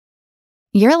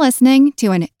You're listening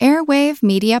to an Airwave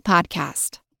Media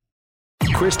Podcast.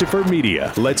 Christopher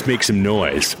Media, let's make some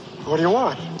noise. What do you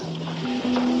want?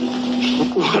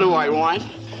 What do I want?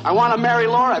 I want to marry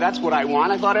Laura. That's what I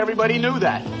want. I thought everybody knew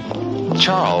that.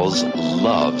 Charles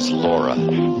loves Laura.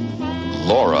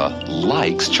 Laura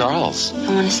likes Charles.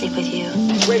 I want to sleep with you.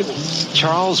 Wait a minute.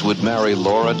 Charles would marry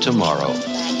Laura tomorrow.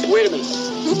 Wait a minute.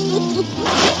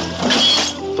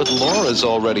 But Laura's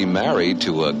already married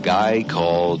to a guy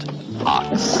called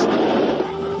Ox.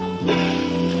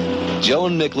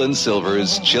 Joan Micklin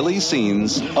Silver's Chilly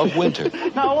Scenes of Winter.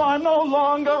 Now I'm no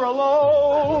longer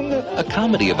alone. A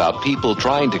comedy about people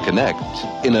trying to connect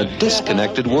in a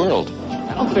disconnected world.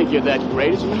 I don't think you're that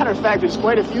great. As a matter of fact, there's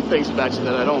quite a few things about you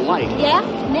that I don't like. Yeah?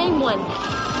 Name one.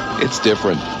 It's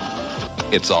different.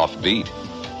 It's offbeat.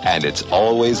 And it's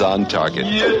always on target.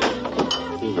 You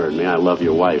heard me. I love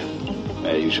your wife.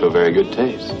 You show very good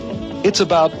taste. It's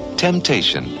about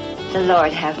temptation. The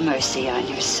Lord have mercy on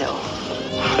your soul.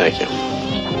 Thank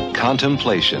you.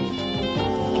 Contemplation.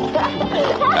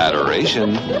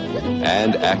 Adoration.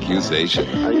 And accusation.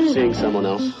 Are you seeing someone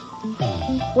else?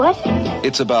 What?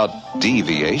 It's about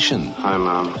deviation. Hi,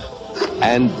 Mom.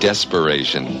 And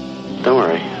desperation. Don't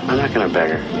worry. I'm not going to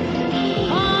beg her.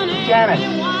 Janet,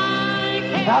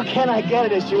 how can I get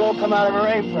it if she won't come out of her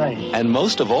apron? And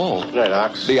most of all, Good night,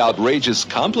 Ox. the outrageous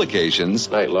complications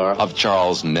Night, Laura. of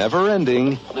Charles'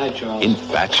 never-ending Night, Charles.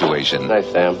 infatuation. Night,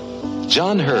 Sam.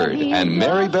 John Hurd and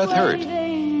Mary Beth Hurt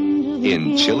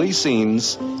in Chilly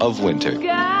Scenes of Winter.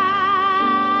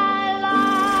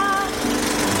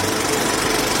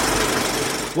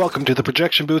 Welcome to the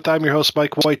Projection Booth. I'm your host,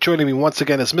 Mike White. Joining me once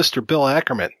again is Mr. Bill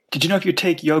Ackerman. Did you know if you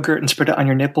take yogurt and spread it on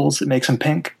your nipples, it makes them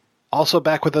pink? Also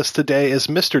back with us today is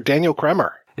Mr. Daniel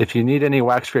Kremer. If you need any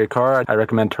wax for your car, I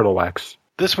recommend Turtle Wax.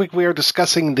 This week we are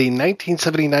discussing the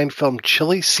 1979 film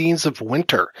Chilly Scenes of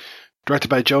Winter. Directed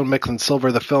by Joan Micklin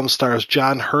Silver, the film stars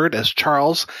John Hurt as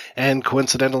Charles, and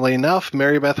coincidentally enough,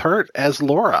 Mary Beth Hurt as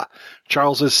Laura.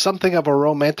 Charles is something of a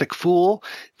romantic fool,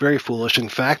 very foolish in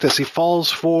fact, as he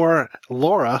falls for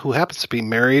Laura, who happens to be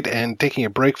married and taking a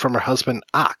break from her husband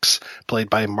Ox,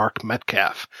 played by Mark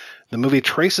Metcalf. The movie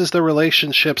traces the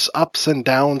relationship's ups and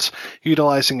downs,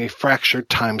 utilizing a fractured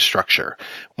time structure.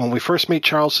 When we first meet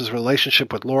Charles, his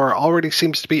relationship with Laura already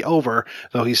seems to be over,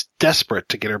 though he's desperate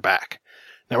to get her back.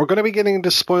 Now, we're going to be getting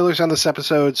into spoilers on this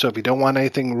episode, so if you don't want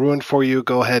anything ruined for you,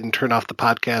 go ahead and turn off the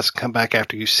podcast, come back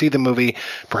after you see the movie,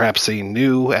 perhaps the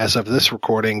new, as of this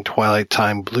recording, Twilight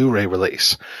Time Blu-ray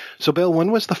release. So, Bill,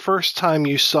 when was the first time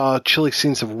you saw Chilly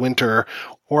Scenes of Winter,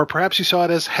 or perhaps you saw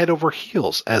it as Head Over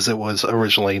Heels, as it was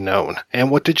originally known,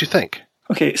 and what did you think?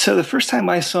 Okay, so the first time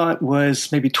I saw it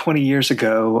was maybe 20 years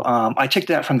ago. I checked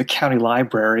it out from the county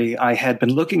library. I had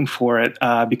been looking for it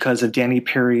because of Danny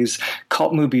Perry's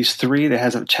Cult Movies 3 that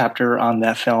has a chapter on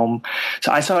that film.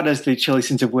 So I saw it as the Chilly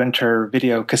Scenes of Winter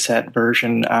video cassette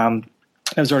version.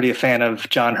 I was already a fan of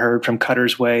John Hurd from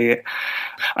Cutter's Way.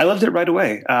 I loved it right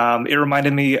away. It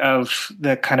reminded me of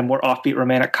the kind of more offbeat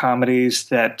romantic comedies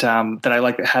that I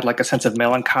like, that had like a sense of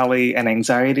melancholy and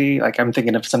anxiety. Like I'm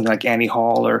thinking of something like Annie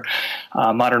Hall or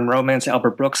Modern Romance,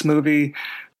 Albert Brooks movie.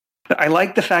 But I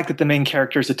like the fact that the main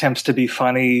character's attempts to be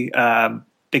funny,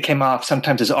 they came off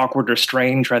sometimes as awkward or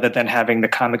strange rather than having the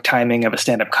comic timing of a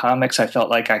stand-up comic. So I felt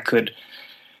like I could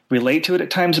relate to it at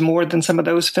times more than some of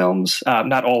those films.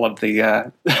 Not all of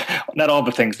the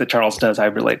things that Charles does I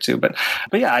relate to, but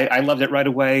yeah, I loved it right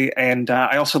away, and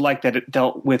I also liked that it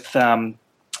dealt with. I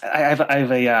have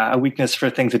a weakness for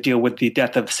things that deal with the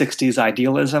death of '60s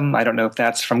idealism. I don't know if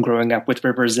that's from growing up with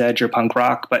River's Edge or punk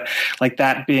rock, but like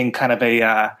that being kind of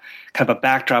a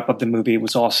backdrop of the movie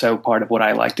was also part of what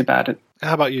I liked about it.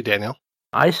 How about you, Daniel?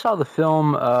 I saw the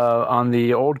film on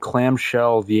the old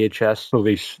clamshell VHS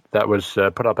release that was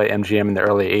put out by MGM in the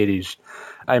early 80s.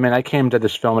 I mean, I came to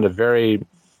this film at a very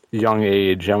young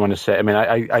age, I want to say. I mean,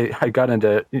 I got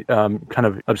into kind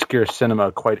of obscure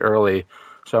cinema quite early.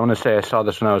 So I want to say I saw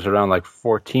this when I was around like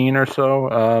 14 or so,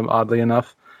 oddly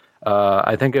enough.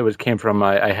 I think it came from,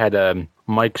 I had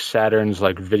Mike Saturn's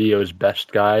like Videos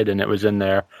Best Guide, and it was in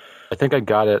there. I think I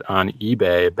got it on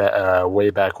eBay way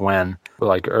back when,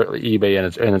 like eBay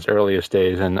in its earliest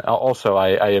days, and also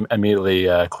I immediately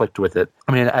clicked with it.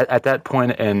 I mean, at that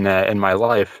point in my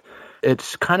life,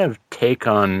 it's kind of take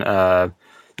on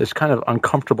this kind of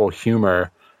uncomfortable humor,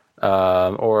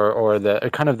 or the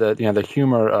kind of the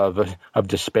humor of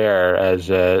despair,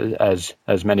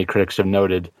 as many critics have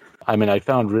noted. I mean, I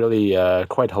found really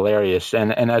quite hilarious,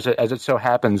 and as it so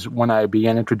happens, when I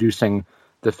began introducing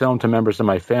the film to members of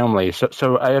my family.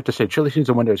 So I have to say, Chilly Scenes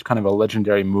of Winter is kind of a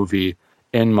legendary movie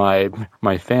in my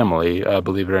family,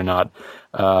 believe it or not,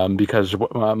 because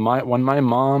when my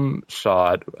mom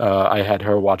saw it, I had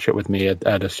her watch it with me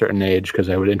at a certain age because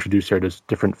I would introduce her to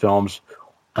different films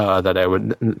that I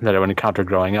would encounter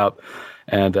growing up,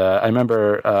 and I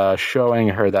remember showing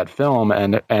her that film,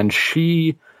 and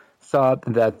she thought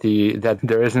that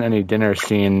There Isn't Any Dinner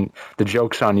scene, the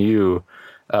joke's on you,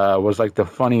 was like the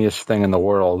funniest thing in the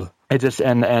world. I guess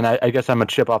I'm a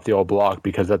chip off the old block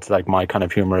because that's like my kind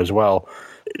of humor as well.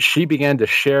 She began to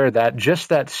share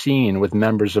that scene with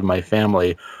members of my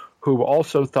family who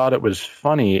also thought it was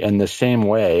funny in the same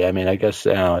way. I mean, I guess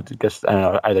I don't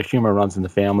know, either humor runs in the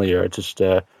family or it's just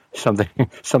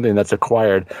something that's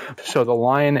acquired. So the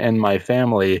line in my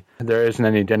family, "There isn't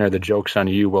any dinner, the joke's on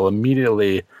you," will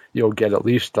immediately, you'll get at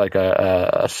least like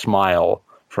a smile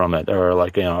from it, or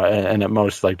like, and at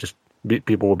most like just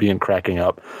people will be cracking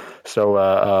up. So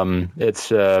it's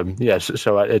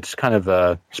so it's kind of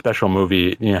a special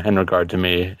movie in regard to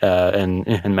me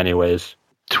in many ways.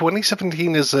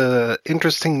 2017 is an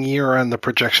interesting year on the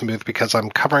projection booth because I'm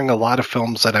covering a lot of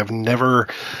films that I've never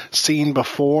seen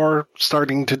before,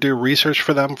 starting to do research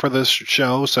for them for this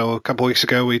show. So a couple weeks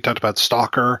ago, we talked about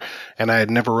Stalker, and I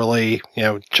had never really,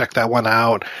 checked that one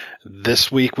out.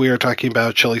 This week, we are talking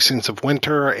about Chilly Scenes of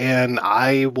Winter, and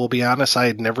I will be honest, I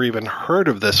had never even heard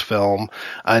of this film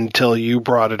until you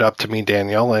brought it up to me,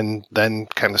 Daniel, and then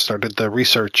kind of started the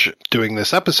research doing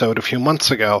this episode a few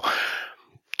months ago.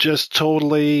 Just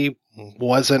totally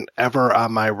wasn't ever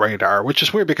on my radar, which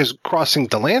is weird because Crossing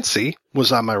Delancey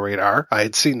was on my radar. I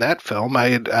had seen that film. I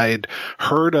had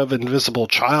heard of Invisible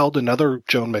Child, another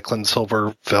Joan Micklin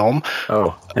Silver film.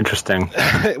 Oh, interesting.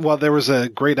 Well, there was a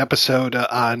great episode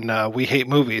on We Hate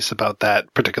Movies about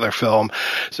that particular film.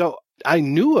 So I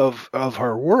knew of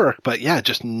her work, but yeah,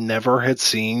 just never had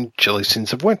seen Chilly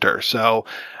Scenes of Winter. So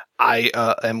I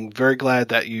am very glad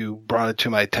that you brought it to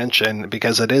my attention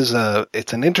because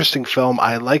it's an interesting film.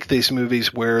 I like these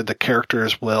movies where the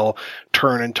characters will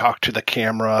turn and talk to the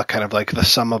camera, kind of like The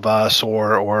Sum of Us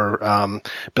or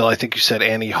Bill, I think you said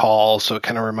Annie Hall. So it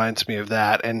kind of reminds me of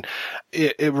that. And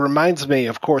it reminds me,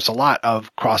 of course, a lot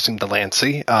of Crossing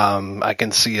Delancey. I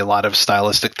can see a lot of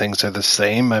stylistic things are the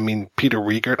same. I mean, Peter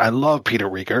Riegert, I love Peter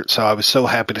Riegert. So I was so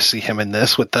happy to see him in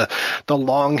this with the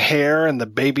long hair and the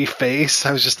baby face.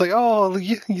 I was just like, oh,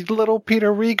 you little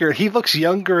Peter Riegert. He looks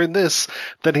younger in this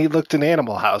than he looked in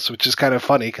Animal House, which is kind of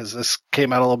funny because this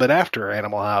came out a little bit after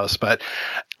Animal House. But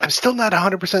I'm still not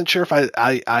 100% sure if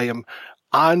I am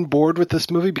on board with this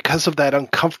movie because of that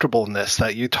uncomfortableness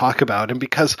that you talk about, and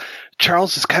because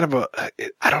Charles is kind of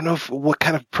I don't know what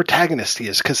kind of protagonist he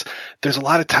is, because there's a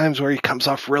lot of times where he comes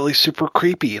off really super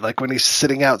creepy, like when he's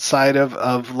sitting outside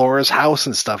of Laura's house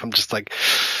and stuff. I'm just like,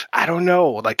 I don't know,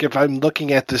 like if I'm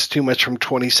looking at this too much from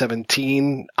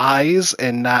 2017 eyes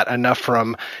and not enough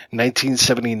from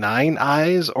 1979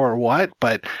 eyes or what,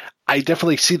 but I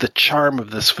definitely see the charm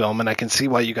of this film, and I can see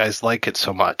why you guys like it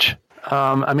so much.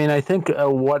 I mean, I think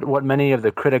what many of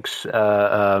the critics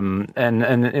and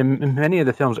many of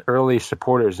the film's early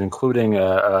supporters, including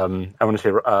I want to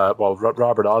say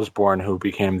Robert Osborne, who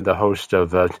became the host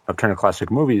of Turner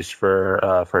Classic Movies for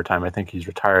a time. I think he's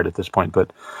retired at this point,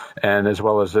 and as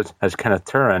well as Kenneth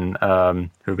Turin,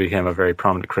 who became a very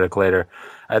prominent critic later.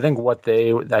 I think what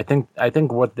they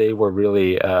were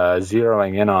really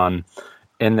zeroing in on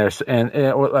in their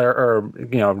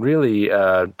really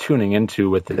tuning into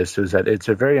with this is that it's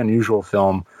a very unusual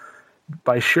film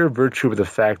by sheer virtue of the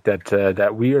fact that as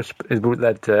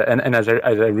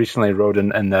I recently wrote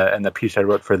in the piece I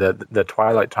wrote for the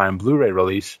Twilight Time Blu-ray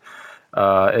release,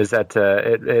 is that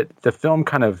the film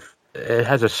kind of, it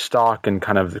has a stock and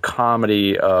kind of the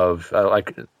comedy of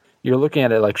like, you're looking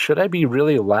at it like, should I be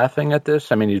really laughing at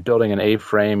this? I mean, he's building an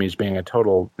A-frame, he's being a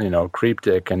total creep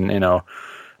dick, and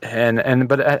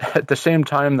but at the same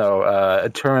time though,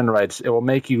 Turin writes, it will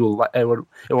make you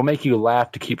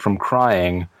laugh to keep from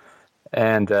crying,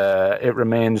 and it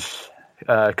remains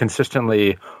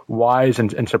consistently wise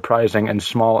and surprising and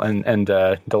small and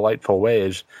delightful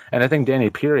ways. And I think Danny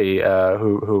Peary,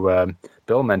 who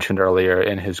Bill mentioned earlier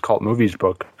in his Cult Movies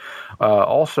book,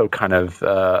 also kind of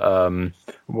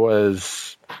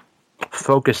was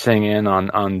focusing in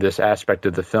on this aspect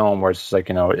of the film where it's like,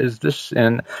 is this,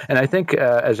 and I think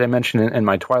as I mentioned in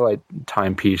my Twilight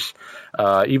Time piece,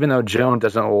 even though Joan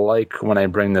doesn't like when I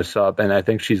bring this up, and I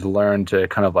think she's learned to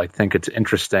kind of like think it's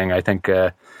interesting, I think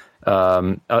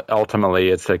ultimately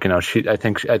it's like, I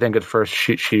think at first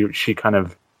she kind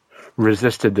of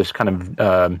resisted this kind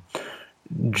of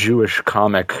Jewish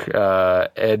comic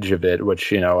edge of it,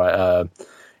 which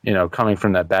coming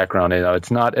from that background,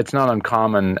 it's not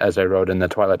uncommon, as I wrote in the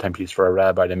Twilight Time piece, for a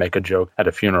rabbi to make a joke at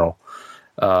a funeral.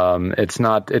 It's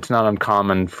not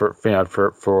uncommon for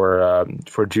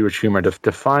Jewish humor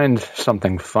to find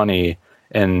something funny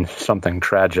in something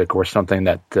tragic, or something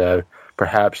that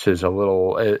perhaps is a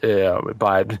little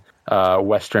by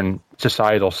Western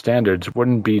societal standards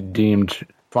wouldn't be deemed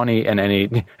funny in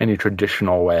any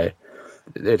traditional way.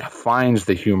 It finds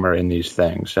the humor in these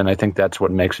things, and I think that's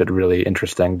what makes it really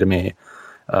interesting to me.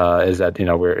 Is that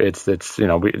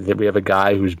we have a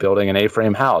guy who's building an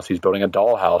A-frame house. He's building a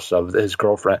dollhouse of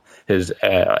his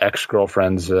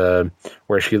ex-girlfriend's,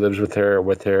 where she lives with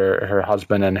her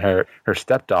husband and her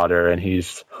stepdaughter, and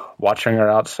he's watching her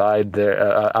outside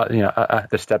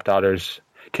the stepdaughter's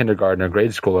kindergarten or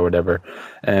grade school or whatever,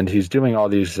 and he's doing all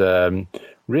these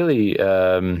really.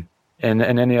 In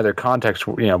any other context,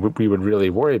 we would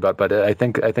really worry about. But I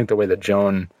think the way that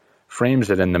Joan frames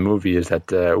it in the movie is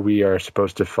that we are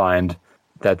supposed to find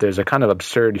that there's a kind of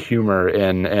absurd humor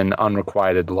in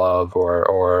unrequited love,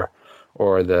 or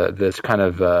this kind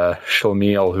of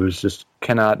schlemiel who's just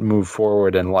cannot move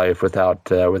forward in life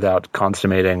without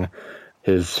consummating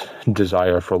his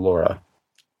desire for Laura.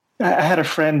 I had a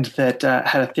friend that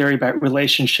had a theory about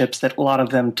relationships that a lot of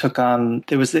them took on.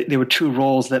 There were two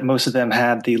roles that most of them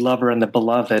had: the lover and the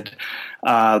beloved.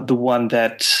 The one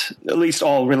that, at least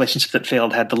all relationships that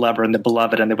failed had the lover and the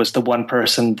beloved, and there was the one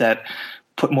person that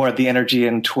put more of the energy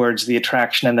in towards the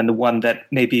attraction, and then the one that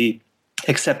maybe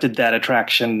accepted that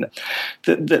attraction.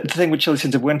 The thing with Chilly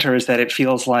Scenes of Winter is that it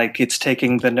feels like it's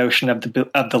taking the notion of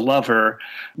the lover,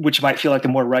 which might feel like a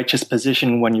more righteous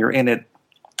position when you're in it,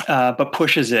 but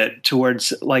pushes it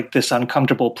towards like this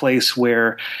uncomfortable place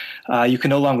where you can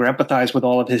no longer empathize with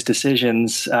all of his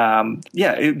decisions.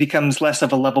 It becomes less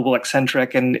of a lovable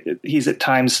eccentric, and he's at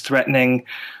times threatening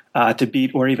to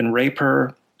beat or even rape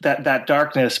her. That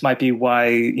darkness might be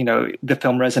why the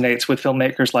film resonates with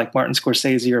filmmakers like Martin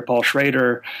Scorsese or Paul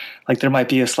Schrader. Like there might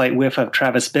be a slight whiff of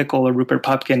Travis Bickle or Rupert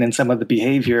Pupkin in some of the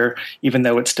behavior, even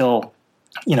though it's still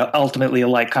ultimately a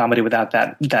light comedy without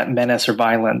that menace or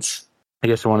violence. I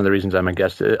guess one of the reasons I'm a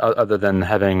guest, other than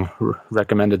having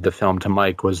recommended the film to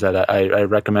Mike, was that I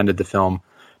recommended the film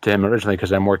to him originally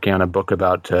because I'm working on a book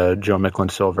about Joan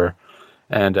Micklin Silver,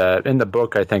 and in the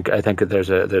book I think there's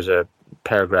a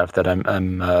paragraph that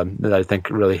that I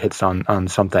think really hits on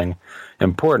something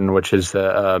important, which is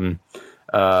we're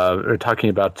talking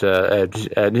about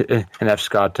an F.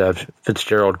 Scott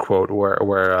Fitzgerald quote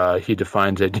where he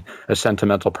defines a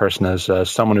sentimental person as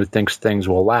someone who thinks things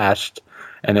will last,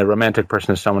 and a romantic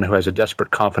person is someone who has a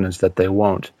desperate confidence that they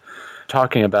won't.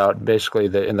 Talking about basically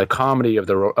in the comedy of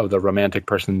the romantic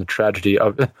person, the tragedy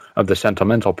of the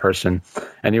sentimental person,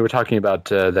 and you were talking about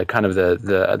the kind of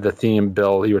the theme,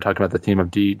 Bill. You were talking about the theme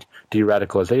of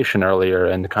de-radicalization earlier,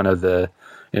 and kind of the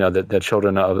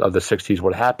children of the '60s,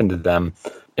 what happened to them.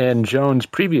 In Joan's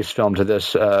previous film to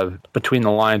this, Between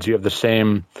the Lines, you have the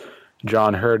same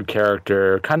John Hurd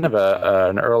character, kind of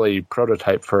an early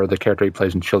prototype for the character he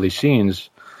plays in Chilly Scenes,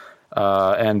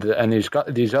 and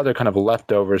these other kind of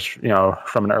leftovers,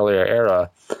 from an earlier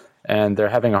era, and they're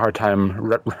having a hard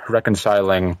time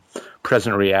reconciling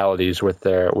present realities with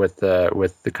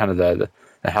the kind of the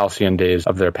halcyon days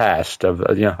of their past, of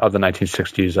the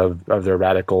 1960s, of their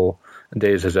radical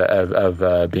days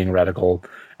of being radical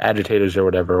agitators or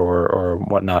whatever, or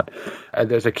whatnot.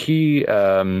 There's a key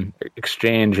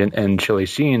exchange in Chilly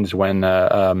Scenes when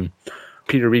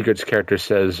Peter Riegard's character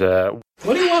says,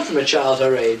 "What do you want from a child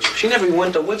her age? She never even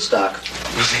went to Woodstock."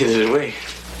 Neither did we.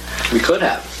 We could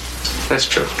have. That's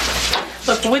true.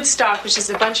 Look, Woodstock was just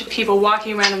a bunch of people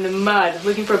walking around in the mud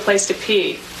looking for a place to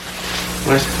pee.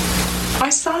 What? I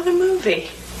saw the movie.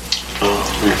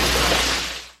 Oh.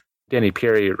 Danny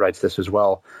Peary writes this as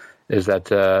well, is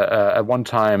that at one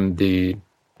time a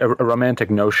romantic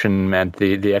notion meant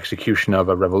the execution of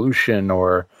a revolution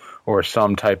or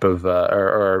some type of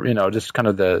just kind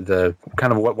of the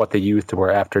kind of what the youth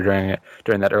were after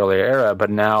during that earlier era. But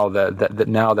now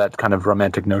that kind of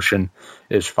romantic notion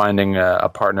is finding a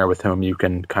partner with whom you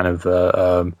can kind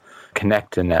of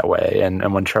connect in that way.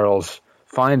 And when Charles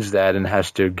finds that and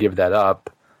has to give that up,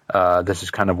 this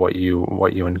is kind of what you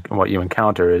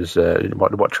encounter is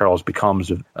what Charles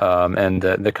becomes, and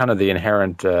the kind of the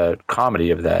inherent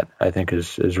comedy of that, I think,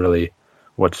 is really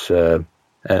what's an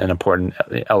important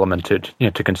element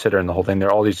to consider in the whole thing. There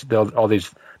are all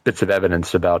these bits of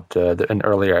evidence about an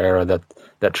earlier era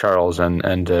that Charles and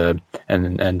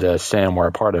Sam were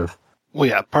a part of. Well,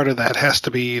 yeah, part of that has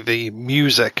to be the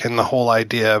music and the whole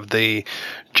idea of the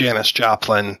Janis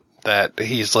Joplin that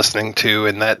he's listening to,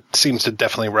 and that seems to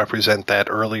definitely represent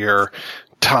that earlier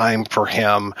time for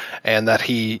him, and that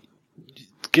he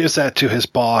gives that to his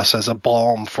boss as a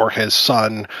balm for his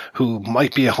son, who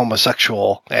might be a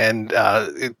homosexual. And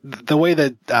the way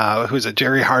that who's it,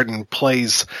 Jerry Hardin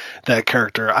plays that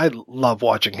character, I love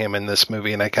watching him in this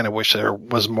movie, and I kind of wish there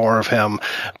was more of him.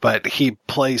 But he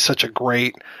plays such a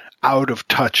great out of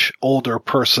touch older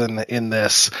person in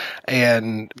this,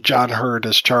 and John Hurt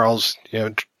as Charles,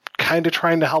 kind of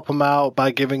trying to help him out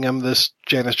by giving him this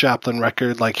Janis Joplin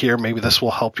record, like, here, maybe this will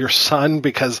help your son,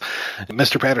 because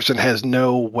Mr. Patterson has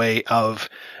no way of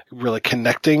really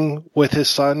connecting with his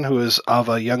son, who is of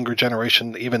a younger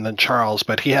generation even than Charles,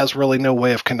 but he has really no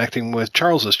way of connecting with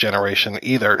Charles's generation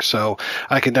either. So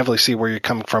I can definitely see where you're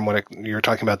coming from when you're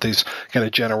talking about these kind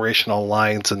of generational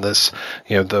lines in this,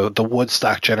 the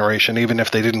Woodstock generation, even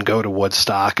if they didn't go to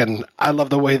Woodstock. And I love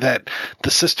the way that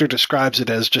the sister describes it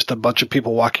as just a bunch of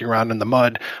people walking around in the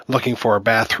mud looking for a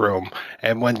bathroom.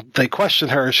 And when they question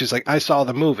her, she's like, I saw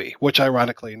the movie, which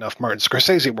ironically enough, Martin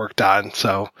Scorsese worked on.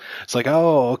 So it's like,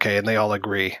 oh, okay. And they all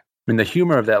agree. I mean, the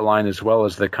humor of that line, as well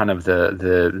as the kind of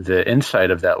the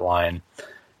insight of that line,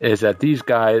 is that these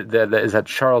guys, that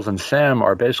Charles and Sam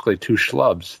are basically two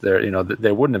schlubs.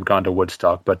 They wouldn't have gone to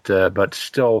Woodstock, but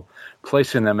still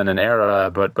placing them in an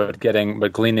era, but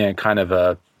gleaning a kind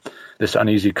of this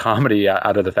uneasy comedy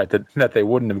out of the fact that they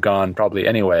wouldn't have gone probably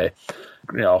anyway.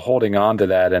 Holding on to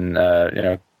that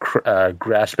and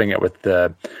grasping it with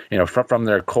from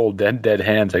their cold dead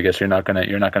hands. I guess you're not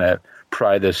gonna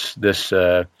pry this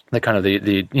the kind of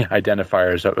the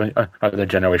identifiers of the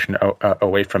generation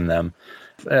away from them.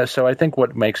 So I think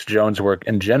what makes Joan's work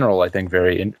in general, I think,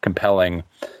 very compelling,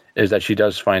 is that she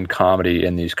does find comedy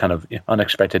in these kind of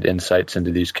unexpected insights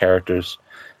into these characters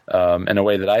in a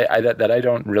way that I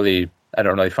don't really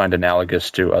find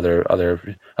analogous to other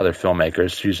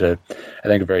filmmakers. She's I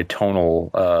think a very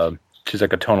tonal. She's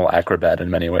like a tonal acrobat in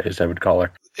many ways, I would call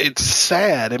her. It's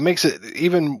sad. It makes it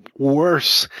even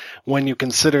worse when you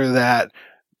consider that,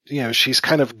 she's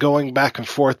kind of going back and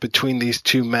forth between these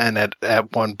two men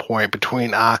at one point,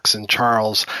 between Ox and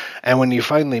Charles. And when you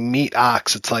finally meet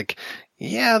Ox, it's like,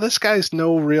 yeah, this guy's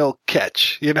no real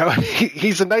catch.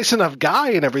 He's a nice enough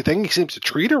guy and everything. He seems to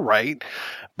treat her right,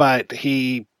 but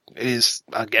he's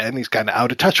kind of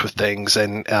out of touch with things,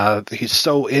 and he's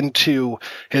so into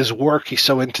his work, he's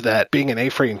so into that being an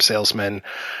A-frame salesman.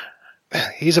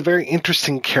 He's a very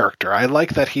interesting character. I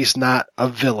like that he's not a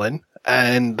villain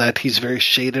and that he's very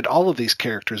shaded. All of these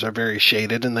characters are very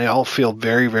shaded, and they all feel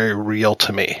very, very real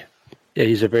to me. Yeah,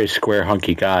 he's a very square,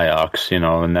 hunky guy, Ox,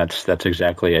 and that's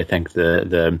exactly, I think,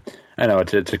 I know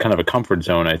it's a kind of a comfort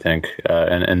zone, I think,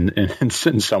 and in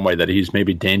some way that he's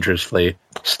maybe dangerously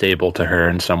stable to her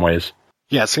in some ways.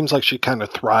 Yeah, it seems like she kind of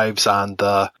thrives on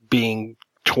the being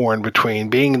torn between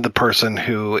being the person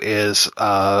who is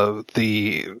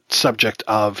the subject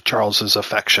of Charles's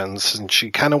affections, and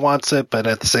she kind of wants it, but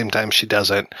at the same time she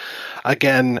doesn't.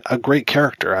 Again, a great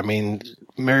character. I mean,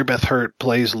 Mary Beth Hurt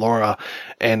plays Laura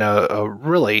in a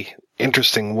really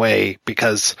interesting way,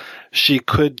 because she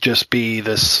could just be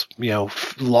this,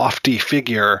 lofty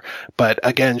figure, but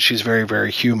again, she's very, very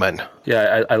human.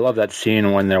 Yeah, I love that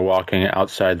scene when they're walking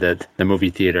outside the movie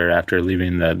theater after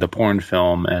leaving the porn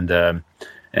film, and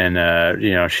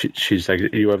she's like,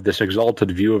 you have this exalted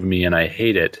view of me and I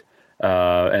hate it.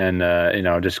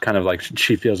 Just kind of like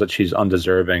she feels that she's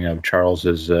undeserving of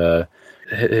Charles's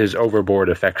his overboard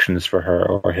affections for her,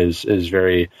 or his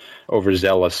very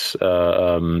overzealous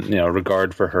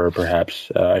regard for her, perhaps.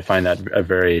 I find that a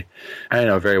very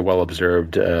well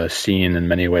observed scene in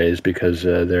many ways, because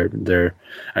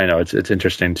it's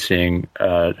interesting seeing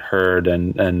Hurd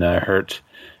and Hurt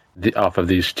off of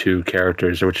these two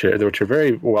characters, which are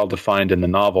very well defined in the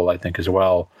novel, I think, as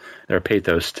well. Their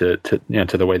pathos to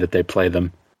the way that they play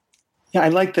them. Yeah, I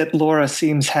like that Laura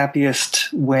seems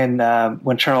happiest when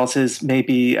Charles is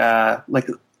maybe like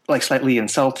slightly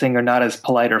insulting or not as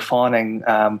polite or fawning.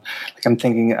 Like I'm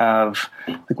thinking of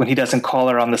like when he doesn't call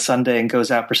her on the Sunday and goes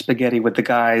out for spaghetti with the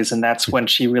guys, and that's when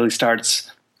she really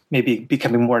starts maybe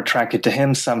becoming more attracted to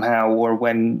him somehow, or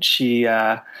when she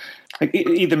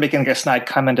either making like a snide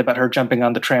comment about her jumping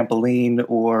on the trampoline,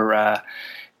 or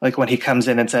like when he comes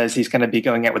in and says he's going to be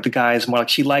going out with the guys, more like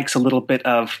she likes a little bit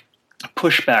of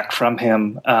pushback from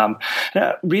him.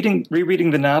 Rereading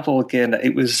the novel again,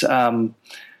 it was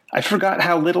I forgot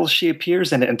how little she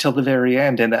appears in it until the very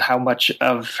end, and how much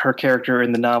of her character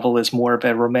in the novel is more of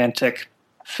a romantic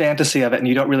fantasy of it, and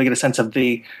you don't really get a sense of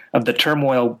the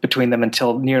turmoil between them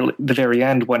until near the very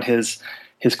end, when his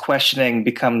questioning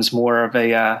becomes more of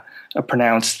a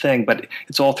pronounced thing. But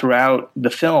it's all throughout the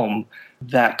film,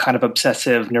 that kind of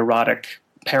obsessive, neurotic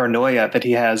paranoia that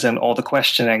he has and all the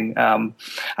questioning.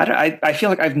 I feel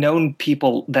like I've known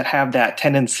people that have that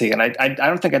tendency, and I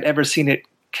don't think I'd ever seen it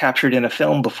captured in a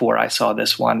film before I saw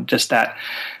this one, just that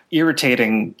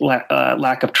irritating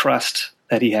lack of trust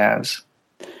that he has.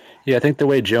 Yeah, I think the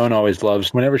way Joan always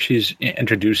loves, whenever she's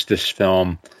introduced this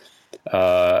film,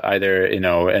 either,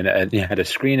 at a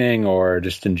screening or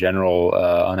just in general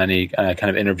on any kind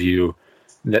of interview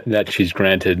that she's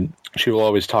granted, she will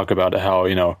always talk about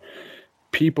how,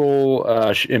 people,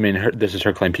 this is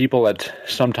her claim, people at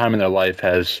some time in their life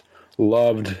has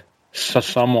loved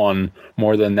someone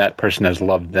more than that person has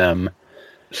loved them.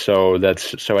 So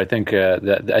I think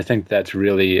that's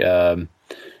really,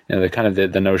 the kind of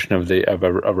the notion of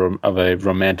a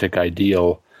romantic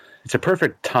ideal. It's a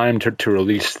perfect time to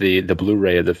release the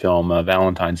Blu-ray of the film,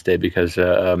 Valentine's Day, because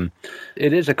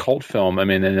it is a cult film. I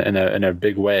mean, in a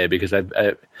big way, because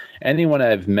anyone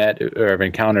I've met or I've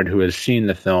encountered who has seen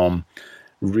the film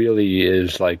really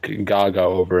is like gaga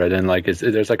over it, and like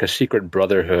there's like a secret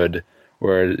brotherhood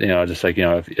where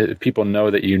if people know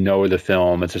that you know the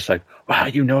film, it's just like, wow,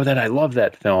 that I love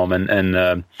that film.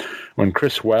 And when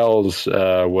Chris Wells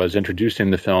was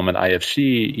introducing the film at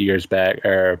IFC years back,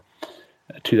 or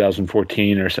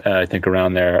 2014 or I think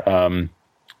around there,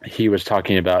 he was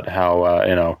talking about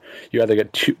how you either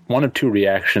get one of two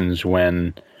reactions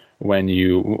when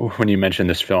you mention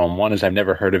this film. One is I've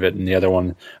never heard of it, and the other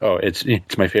one, it's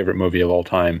my favorite movie of all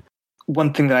time.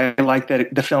 One thing that I like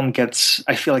that the film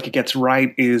I feel like it gets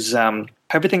right, is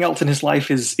everything else in his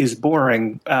life is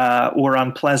boring or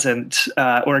unpleasant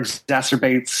or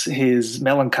exacerbates his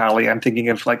melancholy. I'm thinking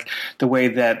of like the way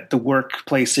that the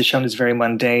workplace is shown is very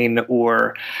mundane,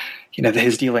 or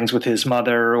his dealings with his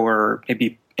mother, or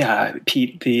maybe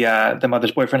Pete, the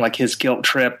mother's boyfriend, like his guilt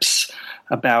trips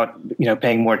about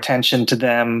paying more attention to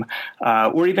them,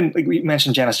 or even like we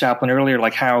mentioned Janis Joplin earlier,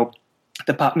 like how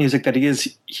the pop music that he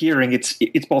is hearing,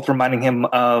 it's both reminding him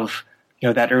of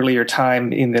that earlier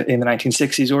time in the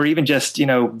 1960s, or even just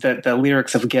the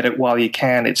lyrics of "Get It While You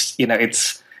Can." It's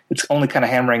only kind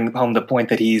of hammering home the point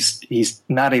that he's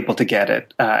not able to get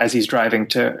it as he's driving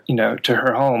to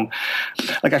her home.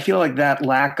 Like I feel like that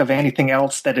lack of anything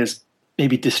else that is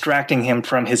maybe distracting him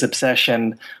from his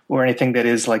obsession, or anything that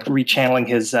is like rechanneling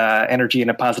his energy in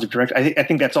a positive direction. I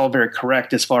think that's all very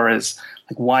correct as far as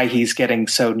like why he's getting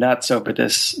so nuts over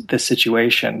this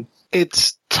situation.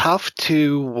 It's tough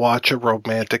to watch a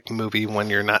romantic movie when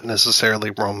you're not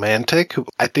necessarily romantic.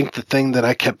 I think the thing that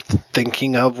I kept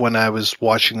thinking of when I was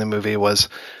watching the movie was,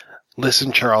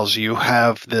 listen, Charles, you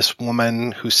have this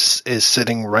woman who is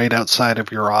sitting right outside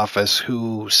of your office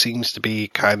who seems to be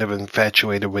kind of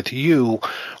infatuated with you.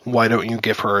 Why don't you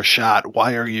give her a shot?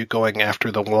 Why are you going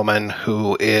after the woman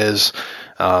who is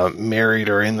married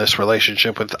or in this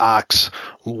relationship with Ox?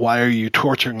 Why are you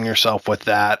torturing yourself with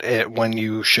that when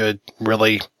you should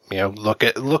really,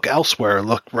 look elsewhere,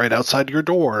 look right outside your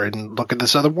door and look at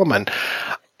this other woman?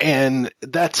 And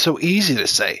that's so easy to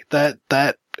say.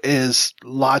 That is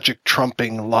logic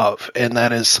trumping love, and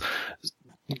that is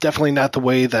definitely not the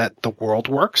way that the world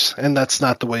works, and that's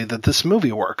not the way that this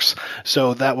movie works.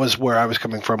 So that was where I was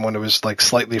coming from when it was like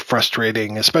slightly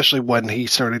frustrating, especially when he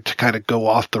started to kind of go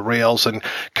off the rails and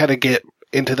kind of get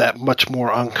into that much more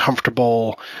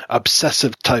uncomfortable,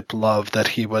 obsessive type love that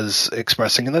he was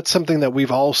expressing. And that's something that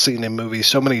we've all seen in movies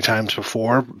so many times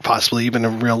before, possibly even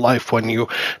in real life, when you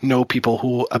know people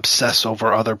who obsess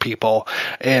over other people.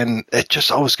 And it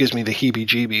just always gives me the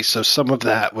heebie-jeebies. So some of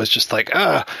that was just like,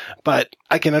 but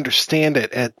I can understand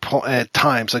it at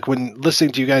times. Like when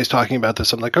listening to you guys talking about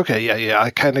this, I'm like, okay, yeah,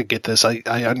 I kind of get this. I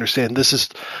understand this is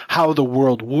how the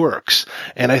world works.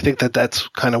 And I think that that's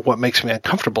kind of what makes me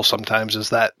uncomfortable sometimes, is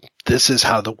that this is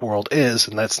how the world is,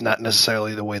 and that's not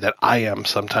necessarily the way that I am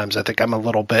sometimes. I think I'm a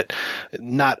little bit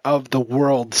not of the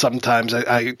world sometimes.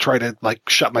 I try to like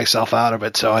shut myself out of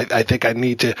it. So I think I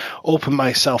need to open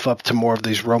myself up to more of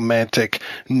these romantic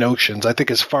notions. I think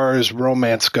as far as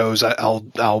romance goes,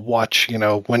 I'll watch,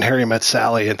 When Harry Met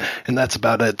Sally, and that's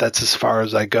about it. That's as far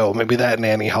as I go. Maybe that and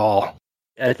Annie Hall.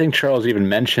 I think Charles even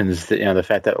mentions the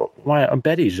fact that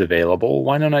Betty's available.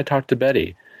 Why don't I talk to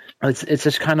Betty? It's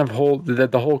this kind of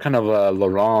the whole kind of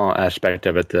Laurent aspect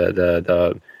of it,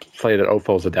 the play that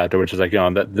Ophuls adapted, which is like,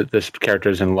 this character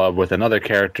is in love with another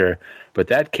character, but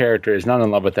that character is not in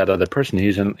love with that other person.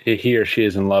 He or she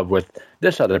is in love with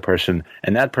this other person,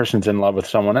 and that person's in love with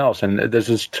someone else. And there's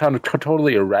this kind of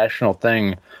totally irrational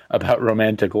thing about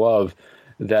romantic love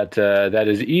that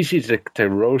is easy to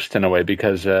roast in a way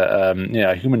because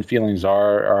human feelings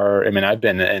are. I mean, I've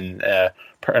been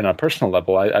on a personal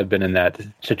level, I've been in that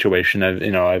situation.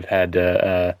 I've had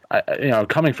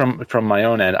coming from my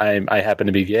own end, I happen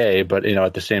to be gay, but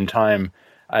at the same time,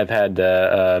 I've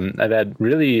had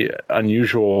really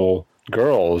unusual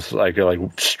girls, like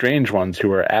strange ones who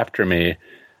were after me.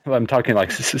 I'm talking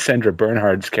like Sandra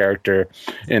Bernhard's character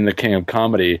in The King of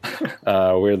Comedy.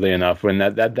 Weirdly enough, when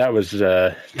that was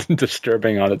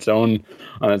disturbing on its own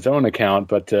account,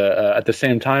 but at the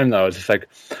same time, though, it's just like,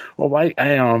 well,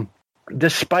 why?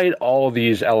 Despite all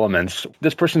these elements,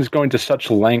 this person's going to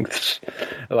such lengths.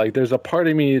 Like, there's a part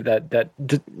of me that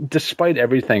despite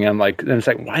everything, it's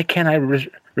like, why can't I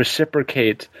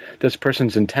reciprocate this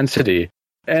person's intensity?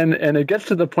 And it gets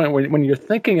to the point where when you're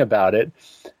thinking about it,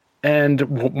 and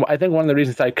I think one of the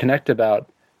reasons I connect about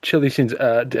Chilly Scenes,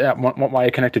 why I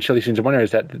connect to Chilly Scenes of Winter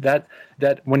is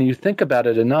that when you think about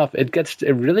it enough, it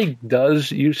really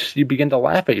does. You begin to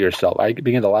laugh at yourself. I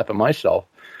begin to laugh at myself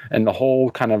and the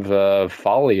whole kind of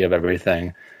folly of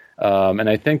everything. And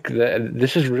I think that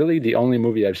this is really the only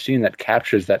movie I've seen that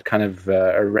captures that kind of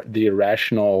the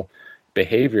irrational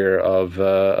behavior of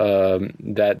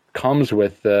that comes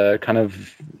with kind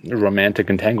of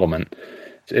romantic entanglement.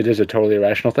 It is a totally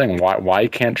irrational thing. Why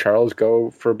can't Charles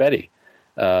go for Betty?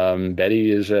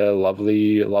 Betty is a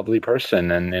lovely, lovely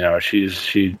person, and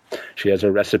she has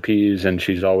her recipes, and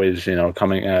she's always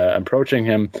approaching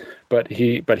him, but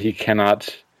he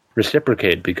cannot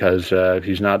reciprocate because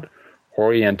he's not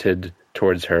oriented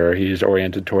towards her. He's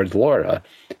oriented towards Laura,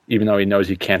 even though he knows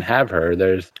he can't have her.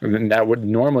 That would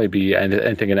normally be, I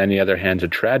think, in any other hands, a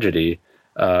tragedy.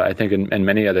 I think in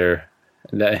many other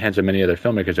hands of many other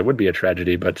filmmakers, it would be a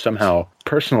tragedy. But somehow,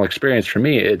 personal experience for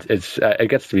me, it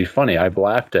gets to be funny. I've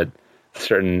laughed at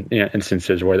certain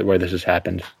instances where this has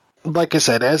happened. Like I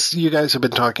said, as you guys have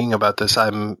been talking about this,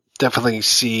 I'm definitely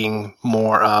seeing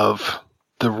more of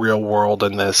the real world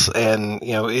in this, and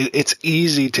it's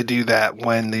easy to do that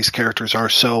when these characters are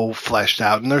so fleshed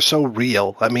out and they're so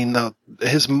real. I mean,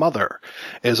 his mother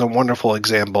is a wonderful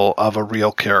example of a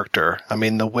real character. I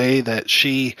mean, the way that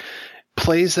she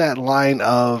plays that line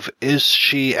of, is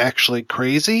she actually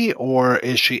crazy or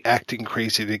is she acting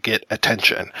crazy to get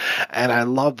attention? And I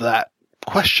love that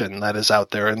question that is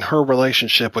out there in her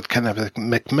relationship with Kenneth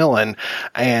McMillan,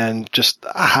 and just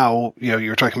how,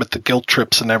 you're talking about the guilt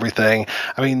trips and everything.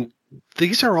 I mean,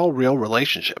 these are all real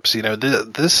relationships.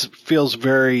 This feels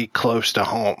very close to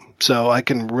home. So I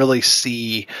can really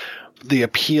see the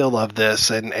appeal of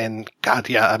this, and God,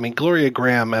 yeah, I mean, Gloria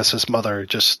Graham as his mother,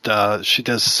 just, she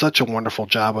does such a wonderful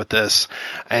job with this.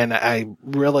 And I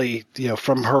really,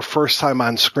 from her first time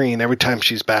on screen, every time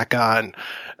she's back on,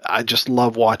 I just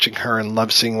love watching her and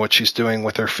love seeing what she's doing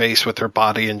with her face, with her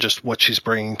body, and just what she's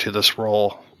bringing to this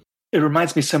role. It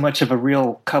reminds me so much of a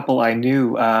real couple I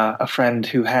knew, a friend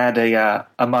who had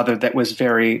a mother that was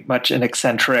very much an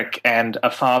eccentric, and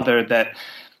a father that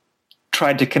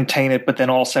tried to contain it, but then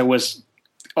also was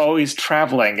always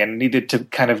traveling and needed to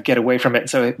kind of get away from it.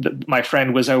 So my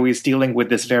friend was always dealing with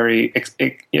this very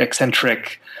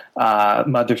eccentric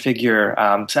mother figure.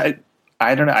 So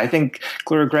I don't know. I think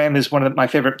Gloria Graham is one of my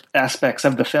favorite aspects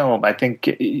of the film. I think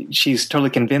she's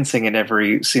totally convincing in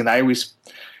every scene. I always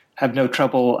have no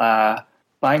trouble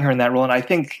buying her in that role. And I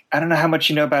don't know how much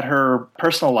you know about her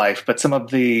personal life, but some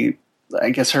of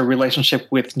her relationship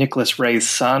with Nicholas Ray's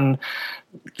son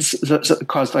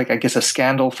caused, a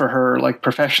scandal for her,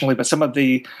 professionally, but some of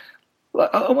the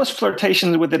almost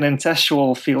flirtation with an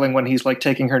incestual feeling when he's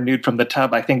taking her nude from the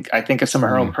tub. I think of some of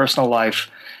her own personal life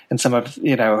and some of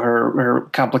her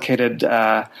complicated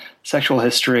sexual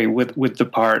history with the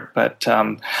part. But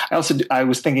I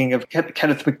was thinking of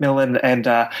Kenneth McMillan,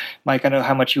 and Mike, I know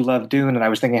how much you love Dune, and I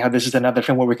was thinking how this is another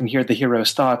film where we can hear the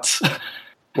hero's thoughts.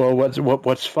 Well,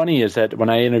 what's funny is that when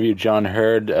I interviewed John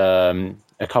Hurd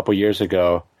a couple years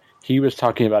ago, he was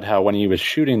talking about how when he was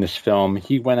shooting this film,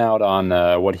 he went out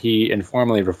on what he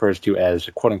informally refers to as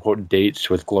quote-unquote dates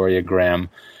with Gloria Graham,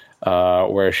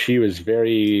 where she was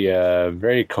very,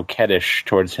 very coquettish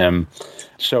towards him.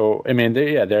 So, I mean,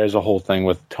 there's a whole thing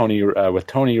with Tony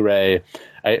Ray,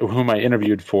 whom I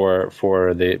interviewed for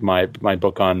my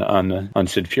book on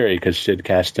Sid Fury, because Sid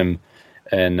cast him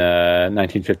in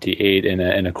 1958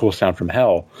 in a Cool Sound from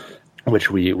Hell,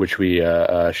 which we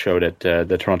showed at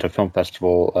the Toronto Film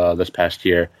Festival this past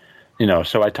year.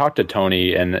 So I talked to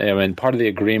Tony, and part of the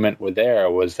agreement was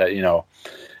that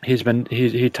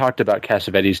he talked about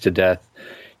Cassavetes to death.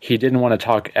 He didn't want to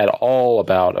talk at all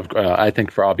about, I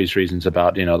think for obvious reasons,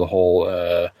 about the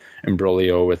whole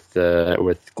imbroglio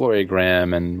with Gloria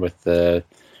Graham and with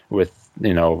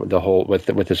the whole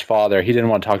with his father. He didn't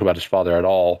want to talk about his father at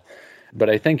all. But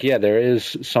I think, there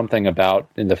is something about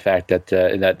in the fact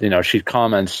that she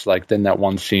comments, like in that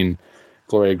one scene,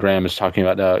 Gloria Graham is talking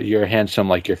about, you're handsome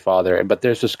like your father. But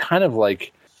there's this kind of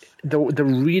like the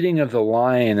reading of the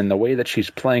line and the way that she's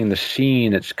playing the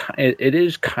scene. It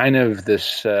is kind of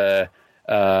this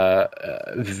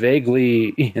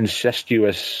vaguely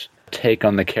incestuous take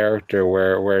on the character,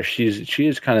 where she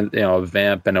is kind of a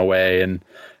vamp in a way and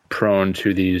prone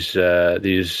to these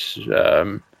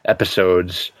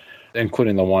episodes,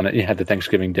 including the one you had the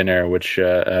Thanksgiving dinner, which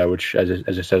as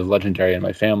I said, is legendary in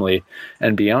my family.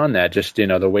 And beyond that, just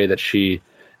the way that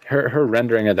her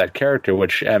rendering of that character,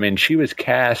 which she was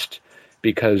cast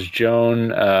because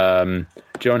Joan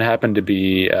happened to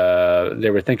be they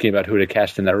were thinking about who to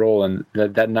cast in that role, and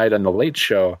that night on the Late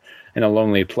Show, In a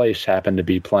Lonely Place happened to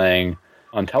be playing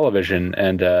on television,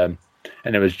 and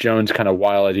it was Joan's kind of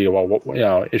wild idea.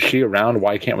 Well, is she around?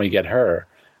 Why can't we get her?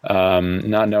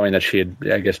 Not knowing that she had,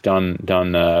 I guess,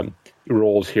 done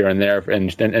roles here and there,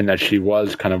 and that she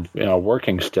was kind of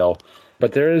working still.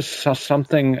 But there is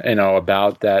something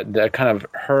about that kind of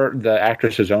the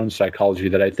actress's own psychology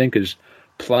that I think is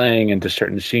playing into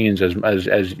certain scenes,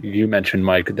 as you mentioned,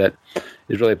 Mike, that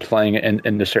is really playing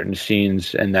into certain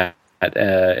scenes, and that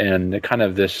and kind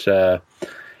of this in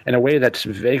a way that's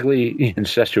vaguely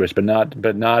incestuous, but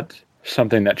not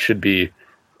something that should be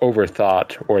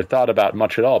overthought or thought about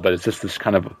much at all. But it's just this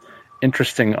kind of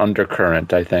interesting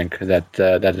undercurrent, I think,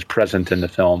 that is present in the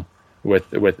film.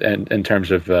 In terms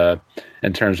of I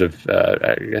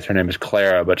guess her name is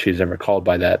Clara, but she's never called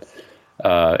by that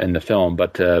in the film.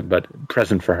 But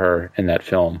present for her in that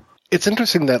film. It's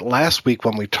interesting that last week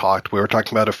when we were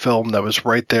talking about a film that was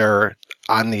right there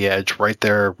on the edge, right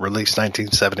there, released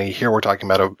 1970. Here we're talking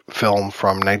about a film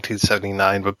from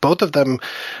 1979, but both of them,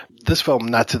 this film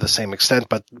not to the same extent,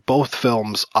 but both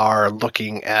films are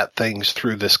looking at things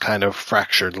through this kind of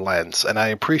fractured lens. And I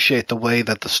appreciate the way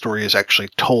that the story is actually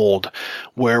told,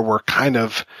 where we're kind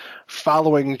of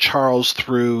following Charles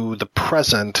through the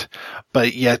present,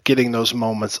 but yet getting those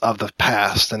moments of the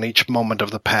past. And each moment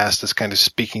of the past is kind of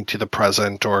speaking to the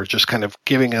present, or just kind of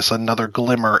giving us another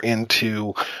glimmer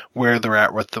into where they're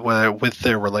at with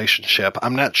their relationship.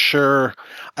 I'm not sure.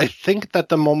 I think that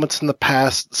the moments in the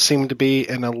past seem to be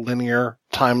in a linear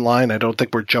timeline. I don't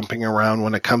think we're jumping around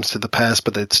when it comes to the past,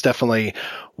 but it's definitely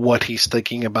what he's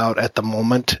thinking about at the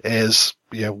moment is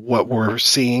what we're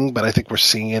seeing, but I think we're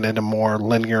seeing it in a more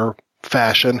linear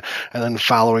fashion, and then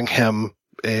following him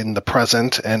in the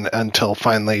present, and until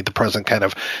finally the present kind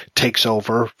of takes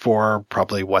over for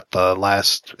probably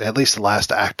at least the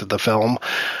last act of the film.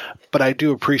 But I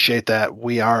do appreciate that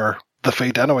we are the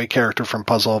Faye Dunaway character from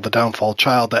Puzzle of the Downfall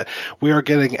Child, that we are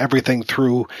getting everything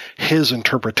through his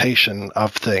interpretation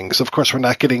of things. Of course, we're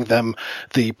not getting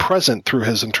the present through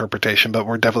his interpretation, but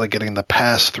we're definitely getting the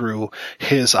past through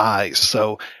his eyes.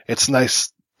 So it's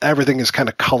nice. Everything is kind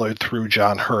of colored through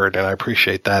John Hurt, and I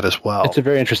appreciate that as well. It's a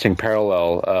very interesting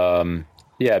parallel.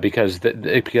 Because at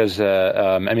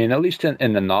least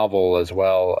in the novel as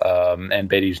well, and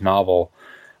Beatty's novel,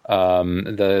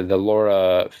 the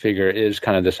Laura figure is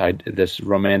kind of this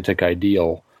romantic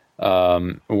ideal,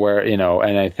 where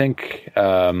and I think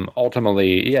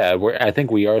ultimately, I think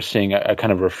we are seeing a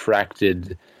kind of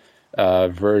refracted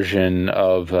version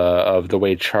of the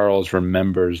way Charles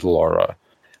remembers Laura.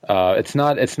 It's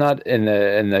not in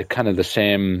the kind of the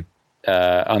same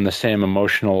on the same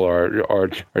emotional or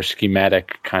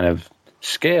schematic kind of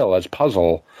scale as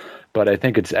Puzzle. But I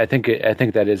think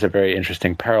that is a very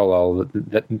interesting parallel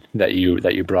that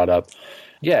you brought up.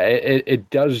 Yeah, it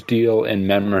does deal in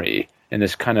memory, in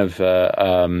this kind of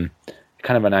an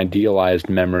idealized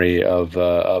memory of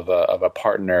a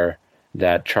partner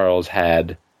that Charles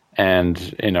had, and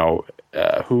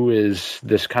who is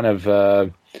this kind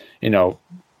of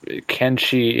can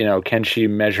she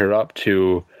measure up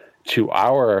to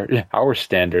our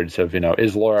standards of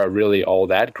is Laura really all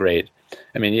that great?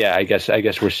 I mean, I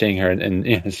guess we're seeing her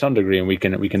in some degree, and we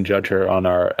can judge her on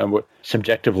our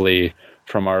subjectively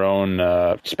from our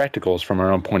own spectacles, from our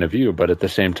own point of view. But at the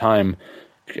same time,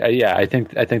 I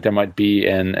think there might be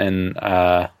an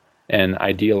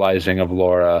idealizing of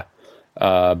Laura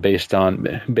based upon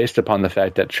the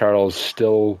fact that Charles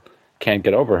still can't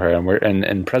get over her, and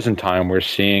in present time we're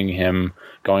seeing him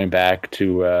going back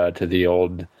to the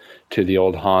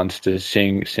old haunts, to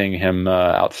seeing him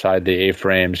outside the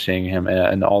A-frame, seeing him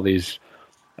and all these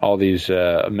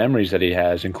memories that he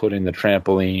has, including the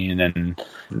trampoline and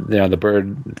the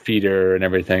bird feeder and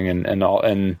everything,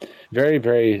 and very,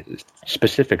 very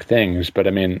specific things. But I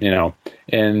mean,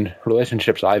 in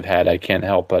relationships I've had, I can't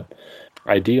help but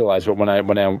idealized. But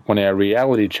when I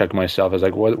reality check myself, I was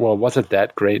like, well, was it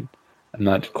that great? I'm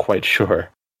not quite sure.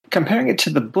 Comparing it to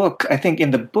the book, I think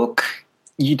in the book,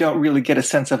 you don't really get a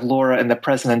sense of Laura in the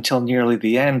present until nearly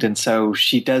the end, and so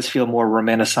she does feel more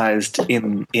romanticized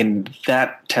in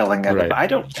that telling of it. I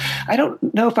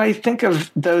don't know if I think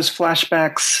of those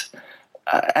flashbacks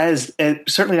as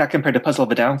certainly not compared to Puzzle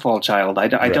of a Downfall Child. I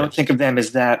don't think of them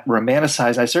as that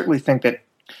romanticized. I certainly think that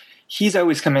he's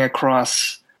always coming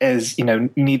across as,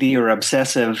 needy or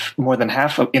obsessive more than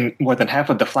half of the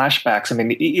flashbacks. I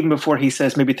mean, even before he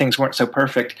says maybe things weren't so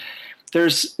perfect, there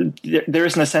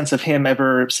isn't a sense of him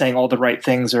ever saying all the right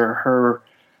things or her.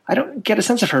 I don't get a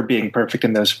sense of her being perfect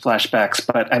in those flashbacks,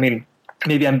 but I mean,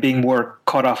 maybe I'm being more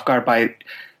caught off guard by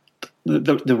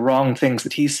the wrong things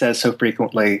that he says so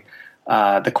frequently,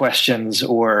 the questions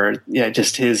or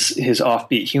just his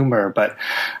offbeat humor. But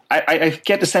I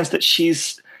get the sense that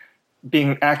she's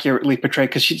being accurately portrayed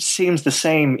because she seems the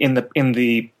same in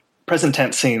the present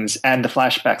tense scenes and the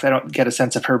flashbacks. I don't get a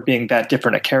sense of her being that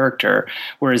different a character.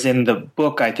 Whereas in the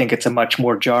book, I think it's a much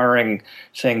more jarring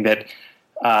thing that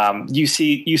you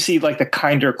see like the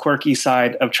kinder, quirky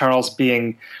side of Charles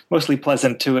being mostly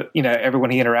pleasant to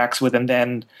everyone he interacts with, and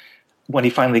then when he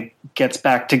finally gets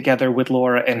back together with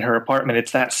Laura in her apartment,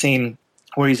 it's that scene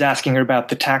where he's asking her about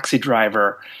the taxi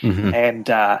driver, and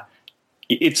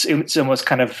it's almost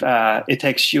kind of it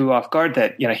takes you off guard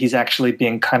that he's actually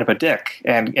being kind of a dick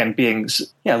and being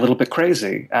a little bit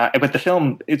crazy. But the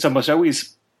film, it's almost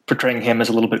always portraying him as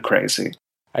a little bit crazy.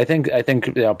 I think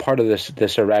part of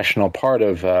this irrational part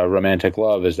of romantic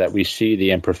love is that we see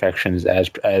the imperfections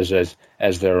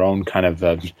as their own kind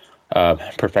of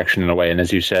perfection in a way. And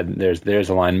as you said, there's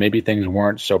a line, maybe things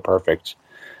weren't so perfect,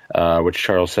 which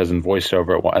Charles says in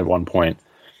voiceover at one point.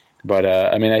 But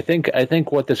I mean, I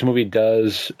think what this movie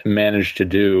does manage to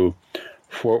do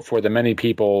for the many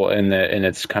people in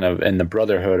the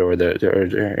brotherhood or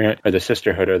the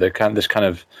sisterhood or this kind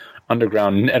of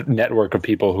underground network of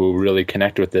people who really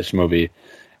connect with this movie,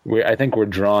 I think we're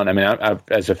drawn. I mean,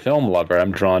 as a film lover,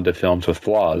 I'm drawn to films with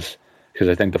flaws because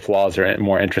I think the flaws are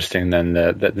more interesting than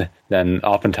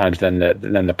oftentimes than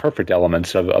the perfect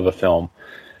elements of a film.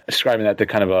 Describing that to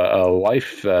kind of a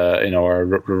life,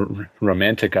 or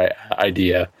romantic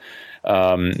idea.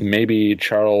 Maybe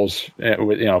Charles,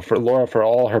 for Laura, for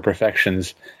all her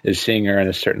perfections, is seeing her in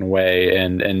a certain way,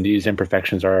 and these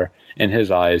imperfections are in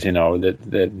his eyes. That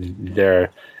they're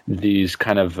these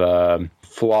kind of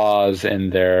flaws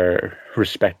in their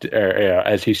respect,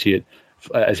 as he see it,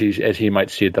 as he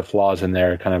might see it, the flaws in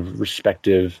their kind of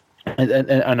respective.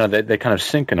 And I know they kind of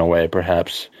sink in a way,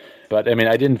 perhaps. But I mean,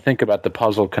 I didn't think about the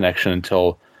puzzle connection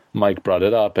until Mike brought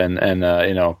it up, and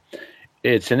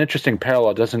it's an interesting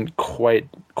parallel. It doesn't quite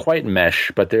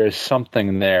mesh, but there is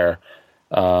something there,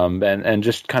 and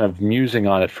just kind of musing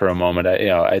on it for a moment.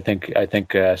 I think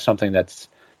something that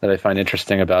I find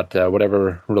interesting about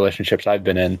whatever relationships I've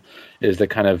been in is the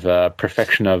kind of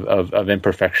perfection of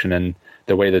imperfection and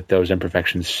the way that those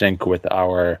imperfections sync with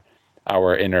our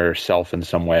inner self in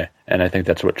some way. And I think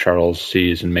that's what Charles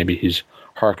sees, and maybe he's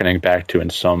hearkening back to in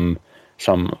some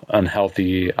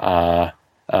unhealthy,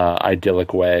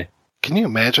 idyllic way. Can you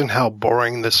imagine how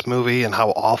boring this movie and how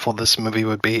awful this movie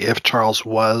would be if Charles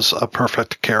was a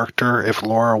perfect character, if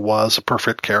Laura was a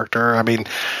perfect character? I mean,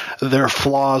 their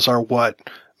flaws are what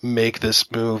make this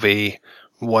movie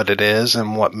what it is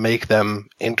and what make them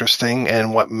interesting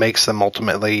and what makes them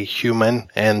ultimately human.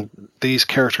 And these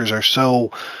characters are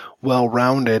so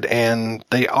well-rounded, and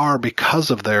they are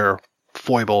because of their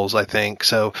foibles, I think.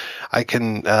 So I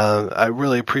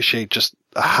really appreciate just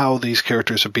how these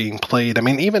characters are being played. I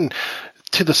mean, even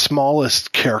to the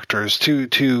smallest characters,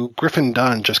 to Griffin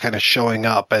Dunne just kind of showing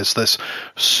up as this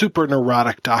super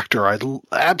neurotic doctor. I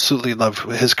absolutely love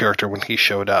his character when he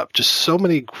showed up. Just so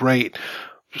many great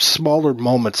smaller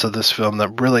moments of this film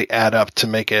that really add up to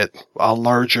make it a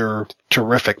larger,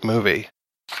 terrific movie.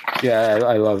 Yeah,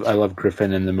 I love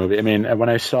Griffin in the movie. I mean, when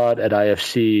I saw it at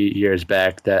IFC years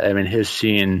back, his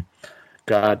scene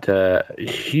got a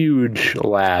huge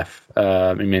laugh.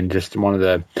 Just one of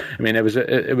the. I mean,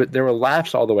 there were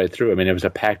laughs all the way through. I mean, it was a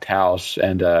packed house,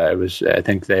 and I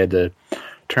think they had to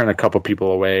turn a couple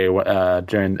people away for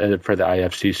the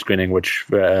IFC screening, which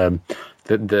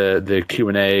the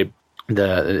Q&A.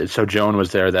 So Joan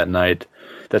was there that night.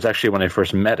 That's actually when I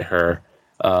first met her.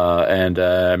 And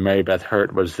Mary Beth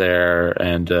Hurt was there,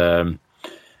 and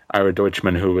Ira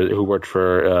Deutschman, who worked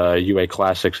for UA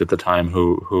Classics at the time,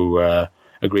 who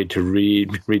agreed to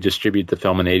redistribute the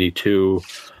film in '82.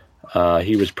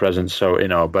 He was present,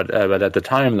 so but at the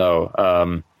time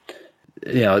though,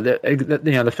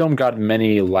 the film got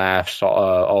many laughs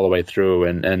all the way through,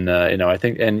 and I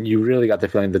think, and you really got the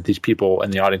feeling that these people in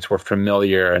the audience were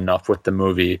familiar enough with the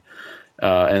movie,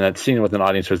 and that seeing with an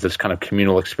audience was this kind of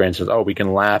communal experience. Oh, we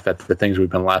can laugh at the things we've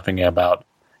been laughing about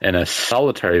in a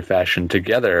solitary fashion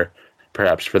together,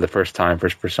 perhaps for the first time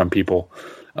for some people.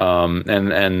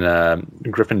 And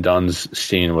Griffin Dunne's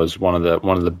scene was one of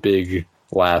the big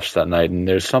laughs that night. And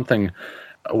there's something,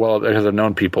 well, because I've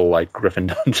known people like Griffin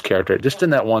Dunne's character, just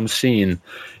in that one scene,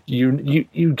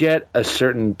 you get a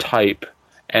certain type,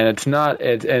 and it's not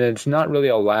really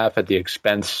a laugh at the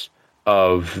expense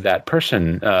of that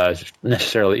person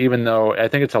necessarily, even though I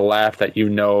think it's a laugh that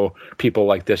people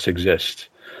like this exist.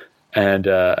 And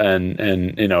John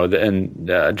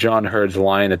Hurd's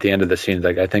line at the end of the scene is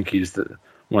like, I think he's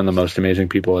one of the most amazing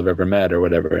people I've ever met, or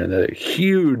whatever, and a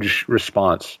huge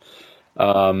response.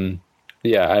 So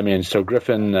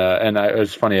Griffin, it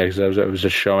was funny because I was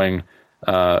just showing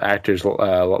actors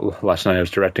last night. I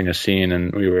was directing a scene,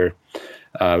 and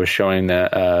I was showing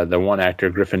the one actor,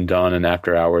 Griffin Dunne, in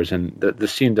After Hours, and the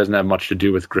scene doesn't have much to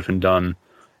do with Griffin Dunne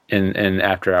in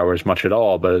After Hours much at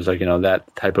all, but it's like,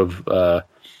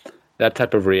 that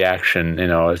type of reaction,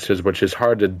 which is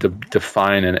hard to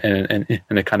define in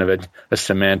a kind of a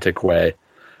semantic way.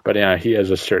 But yeah, he has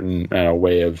a certain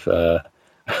way of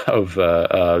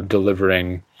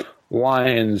delivering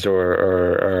lines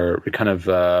or kind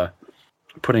of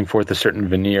putting forth a certain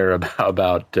veneer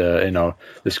about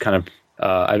this kind of.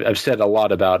 I've said a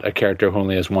lot about a character who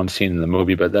only has one scene in the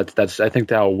movie, but that's I think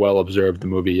how well observed the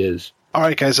movie is. All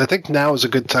right, guys, I think now is a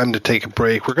good time to take a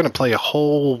break. We're going to play a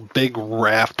whole big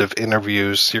raft of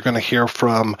interviews. You're going to hear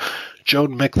from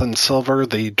Joan Micklin Silver,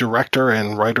 the director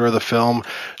and writer of the film,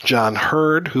 John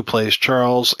Hurt, who plays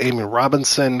Charles, Amy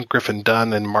Robinson, Griffin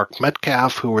Dunne, and Mark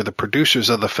Metcalf, who were the producers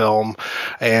of the film,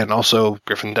 and also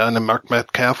Griffin Dunne and Mark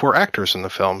Metcalf were actors in the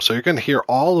film. So you're going to hear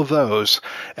all of those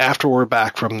after we're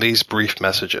back from these brief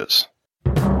messages.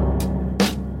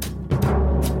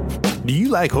 Do you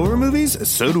like horror movies?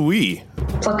 So do we.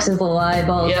 Flexible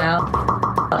eyeballs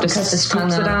out. Just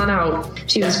scoops it on out.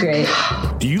 She was great.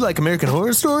 Do you like American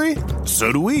Horror Story?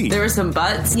 So do we. There were some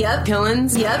butts. Yep.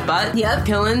 Pillins. Yep. Butt. Yep.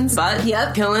 Pillins. Butt.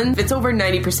 Yep. Pillin. If it's over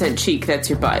 90% cheek, that's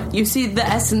your butt. You see the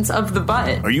essence of the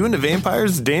butt. Are you into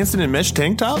vampires dancing in mesh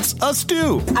tank tops? Us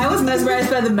too. I was mesmerized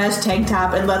by the mesh tank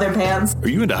top and leather pants. Are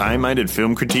you into high-minded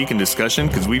film critique and discussion?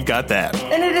 Because we've got that.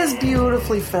 And it is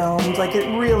beautifully filmed. Like, it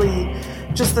really...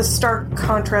 Just the stark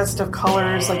contrast of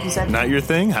colors, like you said. Not your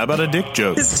thing? How about a dick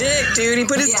joke? His dick, dude. He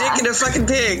put his dick in a fucking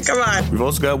pig. Come on. We've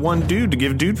also got one dude to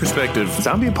give dude perspective.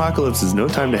 Zombie apocalypse is no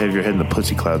time to have your head in the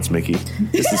pussy clouds, Mickey.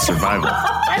 This is survival.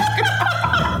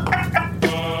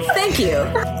 Thank you.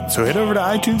 So head over to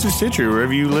iTunes or Stitcher,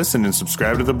 wherever you listen, and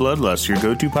subscribe to The Bloodlust, your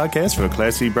go-to podcast for the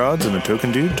classy broads and the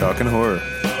token dude talking horror.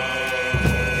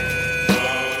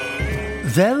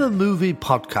 There are movie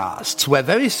podcasts where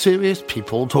very serious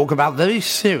people talk about very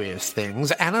serious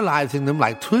things, analyzing them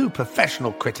like true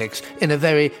professional critics in a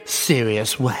very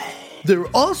serious way. There are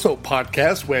also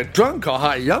podcasts where drunk or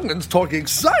high young'uns talk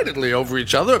excitedly over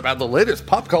each other about the latest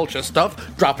pop culture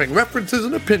stuff, dropping references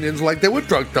and opinions like they were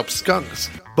drugged up skunks.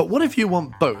 But what if you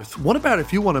want both? What about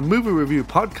if you want a movie review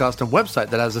podcast and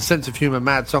website that has a sense of humor,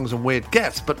 mad songs, and weird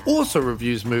guests, but also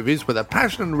reviews movies with a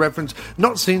passion and reference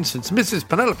not seen since Mrs.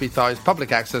 Penelope Thai's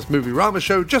public access movie-rama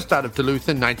show just out of Duluth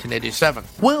in 1987?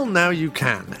 Well, now you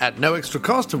can. At no extra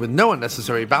cost and with no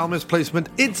unnecessary bowel misplacement,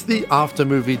 it's the After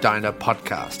Movie Diner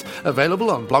podcast.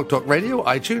 Available on Blog Talk Radio,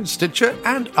 iTunes, Stitcher,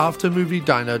 and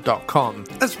aftermoviediner.com.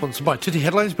 As sponsored by Titty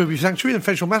Headlines, Movie Sanctuary, and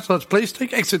Facial Massage, please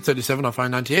take exit 37 off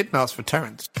I-98 and ask for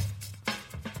Terrence.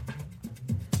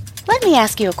 Let me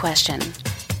ask you a question.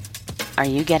 Are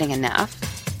you getting enough?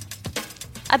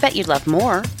 I bet you'd love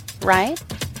more, right?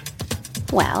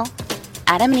 Well,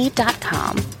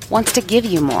 AdamandEve.com wants to give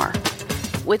you more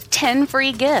with 10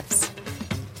 free gifts.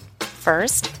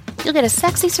 First, you'll get a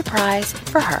sexy surprise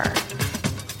for her.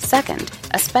 Second,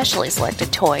 a specially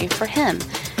selected toy for him.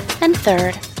 And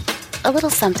third, a little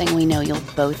something we know you'll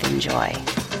both enjoy.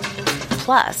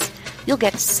 Plus, you'll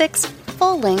get 6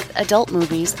 full-length adult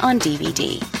movies on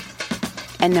DVD.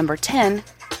 And number 10,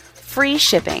 free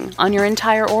shipping on your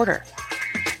entire order.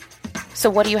 So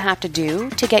what do you have to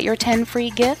do to get your 10 free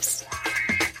gifts?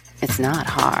 It's not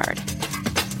hard.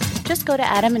 Just go to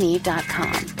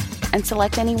AdamandEve.com and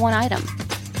select any one item.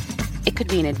 It could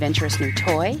be an adventurous new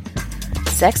toy,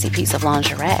 sexy piece of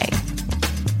lingerie,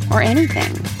 or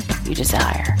anything you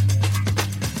desire.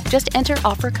 Just enter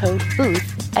offer code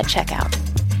BOOTH at checkout,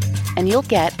 and you'll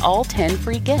get all 10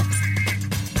 free gifts.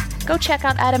 Go check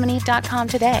out AdamandEve.com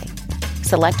today.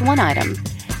 Select one item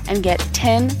and get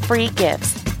 10 free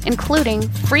gifts including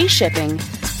free shipping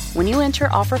when you enter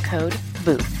offer code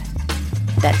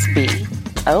BOOTH. That's BOOTH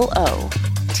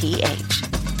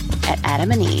at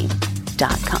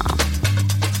adamandeve.com.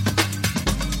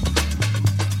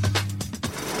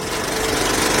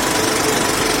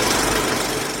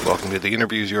 Welcome to the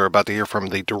interviews. You're about to hear from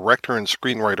the director and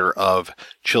screenwriter of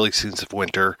Chilly Scenes of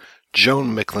Winter,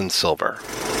 Joan Micklin Silver.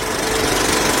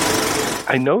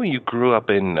 I know you grew up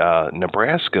in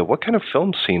Nebraska. What kind of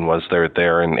film scene was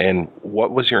there, and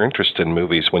what was your interest in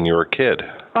movies when you were a kid?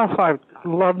 Oh, I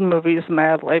loved movies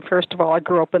madly. First of all, I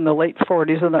grew up in the late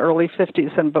 40s and the early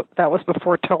 50s, and that was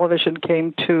before television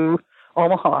came to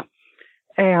Omaha.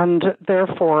 And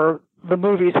therefore, the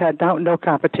movies had no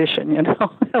competition, you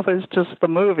know. It was just the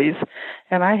movies.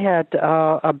 And I had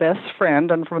a best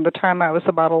friend, and from the time I was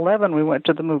about 11, we went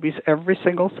to the movies every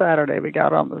single Saturday. We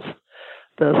got on the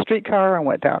streetcar and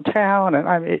went downtown. And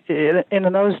I mean,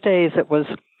 in those days, it was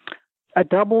a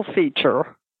double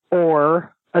feature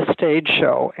or a stage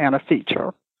show and a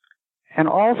feature, and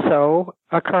also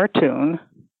a cartoon,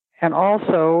 and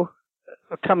also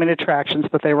coming attractions,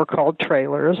 but they were called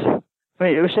trailers. I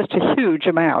mean, it was just a huge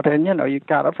amount, and, you know, you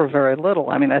got it for very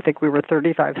little. I mean, I think we were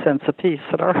 35 cents a piece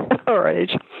at our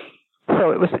age.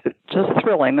 So it was just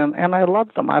thrilling, and I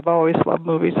loved them. I've always loved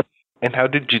movies. And how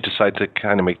did you decide to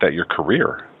kind of make that your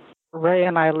career?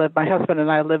 My husband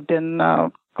and I lived in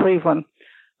Cleveland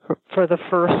for the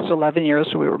first 11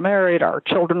 years we were married. Our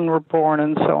children were born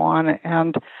and so on,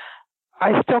 and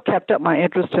I still kept up my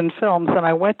interest in films, and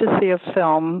I went to see a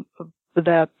film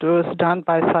that was done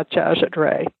by Satyajit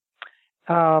Ray.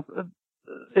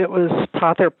 It was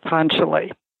Pather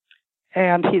Panchali,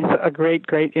 and he's a great,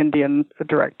 great Indian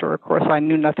director. Of course, I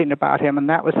knew nothing about him, and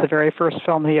that was the very first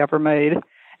film he ever made.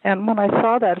 And when I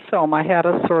saw that film, I had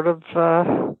a sort of,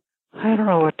 I don't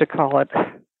know what to call it.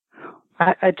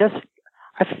 I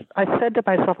said to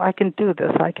myself, I can do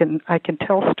this. I can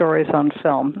tell stories on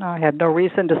film. Now, I had no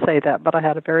reason to say that, but I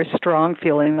had a very strong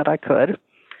feeling that I could.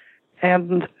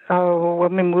 And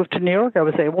when we moved to New York, I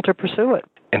was able to pursue it.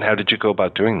 And how did you go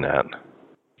about doing that?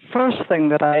 First thing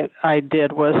that I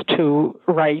did was to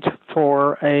write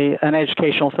for an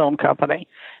educational film company.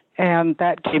 And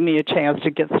that gave me a chance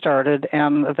to get started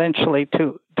and eventually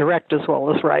to direct as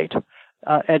well as write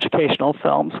educational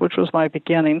films, which was my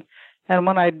beginning. And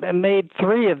when I'd made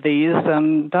 3 of these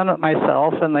and done it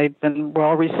myself, and they'd been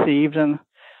well received and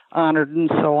honored and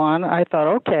so on, I thought,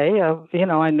 okay, you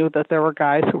know, I knew that there were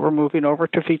guys who were moving over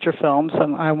to feature films,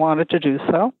 and I wanted to do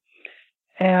so.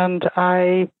 And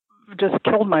I just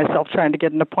killed myself trying to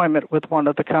get an appointment with one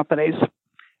of the companies,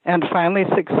 and finally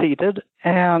succeeded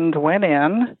and went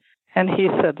in, and he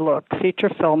said, look, feature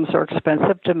films are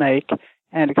expensive to make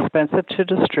and expensive to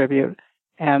distribute,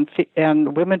 and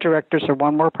women directors are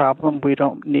one more problem we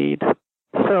don't need.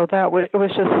 So it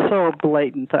was just so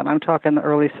blatant then. I'm talking the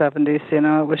early 70s, you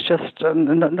know. It was just,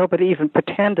 nobody even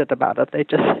pretended about it. They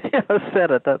just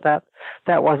said it,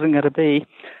 that wasn't going to be.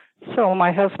 So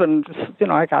my husband, you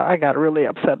know, I got really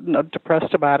upset and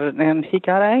depressed about it, and he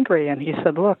got angry, and he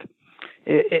said, look,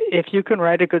 if you can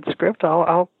write a good script,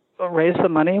 I'll raise the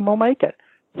money and we'll make it.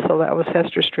 So that was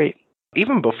Hester Street.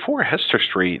 Even before Hester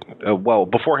Street,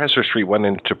 before Hester Street went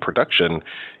into production,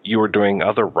 you were doing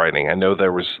other writing. I know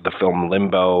there was the film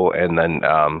Limbo, and then,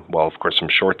 of course, some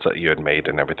shorts that you had made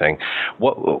and everything.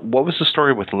 What was the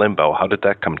story with Limbo? How did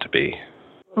that come to be?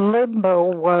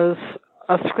 Limbo was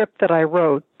a script that I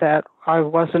wrote that I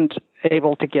wasn't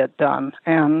able to get done,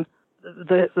 and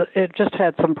it just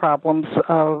had some problems.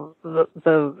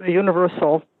 The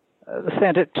Universal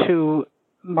sent it to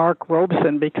Mark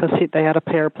Robeson because they had a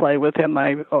pair play with him.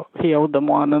 He owed them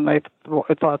one, and they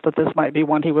thought that this might be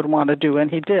one he would want to do, and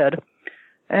he did.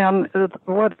 And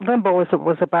what Limbo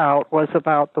was about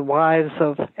the wives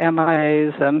of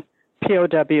MIAs and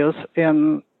POWs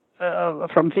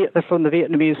from the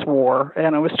Vietnamese War,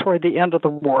 and it was toward the end of the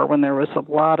war when there was a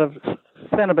lot of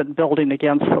sentiment building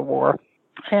against the war.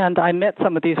 And I met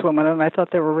some of these women, and I thought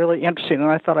they were really interesting,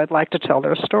 and I thought I'd like to tell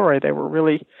their story. They were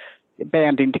really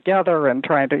banding together and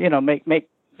trying to, you know, make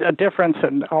a difference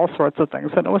and all sorts of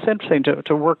things. And it was interesting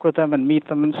to work with them and meet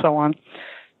them and so on.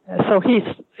 So he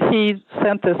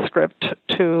sent this script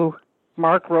to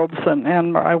Mark Robeson,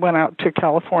 and I went out to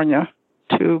California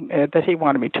that he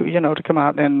wanted me to, you know, to come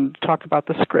out and talk about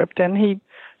the script. And he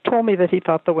told me that he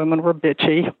thought the women were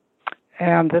bitchy,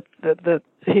 and that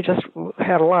he just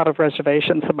had a lot of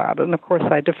reservations about it. And of course,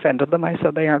 I defended them. I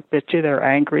said they aren't bitchy; they're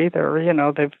angry. They're, you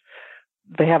know,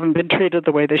 they haven't been treated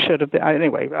the way they should have been.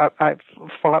 Anyway, I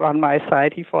fought on my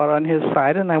side. He fought on his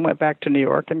side, and I went back to New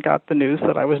York and got the news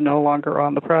that I was no longer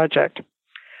on the project.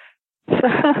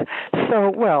 So,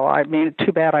 well, I mean,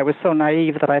 too bad I was so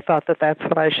naive that I thought that that's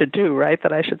what I should do, right?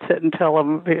 That I should sit and tell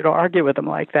him, argue with him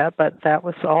like that. But that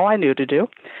was all I knew to do.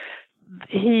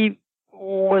 He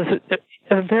was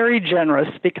very generous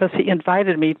because he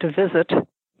invited me to visit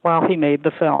while he made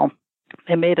the film.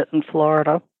 He made it in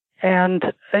Florida. And,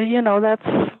 that's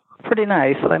pretty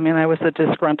nice. I mean, I was a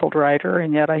disgruntled writer,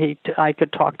 and yet I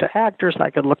could talk to actors. I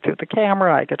could look through the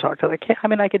camera. I could talk to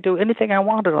I could do anything I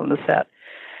wanted on the set.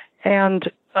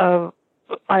 And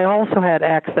I also had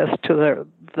access to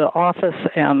the office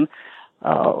and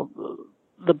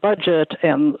the budget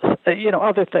and,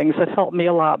 other things that helped me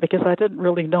a lot because I didn't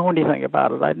really know anything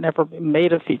about it. I'd never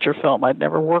made a feature film. I'd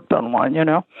never worked on one,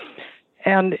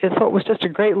 And so it was just a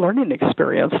great learning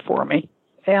experience for me.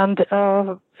 And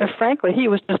frankly, he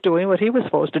was just doing what he was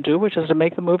supposed to do, which is to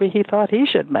make the movie he thought he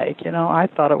should make. I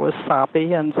thought it was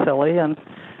soppy and silly and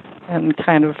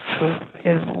kind of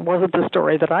it wasn't the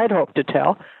story that I'd hoped to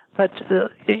tell. But,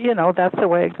 that's the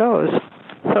way it goes.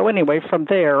 So anyway, from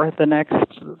there, I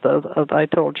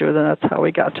told you, that's how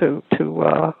we got to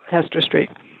Hester Street.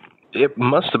 It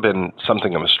must have been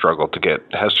something of a struggle to get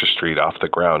Hester Street off the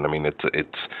ground. I mean,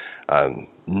 it's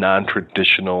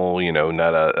non-traditional,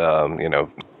 not a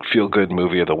feel-good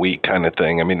movie of the week kind of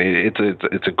thing. I mean,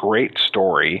 it's a great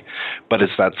story, but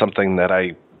it's not something that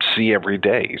I see every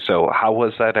day. So how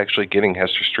was that actually getting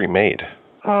Hester Street made?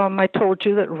 I told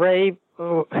you that Ray,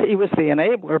 he was the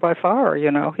enabler by far. He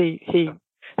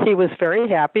was very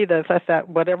happy that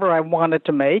whatever I wanted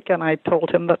to make, and I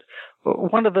told him that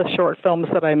one of the short films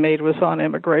that I made was on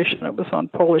immigration. It was on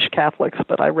Polish Catholics,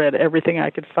 but I read everything I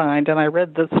could find, and I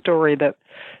read the story that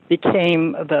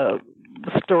became the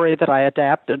story that I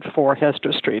adapted for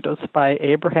Hester Street. It was by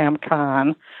Abraham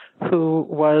Kahn, who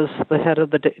was the head of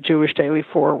the Jewish Daily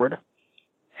Forward,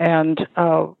 and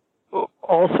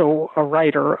also a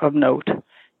writer of note.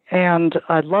 And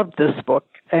I loved this book,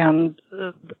 and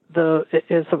it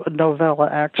is a novella,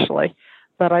 actually,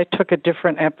 but I took a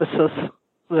different emphasis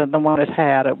than the one it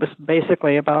had. It was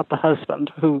basically about the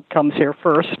husband who comes here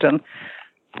first and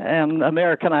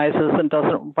Americanizes and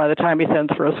doesn't, by the time he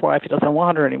sends for his wife, he doesn't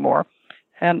want her anymore.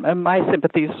 And my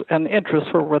sympathies and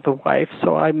interests were with the wife,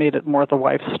 so I made it more the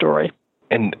wife's story.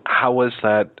 And how was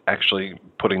that actually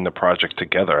putting the project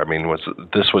together? I mean,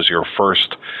 this was your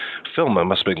first film? It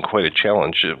must have been quite a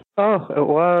challenge. Oh, it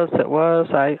was.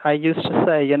 I used to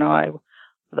say,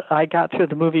 I got through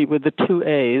the movie with the 2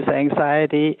 A's,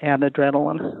 anxiety and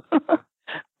adrenaline.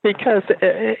 Because,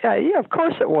 of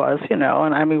course it was, and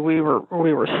I mean, we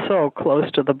were so close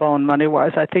to the bone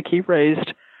money-wise. I think he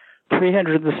raised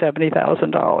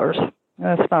 $370,000.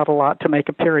 That's not a lot to make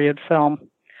a period film.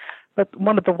 But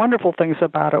one of the wonderful things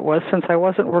about it was, since I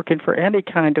wasn't working for any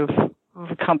kind of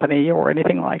company or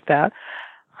anything like that,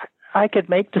 I could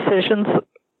make decisions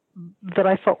that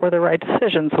I felt were the right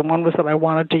decisions. And one was that I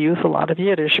wanted to use a lot of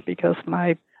Yiddish because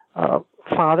my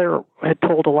father had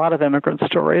told a lot of immigrant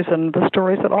stories, and the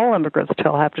stories that all immigrants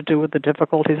tell have to do with the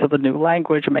difficulties of the new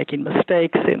language, making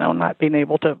mistakes, not being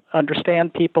able to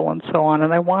understand people and so on.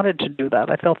 And I wanted to do that.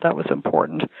 I felt that was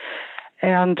important.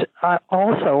 And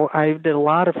also, I did a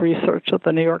lot of research at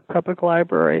the New York Public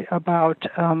Library about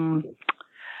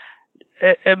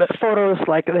photos.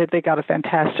 Like they got a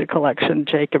fantastic collection.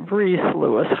 Jacob Rees,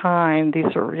 Lewis Hine.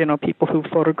 These are people who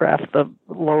photographed the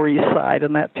Lower East Side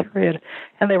in that period,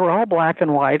 and they were all black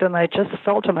and white. And I just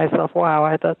felt to myself,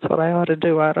 wow, that's what I ought to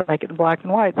do. I ought to make it in black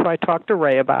and white. So I talked to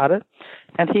Ray about it,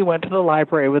 and he went to the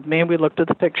library with me, and we looked at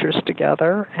the pictures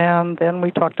together, and then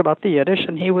we talked about the Yiddish,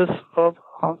 and he was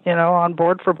on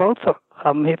board for both of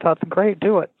them. He thought, great,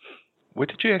 do it. Where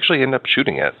did you actually end up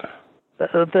shooting it?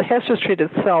 The Hester Street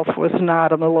itself was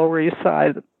not on the Lower East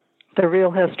Side. The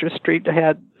real Hester Street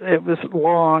it was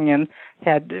long and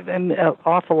had an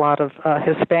awful lot of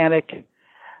Hispanic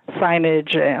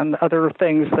signage and other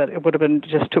things that it would have been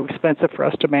just too expensive for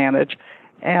us to manage.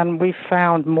 And we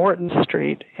found Morton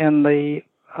Street in the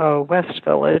West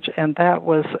Village, and that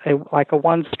was like a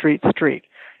one-street street.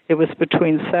 It was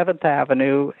between 7th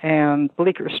Avenue and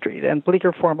Bleecker Street, and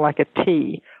Bleecker formed like a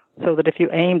T, so that if you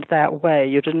aimed that way,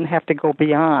 you didn't have to go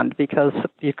beyond because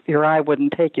your eye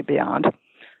wouldn't take you beyond.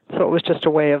 So it was just a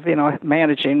way of,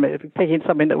 managing, picking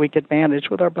something that we could manage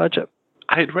with our budget.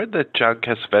 I had read that John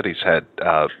Cassavetes had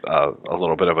a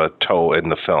little bit of a toe in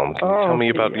the film. Can you tell me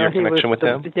about your connection with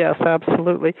him? Yes,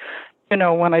 absolutely.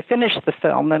 When I finished the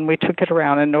film, then we took it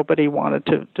around, and nobody wanted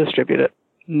to distribute it.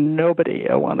 Nobody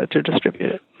wanted to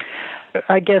distribute it.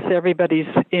 I guess everybody's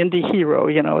indie hero,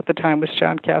 at the time was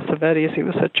John Cassavetes. He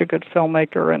was such a good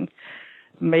filmmaker, and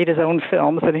made his own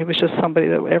films, and he was just somebody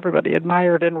that everybody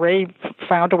admired. And Ray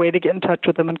found a way to get in touch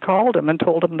with him and called him and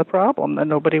told him the problem, that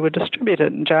nobody would distribute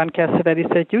it. And John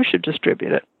Cassavetes said, "You should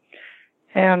distribute it."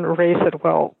 And Ray said,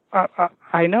 "Well,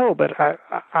 I know, but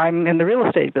I'm in the real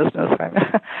estate business.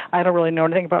 I don't really know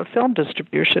anything about film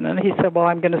distribution." And he said, "Well,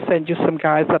 I'm going to send you some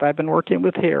guys that I've been working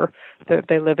with here.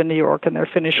 They live in New York, and they're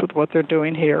finished with what they're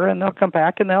doing here, and they'll come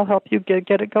back and they'll help you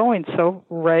get it going." So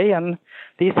Ray and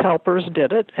these helpers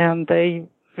did it, and they,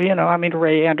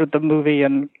 Ray entered the movie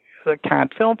in the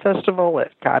Cannes Film Festival.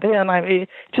 It got in.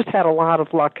 Just had a lot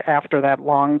of luck after that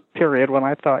long period when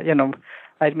I thought,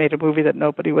 I'd made a movie that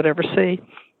nobody would ever see.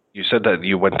 You said that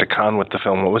you went to Cannes with the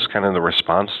film. What was kind of the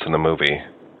response to the movie?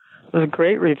 It was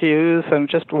great reviews and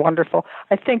just wonderful.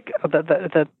 I think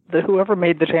that whoever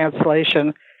made the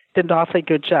translation did an awfully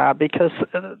good job, because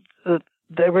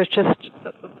there was just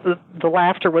the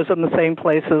laughter was in the same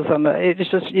places, and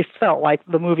you felt like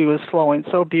the movie was flowing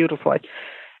so beautifully.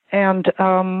 And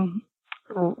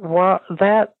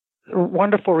that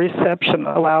wonderful reception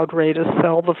allowed Ray to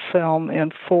sell the film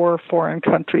in 4 foreign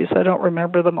countries. I don't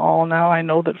remember them all now. I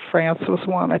know that France was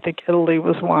one. I think Italy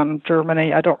was one.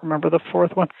 Germany. I don't remember the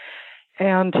fourth one.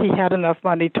 And he had enough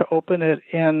money to open it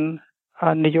in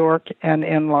New York and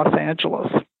in Los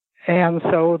Angeles. And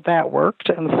so that worked,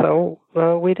 and so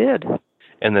we did.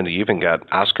 And then you even got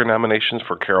Oscar nominations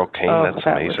for Carol Kane. Oh, that's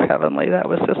that amazing. Was heavenly. That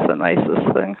was just the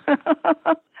nicest thing.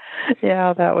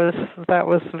 Yeah, that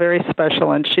was very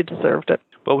special, and she deserved it.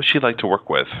 What was she like to work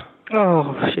with?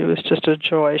 Oh, she was just a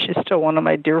joy. She's still one of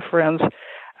my dear friends.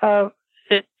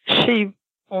 She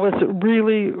was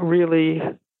really, really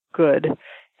good,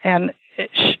 and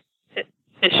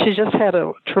she just had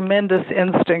a tremendous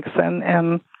instincts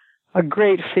and a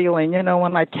great feeling.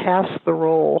 When I cast the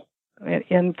role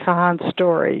in Khan's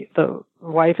story, the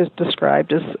wife is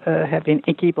described as having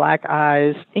inky black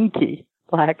eyes,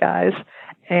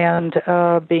 and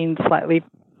being slightly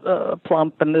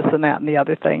plump and this and that and the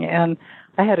other thing. And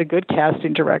I had a good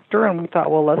casting director, and we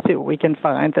thought, well, let's see what we can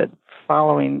find that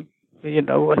following,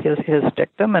 his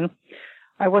dictum. And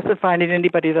I wasn't finding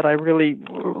anybody that I really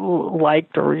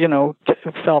liked or,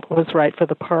 felt was right for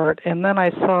the part. And then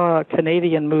I saw a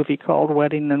Canadian movie called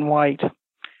Wedding in White,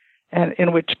 and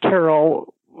in which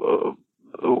Carol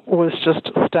was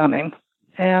just stunning.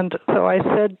 And so I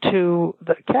said to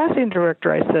the casting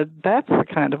director, I said, that's the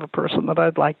kind of a person that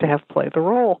I'd like to have play the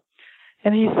role.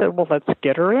 And he said, well, let's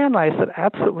get her in. I said,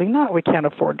 absolutely not. We can't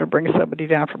afford to bring somebody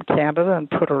down from Canada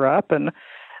and put her up and,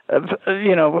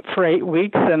 for 8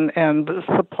 weeks and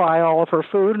supply all of her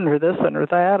food and her this and her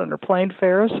that and her plane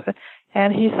fares.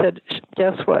 And he said,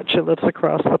 guess what? She lives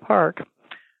across the park.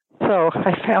 So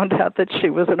I found out that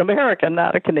she was an American,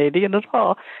 not a Canadian at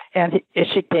all. And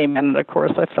she came in, and of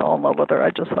course I fell in love with her. I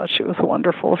just thought she was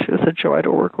wonderful. She was a joy to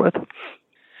work with.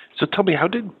 So tell me, how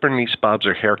did Bernice Bobs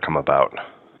Her Hair come about?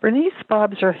 Bernice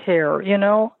Bobs Her Hair,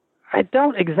 I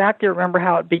don't exactly remember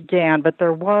how it began, but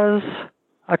there was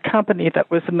a company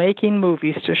that was making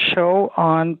movies to show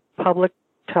on public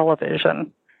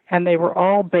television, and they were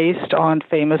all based on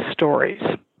famous stories.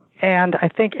 And I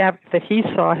think that he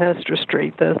saw Hester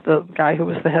Street, the guy who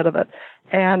was the head of it,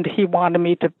 and he wanted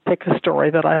me to pick a story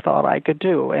that I thought I could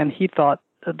do. And he thought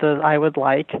that I would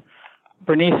like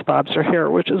Bernice Bobs Her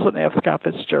Hair, which is an F. Scott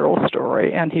Fitzgerald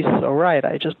story. And he's so right.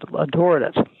 I just adored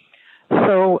it.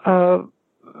 So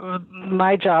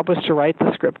my job was to write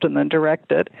the script and then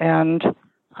direct it. And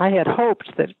I had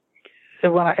hoped that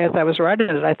as I was writing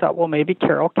it, I thought, well, maybe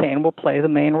Carol Kane will play the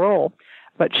main role.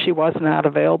 But she was not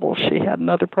available. She had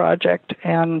another project.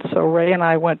 And so Ray and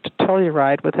I went to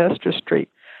Telluride with Hester Street.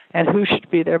 And who should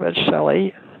be there but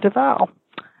Shelley Duvall,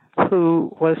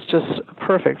 who was just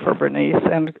perfect for Bernice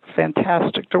and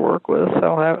fantastic to work with.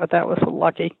 So that was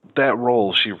lucky. That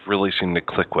role she really seemed to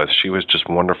click with. She was just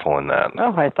wonderful in that.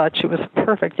 Oh, I thought she was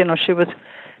perfect.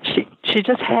 She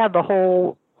just had the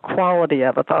whole quality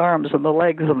of it, the arms and the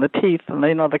legs and the teeth and,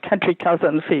 the country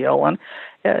cousin feel. And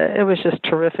it was just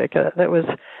terrific.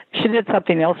 She did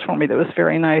something else for me that was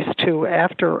very nice, too.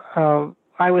 After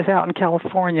I was out in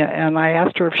California, and I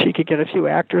asked her if she could get a few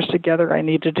actors together. I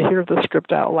needed to hear the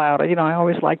script out loud. I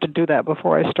always like to do that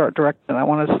before I start directing. I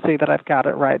wanted to see that I've got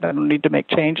it right. I don't need to make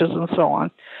changes and so on.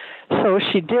 So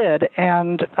she did,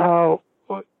 and the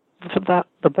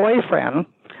boyfriend,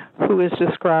 who is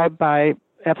described by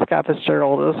F. Scott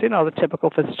Fitzgerald as, the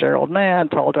typical Fitzgerald man,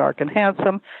 tall, dark, and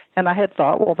handsome. And I had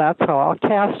thought, well, that's how I'll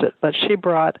cast it. But she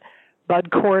brought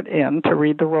Bud Cort in to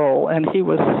read the role, and he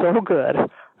was so good.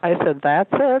 I said,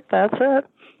 that's it.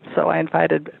 So I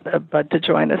invited Bud to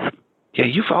join us. Yeah,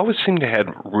 you've always seemed to have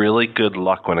really good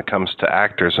luck when it comes to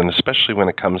actors, and especially when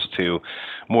it comes to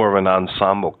more of an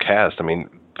ensemble cast. I mean,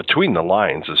 Between the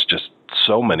Lines is just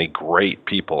so many great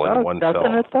people in one film.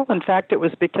 Doesn't it, though? In fact, it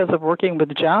was because of working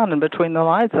with John and Between the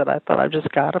Lines that I thought, I've just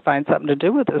got to find something to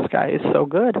do with this guy. He's so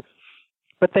good.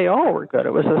 But they all were good.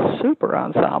 It was a super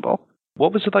ensemble.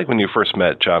 What was it like when you first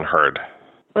met John Hurt?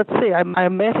 Let's see. I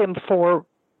met him for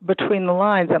Between the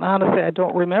Lines, and honestly, I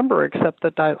don't remember, except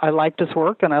that I liked his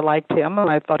work, and I liked him, and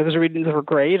I thought his readings were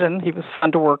great, and he was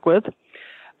fun to work with.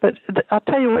 But I'll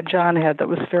tell you what John had that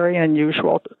was very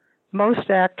unusual. Most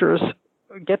actors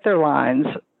get their lines,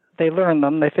 they learn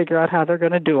them, they figure out how they're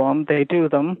going to do them, they do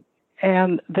them,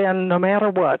 and then no matter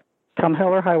what, come hell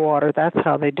or high water, that's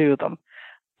how they do them.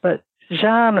 But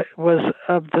John was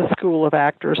of the school of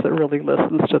actors that really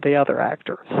listens to the other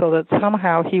actor, so that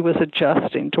somehow he was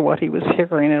adjusting to what he was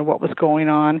hearing and what was going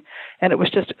on, and it was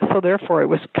just, so therefore it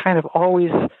was kind of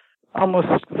always almost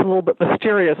a little bit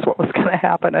mysterious what was going to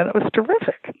happen, and it was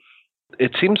terrific.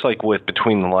 It seems like with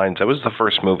Between the Lines, that was the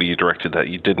first movie you directed that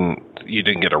you didn't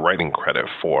get a writing credit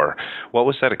for. What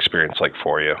was that experience like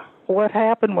for you? What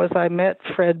happened was I met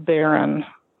Fred Barron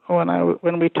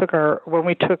when we took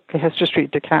Hester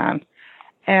Street to Cannes.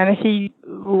 And he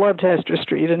loved Hester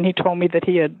Street, and he told me that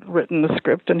he had written the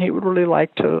script, and he would really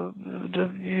like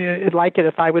like it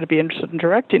if I would be interested in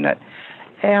directing it.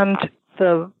 And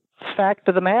the fact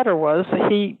of the matter was,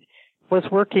 he was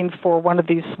working for one of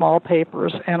these small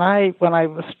papers, and when I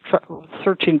was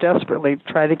searching desperately to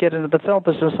try to get into the film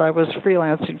business, I was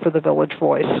freelancing for the Village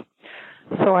Voice.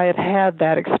 So I had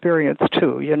that experience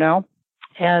too, you know,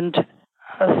 and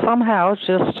somehow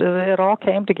just it all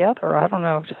came together. I don't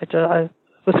know. It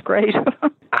was great.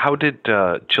 How did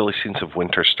Chilly Scenes of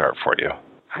Winter start for you?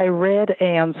 I read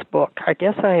Anne's book. I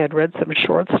guess I had read some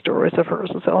short stories of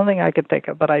hers. It's the only thing I could think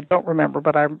of, but I don't remember.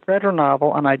 But I read her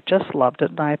novel, and I just loved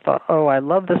it. And I thought, oh, I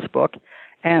love this book,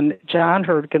 and John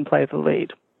Hurt can play the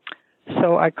lead.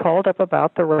 So I called up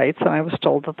about the rights, and I was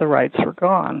told that the rights were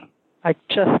gone. I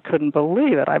just couldn't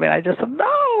believe it. I mean, I just said,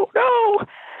 no.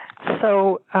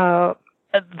 So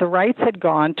the rights had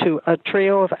gone to a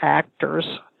trio of actors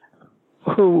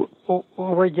who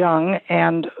were young,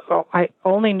 and I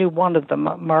only knew one of them,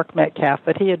 Mark Metcalf,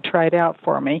 but he had tried out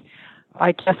for me.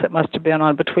 I guess it must have been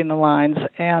on Between the Lines,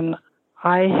 and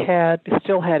I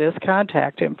still had his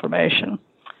contact information.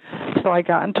 So I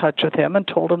got in touch with him and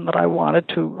told him that I wanted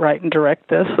to write and direct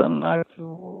this, and I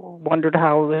wondered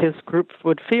how his group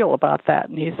would feel about that.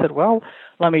 And he said, well,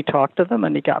 let me talk to them.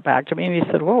 And he got back to me, and he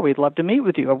said, well, we'd love to meet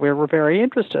with you. We were very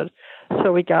interested.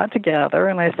 So we got together,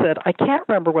 and I said, I can't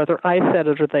remember whether I said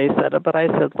it or they said it, but I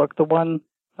said, look, the one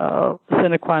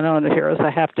sine qua non here is I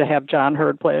have to have John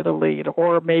Hurt play the lead,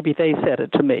 or maybe they said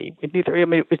it to me.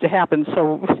 It happened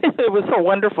so, it was so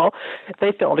wonderful.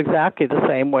 They felt exactly the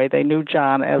same way. They knew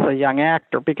John as a young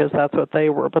actor because that's what they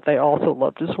were, but they also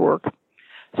loved his work.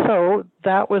 So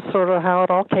that was sort of how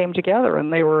it all came together,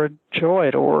 and they were a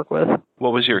joy to work with.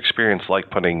 What was your experience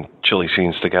like putting Chilly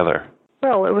Scenes together?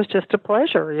 Well, it was just a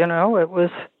pleasure, you know. It was.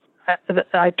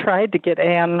 I tried to get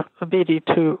Anne Beattie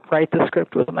to write the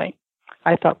script with me.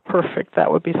 I thought, perfect,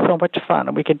 that would be so much fun,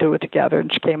 and we could do it together.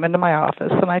 And she came into my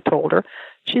office, and I told her.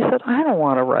 She said, I don't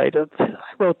want to write it. I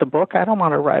wrote the book. I don't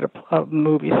want to write a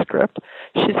movie script.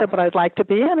 She said, but I'd like to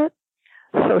be in it.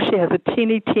 So she has a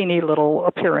teeny little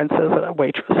appearance as a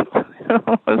waitress.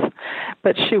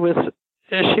 But she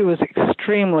was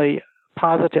extremely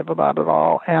positive about it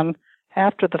all. And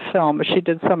after the film, she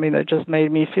did something that just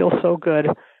made me feel so good.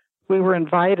 We were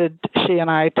invited, she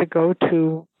and I, to go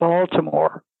to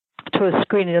Baltimore to a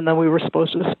screening, and then we were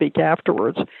supposed to speak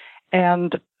afterwards.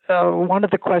 And one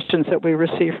of the questions that we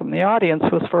received from the audience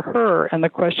was for her, and the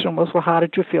question was, well, how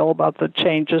did you feel about the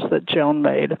changes that Joan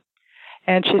made?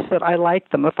 And she said, I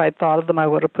liked them. If I'd thought of them, I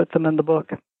would have put them in the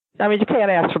book. I mean, you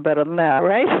can't ask for better than that,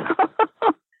 right?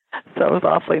 So it was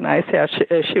awfully nice. Yeah,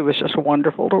 she was just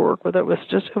wonderful to work with. It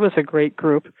was a great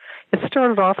group. It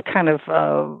started off kind of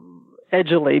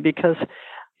edgily because,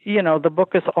 you know, the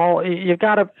book is you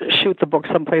got to shoot the book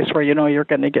someplace where you know you're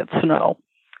going to get snow,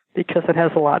 because it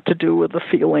has a lot to do with the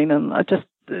feeling. And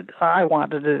I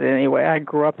wanted it anyway. I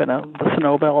grew up in the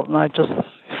snow belt, and I just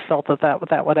felt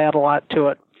that would add a lot to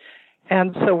it.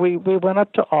 And so we went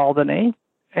up to Albany,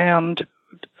 and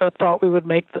thought we would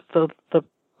make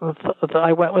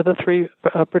I went with the three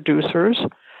producers,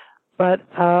 but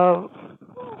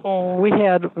we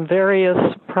had various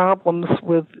problems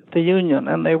with the union,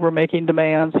 and they were making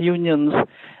demands.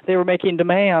 They were making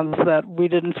demands that we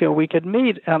didn't feel we could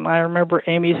meet. And I remember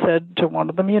Amy said to one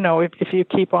of them, you know, if you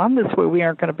keep on this way, we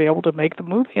aren't going to be able to make the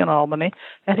movie in Albany.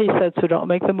 And he said, so don't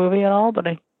make the movie in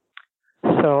Albany.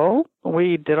 So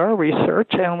we did our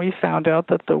research, and we found out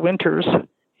that the winters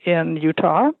in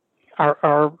Utah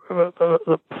are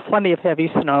plenty of heavy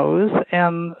snows,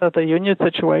 and the union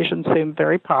situation seemed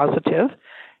very positive,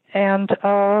 and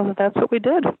that's what we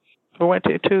did. We went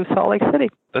to Salt Lake City.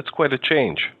 That's quite a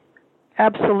change.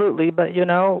 Absolutely, but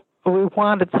we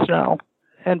wanted snow.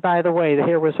 And by the way,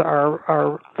 here was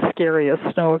our scariest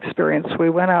snow experience.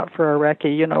 We went out for a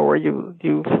recce, where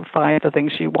you find the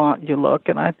things you want, you look,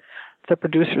 and the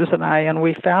producers and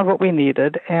we found what we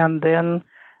needed. And then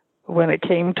when it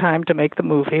came time to make the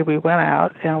movie, we went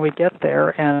out and we get there,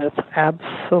 and it's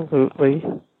absolutely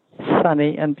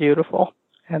sunny and beautiful.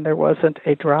 And there wasn't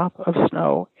a drop of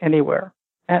snow anywhere.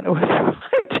 And it was,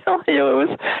 I'm telling you,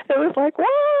 it was like,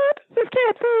 what? This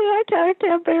can't be. I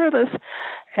can't bear this.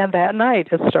 And that night,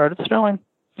 it started snowing.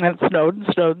 And it snowed and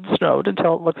snowed and snowed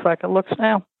until it looks like it looks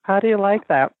now. How do you like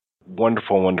that?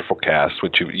 Wonderful, wonderful cast,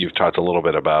 which you've talked a little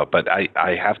bit about. But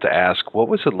I have to ask, what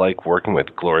was it like working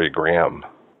with Gloria Graham?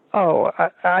 Oh,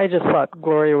 I just thought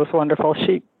Gloria was wonderful.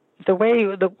 The way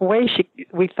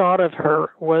we thought of her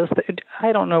was,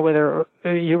 I don't know whether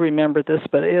you remember this,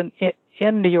 but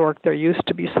in New York, there used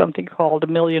to be something called $1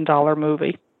 Million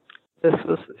Movie. This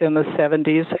was in the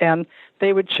 70s, and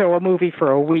they would show a movie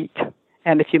for a week.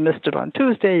 And if you missed it on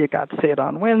Tuesday, you got to see it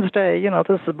on Wednesday.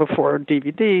 This is before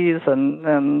DVDs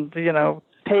and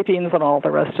tapings and all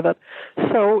the rest of it.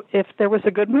 So if there was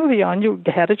a good movie on, you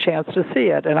had a chance to see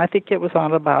it. And I think it was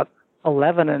on about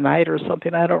 11 at night or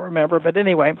something. I don't remember. But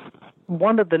anyway,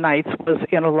 one of the nights was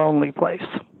In a Lonely Place,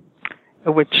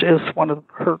 which is one of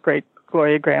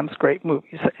Gloria Graham's great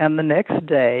movies. And the next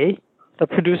day, the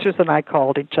producers and I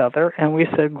called each other, and we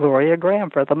said, Gloria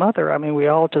Graham for the mother. I mean, we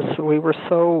were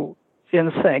so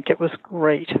in sync. It was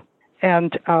great.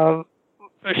 And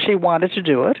she wanted to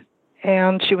do it,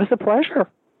 and she was a pleasure.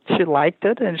 She liked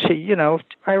it, and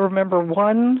I remember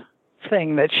one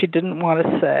thing that she didn't want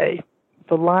to say.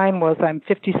 The line was, I'm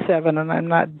 57 and I'm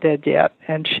not dead yet.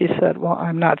 And she said, well,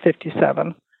 I'm not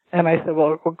 57. And I said,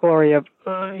 well Gloria,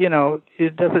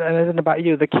 it isn't about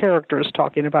you. The character is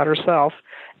talking about herself.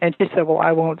 And she said, well,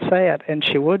 I won't say it. And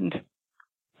she wouldn't.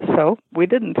 So we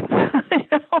didn't.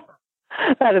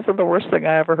 That isn't the worst thing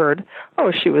I ever heard.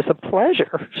 Oh, she was a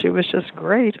pleasure. She was just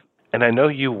great. And I know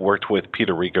you worked with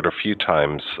Peter Riegert a few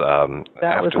times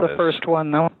That was the first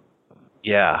one, though.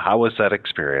 Yeah, how was that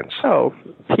experience? Oh,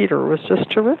 Peter was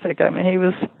just terrific. I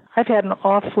mean, I've had an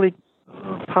awfully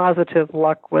positive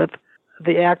luck with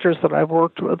the actors that I've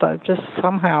worked with. I've just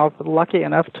somehow been lucky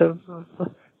enough to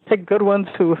pick good ones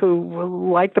who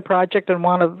like the project and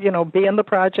want to, be in the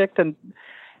project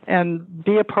and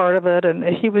be a part of it. And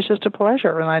he was just a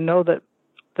pleasure. And I know that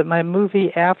my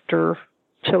movie after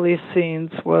Chilly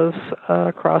Scenes was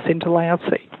Crossing to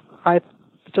Lansing.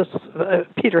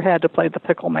 Peter had to play the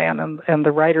pickle man, and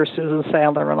the writer, Susan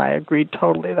Sandler, and I agreed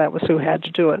totally that was who had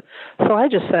to do it. So I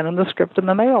just sent him the script in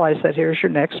the mail. I said, here's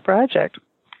your next project.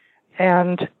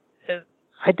 And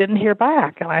I didn't hear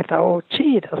back. And I thought, oh,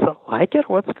 gee, doesn't like it?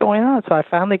 What's going on? So I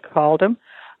finally called him.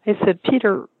 I said,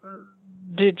 Peter,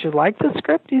 did you like the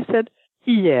script? He said,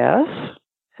 yes.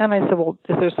 And I said, well,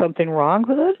 is there something wrong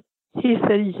with it? He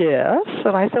said, yes.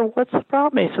 And I said, well, what's the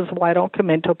problem? He says, well, I don't come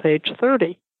in till page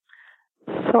 30.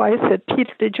 So I said,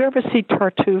 Peter, did you ever see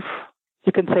Tartuffe?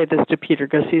 You can say this to Peter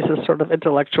because he's a sort of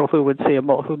intellectual who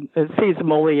sees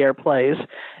Moliere plays.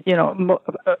 It's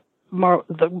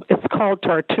called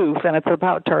Tartuffe, and it's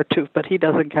about Tartuffe, but he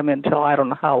doesn't come in till I don't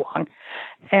know how long.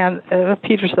 And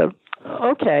Peter said,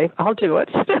 okay, I'll do it.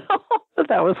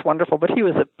 That was wonderful, but he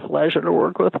was a pleasure to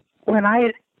work with. When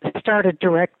I started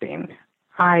directing,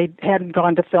 I hadn't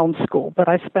gone to film school, but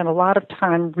I spent a lot of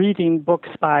time reading books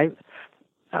by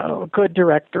good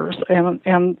directors, and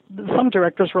some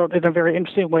directors wrote in a very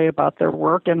interesting way about their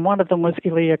work, and one of them was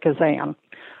Elia Kazan,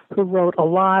 who wrote a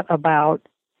lot about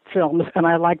films, and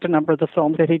I liked a number of the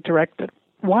films that he directed.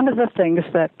 One of the things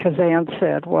that Kazan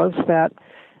said was that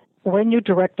when you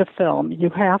direct a film, you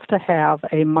have to have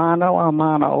a mano a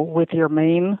mano with your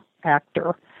main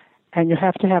actor, and you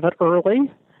have to have it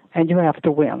early, and you have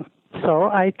to win. So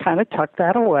I kind of tucked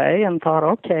that away and thought,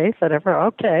 okay.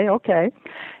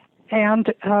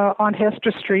 And on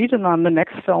Hester Street and on the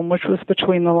next film, which was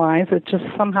Between the Lines, it just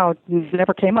somehow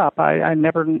never came up. I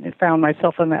never found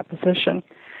myself in that position.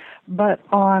 But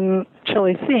on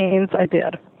Chilly Scenes, I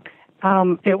did.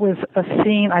 It was a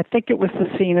scene, I think it was the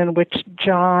scene in which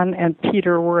John and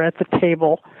Peter were at the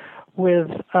table with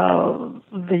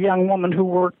the young woman who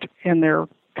worked in their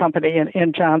company,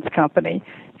 in John's company.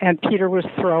 And Peter was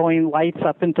throwing lights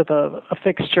up into a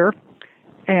fixture.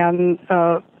 And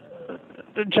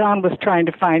John was trying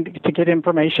to get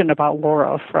information about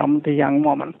Laura from the young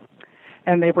woman.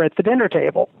 and they were at the dinner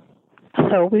table.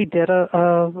 So we did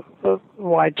a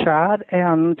wide shot,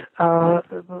 and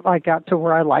I got to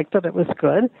where I liked it. It was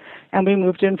good. And we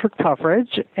moved in for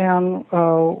coverage, and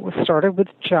we started with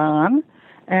John,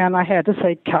 and I had to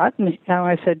say cut. And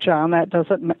I said, John, that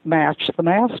doesn't match the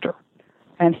master.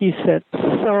 And he said,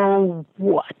 so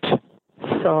what?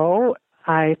 So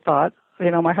I thought,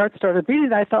 my heart started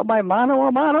beating. I thought my mano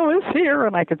a mano is here.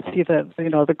 And I could see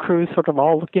the crew sort of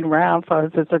all looking around. So I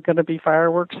said, is there going to be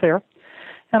fireworks here?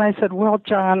 And I said, well,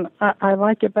 John, I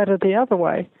like it better the other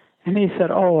way. And he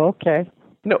said, oh, okay.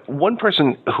 One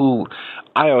person who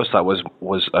I always thought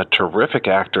was a terrific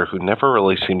actor who never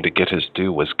really seemed to get his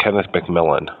due was Kenneth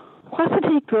McMillan. Wasn't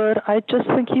he good? I just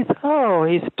think he's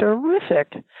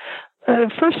terrific.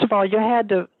 First of all, you had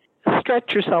to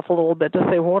stretch yourself a little bit to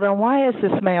say, well, then why is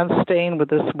this man staying with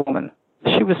this woman?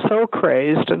 She was so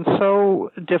crazed and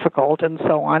so difficult and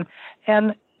so on.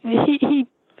 And he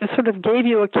sort of gave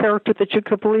you a character that you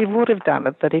could believe would have done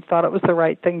it, that he thought it was the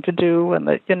right thing to do, and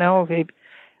that,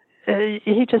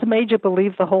 he just made you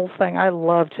believe the whole thing. I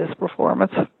loved his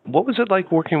performance. What was it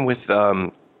like working with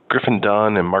Griffin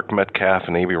Dunne and Mark Metcalf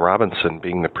and Amy Robinson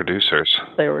being the producers?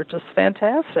 They were just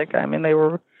fantastic. I mean, they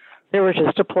were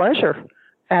just a pleasure.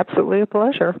 Absolutely a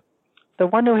pleasure. The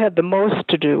one who had the most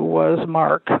to do was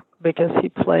Mark, because he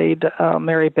played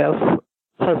Mary Beth's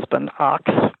husband,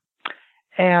 Ox.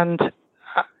 And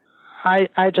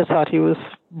I just thought he was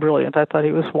brilliant. I thought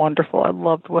he was wonderful. I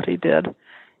loved what he did.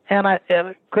 And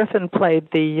Griffin played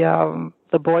the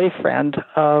boyfriend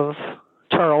of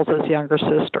Charles's younger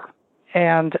sister.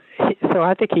 And so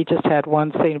I think he just had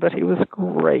one scene, but he was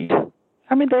great.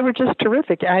 I mean, they were just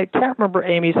terrific. I can't remember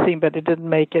Amy's scene, but it didn't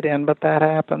make it in, but that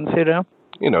happens,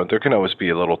 There can always be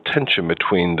a little tension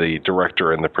between the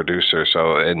director and the producer.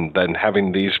 So, and then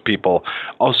having these people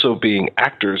also being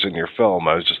actors in your film,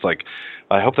 I was just like,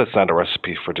 I hope that's not a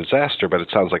recipe for disaster, but it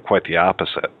sounds like quite the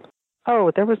opposite.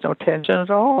 Oh, there was no tension at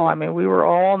all. I mean, we were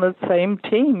all on the same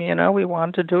team, We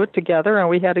wanted to do it together, and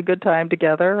we had a good time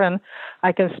together. And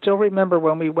I can still remember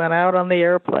when we went out on the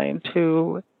airplane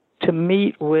to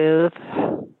meet with,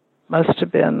 must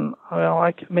have been,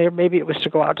 maybe it was to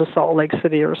go out to Salt Lake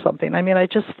City or something. I mean, I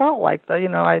just felt like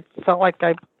I felt like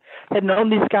I had known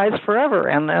these guys forever,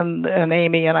 and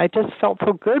Amy, and I just felt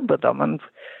so good with them. And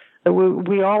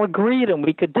we all agreed, and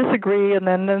we could disagree, and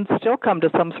then still come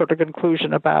to some sort of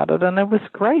conclusion about it, and it was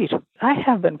great. I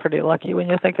have been pretty lucky when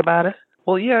you think about it.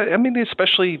 Well, yeah, I mean,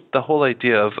 especially the whole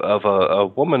idea of a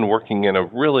woman working in a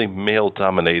really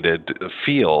male-dominated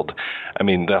field. I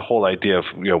mean, the whole idea of,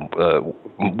 a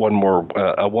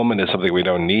woman is something we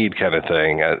don't need kind of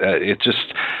thing. It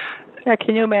just... Yeah,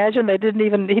 can you imagine? He didn't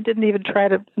even try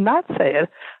to not say it.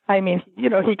 I mean,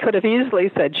 he could have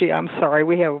easily said, gee, I'm sorry,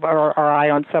 we have our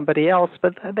eye on somebody else,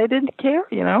 but they didn't care,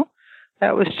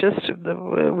 That was just,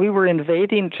 we were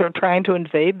trying to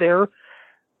invade their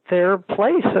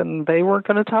place, and they weren't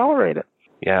going to tolerate it.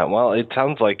 Yeah, well, it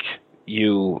sounds like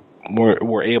you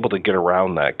were able to get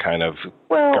around that kind of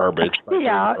garbage.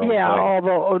 Yeah,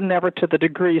 although never to the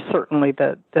degree, certainly,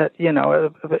 that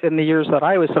in the years that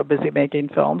I was so busy making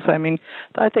films. I mean,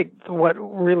 I think what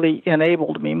really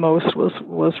enabled me most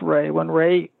was Ray. When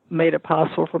Ray made it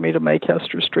possible for me to make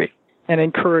Hester Street and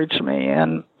encouraged me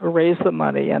and raised the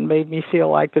money and made me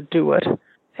feel I could do it.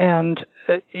 And,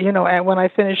 and when I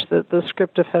finished the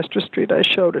script of Hester Street, I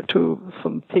showed it to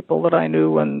some people that I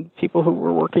knew and people who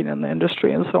were working in the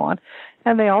industry and so on.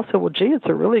 And they all said, well, gee, it's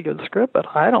a really good script, but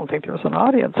I don't think there's an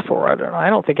audience for it, and I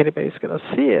don't think anybody's going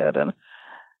to see it. And,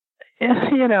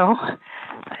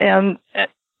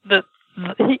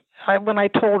 when I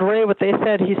told Ray what they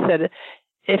said, he said,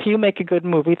 if you make a good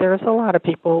movie, there's a lot of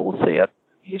people who will see it.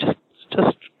 He just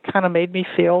kind of made me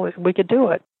feel we could do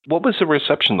it. What was the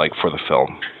reception like for the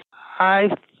film? I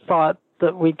thought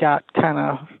that we got kind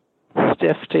of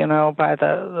stiffed, by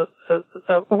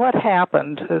what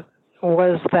happened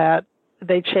was that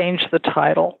they changed the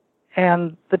title.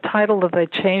 And the title that they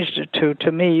changed it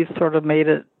to me, sort of made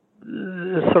it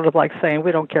sort of like saying,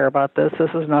 we don't care about this.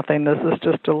 This is nothing. This is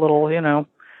just a little,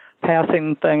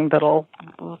 passing thing that'll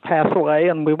pass away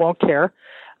and we won't care.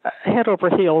 Head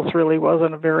Over Heels really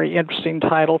wasn't a very interesting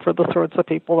title for the sorts of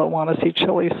people that want to see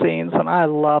chilly scenes, and I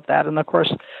love that. And, of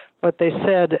course, what they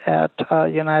said at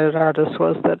United Artists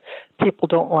was that people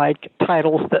don't like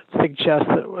titles that suggest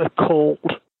that it was cold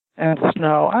and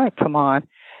snow. Come on.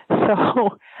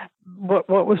 So what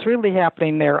was really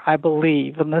happening there, I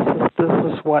believe, and this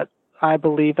is what I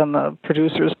believe and the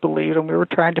producers believed, and we were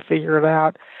trying to figure it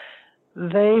out,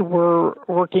 they were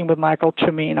working with Michael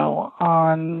Cimino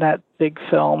on that big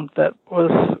film that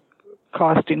was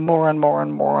costing more and more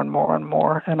and more and more and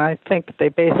more. And I think they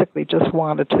basically just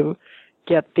wanted to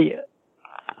get the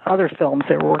other films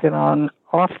they were working on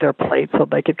off their plate so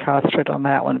they could concentrate on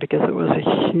that one, because it was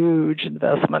a huge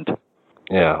investment.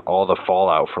 Yeah, all the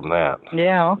fallout from that.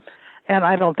 Yeah, and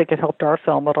I don't think it helped our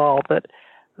film at all. But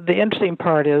the interesting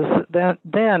part is that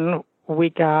then we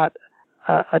got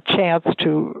a chance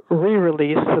to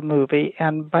re-release the movie,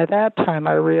 and by that time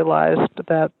I realized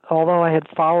that although I had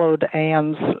followed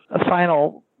Anne's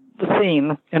final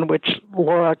scene in which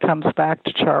Laura comes back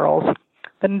to Charles,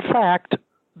 that in fact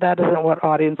that isn't what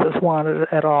audiences wanted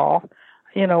at all.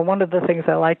 You know, one of the things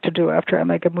I like to do after I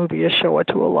make a movie is show it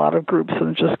to a lot of groups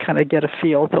and just kind of get a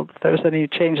feel. So if there's any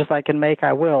changes I can make,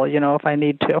 I will, if I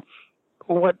need to.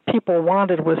 What people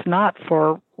wanted was not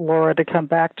for Laura to come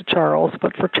back to Charles,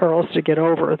 but for Charles to get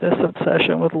over this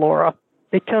obsession with Laura.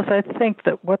 Because I think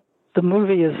that what the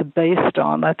movie is based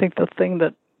on, I think the thing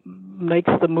that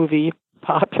makes the movie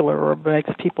popular or makes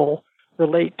people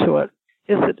relate to it,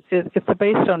 is that it's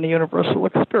based on the universal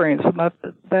experience, and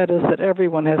that is that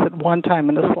everyone has at one time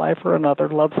in his life or another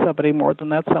loved somebody more than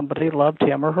that somebody loved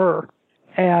him or her.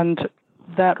 And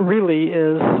that really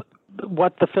is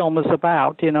what the film is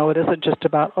about. It isn't just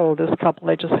about, this couple,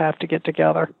 they just have to get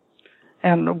together.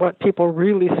 And what people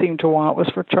really seemed to want was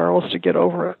for Charles to get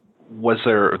over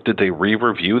it. Did they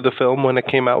re-review the film when it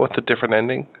came out with a different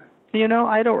ending?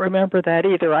 I don't remember that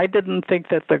either. I didn't think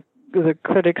that the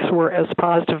critics were as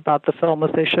positive about the film as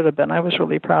they should have been. I was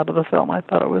really proud of the film. I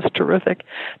thought it was terrific.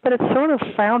 But it sort of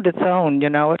found its own,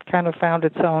 it kind of found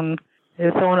its own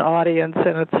audience,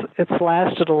 and it's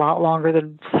lasted a lot longer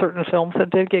than certain films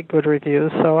that did get good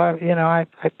reviews. So I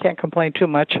can't complain too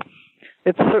much.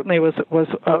 It certainly was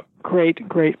a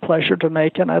great pleasure to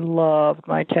make, and I loved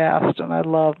my cast and I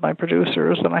loved my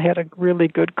producers, and I had a really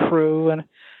good crew, and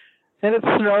it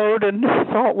snowed in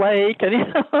Salt Lake, and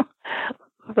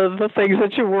the things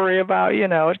that you worry about,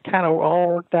 it kind of all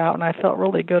worked out, and I felt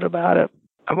really good about it.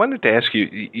 I wanted to ask you,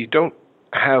 you don't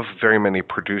have very many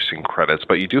producing credits,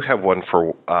 but you do have one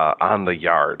for On the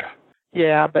Yard.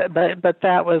 Yeah, but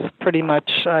that was pretty much,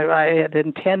 I had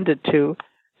intended to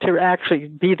actually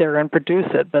be there and produce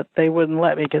it, but they wouldn't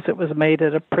let me because it was made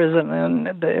at a prison,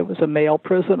 and it was a male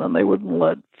prison, and they wouldn't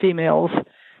let females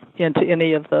into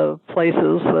any of the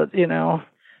places that,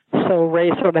 so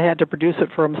Ray sort of had to produce it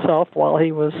for himself while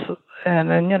he was, and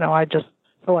then, I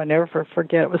never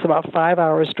forget, it was about 5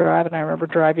 hours drive, and I remember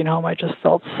driving home, I just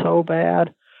felt so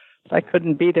bad. I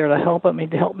couldn't be there to help him.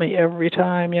 He'd help me every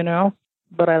time,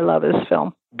 but I love his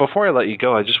film. Before I let you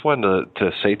go, I just wanted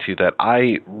to say to you that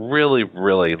I really,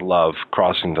 really love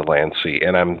Crossing the Land Sea,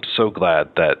 and I'm so glad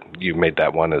that you made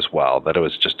that one as well, that it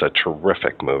was just a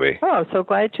terrific movie. Oh, I'm so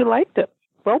glad you liked it.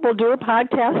 Well, we'll do a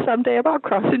podcast someday about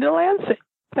Crossing the Land Sea.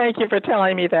 Thank you for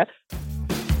telling me that.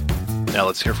 Now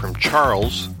let's hear from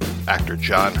Charles, actor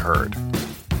John Hurt.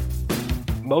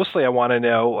 Mostly I want to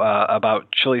know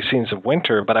about Chilly Scenes of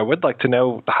Winter, but I would like to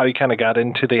know how you kind of got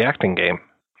into the acting game.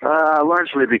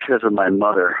 Largely because of my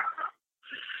mother.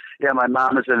 Yeah, my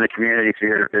mom is in the community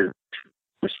theater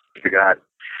business. She got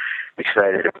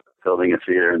excited about building a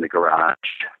theater in the garage.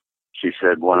 She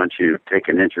said, "Why don't you take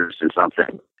an interest in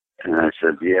something?" And I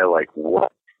said, "Yeah, like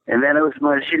what?" And then it was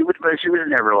she was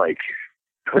never like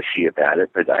pushy about it,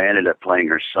 but I ended up playing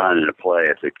her son in a play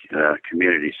at the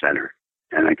community center,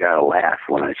 and I got a laugh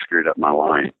when I screwed up my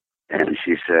line. And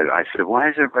I said, "Why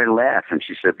does everybody laugh?" And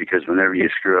she said, "Because whenever you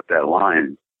screw up that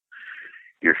line,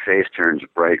 your face turns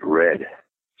bright red."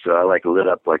 So I lit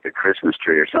up like a Christmas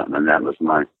tree or something, and that was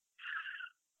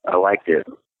I liked it.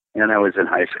 And I was in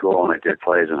high school, and I did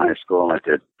plays in high school, and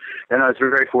I was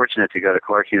very fortunate to go to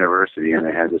Clark University, and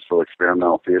they had this little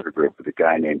experimental theater group with a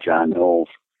guy named John Knowles.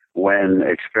 When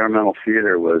experimental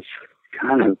theater was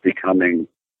kind of becoming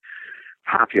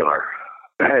popular,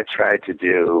 I had tried to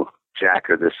do Jack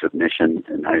or the Submission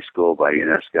in high school by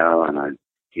UNESCO, and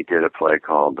he did a play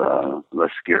called La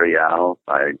Skirial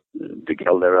by de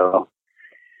Gueldero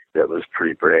that was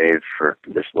pretty brave for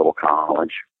this little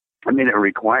college. I mean, it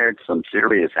required some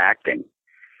serious acting,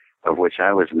 of which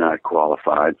I was not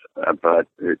qualified, but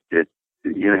the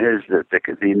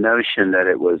notion that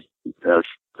it was a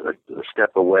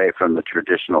step away from the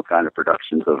traditional kind of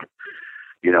productions of,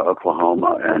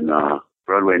 Oklahoma and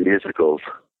Broadway musicals,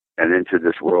 and into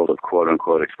this world of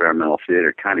quote-unquote experimental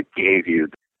theater kind of gave you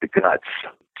the guts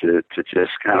to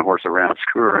just kind of horse around,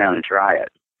 screw around and try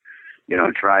it,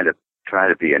 and try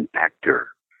to be an actor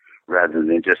rather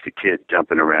than just a kid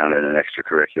jumping around in an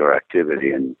extracurricular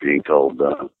activity and being told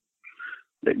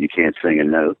that you can't sing a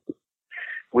note,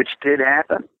 which did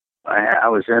happen. I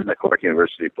was in the Clark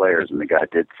University Players, and the guy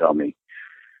did tell me,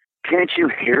 "Can't you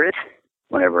hear it?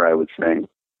 whenever I would sing.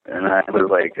 And I was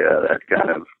like that kind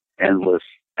of endless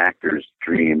actor's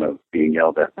dream of being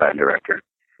yelled at by a director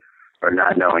or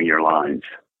not knowing your lines,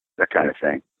 that kind of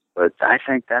thing. But I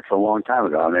think that's a long time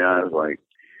ago. I mean, I was like,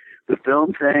 the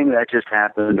film thing, that just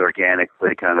happened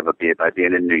organically, kind of by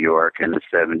being in New York in the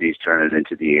 70s, turning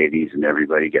into the 80s, and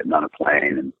everybody getting on a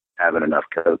plane and having enough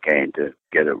cocaine to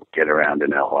get around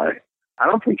in L.A. I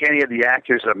don't think any of the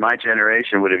actors of my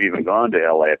generation would have even gone to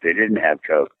L.A. if they didn't have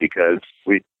coke, because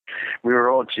we were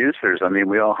all juicers. I mean,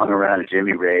 we all hung around at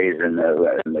Jimmy Ray's and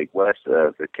like West,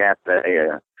 the cafe,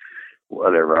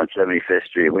 whatever, on 75th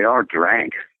Street. We all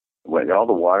drank. All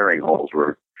the watering holes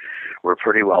were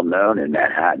pretty well known in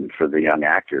Manhattan for the young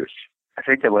actors. I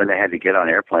think that when they had to get on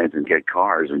airplanes and get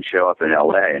cars and show up in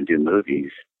L.A. and do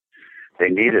movies, they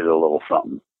needed a little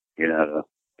something, to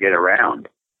get around.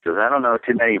 Because I don't know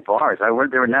too many bars.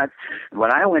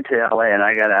 When I went to L.A. and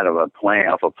I got off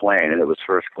a plane, and it was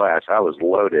first class, I was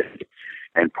loaded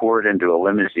and poured into a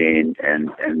limousine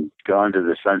and gone to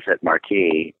the Sunset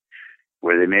Marquee,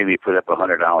 where they made me put up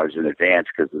 $100 in advance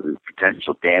because of the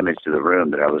potential damage to the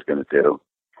room that I was going to do,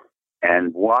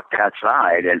 and walked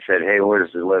outside and said, "Hey,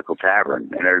 where's the local tavern?"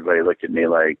 And everybody looked at me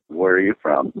like, "Where are you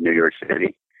from?" "New York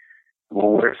City."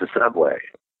 "Well, where's the subway?"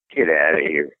 "Get out of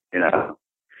here,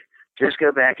 Just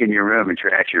go back in your room and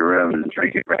trash your room and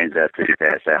drink your brains out till you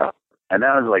pass out." And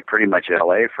that was like pretty much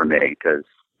L.A. for me, because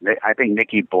I think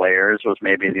Nikki Blair's was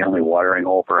maybe the only watering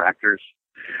hole for actors,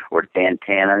 or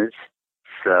Dantana's.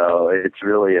 So it's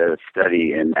really a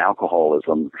study in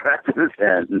alcoholism rather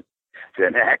than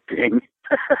acting.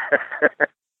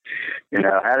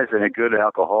 How does a good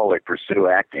alcoholic pursue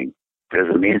acting? There's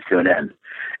a means to an end.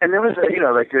 And there was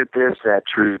there's that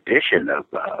tradition of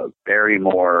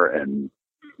Barrymore and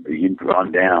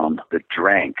on down that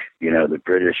drank, the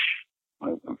British,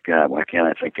 oh God, why can't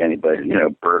I think anybody,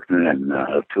 Burton and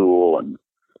O'Toole, and,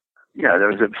 there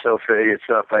was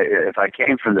if I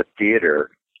came from the theater,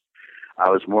 I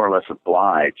was more or less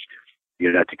obliged,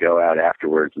 to go out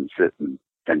afterwards and sit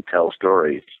and tell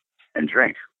stories and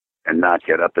drink and not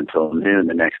get up until noon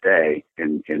the next day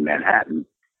in Manhattan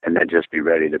and then just be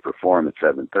ready to perform at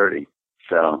 7:30.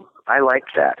 So I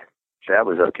liked that. That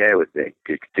was okay with me.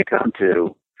 To come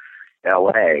to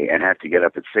L.A. and have to get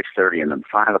up at 6:30 and then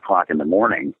 5 o'clock in the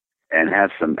morning and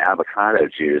have some avocado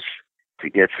juice to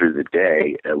get through the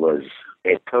day, it was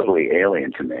totally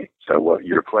alien to me. So what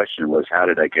your question was, how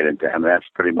did I get into? I mean, that's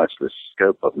pretty much the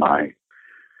scope of my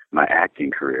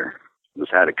acting career, was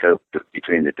how to cope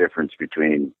between the difference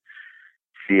between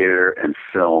theater and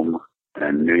film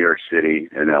and New York City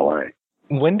and L.A.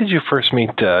 When did you first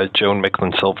meet Joan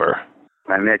Micklin Silver?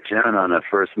 I met Joan on the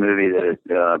first movie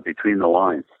that Between the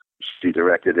Lines. She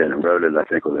directed it and wrote it, I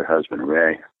think, with her husband,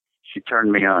 Ray. She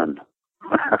turned me on.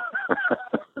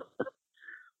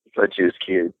 Thought she was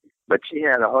cute. But she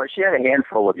had a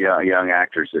handful of young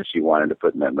actors that she wanted to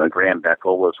put in that. Graham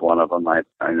Beckel was one of them, I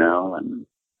know. And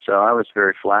so I was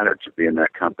very flattered to be in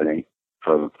that company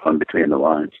from Between the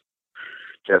Lines.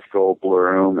 Jeff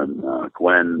Goldblum and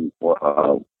Gwen,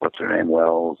 what's her name,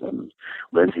 Wells, and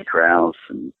Lindsay Krause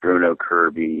and Bruno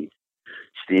Kirby,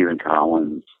 Stephen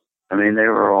Collins. I mean, they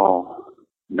were all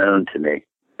known to me.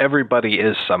 Everybody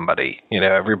is somebody.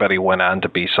 Everybody went on to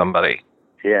be somebody.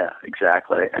 Yeah,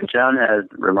 exactly. And Joan had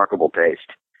remarkable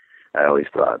taste, I always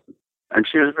thought. And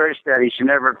she was very steady. She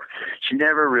never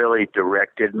really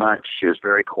directed much. She was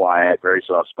very quiet, very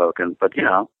soft-spoken. But,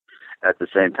 at the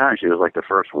same time, she was like the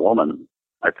first woman,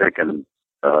 I think, in,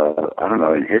 I don't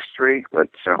know, in history, but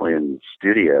certainly in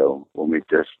studio when we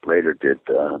just later did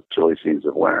Chilly Scenes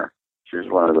of Winter. She was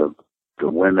one of the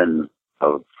women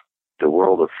of the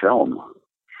world of film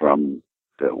from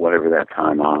whatever that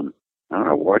time on. I don't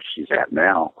know what she's at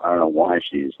now. I don't know why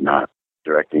she's not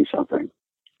directing something.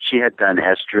 She had done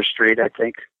Hester Street, I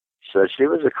think. So she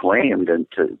was acclaimed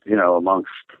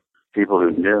amongst people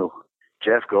who knew.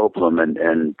 Jeff Goldblum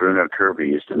and Bruno Kirby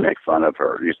used to make fun of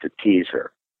her, used to tease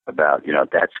her about,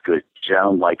 that's good.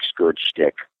 Joan likes good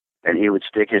shtick. And he would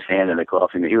stick his hand in the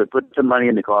coffee machine. He would put the money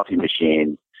in the coffee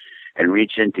machine and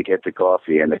reach in to get the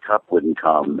coffee, and the cup wouldn't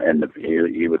come, and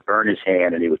he would burn his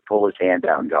hand, and he would pull his hand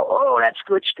out and go, "Oh, that's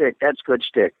good shtick, that's good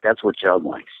shtick, that's what Joan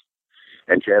likes."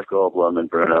 And Jeff Goldblum and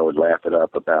Bruno would laugh it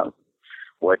up about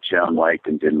what Joan liked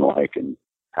and didn't like and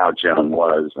how Joan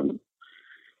was, and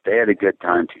they had a good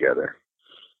time together,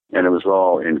 and it was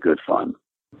all in good fun.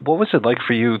 What was it like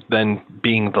for you then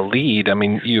being the lead? I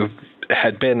mean, you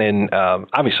had been in,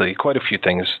 obviously, quite a few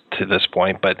things to this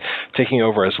point, but taking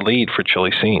over as lead for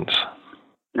Chilly Scenes.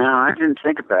 No, I didn't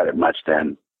think about it much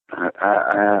then.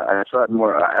 I thought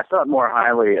more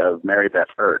highly of Mary Beth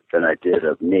Hurt than I did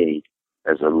of me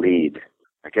as a lead.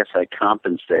 I guess I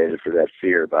compensated for that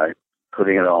fear by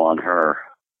putting it all on her.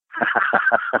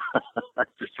 I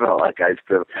just felt like I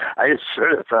just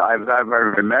sort of felt, I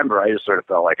remember I just sort of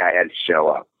felt like I had to show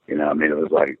up. You know, I mean, it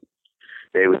was like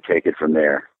they would take it from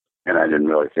there, and I didn't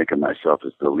really think of myself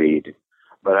as the lead.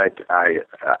 But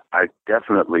I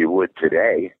definitely would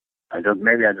today.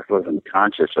 Maybe I just wasn't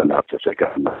conscious enough to think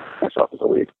of myself as a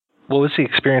lead. What was the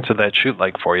experience of that shoot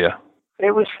like for you?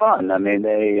 It was fun. I mean,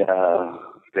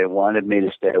 they wanted me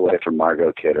to stay away from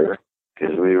Margot Kidder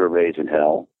because we were raising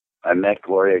hell. I met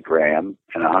Gloria Graham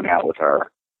and I hung out with her.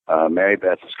 Mary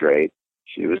Beth was great.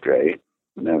 She was great.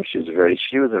 You know, she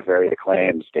was a very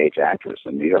acclaimed stage actress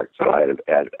in New York, so I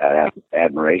had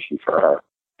admiration for her.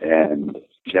 And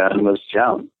Joan was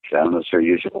Joan. Joan was her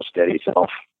usual steady self.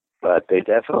 But they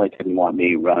definitely didn't want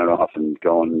me running off and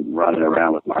running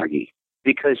around with Margie.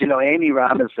 Because, you know, Amy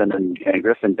Robinson and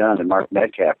Griffin Dunne and Mark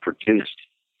Metcalf produced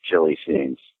Chilly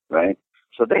Scenes, right?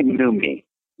 So they knew me.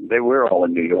 They were all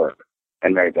in New York.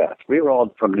 And Mary Beth. We were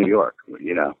all from New York,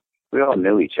 you know. We all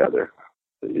knew each other.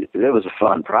 It was a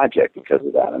fun project because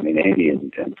of that. I mean, Amy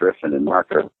and Griffin and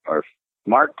Mark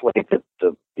Mark played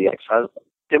the ex-husband.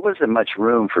 There wasn't much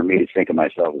room for me to think of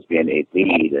myself as being a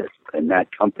lead in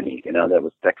that company. You know,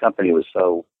 that company was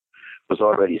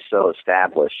already so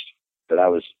established that I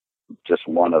was just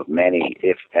one of many,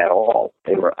 if at all.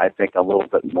 They were, I think, a little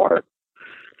bit more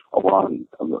along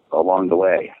the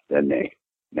way than me.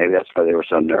 Maybe that's why they were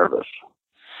so nervous.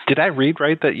 Did I read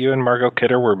right that you and Margot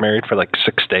Kidder were married for like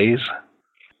 6 days?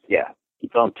 Yeah.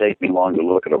 It don't take me long to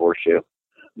look at a horseshoe.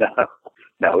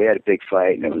 No, we had a big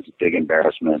fight, and it was a big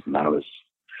embarrassment, and I was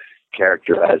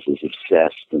characterized as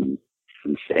obsessed and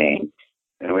insane.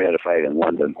 And we had a fight in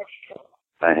London.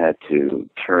 I had to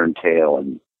turn tail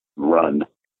and run.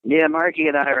 Yeah, Margie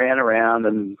and I ran around,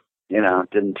 and, you know,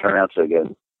 it didn't turn out so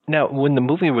good. Now, when the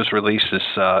movie was released, this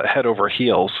Head Over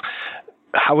Heels,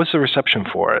 how was the reception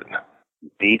for it?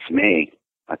 Beats me.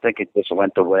 I think it just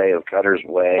went the way of Cutter's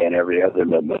Way and every other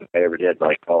movie I ever did,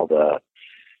 like called a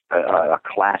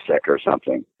classic or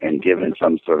something, and given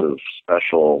some sort of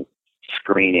special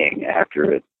screening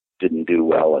after it didn't do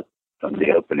well on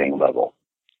the opening level.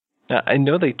 Now, I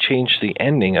know they changed the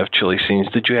ending of Chilly Scenes.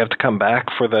 Did you have to come back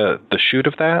for the shoot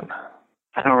of that?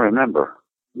 I don't remember.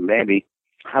 Maybe.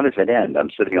 How does it end? I'm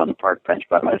sitting on the park bench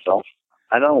by myself.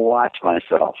 I don't watch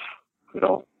myself,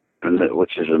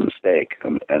 which is a mistake,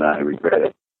 and I regret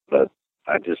it. But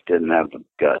I just didn't have the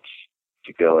guts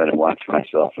to go in and watch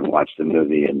myself and watch the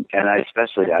movie. And I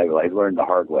learned the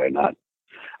hard way.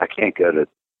 I can't go to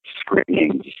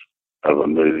screenings of a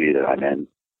movie that I'm in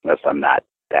unless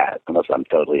I'm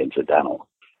totally incidental.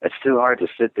 It's too hard to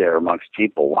sit there amongst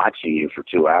people watching you for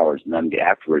 2 hours and then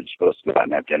afterwards you're supposed to go out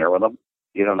and have dinner with them.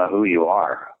 You don't know who you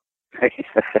are.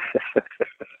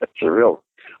 It's a real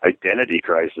identity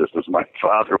crisis, as my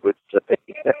father would say.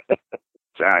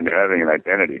 John, you're having an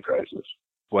identity crisis.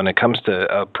 When it comes to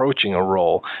approaching a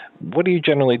role, what do you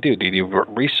generally do? Do you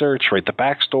research, write the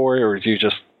backstory, or do you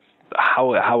just,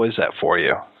 how is that for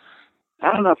you?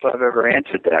 I don't know if I've ever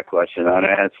answered that question.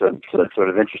 It's sort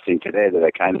of interesting today that I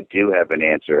kind of do have an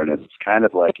answer, and it's kind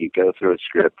of like you go through a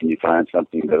script and you find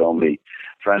something that only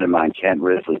a friend of mine, Kent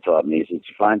Risley, taught me. Is that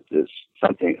you find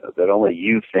something that only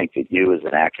you think that you as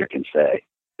an actor can say,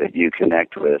 that you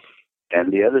connect with.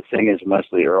 And the other thing is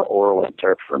mostly oral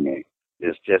interp for me,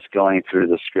 is just going through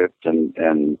the script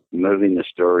and moving the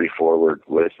story forward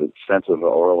with a sense of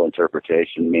oral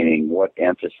interpretation, meaning what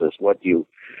emphasis, what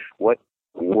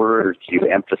words you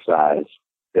emphasize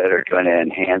that are going to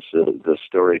enhance the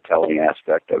storytelling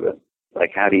aspect of it.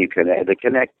 Like, how do you connect, the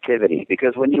connectivity?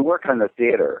 Because when you work on the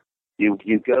theater, you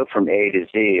go from A to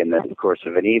Z in the course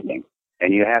of an evening,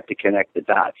 and you have to connect the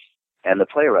dots. And the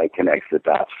playwright connects the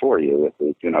dots for you,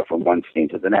 from one scene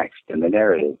to the next in the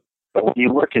narrative. But when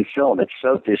you work in film, it's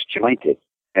so disjointed,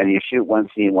 and you shoot one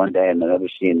scene one day and another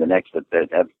scene the next.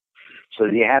 So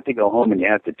you have to go home and you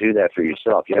have to do that for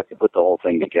yourself. You have to put the whole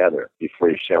thing together before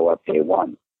you show up day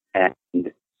one. And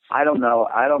I don't know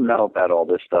about all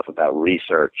this stuff about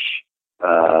research.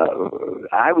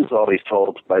 I was always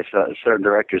told by certain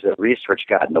directors that research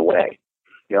got in the way.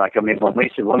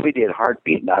 When we did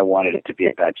Heartbeat and I wanted it to be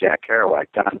about Jack Kerouac,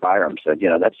 Don Byram said,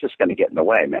 that's just going to get in the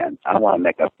way, man. I want to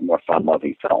make a more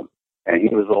fun-loving film. And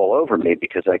he was all over me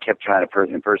because I kept trying to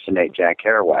impersonate Jack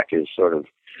Kerouac, his sort of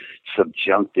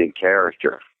subjunctive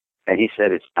character. And he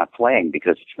said it's not playing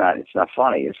because it's not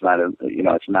funny. It's not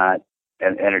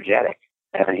energetic.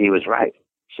 And he was right.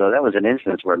 So that was an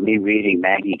instance where me reading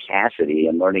Maggie Cassidy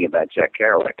and learning about Jack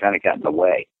Kerouac kind of got in the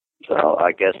way. So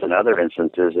I guess in other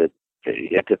instances,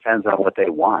 it depends on what they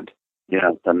want.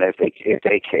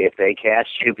 if they cast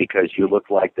you because you look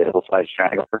like the Hillside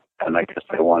Strangler, and I guess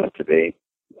they want it to be,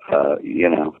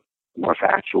 more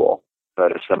factual.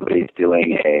 But if somebody's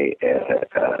doing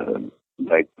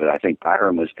like I think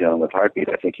Byron was doing with Heartbeat,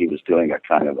 I think he was doing a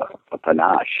kind of a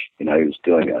panache. He was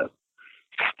doing a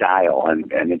style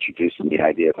and introducing the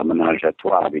idea of a menage a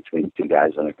trois between two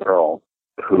guys and a girl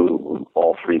who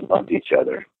all three loved each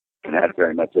other and had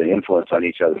very much an influence on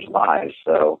each other's lives.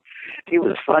 So it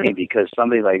was funny because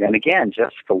somebody and again,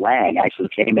 Jessica Lange actually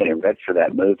came in and read for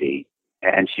that movie,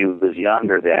 and she was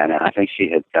younger then, and I think she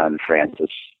had done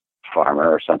Francis Farmer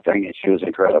or something, and she was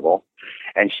incredible.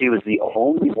 And she was the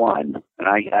only one, and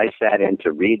I sat in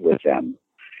to read with them.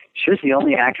 She was the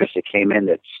only actress that came in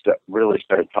that really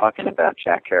started talking about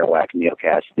Jack Kerouac, Neil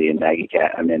Cassidy, and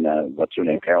what's her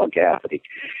name, Carolyn Cafferty,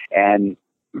 and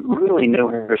really knew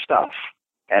her stuff.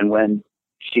 And when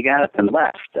she got up and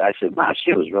left, I said, wow,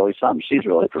 she was really something. She's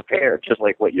really prepared, just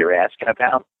like what you're asking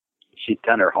about. She'd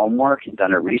done her homework and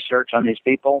done her research on these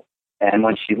people. And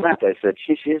when she left, I said,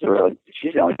 she's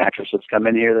the only actress that's come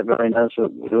in here that really knows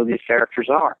who these characters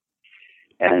are.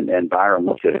 And Byron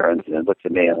looked at her and looked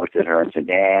at me and looked at her and said,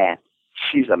 nah,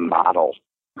 she's a model.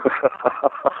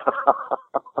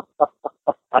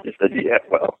 I said, yeah,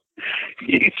 well,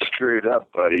 you screwed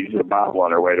up, buddy. She's a model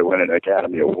on her way to win an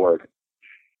Academy Award.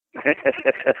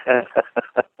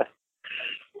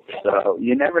 So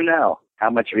you never know how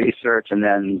much research, and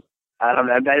then I don't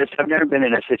know. I've never been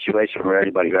in a situation where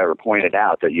anybody ever pointed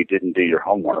out that you didn't do your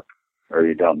homework or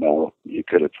you don't know you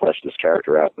could have fleshed this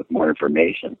character out with more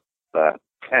information. But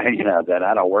then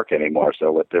I don't work anymore,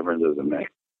 so what difference does it make?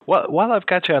 Well, while I've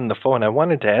got you on the phone, I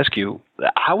wanted to ask you,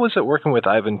 how was it working with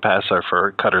Ivan Passer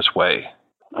for Cutter's Way?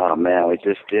 Oh, man, we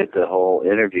just did the whole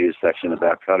interview section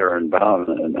about Cutter and Bone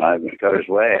and Ivan Cutter's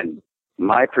Way. And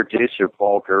my producer,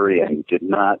 Paul Gurian,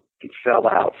 fell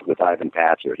out with Ivan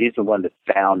Passer. He's the one that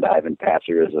found Ivan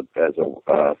Passer as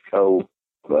a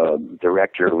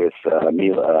co-director with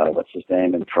what's his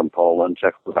name, and from Poland,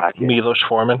 Czechoslovakia. Milos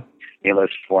Forman.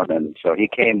 So he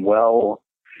came well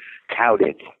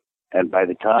touted. And by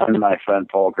the time my friend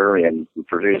Paul Gurian, who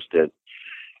produced it,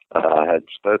 had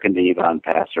spoken to Ivan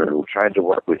Passer, who tried to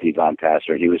work with Ivan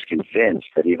Passer, he was convinced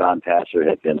that Ivan Passer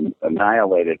had been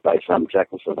annihilated by some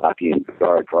Czechoslovakian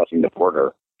guard crossing the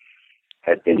border,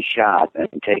 had been shot and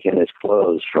taken his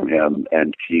clothes from him,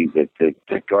 and the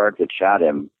guard that shot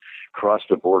him crossed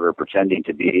the border pretending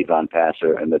to be Ivan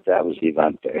Passer, and that was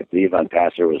Ivan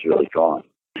Passer was really gone.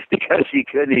 Because he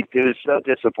was so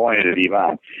disappointed at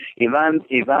Ivan.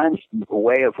 Ivan's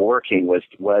way of working was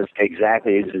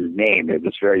exactly as his name. It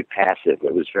was very passive.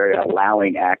 It was very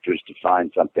allowing actors to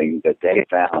find something that they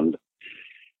found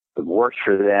that worked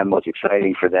for them, was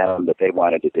exciting for them, that they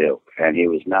wanted to do. And he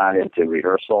was not into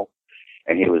rehearsal,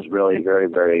 and he was really very,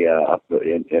 very up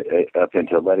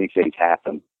into letting things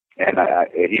happen. And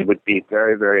he would be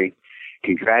very, very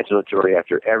congratulatory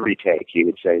after every take. He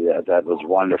would say that was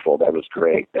wonderful, that was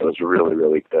great, that was really,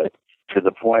 really good. To the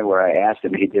point where I asked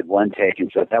him, he did one take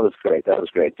and said, that was great, do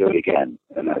it again.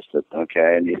 And I said,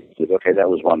 okay. And he said, okay, that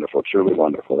was wonderful, truly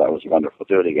wonderful, that was wonderful,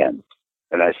 do it again.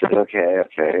 And I said, okay.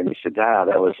 And he said, that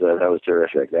was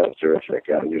terrific, that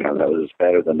was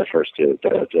better than the first two,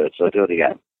 so do it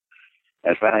again.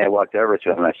 And finally I walked over to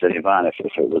him and I said, Ivan, if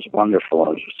it was wonderful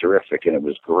and it was terrific and it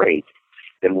was great,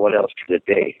 then what else could it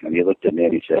be? And he looked at me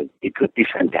and he said, it could be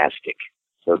fantastic.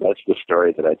 So that's the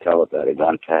story that I tell about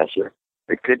Ivan Passer.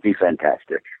 It could be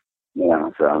fantastic.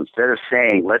 So instead of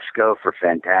saying, let's go for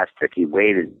fantastic, he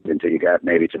waited until you got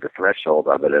maybe to the threshold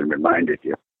of it and reminded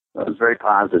you. It was very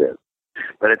positive.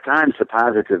 But at times the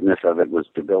positiveness of it was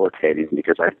debilitating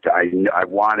because I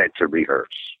wanted to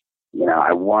rehearse.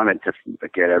 I wanted to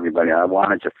get everybody, I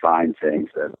wanted to find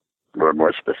things that were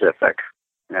more specific.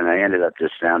 And I ended up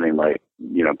just sounding like,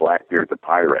 Blackbeard the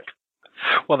pirate.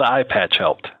 Well, the eye patch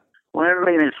helped. Well,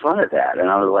 everybody made fun of that. And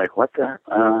I was like, what the?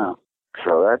 I don't know.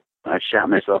 So I shot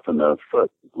myself in the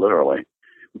foot, literally.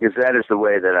 Because that is the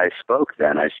way that I spoke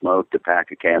then. I smoked a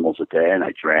pack of Camels a day and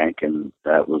I drank, and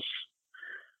that was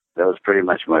pretty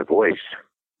much my voice.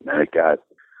 And it got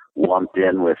lumped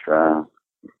in with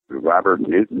Robert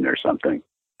Newton or something.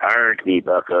 Arg me,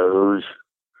 buckos.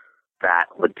 That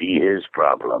would be his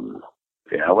problem.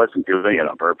 I wasn't doing it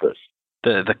on purpose.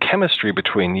 The chemistry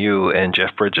between you and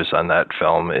Jeff Bridges on that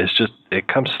film is just, it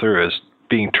comes through as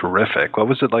being terrific. What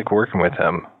was it like working with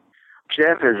him?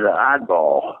 Jeff is an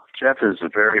oddball. Jeff is a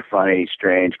very funny,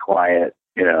 strange, quiet,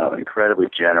 incredibly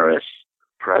generous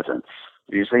presence.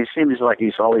 He seems like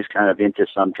he's always kind of into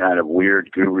some kind of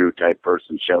weird guru type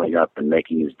person showing up and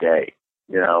making his day.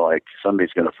 Like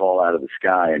somebody's going to fall out of the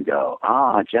sky and go,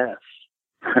 Jeff.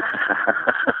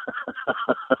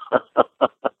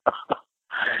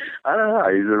 I don't know.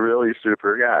 He's a really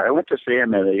super guy. I went to see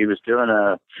him, and he was doing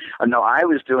I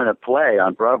was doing a play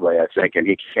on Broadway, I think, and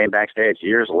he came backstage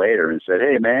years later and said,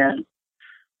 "Hey, man,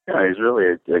 he's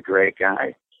really a great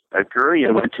guy."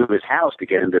 Gurion went to his house to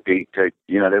get him they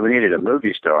needed a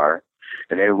movie star,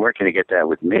 and they weren't going to get that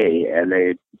with me. And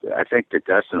I think that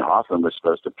Dustin Hoffman was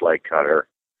supposed to play Cutter,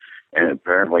 and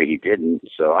apparently he didn't,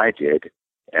 so I did.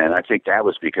 And I think that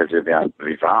was because of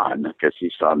Yvonne, because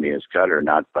he saw me as Cutter,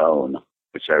 not Bone,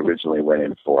 which I originally went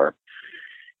in for.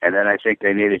 And then I think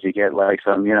they needed to get like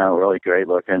some, really great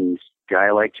looking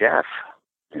guy like Jeff.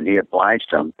 And he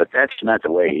obliged him, but that's not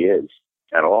the way he is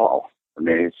at all. I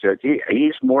mean,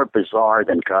 he's more bizarre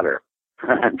than Cutter.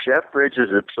 Jeff Bridges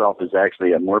himself is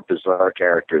actually a more bizarre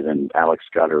character than Alex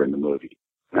Cutter in the movie.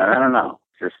 I don't know.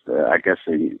 Just I guess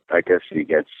he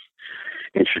gets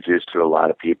introduced to a lot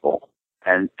of people,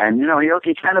 and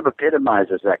he kind of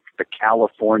epitomizes the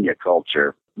California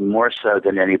culture more so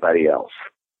than anybody else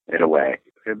in a way.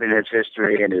 I mean, his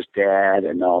history and his dad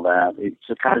and all that.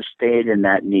 He's kind of stayed in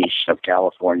that niche of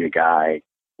California guy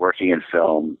working in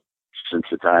film since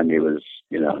the time he was,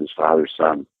 his father's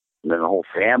son. And then the whole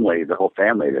family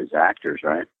is actors,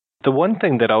 right? The one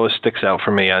thing that always sticks out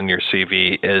for me on your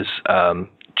CV is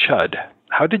Chud.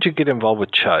 How did you get involved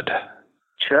with Chud?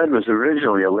 Chud was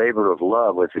originally a labor of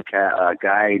love with a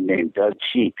guy named Doug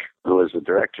Cheek, who was a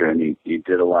director, and he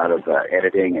did a lot of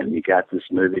editing, and he got this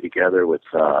movie together with,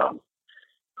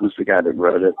 who's the guy that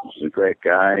wrote it? He's a great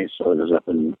guy, so it was up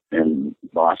in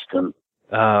Boston.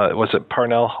 Was it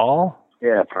Parnell Hall?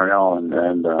 Yeah, Parnell,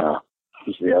 and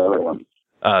who's the other one?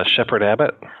 Shepard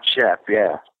Abbott? Shep,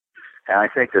 yeah. And I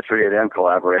think the three of them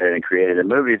collaborated and created a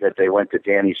movie that they went to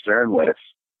Danny Stern with.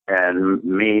 And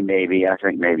I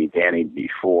think maybe Danny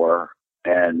before.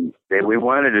 And we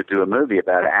wanted to do a movie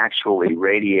about actually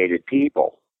radiated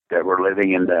people that were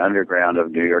living in the underground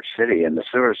of New York City in the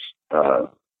sewers, the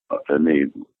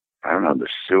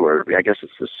sewer. I guess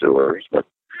it's the sewers, but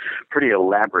pretty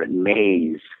elaborate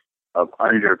maze of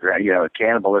underground,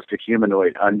 cannibalistic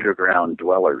humanoid underground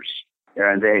dwellers.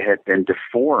 And they had been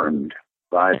deformed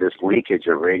by this leakage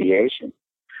of radiation.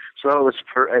 So it was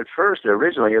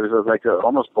originally, it was like an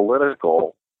almost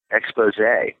political expose,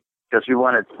 because we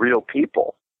wanted real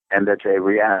people, and that the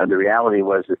reality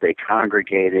was that they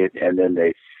congregated and then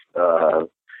they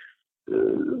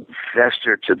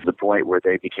festered to the point where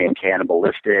they became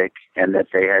cannibalistic, and that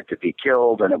they had to be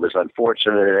killed, and it was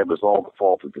unfortunate. It was all the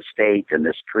fault of the state, and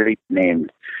this creep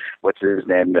named,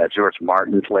 George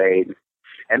Martin played.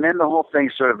 And then the whole thing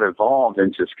sort of evolved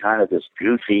into kind of this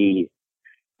goofy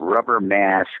rubber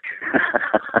mask,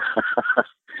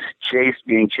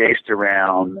 being chased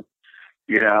around,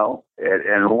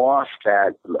 and lost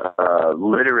that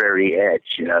literary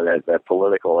edge, that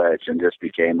political edge, and just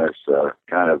became this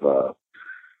kind of a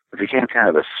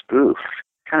spoof.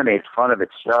 Kind of made fun of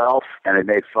itself, and it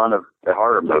made fun of the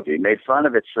horror movie. It made fun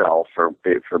of itself for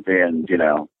being,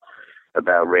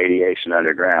 about radiation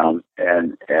underground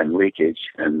and leakage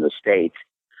in the state.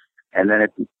 And then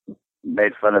it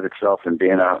made fun of itself in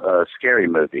being a scary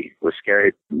movie with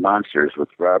scary monsters with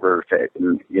rubber,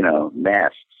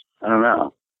 masks. I don't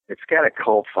know. It's got a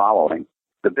cult following.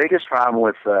 The biggest problem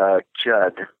with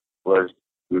Chud was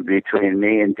between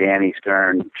me and Danny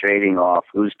Stern trading off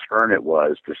whose turn it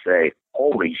was to say,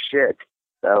 "Holy shit."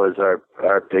 That was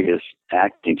our biggest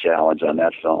acting challenge on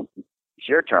that film. It's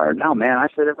your turn. No, man, I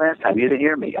said it last time. You didn't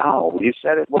hear me. Oh, you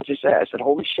said it. What'd you say? I said,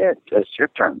 "Holy shit." It's your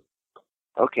turn.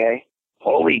 Okay.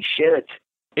 Holy shit.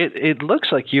 It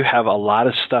looks like you have a lot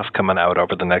of stuff coming out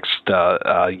over the next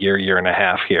year and a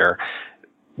half here.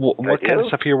 What kind of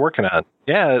stuff are you working on?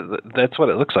 Yeah, that's what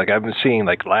it looks like. I've been seeing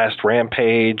like Last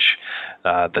Rampage,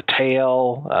 The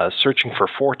Tale, Searching for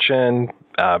Fortune,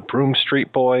 Broom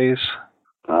Street Boys.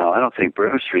 I don't think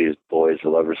Broom Street Boys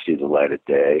will ever see the light of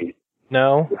day.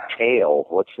 No? The Tale,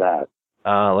 what's that?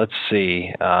 Let's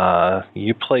see.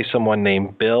 You play someone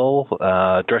named Bill,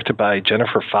 directed by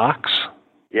Jennifer Fox.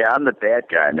 Yeah, I'm the bad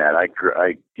guy in that.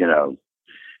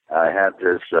 I have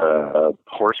this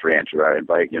horse ranch where I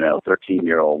invite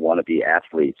 13-year-old wannabe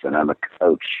athletes, and I'm a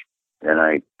coach, and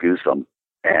I goose them.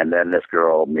 And then this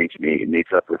girl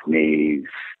meets up with me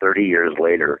 30 years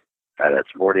later at a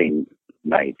sporting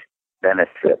night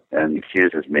benefit and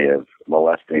accuses me of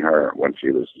molesting her when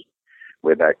she was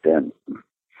way back then.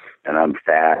 And I'm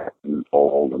fat and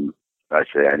old, and I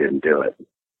say I didn't do it.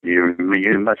 You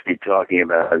must be talking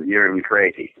about, you're even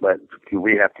crazy. But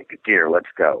we have to, dear, let's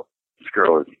go. This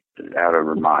girl is out of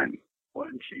her mind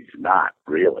when she's not,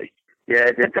 really. Yeah,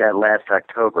 I did that last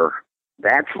October.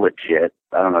 That's legit.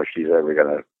 I don't know if she's ever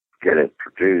going to get it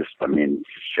produced. I mean,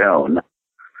 shown.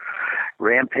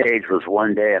 Rampage was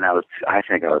one day, and I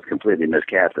think I was completely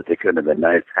miscast. They couldn't have been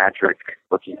nice. Patrick,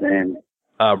 what's his name?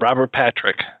 Robert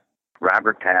Patrick.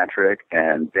 Robert Patrick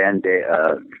and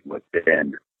what's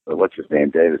his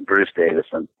name? Bruce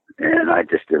Davison. And I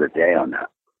just did a day on that,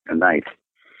 a night.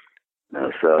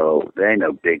 So they ain't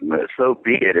no big movie. So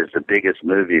Be It is the biggest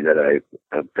movie that I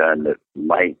have done that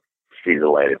might see the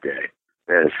light of day.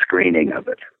 There's a screening of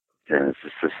it. And it's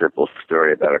just a simple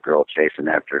story about a girl chasing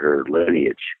after her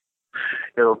lineage.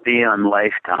 It'll be on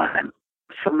Lifetime.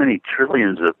 So many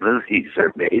trillions of movies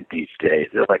are made these days.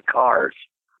 They're like cars.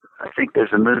 I think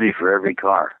there's a movie for every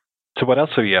car. So what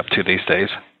else are you up to these days?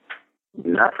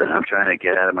 Nothing. I'm trying to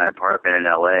get out of my apartment in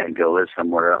L.A. and go live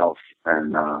somewhere else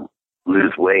and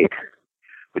lose weight,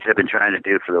 which I've been trying to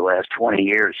do for the last 20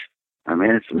 years. I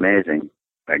mean, it's amazing.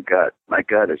 My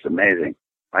gut is amazing.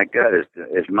 My gut is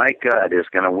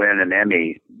going to win an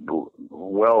Emmy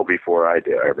well before I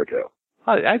ever do.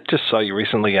 I just saw you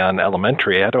recently on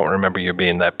Elementary. I don't remember you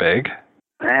being that big.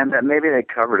 And maybe they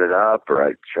covered it up, or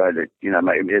I tried to,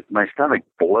 my stomach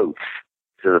bloats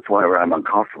to the point where I'm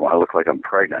uncomfortable. I look like I'm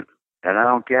pregnant. And I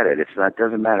don't get it. It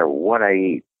doesn't matter what I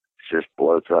eat. It just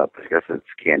bloats up. I guess it's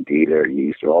candida or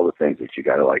yeast or all the things that you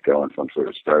got to go on some sort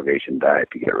of starvation diet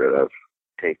to get rid of.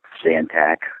 Take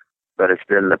Zantac. But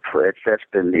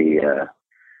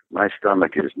my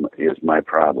stomach is my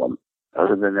problem.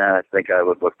 Other than that, I think I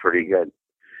would look pretty good.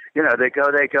 They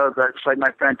go. It's like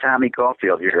my friend Tommy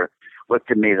Caulfield here looked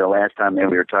at me the last time we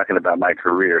were talking about my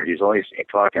career. He's always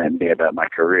talking to me about my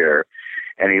career.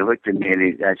 And he looked at me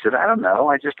and I said, I don't know.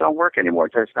 I just don't work anymore.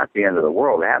 That's not the end of the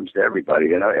world. It happens to everybody.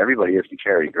 Everybody used to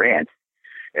carry Grant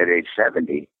at age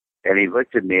 70. And he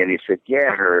looked at me and he said,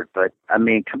 yeah, Hurt, but I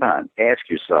mean, come on, ask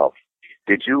yourself,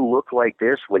 did you look like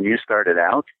this when you started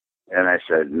out? And I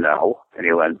said, no. And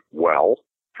he went, well,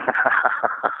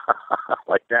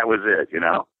 like that was it,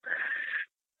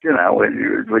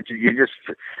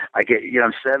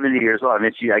 I'm 70 years old. I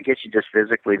mean, I guess you just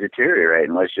physically deteriorate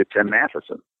unless you're Tim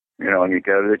Matheson, and you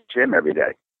go to the gym every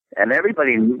day. And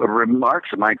everybody remarks,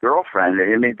 my girlfriend,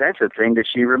 I mean, that's the thing that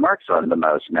she remarks on the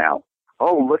most now.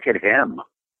 Oh, look at him.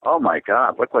 Oh, my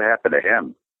God, look what happened to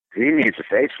him. He needs a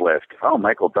facelift. Oh,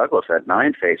 Michael Douglas had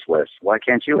 9 facelifts. Why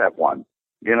can't you have one?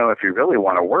 If you really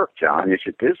want to work, John, you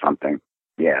should do something.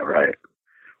 Yeah, right.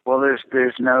 Well,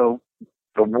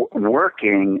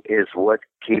 working is what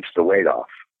keeps the weight off.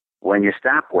 When you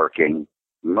stop working,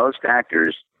 most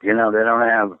actors, they don't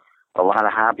have a lot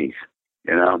of hobbies.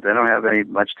 They don't have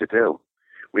much to do.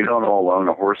 We don't all own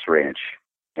a horse ranch.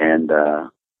 And a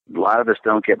lot of us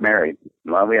don't get married.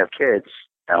 A lot of we have kids,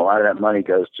 and a lot of that money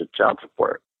goes to child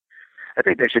support. I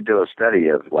think they should do a study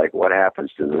of, what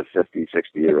happens to the 50,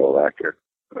 60-year-old actor.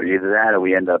 Or either that or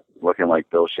we end up looking like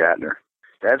Bill Shatner.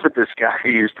 That's what this guy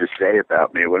used to say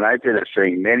about me. When I did a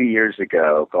thing many years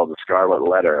ago called The Scarlet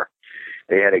Letter,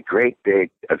 they had a great big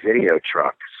video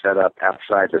truck set up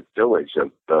outside the village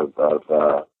of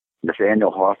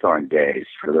Nathaniel Hawthorne days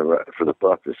for the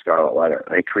book The Scarlet Letter.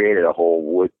 They created a whole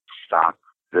wood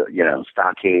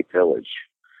stockade village.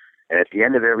 And at the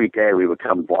end of every day, we would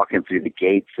come walking through the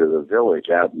gates of the village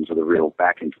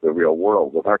back into the real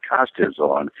world with our costumes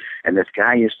on. And this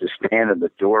guy used to stand in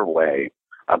the doorway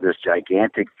of this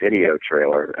gigantic video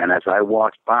trailer. And as I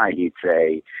walked by, he'd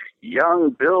say, "Young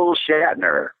Bill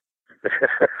Shatner."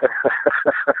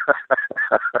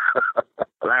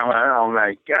 And I went, oh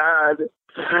my God,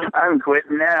 I'm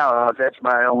quitting now. That's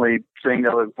my only thing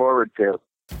to look forward to.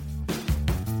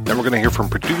 Then we're going to hear from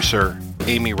producer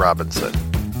Amy Robinson.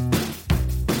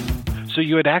 So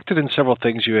you had acted in several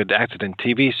things. You had acted in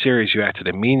TV series. You acted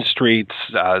in Mean Streets,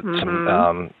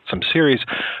 some series.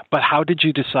 But how did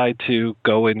you decide to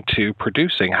go into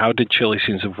producing? How did Chilly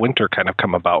Scenes of Winter kind of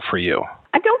come about for you?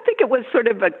 I don't think it was sort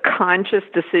of a conscious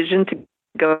decision to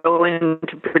go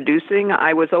into producing.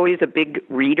 I was always a big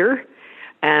reader,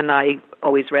 and I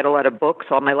always read a lot of books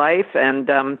all my life. And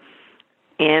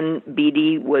Ann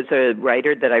Beattie was a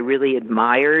writer that I really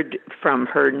admired from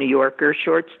her New Yorker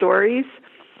short stories.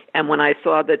 And when I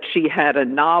saw that she had a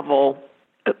novel,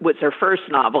 it was her first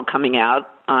novel coming out,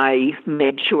 I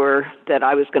made sure that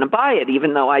I was going to buy it,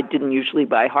 even though I didn't usually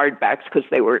buy hardbacks because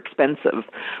they were expensive.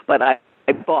 But I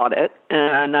bought it,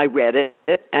 and I read it,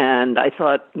 and I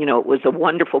thought, it was a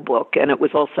wonderful book. And it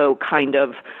was also kind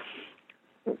of,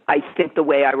 I think the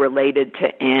way I related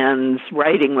to Anne's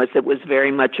writing was it was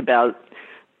very much about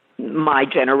my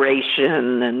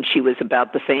generation, and she was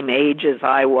about the same age as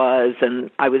I was, and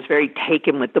I was very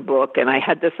taken with the book, and I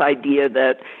had this idea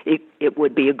that it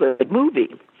would be a good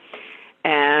movie.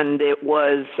 And it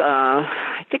was,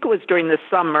 I think it was during the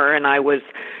summer, and I was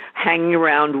hanging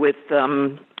around with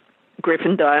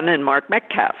Griffin Dunne and Mark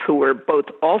Metcalf, who were both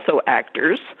also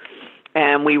actors,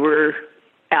 and we were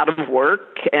out of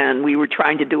work, and we were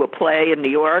trying to do a play in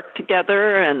New York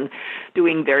together and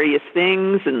doing various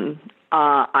things, and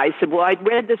I said, well, I'd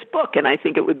read this book, and I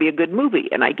think it would be a good movie,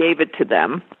 and I gave it to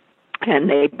them, and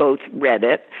they both read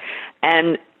it,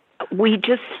 and we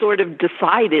just sort of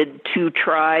decided to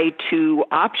try to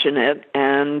option it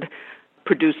and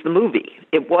produce the movie.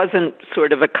 It wasn't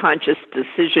sort of a conscious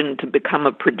decision to become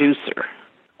a producer.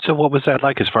 So what was that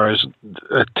like as far as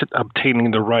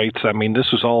obtaining the rights? I mean,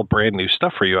 this was all brand new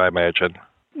stuff for you, I imagine.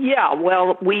 Yeah,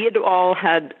 well, we had all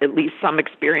had at least some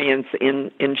experience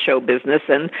in show business,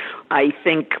 and I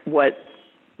think what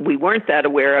we weren't that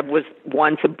aware of was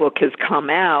once a book has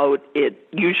come out, it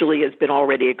usually has been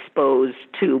already exposed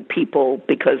to people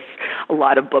because a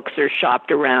lot of books are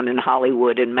shopped around in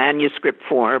Hollywood in manuscript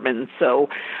form. And so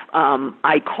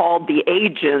I called the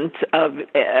agent of,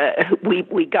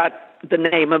 we got the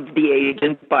name of the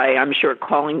agent by, I'm sure,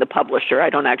 calling the publisher. I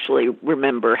don't actually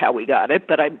remember how we got it,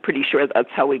 but I'm pretty sure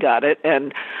that's how we got it.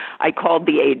 And I called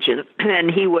the agent, and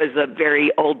he was a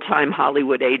very old-time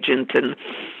Hollywood agent, and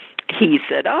he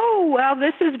said, oh, well,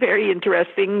 this is very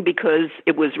interesting because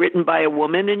it was written by a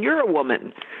woman and you're a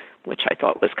woman, which I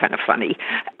thought was kind of funny.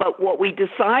 But what we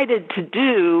decided to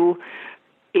do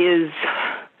is,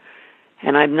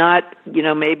 and I'm not,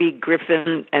 maybe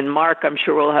Griffin and Mark, I'm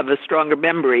sure will have a stronger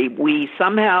memory. We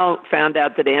somehow found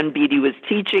out that Ann Beattie was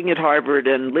teaching at Harvard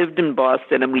and lived in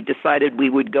Boston, and we decided we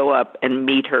would go up and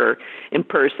meet her in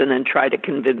person and try to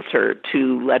convince her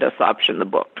to let us option the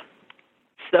book.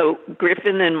 So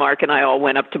Griffin and Mark and I all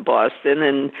went up to Boston,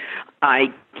 and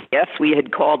I guess we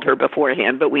had called her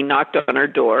beforehand, but we knocked on her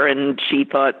door, and she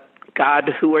thought, God,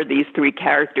 who are these three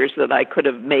characters that I could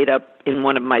have made up in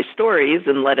one of my stories,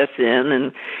 and let us in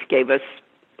and gave us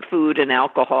food and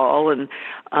alcohol,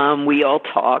 and we all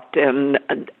talked, and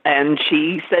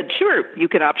she said, sure, you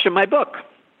can option my book.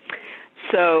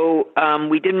 So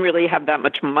we didn't really have that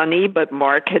much money, but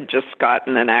Mark had just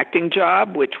gotten an acting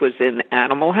job, which was in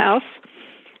Animal House,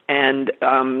 and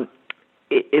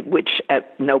which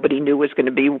nobody knew was going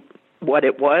to be what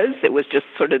it was. It was just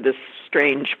sort of this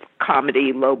strange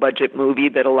comedy, low-budget movie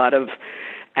that a lot of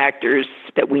actors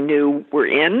that we knew were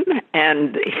in,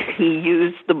 and he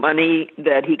used the money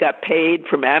that he got paid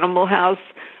from Animal House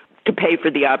to pay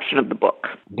for the option of the book.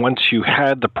 Once you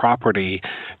had the property,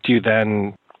 do you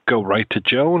then go right to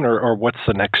Joan, or what's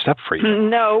the next step for you?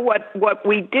 No, what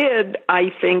we did,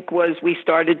 I think, was we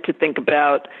started to think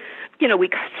about, we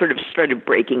sort of started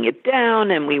breaking it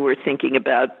down, and we were thinking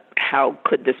about how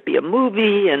could this be a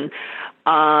movie, and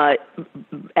I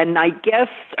guess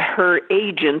her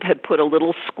agent had put a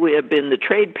little squib in the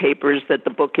trade papers that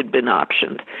the book had been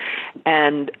optioned.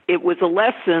 And it was a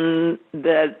lesson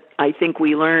that I think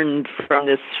we learned from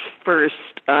this first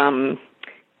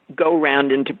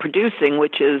go-round into producing,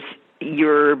 which is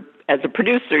as a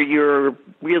producer, you're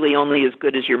really only as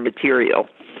good as your material.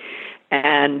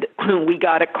 And we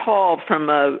got a call from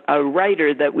a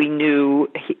writer that we knew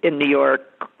in New York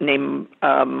named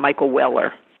Michael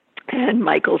Weller. And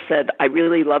Michael said, I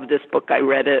really love this book. I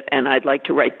read it, and I'd like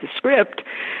to write the script.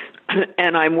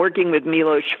 And I'm working with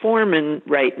Milos Forman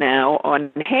right now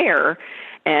on Hair,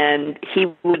 and he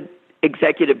would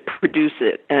executive produce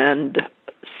it. And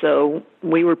so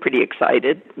we were pretty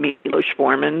excited, Milos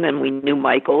Forman, and we knew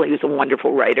Michael. He was a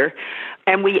wonderful writer.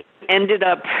 And we ended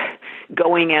up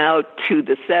going out to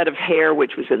the set of Hair,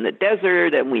 which was in the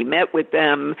desert, and we met with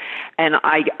them. And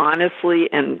I honestly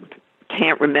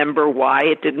can't remember why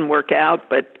it didn't work out,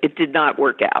 but it did not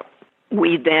work out.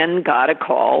 We then got a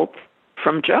call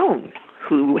from Joan,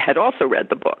 who had also read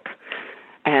the book,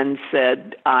 and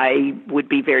said, I would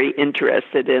be very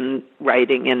interested in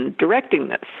writing and directing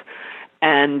this.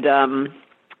 And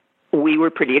we were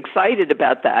pretty excited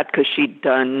about that because she'd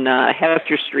done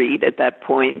Hester Street at that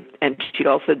point, and she'd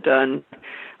also done,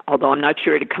 although I'm not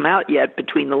sure it had come out yet,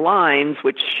 Between the Lines,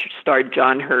 which starred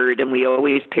John Hurt, and we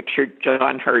always pictured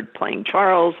John Hurt playing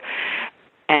Charles.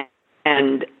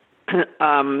 And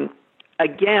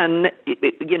again,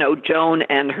 Joan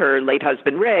and her late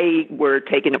husband Ray were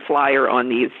taking a flyer on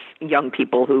these young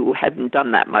people who hadn't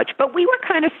done that much. But we were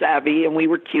kind of savvy, and we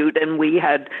were cute, and we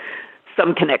had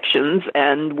some connections,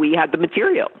 and we had the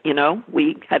material,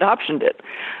 we had optioned it.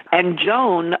 And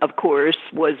Joan, of course,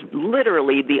 was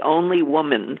literally the only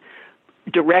woman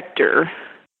director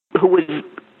who was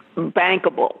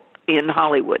bankable in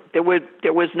Hollywood. There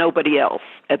was nobody else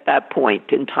at that point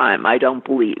in time, I don't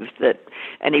believe, that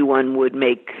anyone would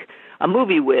make a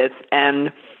movie with.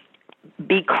 And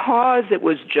because it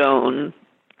was Joan,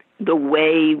 the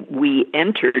way we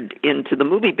entered into the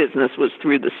movie business was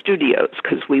through the studios,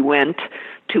 because we went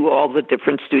to all the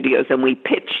different studios and we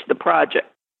pitched the project.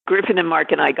 Griffin and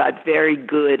Mark and I got very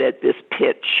good at this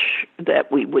pitch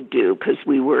that we would do, because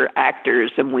we were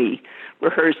actors and we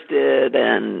rehearsed it,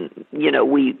 and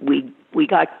we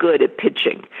got good at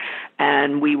pitching,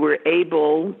 and we were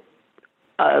able,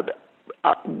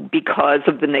 because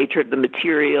of the nature of the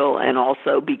material and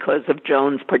also because of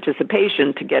Joan's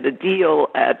participation, to get a deal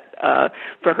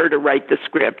for her to write the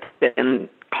script and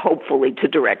hopefully to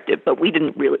direct it. But we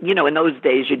didn't really, in those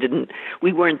days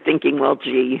we weren't thinking, well,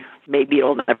 gee, maybe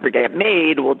it'll never get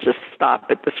made. We'll just stop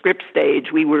at the script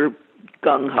stage. We were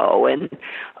gung-ho,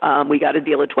 and we got a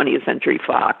deal at 20th Century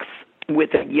Fox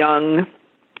with a young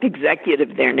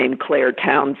executive there named Claire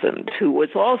Townsend, who was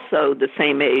also the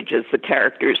same age as the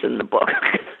characters in the book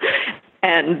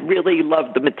and really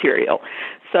loved the material.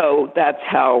 So that's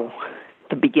how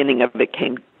the beginning of it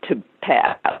came to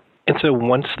pass. And so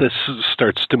once this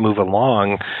starts to move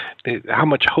along, how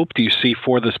much hope do you see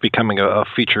for this becoming a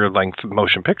feature-length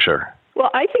motion picture?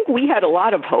 Well, I think we had a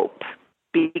lot of hope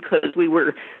because we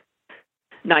were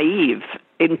naive,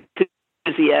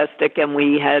 enthusiastic, and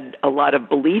we had a lot of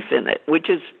belief in it, which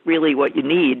is really what you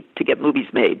need to get movies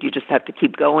made. You just have to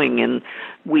keep going, and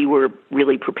we were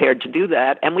really prepared to do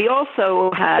that. And we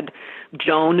also had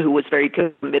Joan, who was very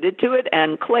committed to it,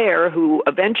 and Claire, who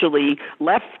eventually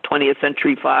left 20th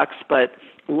Century Fox but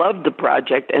loved the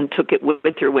project and took it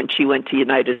with her when she went to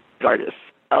United Artists.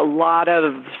 A lot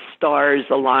of stars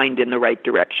aligned in the right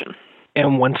direction.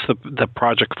 And once the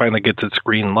project finally gets its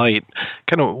green light,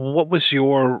 kind of what was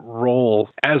your role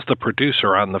as the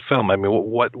producer on the film? I mean,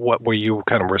 what were you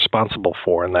kind of responsible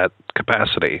for in that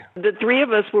capacity? The three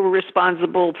of us were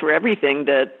responsible for everything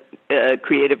that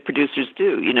creative producers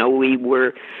do. We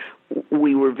were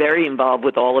very involved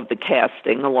with all of the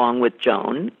casting along with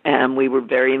Joan, and we were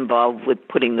very involved with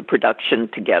putting the production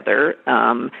together.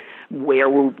 Where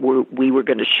we were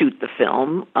going to shoot the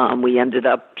film. We ended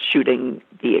up shooting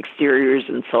the exteriors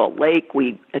in Salt Lake.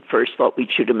 We at first thought we'd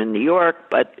shoot them in New York,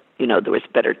 but there was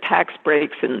better tax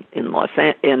breaks in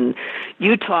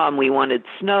Utah, and we wanted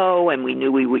snow, and we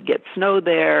knew we would get snow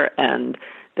there. And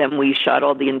then we shot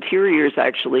all the interiors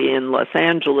actually in Los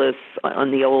Angeles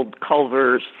on the old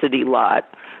Culver City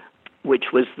lot,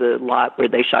 which was the lot where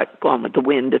they shot Gone with the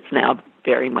Wind. It's now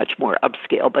very much more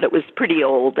upscale, but it was pretty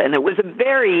old, and it was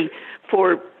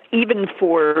even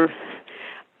for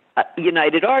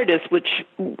United Artists, which,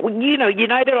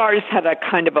 United Artists had a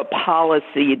kind of a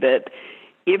policy that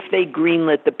if they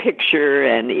greenlit the picture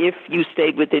and if you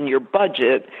stayed within your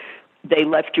budget, they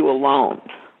left you alone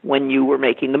when you were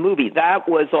making the movie. That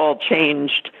was all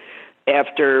changed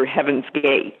after Heaven's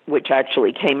Gate, which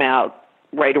actually came out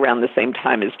right around the same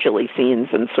time as Chilly Scenes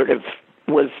and sort of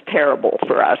was terrible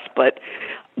for us. But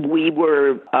we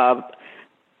were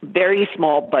very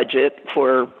small budget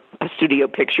for a studio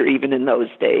picture even in those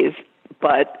days,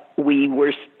 but we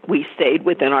stayed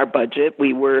within our budget.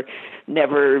 We were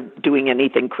never doing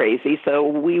anything crazy, so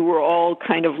we were all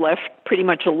kind of left pretty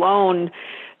much alone.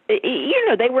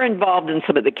 They were involved in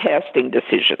some of the casting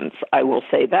decisions, I will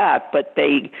say that, but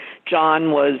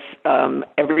John was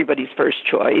everybody's first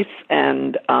choice,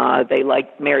 and they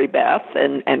liked Mary Beth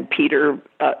and Peter.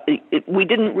 We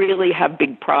didn't really have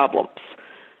big problems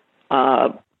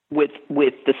with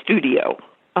the studio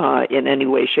in any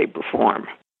way, shape, or form.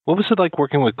 What was it like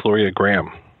working with Gloria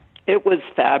Graham? It was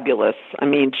fabulous. I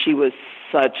mean, she was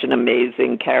such an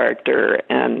amazing character,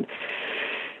 and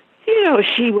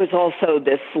she was also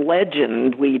this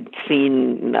legend we'd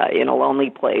seen in A Lonely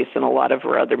Place and a lot of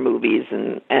her other movies,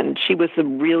 and she was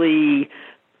really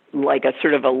like a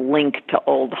sort of a link to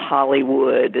old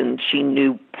Hollywood, and she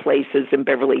knew places in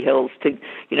Beverly Hills to,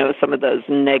 some of those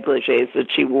negligees that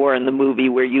she wore in the movie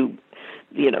where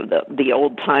the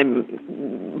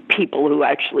old-time people who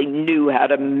actually knew how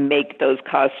to make those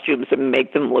costumes and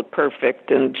make them look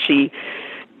perfect, and she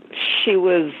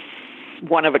was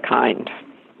one of a kind.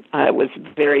 It was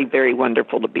very, very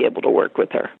wonderful to be able to work with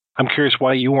her. I'm curious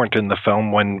why you weren't in the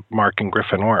film when Mark and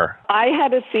Griffin were. I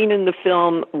had a scene in the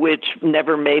film which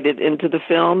never made it into the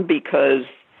film because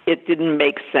it didn't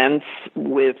make sense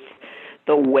with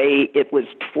the way it was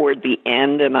toward the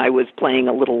end, and I was playing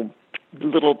a little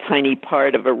tiny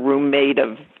part of a roommate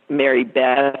of Mary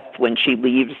Beth when she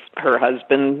leaves her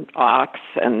husband, Ox,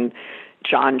 and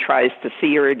John tries to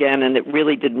see her again, and it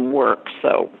really didn't work.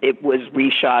 So it was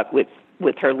reshot with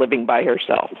her living by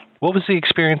herself. What was the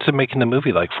experience of making the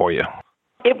movie like for you?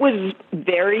 It was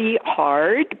very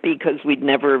hard because we'd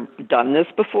never done this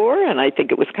before, and I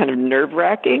think it was kind of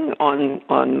nerve-wracking on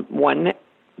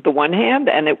the one hand,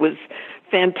 and it was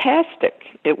fantastic.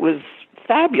 It was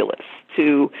fabulous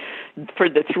for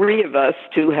the three of us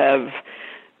to have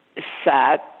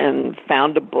sat and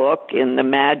found a book and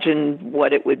imagined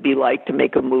what it would be like to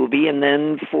make a movie, and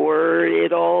then for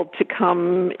it all to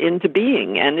come into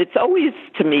being. And it's always,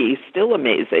 to me, still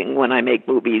amazing when I make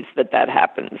movies that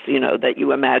happens, that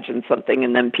you imagine something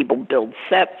and then people build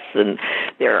sets and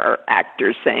there are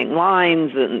actors saying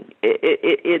lines, and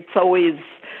it's always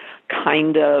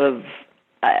kind of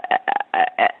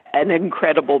an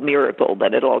incredible miracle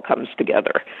that it all comes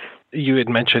together. You had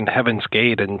mentioned Heaven's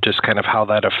Gate and just kind of how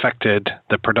that affected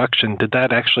the production. Did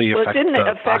that actually affect? Well, it didn't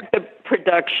affect the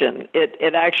production.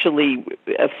 It actually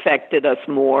affected us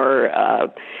more.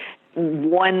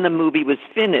 When the movie was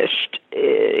finished,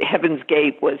 Heaven's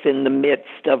Gate was in the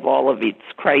midst of all of its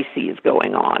crises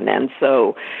going on. And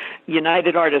so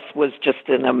United Artists was just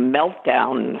in a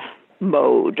meltdown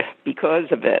mode because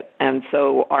of it. And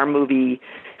so our movie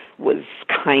was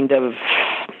kind of...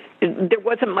 there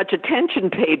wasn't much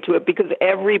attention paid to it because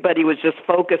everybody was just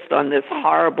focused on this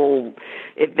horrible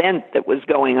event that was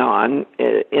going on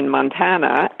in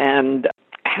Montana and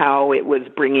how it was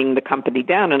bringing the company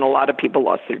down. And a lot of people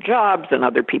lost their jobs and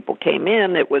other people came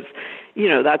in. It was,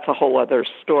 that's a whole other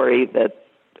story that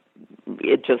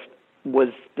it just was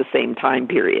the same time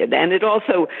period. And it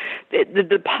also,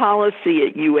 the policy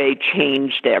at UA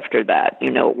changed after that.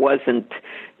 It wasn't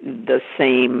the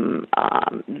same.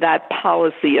 That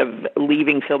policy of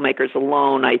leaving filmmakers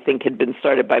alone, I think, had been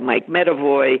started by Mike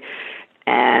Medavoy,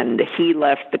 and he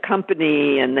left the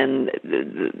company, and then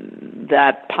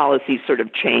that policy sort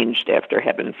of changed after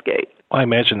Heaven's Gate. Well, I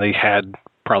imagine they had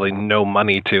probably no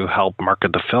money to help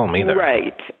market the film either.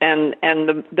 Right. And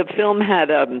the film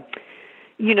had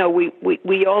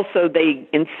we also, they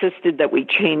insisted that we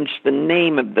change the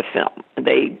name of the film.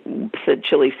 They said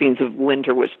Chilly Scenes of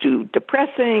Winter was too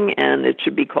depressing and it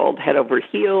should be called Head Over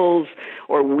Heels,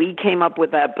 or we came up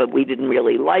with that, but we didn't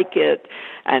really like it.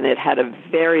 And it had a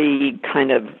very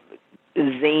kind of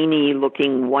zany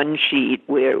looking one sheet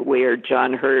where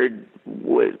John Hurd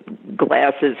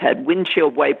glasses had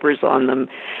windshield wipers on them.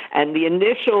 And the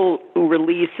initial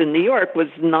release in New York was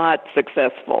not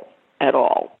successful at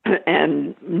all,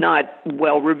 and not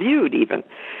well reviewed even.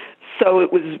 So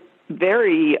it was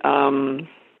very,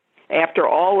 after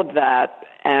all of that,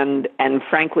 and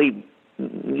frankly,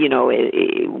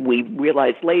 we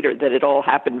realized later that it all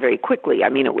happened very quickly. I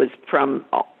mean, it was from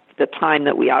the time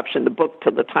that we optioned the book to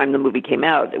the time the movie came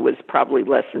out, it was probably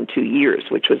less than 2 years,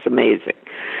 which was amazing.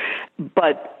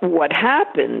 But what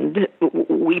happened,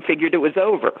 we figured it was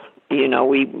over.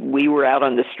 We were out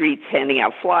on the streets handing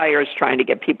out flyers, trying to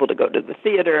get people to go to the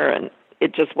theater, and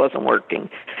it just wasn't working.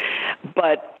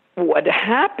 But what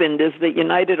happened is that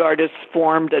United Artists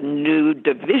formed a new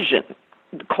division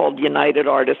called United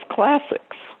Artists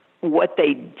Classics. What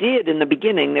they did in the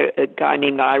beginning, a guy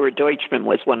named Ira Deutschman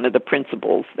was one of the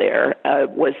principals there,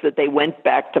 was that they went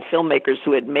back to filmmakers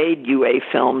who had made UA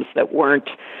films that weren't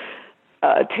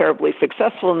terribly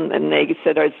successful, and they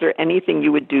said, is there anything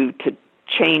you would do to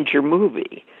change your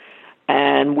movie?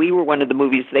 And we were one of the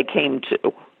movies they came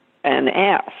to and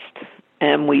asked.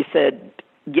 And we said,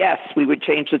 yes, we would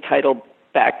change the title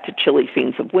back to Chilly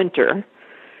Scenes of Winter,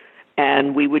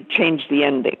 and we would change the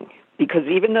ending. Because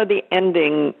even though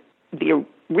the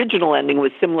original ending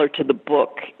was similar to the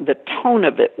book, the tone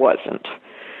of it wasn't.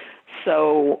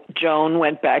 So Joan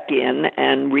went back in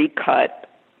and recut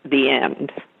the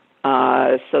end,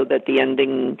 so that the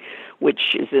ending,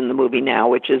 which is in the movie now,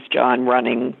 which is John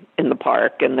running in the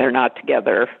park and they're not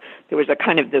together, there was a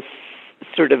kind of this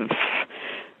sort of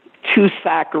too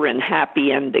saccharine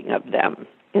happy ending of them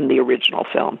in the original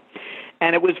film.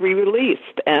 And it was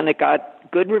re-released, and it got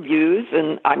good reviews,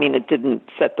 and I mean, it didn't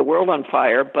set the world on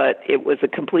fire, but it was a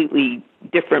completely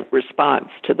different response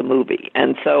to the movie.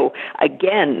 And so,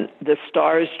 again, the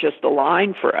stars just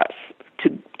aligned for us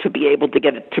to be able to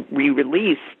get it to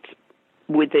re-released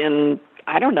within,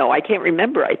 I don't know, I can't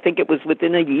remember. I think it was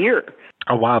within a year.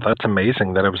 Oh, wow, that's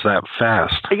amazing that it was that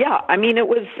fast. Yeah, I mean, it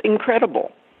was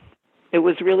incredible. It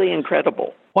was really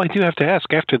incredible. Well, I do have to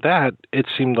ask, after that, it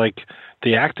seemed like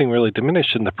the acting really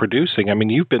diminished in the producing. I mean,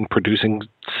 you've been producing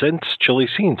since Chilly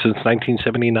Scenes, since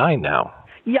 1979 now.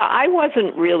 Yeah, I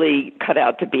wasn't really cut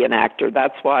out to be an actor.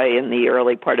 That's why in the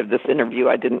early part of this interview,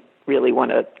 I didn't really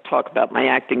want to talk about my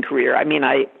acting career. I mean,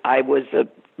 I was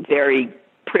very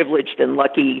privileged and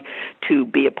lucky to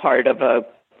be a part of a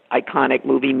iconic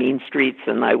movie, Mean Streets,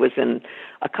 and I was in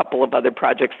a couple of other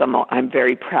projects I'm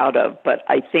very proud of. But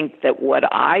I think that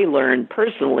what I learned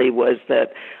personally was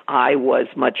that I was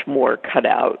much more cut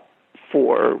out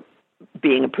for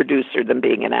being a producer than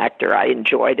being an actor. I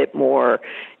enjoyed it more.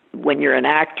 when you're an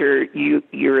actor,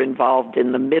 you're involved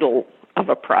in the middle of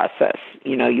a process.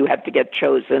 You know, you have to get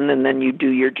chosen, and then you do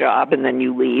your job, and then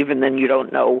you leave, and then you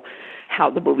don't know how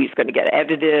the movie's going to get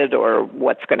edited or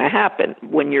what's going to happen.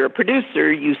 When you're a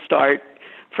producer, you start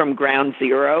from ground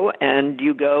zero and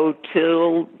you go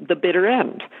till the bitter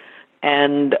end.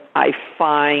 And I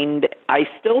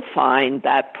still find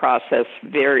that process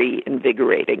very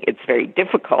invigorating. It's very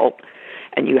difficult,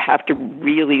 and you have to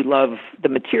really love the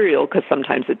material because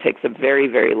sometimes it takes a very,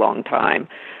 very long time.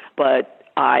 But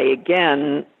I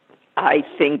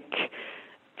think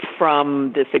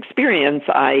from this experience,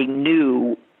 I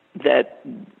knew that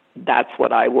that's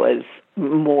what I was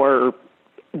more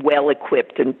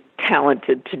well-equipped and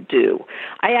talented to do.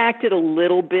 I acted a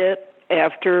little bit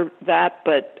after that,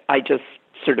 but I just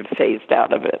sort of phased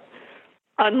out of it.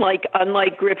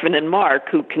 Unlike Griffin and Mark,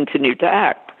 who continued to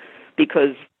act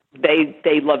because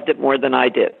they loved it more than I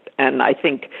did. And I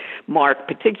think Mark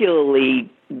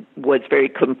particularly was very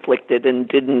conflicted and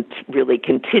didn't really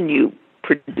continue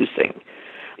producing.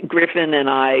 Griffin and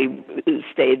I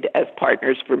stayed as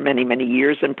partners for many, many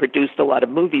years and produced a lot of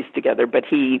movies together, but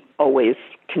he always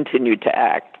continued to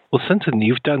act. Well, Cynton,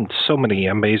 you've done so many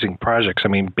amazing projects. I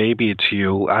mean, Baby It's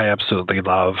You, I absolutely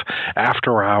love.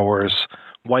 After Hours,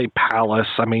 White Palace.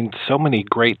 I mean, so many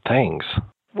great things.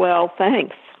 Well,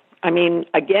 thanks. I mean,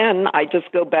 again, I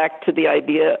just go back to the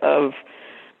idea of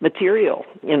material,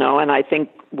 you know, and I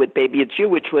think with Baby It's You,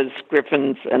 which was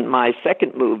Griffin's and my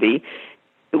second movie,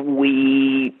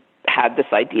 we had this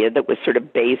idea that was sort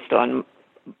of based on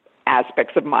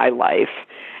aspects of my life,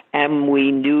 and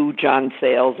we knew John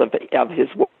Sayles of his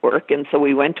work, and so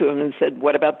we went to him and said,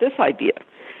 what about this idea?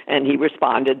 And he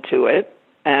responded to it,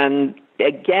 and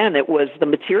again, it was the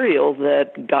material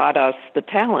that got us the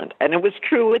talent. And it was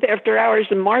true with After Hours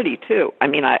and Marty, too. I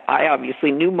mean, I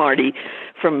obviously knew Marty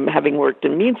from having worked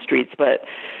in Mean Streets, but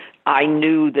I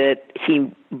knew that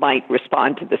he might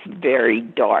respond to this very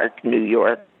dark New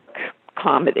York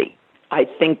comedy. I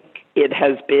think it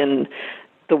has been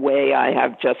the way I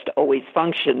have just always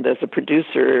functioned as a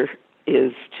producer,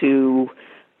 is to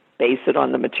base it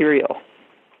on the material.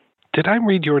 Did I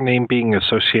read your name being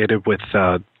associated with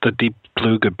the Deep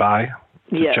Blue Goodbye?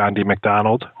 Yes. John D.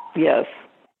 McDonald? Yes.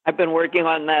 I've been working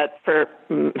on that for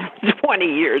 20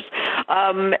 years.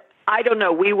 I don't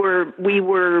know. We were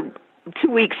 2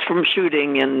 weeks from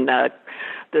shooting, and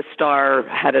the star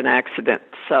had an accident.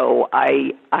 So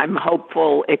I'm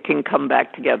hopeful it can come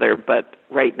back together, but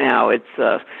right now it's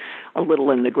a little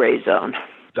in the gray zone.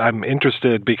 I'm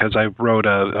interested because I wrote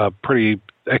a pretty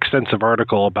extensive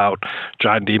article about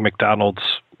John D. McDonald's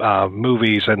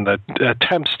movies and the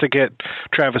attempts to get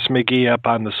Travis McGee up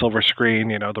on the silver screen,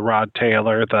 you know, the Rod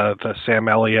Taylor, the Sam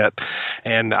Elliott.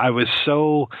 And I was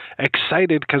so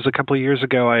excited because a couple of years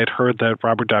ago I had heard that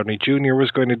Robert Downey Jr.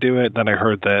 was going to do it. Then I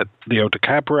heard that Leo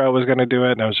DiCaprio was going to do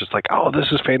it. And I was just like, oh,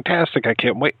 this is fantastic. I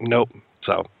can't wait. Nope.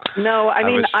 So no, I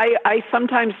mean, I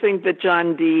sometimes think that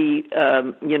John D.,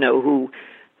 who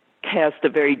cast a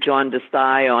very jaundiced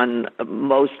eye on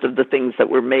most of the things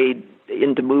that were made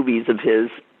into movies of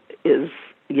his, is,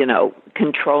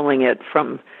 controlling it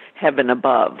from heaven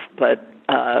above. But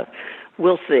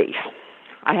we'll see.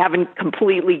 I haven't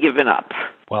completely given up.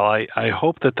 Well, I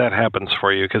hope that happens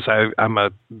for you, because I'm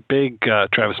a big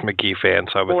Travis McGee fan,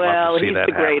 so I would love to see that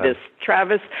happen. Well, he's the greatest.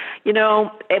 Travis,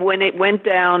 when it went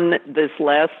down this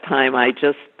last time, I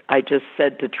just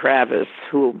said to Travis,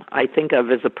 who I think of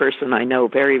as a person I know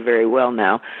very, very well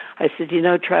now, I said,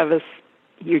 Travis,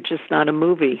 you're just not a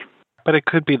movie. But it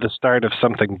could be the start of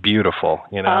something beautiful,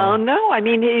 Oh, no. I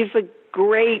mean, he's a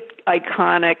great,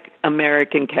 iconic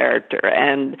American character.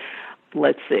 And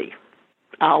let's see.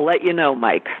 I'll let you know,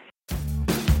 Mike.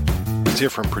 Let's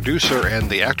hear from producer and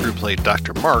the actor who played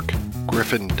Dr. Mark,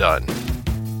 Griffin Dunne.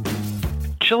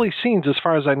 Chilly Scenes, as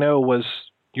far as I know, was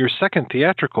your second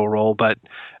theatrical role, but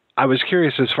I was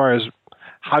curious as far as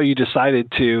how you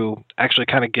decided to actually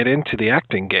kind of get into the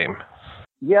acting game.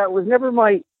 Yeah, it was never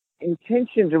my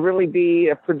intention to really be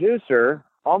a producer,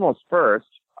 almost first.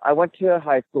 I went to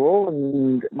high school,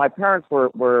 and my parents were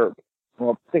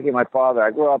particularly my father. I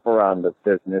grew up around this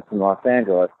business in Los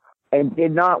Angeles and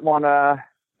did not want to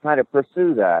kind of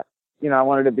pursue that. I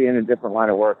wanted to be in a different line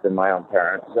of work than my own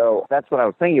parents. So that's what I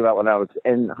was thinking about when I was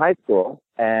in high school.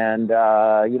 And,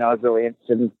 I was really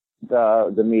interested in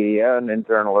the media and in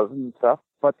journalism and stuff.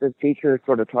 But the teacher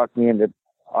sort of talked me into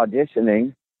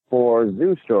auditioning for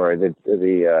Zoo Story,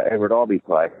 the Edward Albee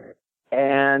play.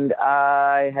 And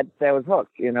I had to say I was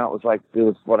hooked. It was like, it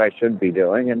was what I should be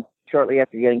doing. And shortly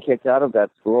after getting kicked out of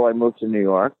that school, I moved to New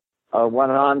York,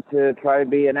 went on to try to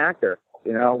be an actor,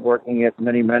 working at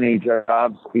many, many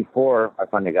jobs before I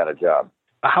finally got a job.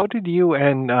 How did you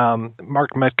and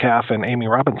Mark Metcalf and Amy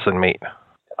Robinson meet?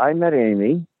 I met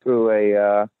Amy through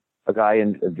a guy,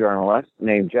 a journalist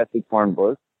named Jesse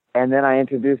Kornbluth, and then I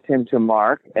introduced him to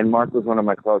Mark, and Mark was one of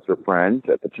my closer friends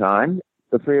at the time.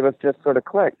 The three of us just sort of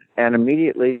clicked, and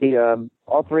immediately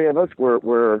all three of us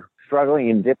were struggling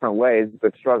in different ways,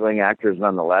 but struggling actors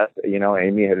nonetheless.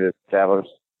 Amy had established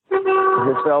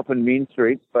herself in Mean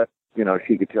Streets, but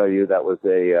she could tell you that was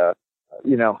she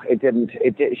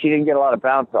didn't get a lot of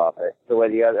bounce off it the way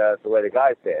the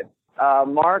guys did.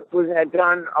 Mark had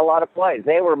done a lot of plays.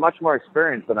 They were much more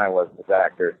experienced than I was as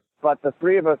actors, but the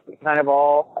three of us kind of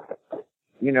all,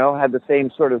 had the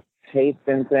same sort of taste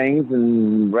in things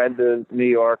and read the New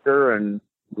Yorker and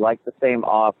liked the same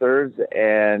authors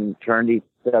and turned each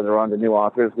other on to new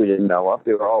authors we didn't know of.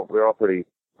 We were all pretty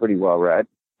well read,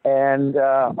 and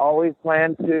always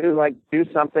planned to do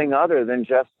something other than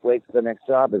just wait for the next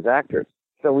job as actors.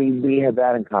 So we had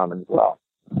that in common as well.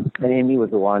 And Amy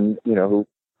was the one who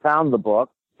found the book.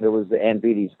 It was Ann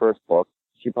Beattie's first book.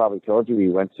 She probably told you we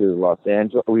went to Los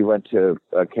Angeles. We went to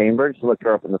Cambridge, looked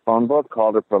her up in the phone book,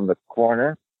 called her from the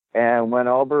corner, and went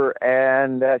over,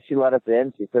 and she let us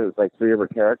in. She said it was like three of her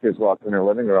characters walked in her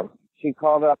living room. She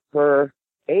called up her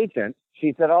agent.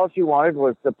 She said all she wanted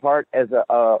was to part as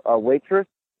a waitress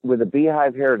with a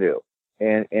beehive hairdo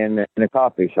in a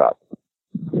coffee shop.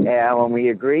 And when we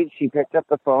agreed, she picked up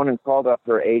the phone and called up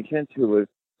her agent, who was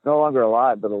no longer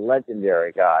alive, but a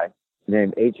legendary guy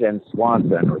named H.N.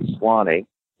 Swanson, or Swanee,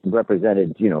 who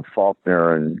represented,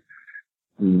 Faulkner and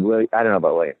I don't know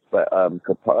about Williams, but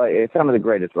some of the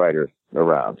greatest writers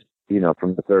around,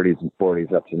 from the 30s and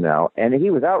 40s up to now. And he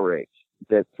was outraged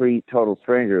that three total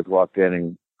strangers walked in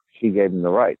and she gave him the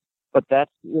rights. But that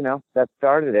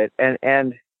started it.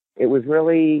 And it was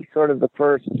really sort of the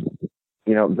first,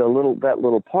 that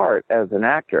little part as an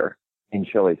actor in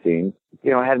Chilly Scenes,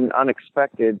 had an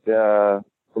unexpected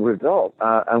result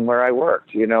on where I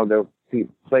worked. There were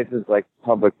places like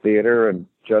Public Theater and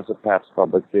Joseph Papp's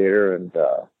Public Theater and,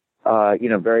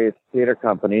 various theater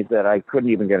companies that I couldn't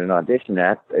even get an audition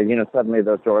at. Suddenly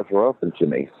those doors were open to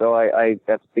me. So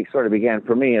that sort of began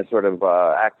for me as sort of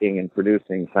acting and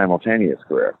producing simultaneous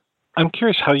career. I'm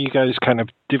curious how you guys kind of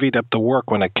divvied up the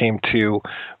work when it came to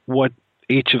what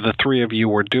each of the three of you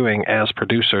were doing as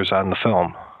producers on the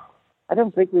film. I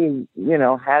don't think we,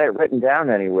 had it written down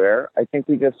anywhere. I think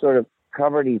we just sort of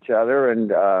covered each other,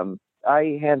 and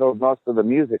I handled most of the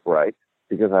music rights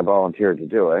because I volunteered to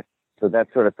do it. So that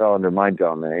sort of fell under my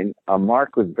domain.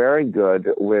 Mark was very good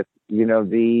with,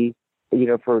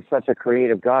 for such a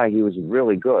creative guy, he was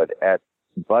really good at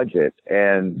budget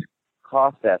and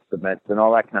cost estimates and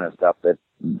all that kind of stuff that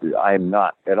I'm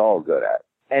not at all good at.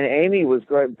 And Amy was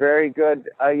very good,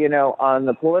 on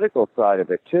the political side of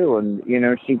it, too. And,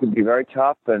 she could be very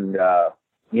tough and,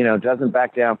 doesn't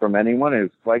back down from anyone. Is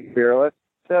quite fearless.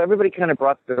 So everybody kind of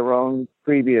brought their own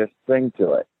previous thing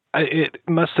to it. It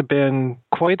must have been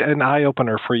quite an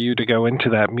eye-opener for you to go into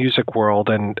that music world.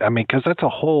 And, because that's a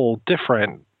whole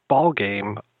different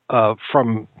ballgame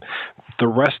from the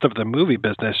rest of the movie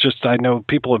business. Just, I know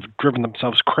people have driven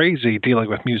themselves crazy dealing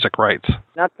with music rights.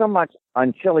 Not so much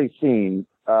on Chilly Scenes.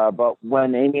 But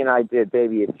when Amy and I did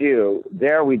Baby It's You,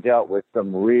 there we dealt with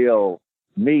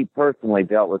me personally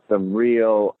dealt with some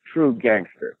real true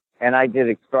gangsters. And I did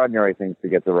extraordinary things to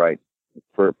get the rights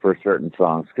for certain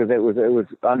songs, because it was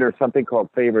under something called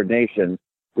Favored Nation,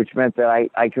 which meant that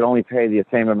I could only pay the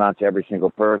same amount to every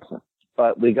single person.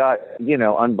 But we got,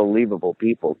 unbelievable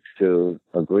people to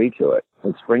agree to it,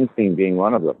 with Springsteen being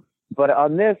one of them. But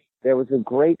on this, there was a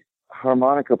great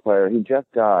harmonica player. He just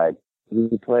died.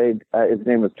 He played, his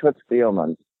name was Toots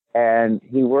Thielman, and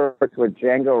he worked with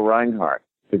Django Reinhardt,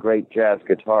 the great jazz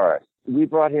guitarist. We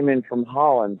brought him in from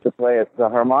Holland to play us the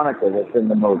harmonica that's in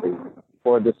the movie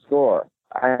for the score.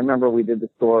 I remember we did the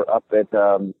score up at,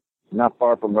 not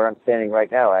far from where I'm standing right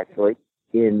now, actually,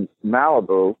 in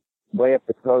Malibu, way up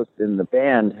the coast, and the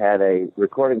band had a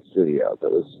recording studio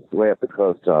that was way up the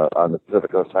coast on the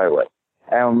Pacific Coast Highway.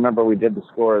 I remember we did the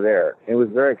score there. It was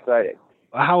very exciting.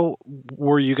 How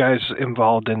were you guys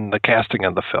involved in the casting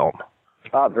of the film?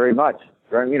 Very much.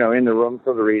 In the room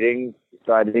for the reading,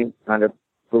 deciding kind of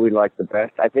who we liked the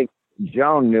best. I think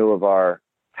Joan knew of our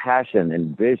passion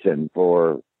and vision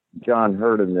for John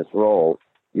Hurt in this role,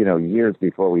 years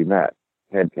before we met,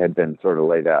 had been sort of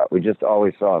laid out. We just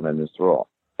always saw him in this role.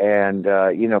 And,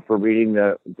 for reading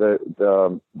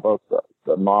both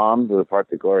the mom, the part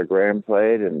that Gloria Graham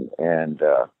played, and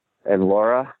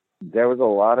Laura, there was a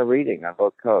lot of reading on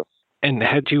both coasts. And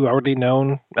had you already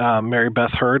known Mary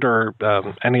Beth Hurt or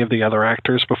any of the other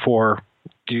actors before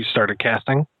you started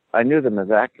casting? I knew them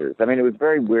as actors. It was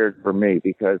very weird for me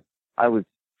because I was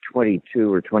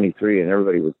 22 or 23 and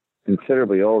everybody was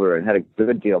considerably older and had a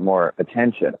good deal more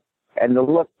attention. And the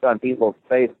look on people's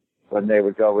faces when they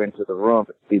would go into the room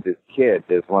and see this kid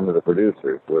as one of the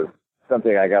producers was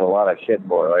something I got a lot of shit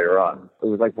for later on. It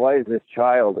was like, why is this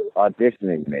child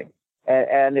auditioning me?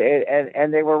 And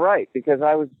they were right, because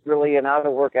I was really an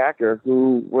out-of-work actor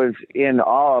who was in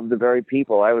awe of the very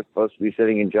people I was supposed to be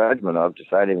sitting in judgment of,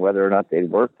 deciding whether or not they'd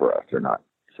work for us or not.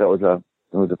 So it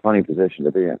was a funny position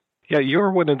to be in. Yeah, you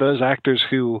were one of those actors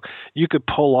who you could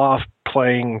pull off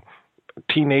playing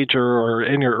teenager or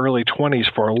in your early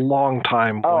 20s for a long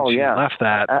time once you left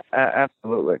that.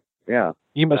 Absolutely, yeah.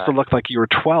 You must have looked like you were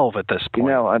 12 at this point.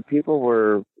 You know, people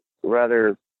were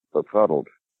rather befuddled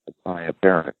at my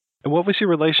appearance. And what was your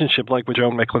relationship like with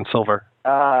Joan Micklin Silver?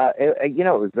 It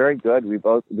was very good. We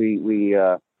both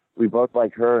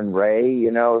like her and Ray.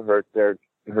 You know,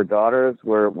 her daughters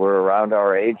were around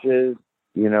our ages.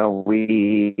 You know,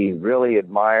 we really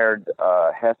admired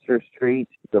Hester Street,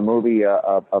 the movie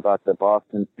about the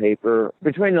Boston paper,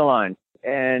 Between the Lines.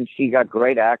 And she got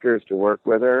great actors to work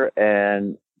with her.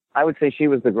 And I would say she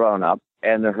was the grown-up,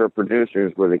 and her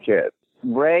producers were the kids.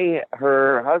 Ray,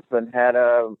 her husband, had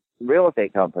a real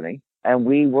estate company, and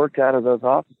we worked out of those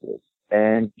offices.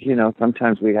 And, you know,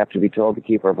 sometimes we have to be told to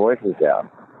keep our voices down.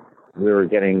 We were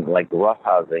getting like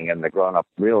roughhousing in the grown-up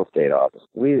real estate office.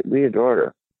 We adored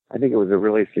her. I think it was a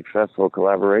really successful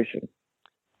collaboration.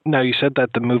 Now, you said that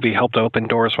the movie helped open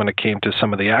doors when it came to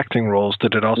some of the acting roles.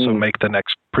 Did it also make the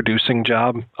next producing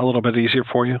job a little bit easier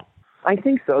for you? I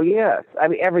think so, yes. I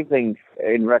mean, everything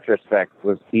in retrospect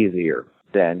was easier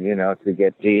then, you know, to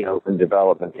get deals and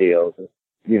development deals, and,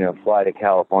 you know, fly to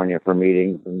California for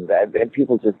meetings, and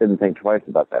people just didn't think twice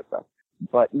about that stuff.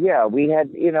 But yeah, we had,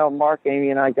 you know, Mark,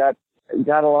 Amy, and I got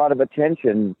a lot of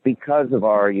attention because of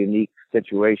our unique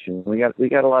situation. We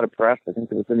got a lot of press. I think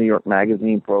there was a New York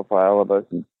Magazine profile of us,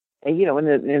 and you know,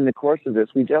 in the course of this,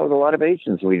 we dealt with a lot of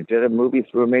agents. We did a movie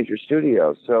through a major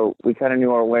studio, so we kind of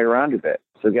knew our way around a bit.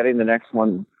 So getting the next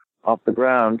one off the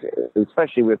ground,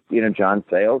 especially with, you know, John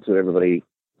Sayles, who everybody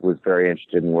was very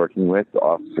interested in working with,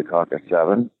 off Secaucus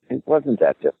 7, it wasn't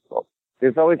that difficult.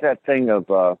 There's always that thing of,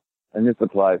 and this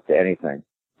applies to anything,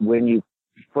 when you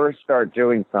first start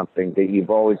doing something that you've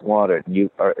always wanted,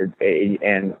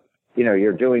 and you know,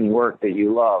 you're doing work that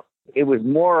you love, it was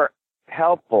more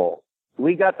helpful.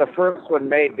 We got the first one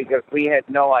made because we had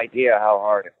no idea how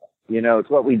hard it was. You know, it's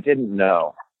what we didn't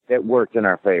know that worked in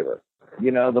our favor.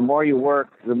 You know, the more you work,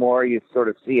 the more you sort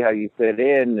of see how you fit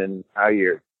in, and how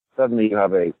suddenly you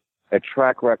have a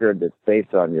track record that's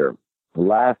based on your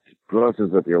last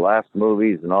grosses of your last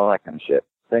movies and all that kind of shit.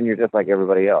 Then you're just like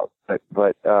everybody else.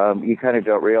 But you kind of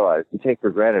don't realize, you take for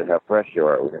granted how fresh you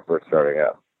are when you're first starting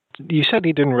out. You said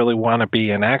you didn't really want to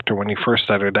be an actor when you first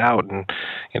started out, and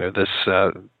you know, this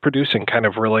producing kind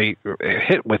of really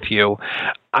hit with you.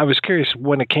 I was curious,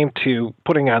 when it came to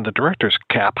putting on the director's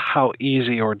cap, how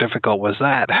easy or difficult was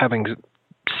that, having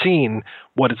seen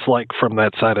what it's like from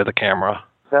that side of the camera?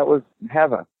 That was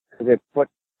heaven. It put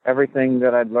everything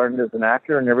that I'd learned as an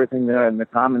actor and everything that in the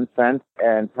common sense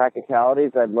and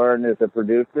practicalities I'd learned as a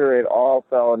producer, it all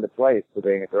fell into place for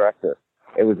being a director.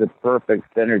 It was a perfect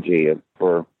synergy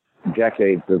for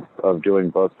decades of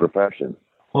doing both professions.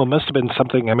 Well, it must have been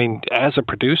something, I mean, as a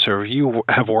producer, you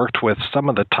have worked with some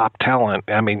of the top talent.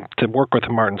 I mean, to work with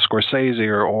Martin Scorsese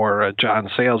or John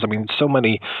Sayles, I mean, so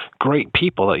many great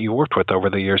people that you worked with over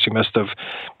the years. You must have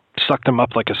sucked them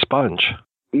up like a sponge.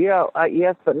 Yeah,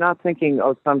 yes, but not thinking,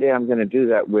 oh, someday I'm going to do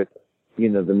that with, you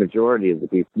know, the majority of the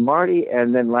people. Marty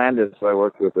and then Landis, who I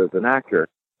worked with as an actor,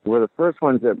 were the first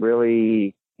ones that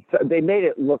really, they made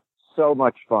it look so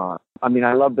much fun. I mean,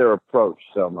 I love their approach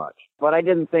so much. But I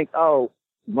didn't think, oh,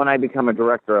 when I become a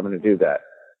director, I'm going to do that.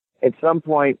 At some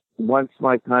point, once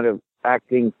my kind of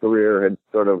acting career had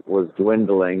sort of was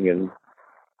dwindling and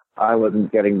I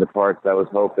wasn't getting the parts I was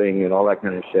hoping and all that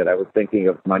kind of shit, I was thinking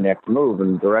of my next move,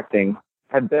 and directing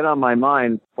had been on my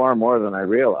mind far more than I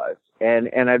realized. And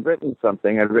I'd written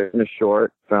something. I'd written a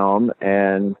short film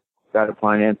and got it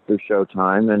financed through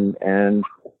Showtime. And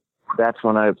that's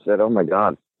when I said, oh, my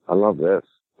God, I love this.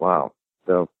 Wow.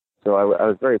 So I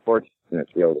was very fortunate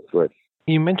to be able to switch.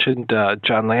 You mentioned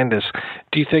John Landis.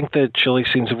 Do you think that Chilly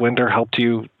Scenes of Winter helped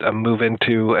you move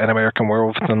into An American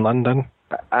Werewolf in London?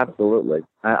 Absolutely.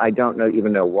 I don't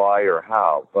even know why or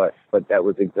how, but that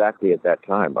was exactly at that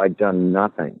time. I'd done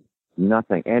nothing.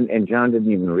 And John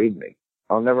didn't even read me.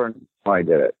 I'll never know why I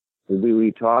did it.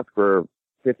 We talked for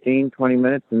 15, 20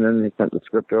 minutes, and then they sent the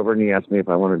script over, and he asked me if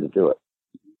I wanted to do it.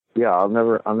 Yeah, I'll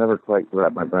never quite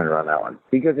wrap my brain around that one.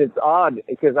 Because it's odd,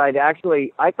 because I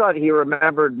thought he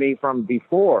remembered me from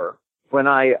before when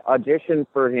I auditioned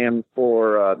for him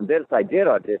for I did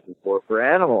audition for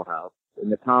Animal House in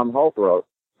the Tom Holt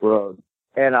road.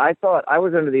 And I thought, I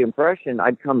was under the impression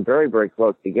I'd come very, very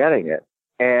close to getting it.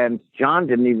 And John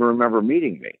didn't even remember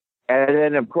meeting me. And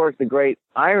then, of course, the great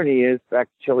irony is, back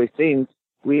to Chilly Scenes,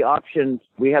 we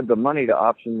had the money to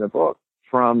option the book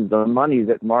from the money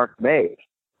that Mark made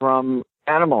from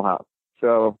Animal House.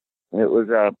 So it was,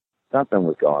 something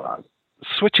was going on.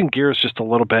 Switching gears just a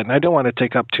little bit, and I don't want to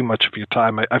take up too much of your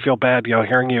time. I feel bad,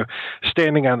 hearing you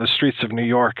standing on the streets of New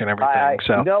York and everything.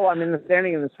 No, I'm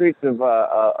standing in the streets of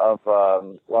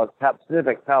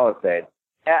Pacific Palisades.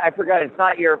 I forgot, it's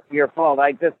not your fault.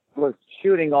 I just was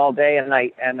shooting all day, and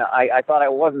I thought I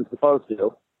wasn't supposed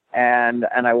to, and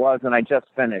I was, and I just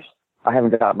finished. I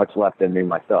haven't got much left in me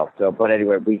myself. So, but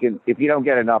anyway, if you don't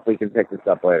get enough, we can pick this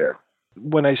up later.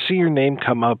 When I see your name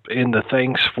come up in the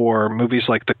thanks for movies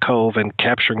like The Cove and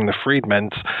Capturing the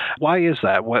Freedmans, why is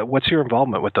that? What's your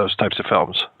involvement with those types of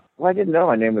films? Well, I didn't know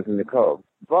my name was in The Cove.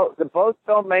 Both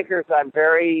filmmakers I'm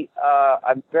very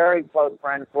close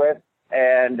friends with,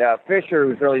 and Fisher,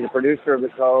 who's really the producer of The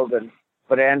Cove,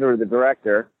 but Andrew, the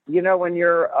director. When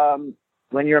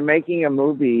you're making a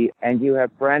movie and you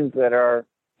have friends that are,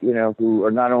 who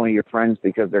are not only your friends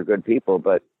because they're good people,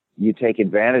 but you take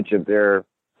advantage of their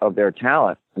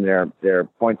talent and their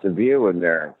points of view and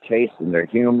their taste and their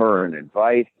humor and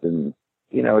advice, and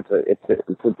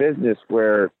it's a business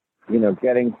where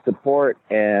getting support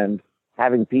and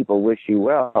having people wish you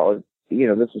well,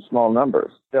 this is small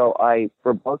numbers. So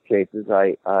for both cases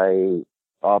I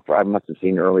must have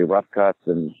seen early rough cuts,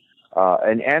 and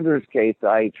in Andrew's case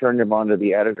I turned him on to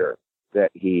the editor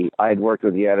I had worked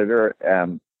with the editor,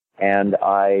 and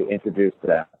I introduced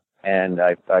them, and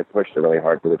I pushed it really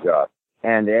hard for the job.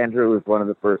 And Andrew was one of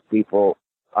the first people,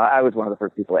 I was one of the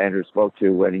first people Andrew spoke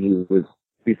to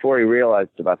before he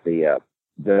realized about the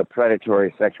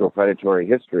sexual predatory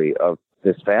history of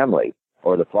this family,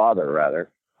 or the father rather.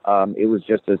 It was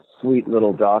just a sweet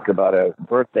little doc about a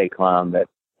birthday clown that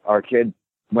our kid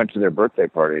went to their birthday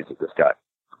parties with this guy.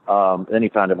 Then he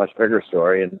found a much bigger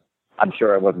story, and I'm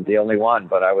sure I wasn't the only one,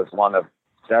 but I was one of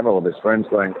several of his friends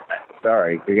going,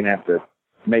 sorry, you're going to have to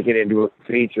make it into a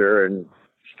feature and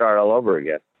start all over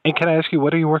again. And can I ask you,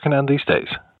 what are you working on these days?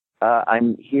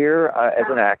 I'm here as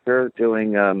an actor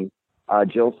doing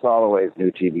Jill Soloway's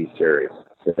new TV series.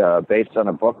 It's based on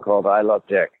a book called I Love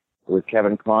Dick with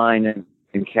Kevin Kline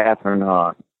and Catherine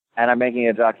Hahn. And I'm making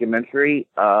a documentary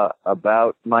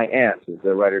about my aunt, who's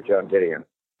the writer Joan Didion.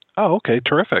 Oh, okay,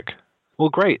 terrific. Well,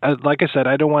 great. Like I said,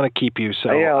 I don't want to keep you,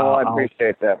 so... Yeah, I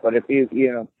appreciate that. But if you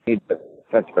need to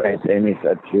touch base, Amy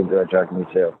said she'd talk to me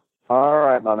too. All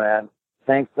right, my man.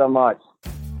 Thanks so much.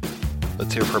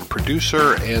 Let's hear from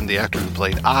producer and the actor who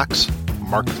played Ox,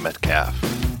 Mark Metcalf.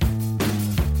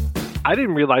 I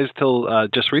didn't realize till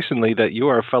just recently that you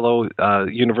are a fellow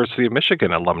University of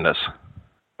Michigan alumnus.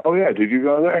 Oh, yeah. Did you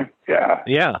go there? Yeah.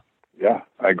 Yeah. Yeah.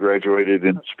 I graduated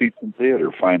in speech and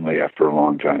theater finally after a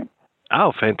long time.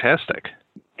 Oh, fantastic.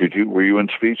 Were you in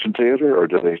speech and theater, or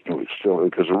do they still,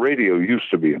 because the radio used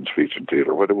to be in speech and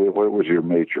theater. What was your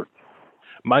major?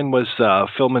 Mine was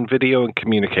film and video and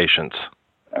communications.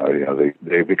 Oh, yeah,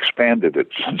 they've expanded it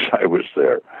since I was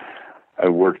there. I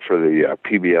worked for the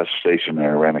PBS station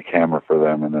there, ran a camera for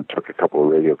them, and then took a couple of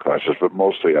radio classes. But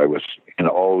mostly I was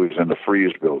always in the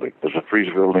Freeze building. Was the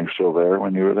Freeze building still there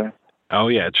when you were there? Oh,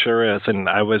 yeah, it sure is. And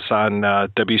I was on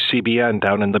WCBN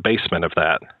down in the basement of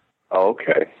that. Oh,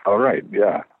 okay. All right,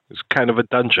 yeah. It was kind of a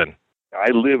dungeon. I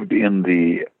lived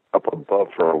up above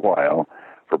for a while.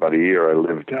 For about a year, I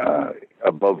lived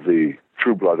above the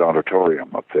True Blood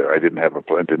Auditorium up there. I didn't have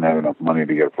enough money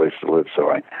to get a place to live,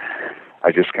 so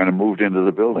I just kind of moved into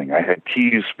the building. I had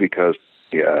keys because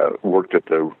I worked at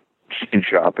the scene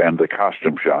shop and the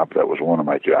costume shop. That was one of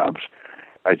my jobs.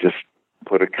 I just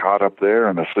put a cot up there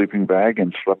and a sleeping bag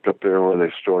and slept up there where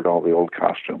they stored all the old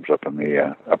costumes up in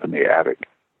the attic.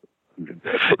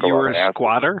 You were a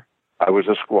squatter? I was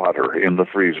a squatter in the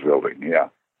Freeze building, yeah,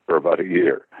 for about a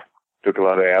year. Took a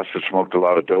lot of acid, smoked a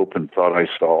lot of dope, and thought I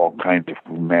saw all kinds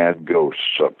of mad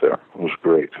ghosts up there. It was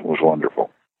great. It was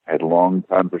wonderful. I had long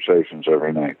conversations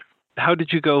every night. How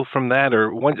did you go from that,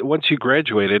 or once you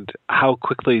graduated, how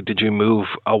quickly did you move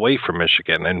away from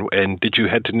Michigan, and did you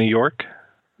head to New York?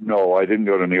 No, I didn't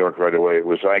go to New York right away.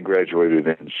 I graduated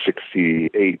in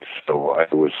 1968, so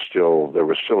there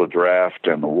was still a draft,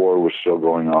 and the war was still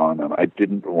going on, and I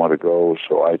didn't want to go,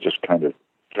 so I just kind of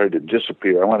started to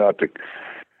disappear.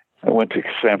 I went to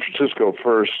San Francisco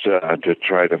first to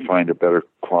try to find a better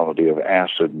quality of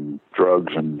acid and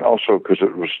drugs, and also because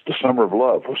it was the summer of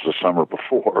love was the summer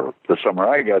before. The summer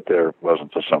I got there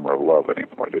wasn't the summer of love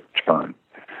anymore. It turned.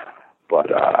 But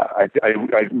I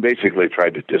basically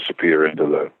tried to disappear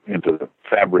into the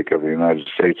fabric of the United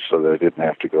States so that I didn't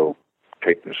have to go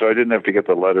so I didn't have to get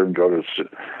the letter and go to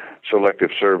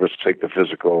selective service, take the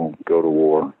physical, go to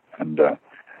war. And I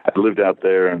lived out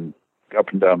there and up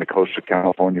and down the coast of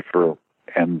California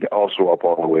and also up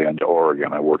all the way into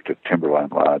Oregon. I worked at Timberline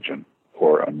Lodge on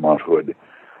Mount Hood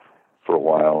for a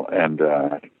while, and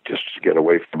just to get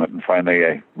away from it. And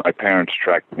finally, my parents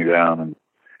tracked me down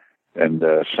and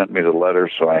sent me the letter,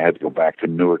 so I had to go back to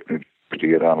Newark, New Jersey to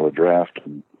get out of the draft,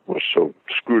 and was so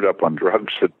screwed up on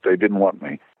drugs that they didn't want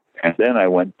me. And then I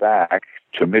went back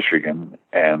to Michigan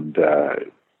and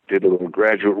did a little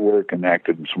graduate work and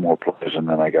acted in some more plays, and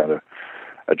then I got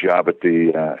a job at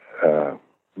the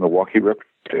Milwaukee Rep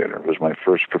Theater. It was my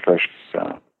first professional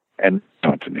job. And I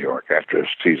went to New York after a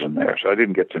season there. So I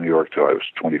didn't get to New York till I was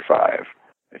 25,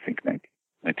 I think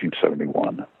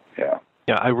 1971. Yeah.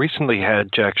 Yeah, I recently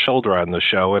had Jack Shoulder on the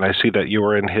show, and I see that you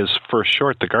were in his first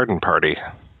short, The Garden Party.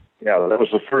 Yeah, that was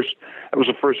the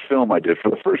first film I did. For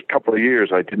the first couple of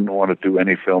years, I didn't want to do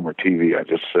any film or TV. I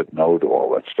just said no to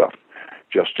all that stuff,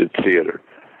 just did theater.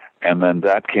 And then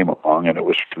that came along, and it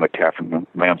was from the Catherine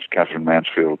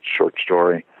Mansfield short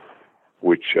story,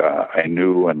 which I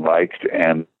knew and liked,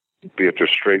 and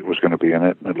Beatrice Straight was going to be in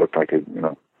it, and it looked like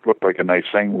a nice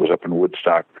thing. It was up in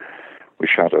Woodstock. We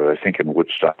shot it, I think, in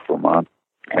Woodstock, Vermont,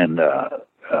 and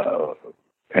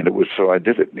it was, so I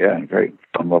did it. Yeah, great.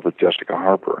 I'm in love with Jessica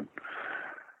Harper.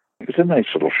 It was a nice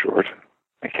little short.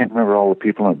 I can't remember all the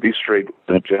people in it. Be Straight,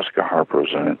 and Jessica Harper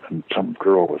was in it, and some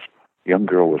young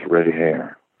girl with red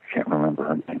hair. I can't remember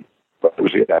her name, but it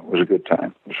was a good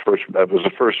time. That was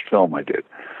the first film I did.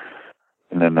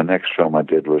 And then the next film I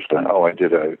did was,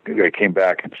 I came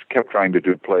back and kept trying to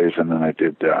do plays, and then I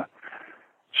did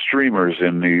Streamers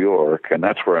in New York, and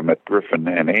that's where I met Griffin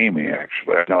and Amy,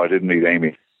 actually. No, I didn't meet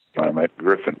Amy. I met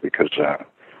Griffin because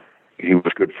he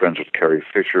was good friends with Carrie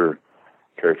Fisher.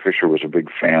 Carrie Fisher was a big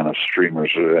fan of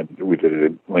Streamers, and we did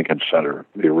it at Lincoln Center,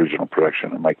 the original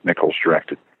production, and Mike Nichols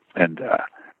directed. And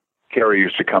Carrie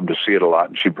used to come to see it a lot,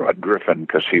 and she brought Griffin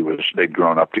because they'd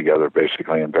grown up together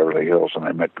basically in Beverly Hills, and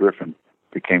I met Griffin.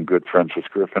 Became good friends with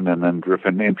Griffin, and then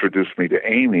Griffin introduced me to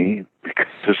Amy because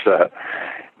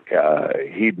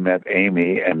he'd met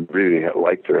Amy and really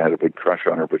liked her, had a big crush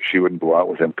on her, but she wouldn't go out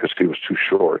with him because he was too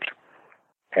short.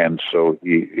 And so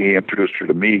he introduced her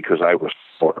to me because I was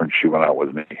short, and she went out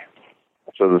with me.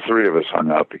 So the three of us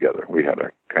hung out together. We had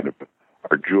a kind of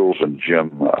our Jules and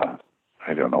Jim.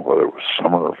 I don't know whether it was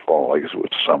summer or fall. I guess it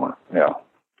was summer. Yeah.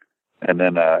 And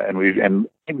then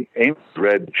Amy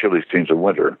read Chilly Scenes of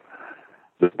Winter,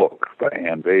 the book by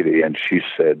Ann Beatty, and she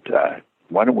said,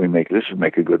 why don't we make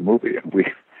a good movie? And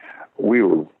we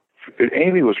were,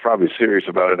 Amy was probably serious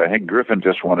about it. I think Griffin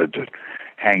just wanted to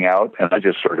hang out, and I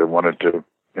just sort of wanted to,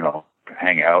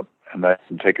 hang out and not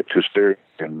take it too serious.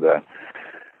 And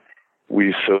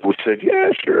we said,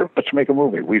 yeah, sure, let's make a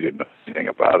movie. We didn't know anything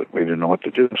about it. We didn't know what to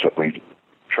do. So we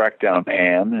tracked down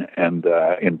Ann and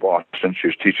in Boston. She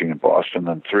was teaching in Boston,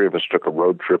 and three of us took a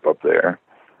road trip up there.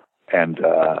 And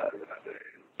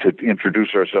to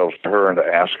introduce ourselves to her and to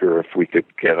ask her if we could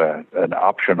get an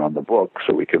option on the book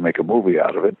so we could make a movie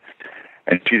out of it.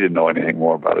 And she didn't know anything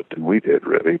more about it than we did,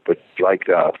 really, but she liked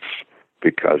us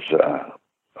because,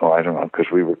 I don't know,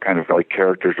 because we were kind of like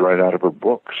characters right out of her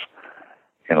books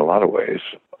in a lot of ways.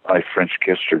 I French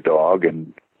kissed her dog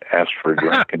and asked for a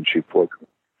drink, and she poured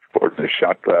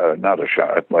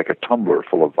like a tumbler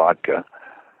full of vodka,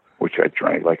 which I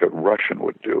drank like a Russian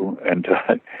would do. And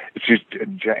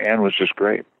Anne was just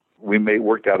great. We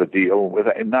worked out a deal with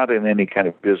it, not in any kind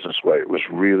of business way. It was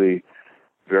really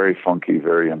very funky,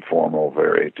 very informal,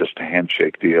 very just a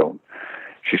handshake deal.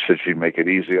 She said she'd make it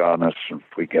easy on us if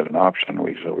we get an option.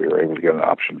 So we were able to get an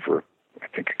option for, I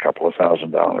think, a couple of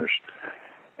 $1,000.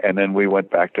 And then we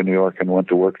went back to New York and went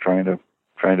to work trying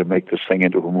to make this thing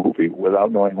into a movie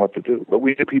without knowing what to do. But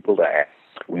we knew people to ask.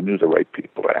 We knew the right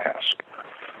people to ask.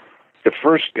 The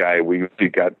first guy we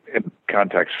got in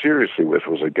contact seriously with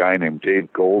was a guy named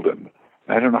Dave Golden.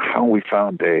 I don't know how we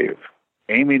found Dave.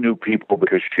 Amy knew people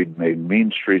because she'd made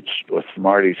Mean Streets with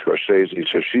Marty Scorsese,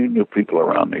 so she knew people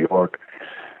around New York.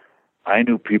 I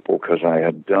knew people because I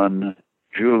had done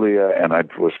Julia, and I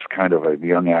was kind of a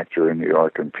young actor in New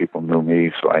York, and people knew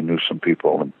me, so I knew some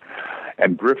people.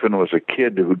 And Griffin was a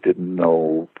kid who didn't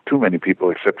know too many people,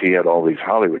 except he had all these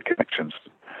Hollywood connections.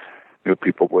 Knew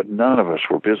people, but none of us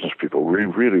were business people. We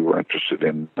really were interested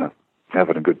in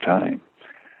having a good time.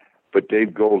 But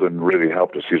Dave Golden really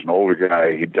helped us. He's an older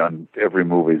guy. He'd done every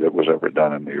movie that was ever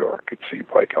done in New York, it seemed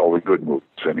like, all the good movies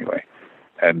anyway.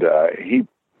 And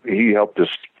he helped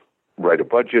us write a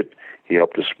budget. He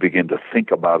helped us begin to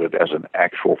think about it as an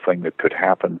actual thing that could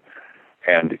happen.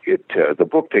 And the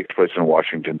book takes place in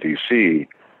Washington, D.C.,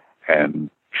 and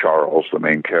Charles, the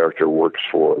main character, works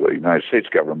for the United States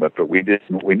government, but we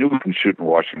knew we could shoot in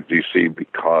Washington, D.C.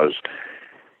 because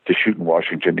to shoot in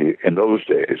Washington in those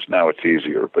days, now it's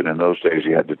easier, but in those days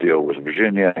you had to deal with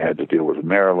Virginia, you had to deal with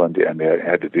Maryland, and you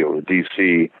had to deal with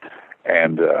D.C.,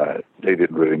 and they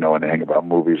didn't really know anything about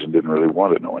movies and didn't really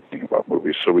want to know anything about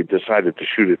movies. So we decided to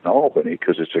shoot it in Albany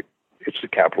because it's the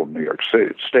capital of New York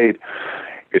State.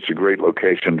 It's a great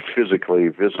location physically,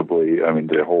 visibly. I mean,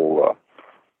 the whole,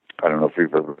 I don't know if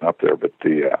you've ever been up there, but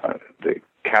the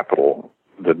Capitol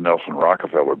that Nelson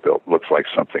Rockefeller built looks like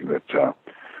something that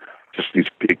just these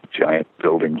big, giant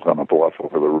buildings on a bluff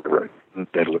over the river.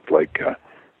 They look like,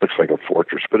 looks like a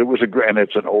fortress. But it was and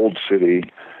it's an old city,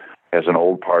 has an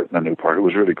old part and a new part. It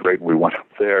was really great. We went up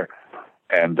there,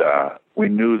 and we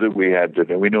knew that we had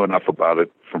to, we knew enough about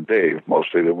it from Dave,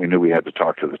 mostly, that we knew we had to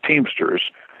talk to the Teamsters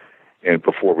and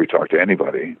before we talked to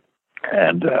anybody.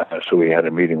 And so we had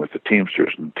a meeting with the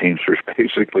Teamsters, and the Teamsters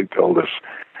basically told us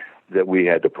that we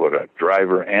had to put a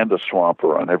driver and a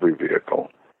swamper on every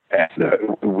vehicle.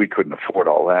 And we couldn't afford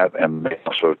all that. And they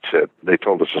also they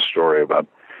told us a story about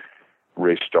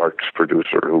Ray Stark's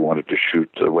producer who wanted to shoot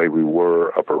the way we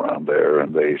were up around there.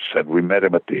 And they said, we met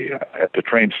him at the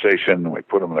train station, and we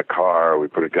put him in a car, we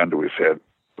put a gun to his head,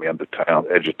 we on the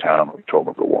edge of town, we told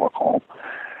him to walk home.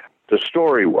 The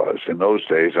story was, in those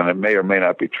days, and it may or may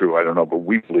not be true, I don't know, but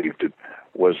we believed it,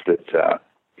 was that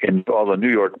in all the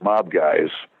New York mob guys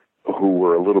who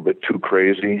were a little bit too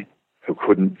crazy,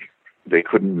 they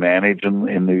couldn't manage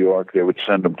in New York, they would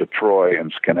send them to Troy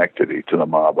and Schenectady to the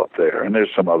mob up there. And there's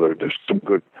some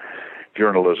good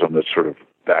journalism that sort of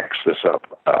backs this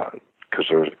up, because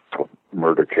there's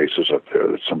murder cases up there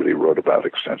that somebody wrote about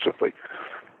extensively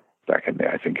back in the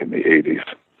 80s.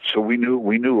 So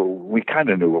we kind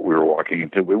of knew what we were walking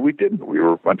into, but we didn't. We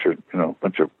were a bunch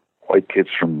of white kids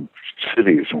from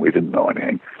cities, and we didn't know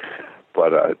anything.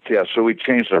 But so we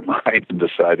changed our mind and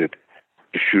decided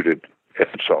to shoot it at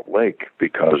Salt Lake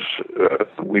because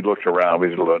we looked around. We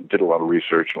did a lot of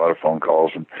research, a lot of phone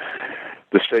calls, and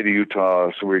the state of Utah.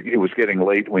 So it was getting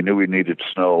late. We knew we needed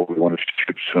snow. We wanted to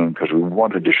shoot soon because we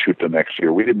wanted to shoot the next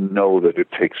year. We didn't know that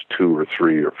it takes 2 or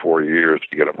 3 or 4 years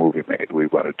to get a movie made. We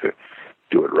wanted to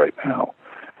do it right now.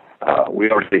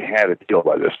 We already had a deal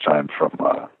by this time from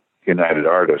United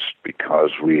Artists because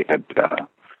we had,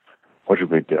 what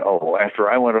did we do? Oh, after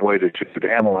I went away to shoot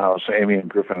Animal House, Amy and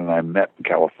Griffin and I met in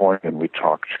California, and we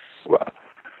talked to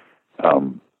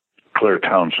Claire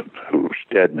Townsend, who's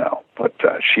dead now, but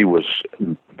she was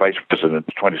vice president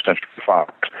of 20th Century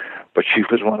Fox, but she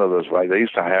was one of those, they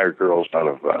used to hire girls out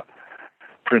of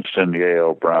Princeton,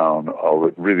 Yale, Brown, all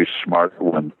the really smart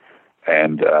women,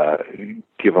 and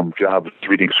give them jobs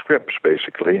reading scripts,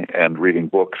 basically, and reading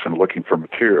books and looking for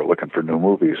material, looking for new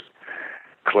movies.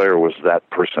 Claire was that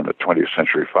person at 20th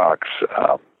Century Fox.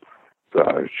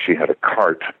 She had a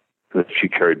cart that she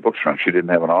carried books around. She didn't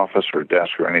have an office or a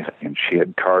desk or anything, and she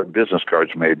had business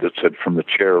cards made that said, "From the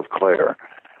chair of Claire,"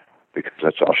 because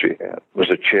that's all she had. It was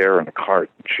a chair and a cart.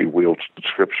 She wheeled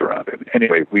scripts around it.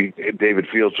 Anyway, David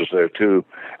Fields was there too.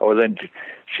 Oh, then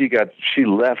she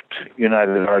left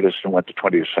United Artists and went to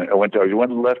 20th Century.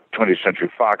 Left 20th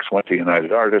Century Fox, went to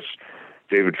United Artists.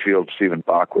 David Fields, Stephen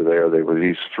Bach were there. They were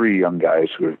these 3 young guys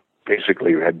who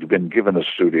basically had been given a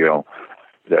studio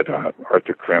that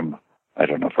Arthur Krim, I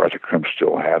don't know if Arthur Krim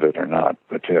still had it or not,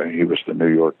 but he was the New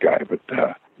York guy. But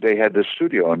they had this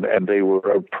studio, and they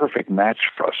were a perfect match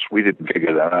for us. We didn't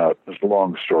figure that out. There's a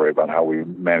long story about how we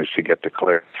managed to get to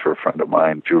Claire for a friend of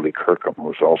mine, Julie Kirkham,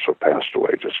 who's also passed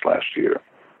away just last year.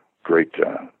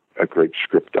 A great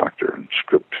script doctor and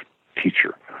script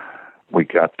teacher. We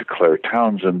got to Claire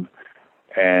Townsend,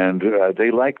 and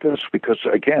they liked us because,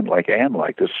 again, like Anne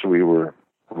liked us, we were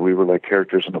like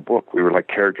characters in a book. We were like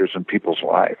characters in people's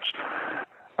lives.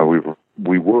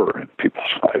 We were in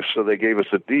people's lives. So they gave us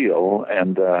a deal,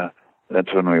 and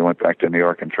that's when we went back to New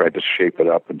York and tried to shape it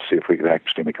up and see if we could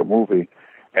actually make a movie.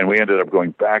 And we ended up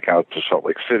going back out to Salt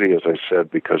Lake City, as I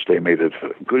said, because they made it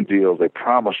a good deal. They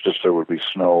promised us there would be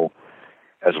snow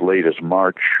as late as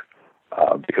March,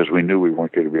 because we knew we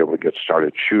weren't going to be able to get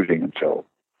started shooting until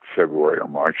February or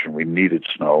March, and we needed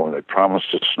snow, and they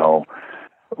promised us snow.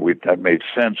 That made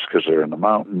sense because they're in the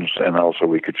mountains, and also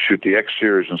we could shoot the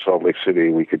exteriors in Salt Lake City.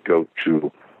 We could go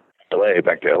to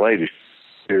back to L.A. to shoot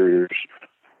exteriors,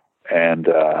 and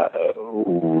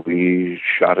we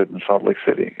shot it in Salt Lake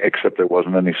City, except there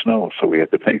wasn't any snow, so we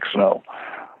had to make snow.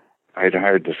 I had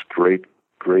hired this great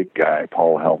guy,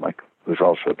 Paul Helmick, who's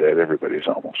also dead. Everybody's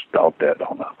almost all dead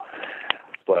now.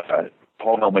 But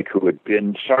Paul Helmick, who had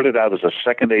started out as a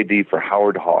second AD for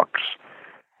Howard Hawks,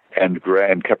 and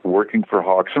kept working for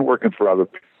Hawks and working for other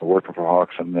people, working for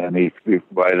Hawks. And then he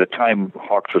by the time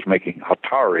Hawks was making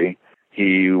Hatari,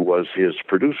 he was his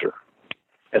producer.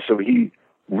 And so he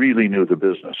really knew the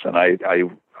business. And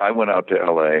I went out to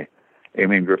L.A.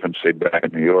 Amy and Griffin stayed back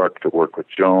in New York to work with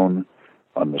Joan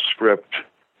on the script.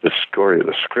 The story of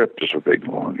the script is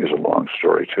a long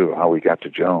story, too, how we got to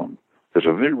Joan. Because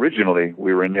originally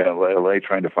we were in L.A.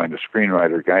 trying to find a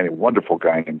screenwriter, a wonderful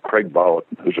guy named Craig Bollett,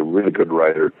 who's a really good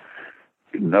writer,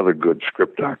 another good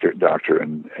script doctor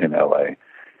in L.A.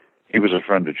 He was a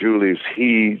friend of Julie's.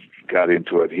 He got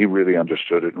into it. He really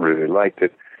understood it and really liked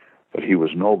it, but he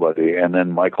was nobody. And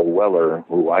then Michael Weller,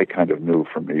 who I kind of knew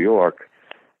from New York,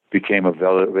 became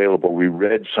available. We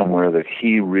read somewhere that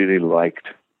he really liked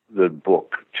the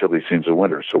book, Chilly Scenes of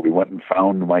Winter. So we went and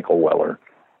found Michael Weller,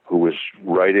 who was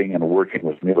writing and working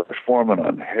with Milos Forman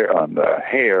on Hair on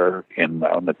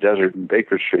the desert in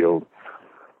Bakersfield.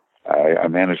 I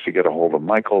managed to get a hold of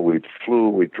Michael. We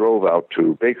drove out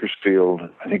to Bakersfield,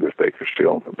 I think it was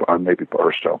Bakersfield, or maybe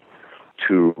Barstow,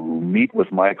 to meet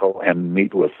with Michael and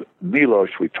meet with Milos.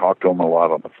 We talked to him a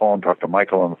lot on the phone, talked to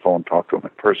Michael on the phone, talked to him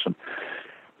in person.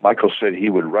 Michael said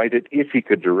he would write it if he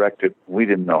could direct it. We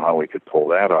didn't know how we could pull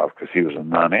that off because he was a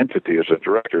non-entity as a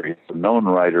director. He's a known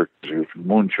writer. He was from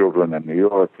Moon Children in New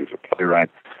York. He was a playwright.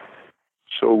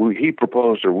 So we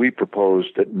proposed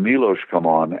that Milos come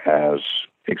on as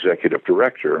executive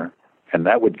director, and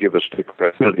that would give us the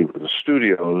credibility with the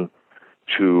studio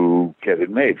to get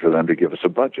it made, for them to give us a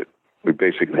budget. We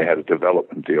basically had a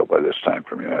development deal by this time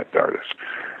from United Artists,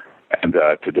 and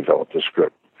to develop the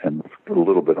script. And a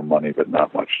little bit of money, but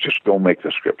not much. Just go make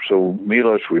the script. So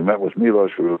Milos, we met with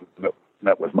Milos, we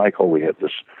met with Michael. We had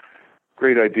this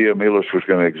great idea. Milos was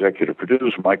going to executive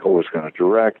produce. Michael was going to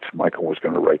direct. Michael was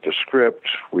going to write the script.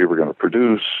 We were going to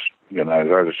produce.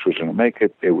 United Artists was going to make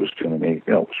it. It was going to be,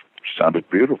 it sounded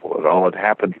beautiful. It all had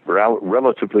happened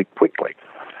relatively quickly.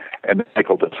 And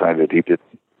Michael decided he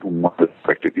didn't want to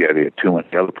direct it yet. He had too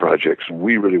many other projects, and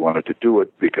we really wanted to do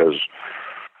it because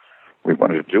we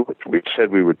wanted to do it. We said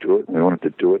we would do it, and we wanted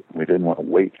to do it, and we didn't want to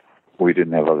wait. We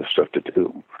didn't have other stuff to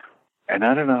do. And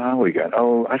I don't know how we got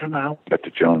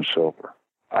to Joan Silver.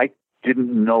 I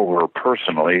didn't know her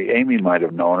personally. Amy might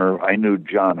have known her. I knew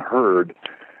John Hurd,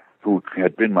 who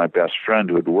had been my best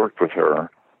friend, who had worked with her.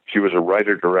 She was a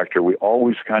writer-director. We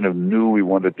always kind of knew we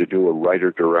wanted to do a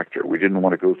writer-director. We didn't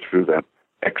want to go through that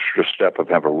extra step of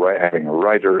having a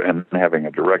writer and having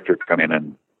a director come in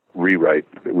and rewrite.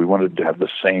 We wanted to have the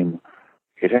same.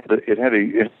 It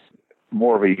had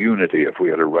more of a unity if we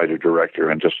had a writer-director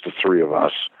and just the three of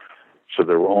us. So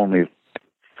there were only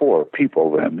 4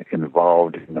 people then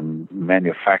involved in the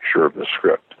manufacture of the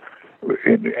script.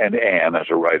 And Anne as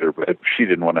a writer, but she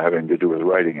didn't want to have anything to do with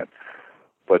writing it.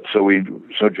 But so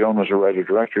Joan was a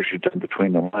writer-director. She'd done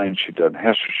Between the Lines. She'd done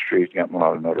Hester Street, gotten a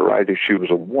lot of notoriety. She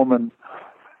was a woman.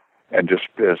 And just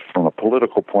as from a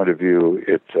political point of view,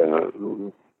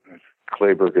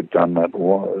 Kleberg had done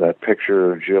that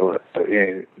picture.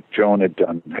 Joan had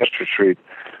done Hester Street.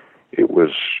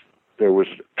 There was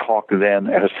talk then,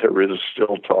 as there is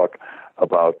still talk,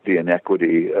 about the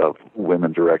inequity of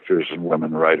women directors and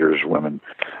women writers, women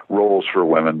roles for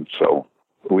women. So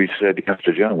we said yes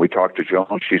to Joan. We talked to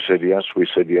Joan. She said yes. We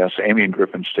said yes. Amy and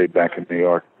Griffin stayed back in New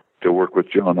York to work with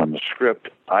Joan on the script.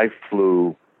 I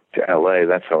flew to L.A.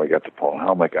 That's how I got to Paul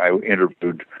Helmick. I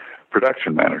interviewed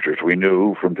production managers we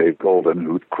knew from Dave Golden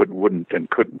who wouldn't and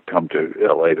couldn't come to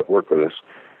L.A. to work with us,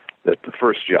 that the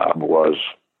first job was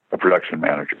a production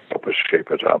manager to help us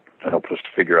shape it up, to help us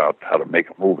figure out how to make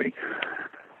a movie.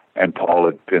 And Paul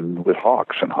had been with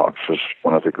Hawks, and Hawks was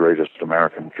one of the greatest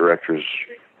American directors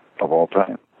of all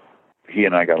time. He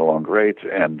and I got along great,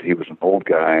 and he was an old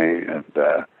guy and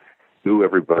knew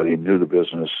everybody, knew the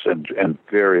business, and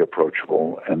very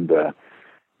approachable. And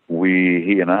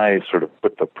he and I sort of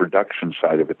put the production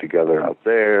side of it together out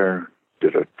there,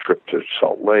 did a trip to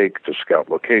Salt Lake to scout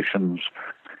locations.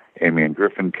 Amy and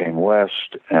Griffin came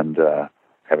west, and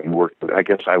having worked, I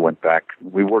guess I went back.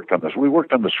 We worked on this. We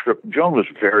worked on the script. Joan was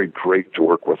very great to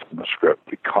work with on the script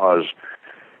because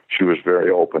she was very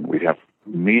open. We'd have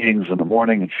meetings in the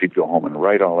morning, and she'd go home and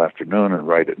write all afternoon and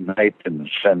write at night and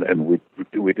send. And we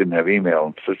didn't have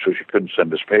email, so she couldn't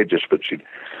send us pages, but she'd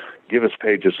give us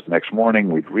pages the next morning.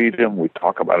 We'd read them. We'd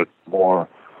talk about it more.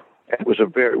 It was a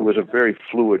very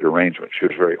fluid arrangement. She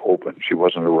was very open. She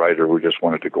wasn't a writer who just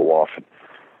wanted to go off in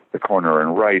the corner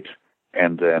and write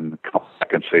and then come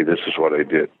back and say, this is what I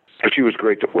did. But she was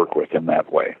great to work with in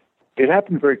that way. It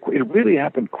happened it really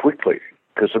happened quickly.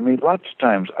 Because, lots of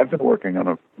times I've been working on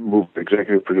a movie,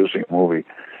 executive producing a movie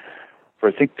for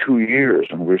I think 2 years,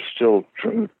 and we're still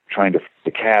trying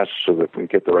to cast so that we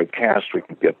get the right cast, we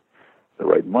can get the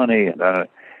right money,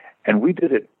 and we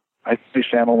did it. I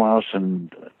finished Animal Mouse in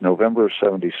November of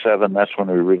 '77. That's when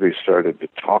we really started to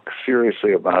talk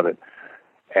seriously about it,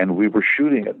 and we were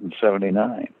shooting it in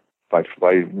 '79 by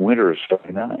winter of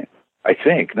 '79. I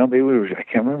think. No, maybe I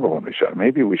can't remember when we shot it.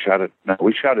 Maybe we shot it. No,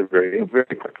 we shot it very, very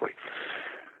quickly.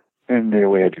 And then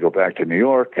we had to go back to New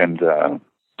York and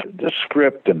the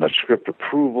script and the script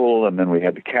approval, and then we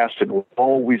had to cast it. We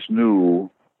always knew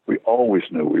we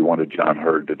wanted John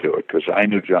Hurt to do it, because I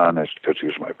knew John because he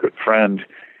was my good friend.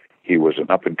 He was an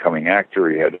up-and-coming actor.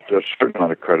 He had a certain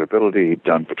amount of credibility. He'd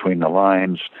done Between the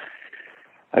Lines.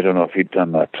 I don't know if he'd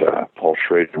done that Paul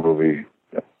Schrader movie,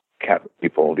 Cat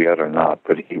People, yet or not,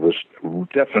 but he was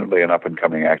definitely an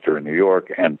up-and-coming actor in New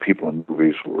York, and people in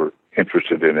movies were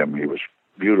interested in him. He was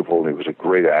beautiful. He was a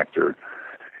great actor.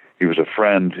 He was a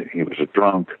friend. He was a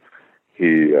drunk.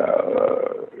 He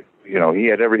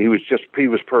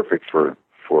was perfect for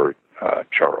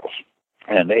Charles.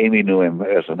 And Amy knew him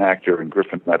as an actor, and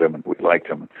Griffin met him, and we liked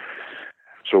him.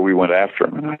 So we went after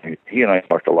him, and he and I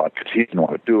talked a lot because he didn't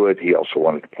want to do it. He also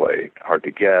wanted to play Hard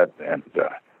to Get, and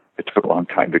it took a long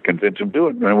time to convince him to do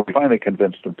it. And we finally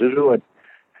convinced him to do it,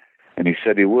 and he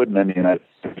said he would. And then the United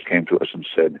States came to us and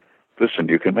said, "Listen,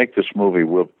 you can make this movie.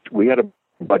 We had a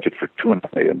budget for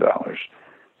 $2.5 million.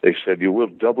 They said, you will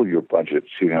double your budget,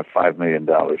 so you have $5 million,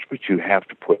 but you have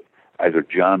to put either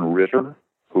John Ritter,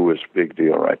 who was a big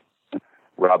deal, right?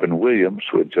 Robin Williams,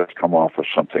 who had just come off of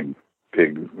something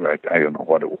big, right? I don't know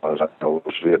what it was. I know it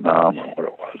was Vietnam or what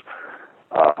it was.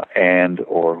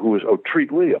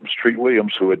 Treat Williams. Treat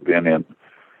Williams, who had been in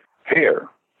Hair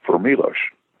for Milos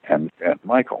and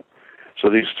Michael. So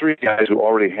these three guys who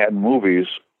already had movies,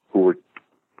 who were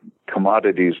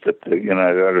commodities that the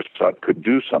United Artists thought could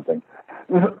do something,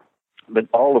 but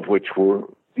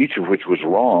each of which was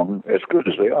wrong, as good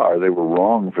as they are. They were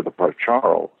wrong for the part of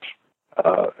Charles,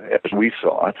 as we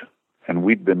saw it, and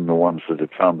we'd been the ones that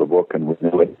had found the book, and we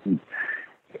knew it. And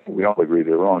we all agreed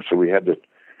they were wrong, so we had to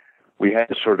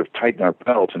sort of tighten our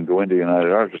belts and go into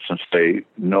United Artists and say,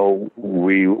 no,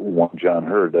 we want John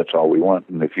Hurt. That's all we want.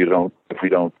 And if you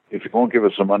won't give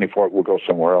us the money for it, we'll go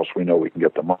somewhere else. We know we can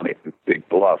get the money. Big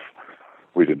bluff.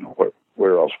 We didn't know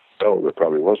where else to go. There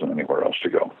probably wasn't anywhere else to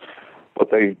go. But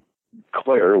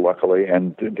Claire, luckily,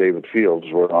 and David Fields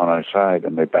were on our side,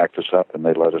 and they backed us up, and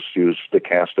they let us use the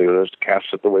cast. They let us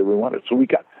cast it the way we wanted. So we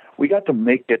got to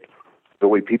make it the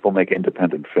way people make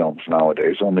independent films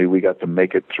nowadays, only we got to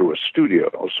make it through a studio.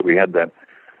 So we had that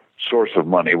source of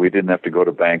money. We didn't have to go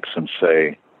to banks and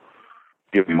say,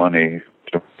 give me money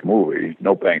to make a movie.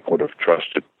 No bank would have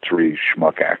trusted three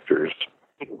schmuck actors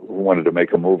who wanted to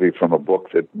make a movie from a book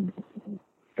that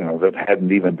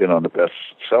hadn't even been on the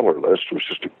bestseller list. It was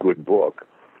just a good book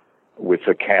with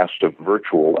a cast of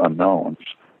virtual unknowns.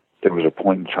 There was a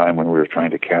point in time when we were trying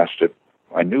to cast it.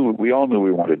 We all knew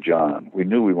we wanted John. We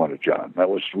knew we wanted John.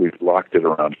 We locked it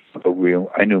around. But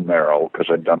I knew Meryl because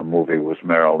I'd done a movie with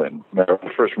Meryl.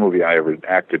 The first movie I ever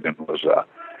acted in was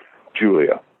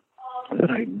Julia,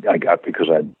 that I got because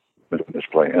I'd been in this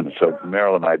play. And so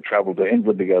Meryl and I traveled to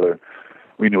England together.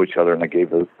 We knew each other, and I gave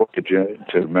the book to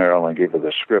Meryl, and I gave her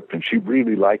the script, and she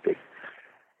really liked it.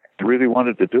 She really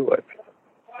wanted to do it.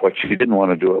 But she didn't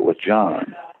want to do it with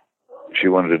John. She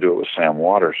wanted to do it with Sam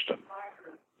Waterston.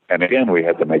 And again, we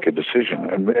had to make a decision.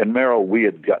 And Meryl, we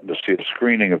had gotten to see a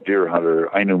screening of Deer Hunter.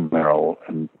 I knew Meryl,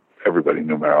 and everybody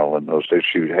knew Meryl in those days.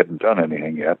 She hadn't done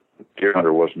anything yet. Deer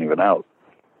Hunter wasn't even out.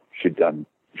 She'd done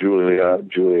Julia,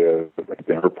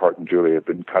 her part in Julia had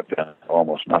been cut down to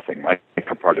almost nothing. My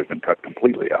part had been cut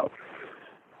completely out.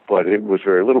 But it was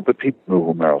very little, but people knew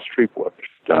who Meryl Streep was.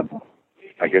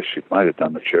 I guess she might have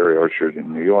done The Cherry Orchard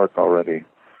in New York already.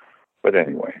 But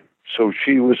anyway, so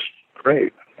she was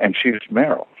great. And she's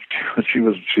Meryl.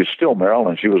 She's still Meryl,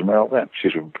 and she was Meryl then.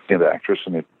 She's a brilliant actress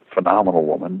and a phenomenal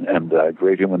woman and a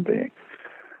great human being.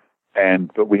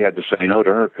 But we had to say no to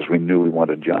her because we knew we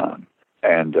wanted John.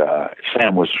 And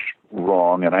Sam was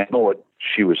wrong, and I know what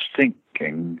she was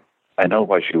thinking. I know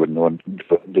why she didn't want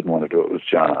to do it with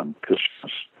John, because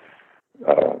she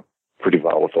was pretty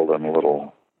volatile and a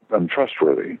little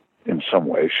untrustworthy in some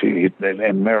ways. And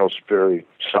Meryl's a very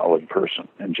solid person,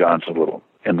 and John's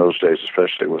in those days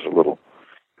especially,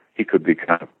 he could be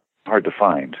kind of hard to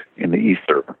find in the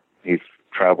ether. He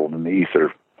traveled in the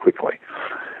ether quickly.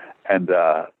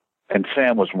 And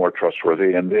Sam was more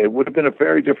trustworthy, and it would have been a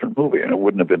very different movie, and it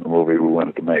wouldn't have been the movie we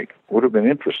wanted to make. It would have been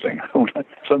interesting.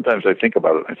 Sometimes I think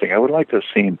about it, I think I would like to have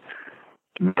seen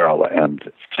Meryl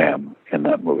and Sam in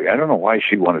that movie. I don't know why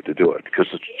she wanted to do it, because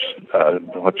it's,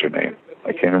 what's her name?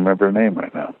 I can't remember her name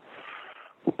right now.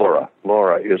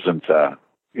 Laura isn't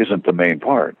the main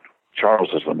part. Charles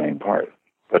is the main part.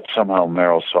 But somehow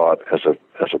Meryl saw it as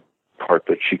a part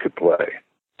that she could play.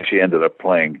 She ended up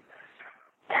playing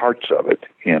parts of it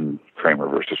in Kremer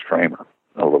versus Kremer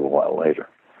a little while later.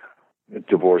 A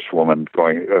divorced woman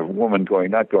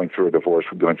not going through a divorce,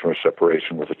 but going through a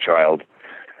separation with a child,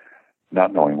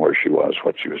 not knowing where she was,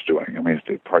 what she was doing. I mean,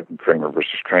 the part in Kremer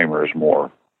versus Kremer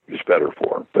is better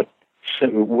for her. But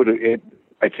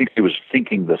I think he was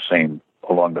thinking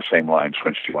along the same lines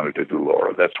when she wanted to do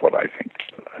Laura. That's what I think.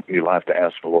 You'll have to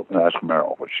ask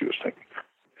Meryl what she was thinking.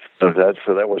 So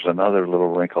that was another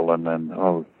little wrinkle, and then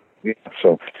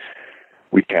so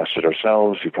we cast it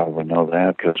ourselves. You probably know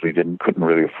that because we couldn't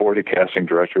really afford a casting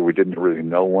director. We didn't really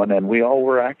know one, and we all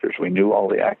were actors. We knew all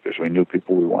the actors. We knew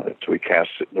people we wanted, so we cast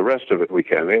it. The rest of it we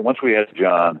cast. Once we had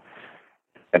John,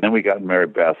 and then we got Mary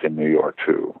Beth in New York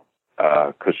too,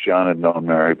 because John had known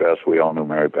Mary Beth. We all knew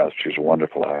Mary Beth. She's a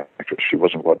wonderful actress. She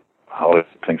wasn't what Hollywood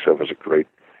thinks of as a great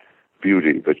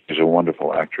beauty, but she's a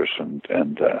wonderful actress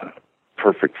and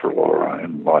perfect for Laura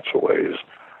in lots of ways.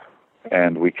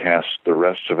 And we cast the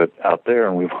rest of it out there,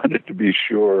 and we wanted to be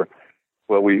sure.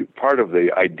 Well, part of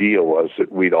the idea was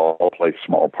that we'd all play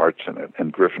small parts in it,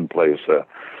 and Griffin plays the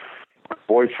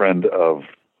boyfriend of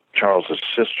Charles's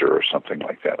sister or something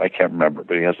like that. I can't remember,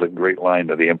 but he has a great line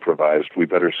that he improvised, "We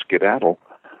better skedaddle,"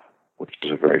 which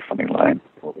is a very funny line.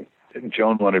 And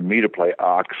Joan wanted me to play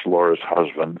Ox, Laura's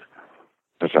husband,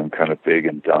 because I'm kind of big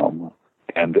and dumb.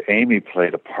 And Amy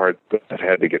played a part that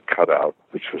had to get cut out,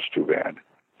 which was too bad.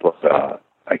 But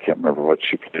I can't remember what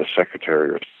she played, a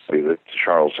secretary or somebody that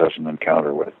Charles has an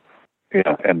encounter with.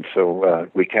 Yeah, and so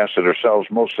we cast it ourselves,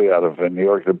 mostly out of New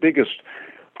York. The biggest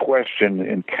question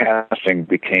in casting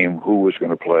became who was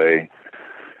going to play,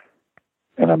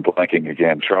 and I'm blanking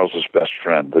again, Charles's best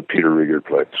friend that Peter Riegert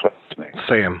played. What's his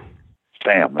name?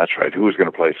 Sam, that's right. Who was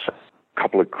going to play Sam? A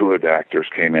couple of good actors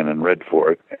came in and read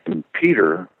for it. And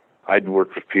Peter, I'd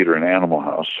worked with Peter in Animal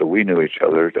House, so we knew each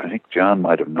other. I think John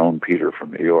might have known Peter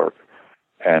from New York.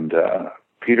 And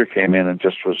Peter came in and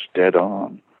just was dead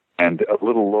on. And a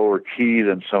little lower key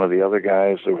than some of the other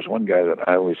guys. There was one guy that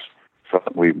I always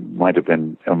thought we might have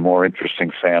been a more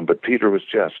interesting Sam, but Peter was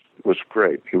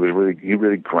great. He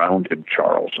really grounded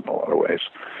Charles in a lot of ways.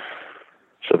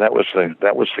 So that was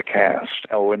the cast.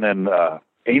 Oh, and then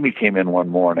Amy came in one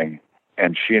morning,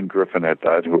 and she and Griffin had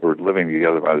died, who were living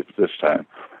together by this time,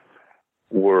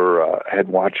 had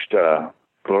watched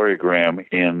Gloria Graham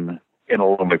in A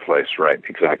Lonely Place, right?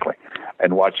 Exactly,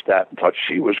 and watched that and thought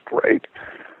she was great.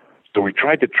 So we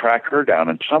tried to track her down,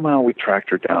 and somehow we tracked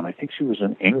her down. I think she was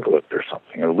in England or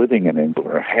something, or living in England,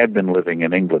 or had been living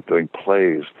in England doing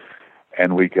plays,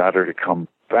 and we got her to come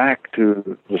back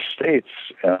to the States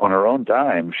on her own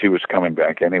dime. She was coming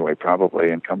back anyway,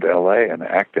 probably, and come to L.A. and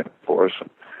act in it for us.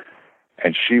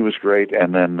 And she was great.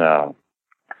 And then I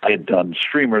had done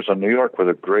Streamers on New York with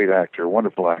a great actor,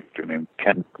 wonderful actor named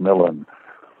Ken Millen,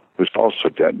 who's also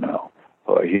dead now.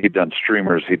 He'd done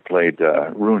Streamers. He'd played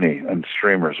Rooney in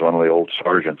Streamers, one of the old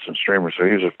sergeants in Streamers. So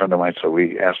he was a friend of mine. So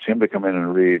we asked him to come in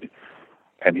and read.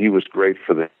 And he was great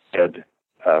for the head,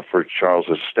 for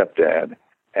Charles's stepdad.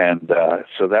 And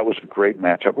so that was a great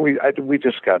matchup.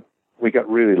 We got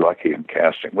really lucky in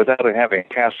casting without having a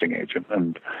casting agent,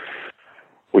 and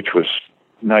which was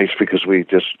nice because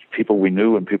people we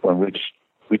knew and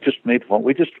we just made fun.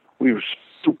 We were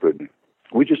stupid.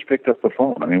 We just picked up the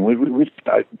phone. I mean,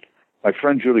 my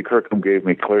friend Julie Kirkham gave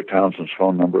me Claire Townsend's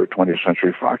phone number at 20th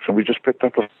Century Fox, and we just picked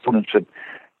up the phone and said,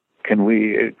 "Can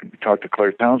we talk to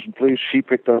Claire Townsend, please?" She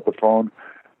picked up the phone.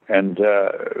 And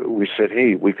we said,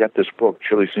 "Hey, we've got this book,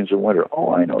 Chilly Scenes of Winter."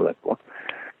 "Oh, I know that book.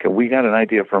 We got an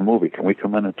idea for a movie. Can we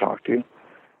come in and talk to you?"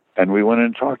 And we went in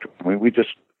and talked to him. I mean, we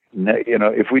just,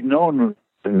 if we'd known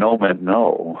no meant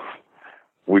no,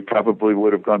 we probably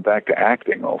would have gone back to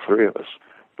acting, all three of us.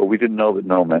 But we didn't know that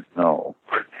no meant no.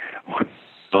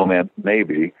 No meant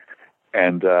maybe.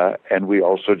 And we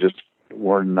also just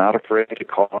were not afraid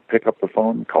to pick up the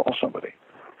phone and call somebody.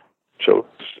 So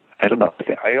I don't know.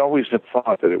 I always have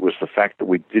thought that it was the fact that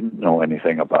we didn't know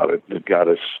anything about it that got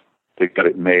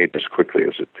it made as quickly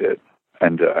as it did.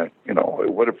 And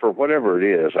for whatever it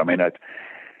is, I mean,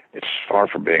 it's far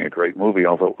from being a great movie.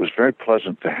 Although it was very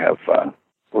pleasant to have.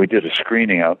 We did a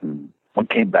screening out, and one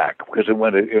came back because it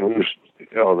was.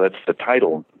 Oh, that's the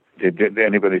title. Did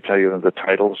anybody tell you the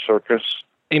title, Circus?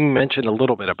 You mentioned a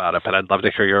little bit about it, but I'd love to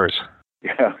hear yours.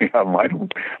 Yeah, mine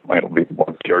will be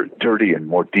more dirty and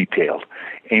more detailed.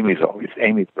 Amy's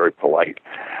very polite.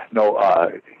 No,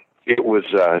 it was,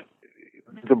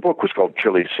 the book was called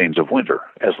Chilly Scenes of Winter,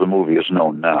 as the movie is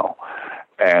known now.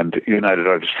 And United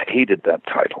Artists hated that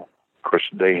title. Of course,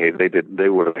 they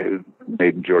would have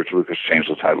made George Lucas change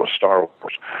the title of Star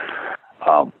Wars.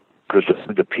 Because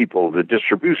the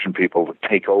distribution people would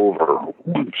take over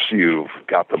once you've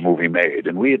got the movie made.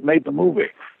 And we had made the movie.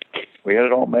 We had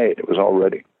it all made. It was all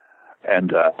ready.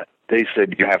 And they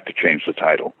said, you have to change the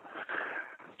title.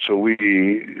 So we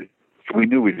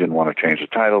knew we didn't want to change the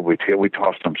title. We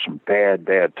tossed them some bad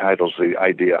titles. The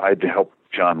idea, I'd helped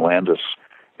John Landis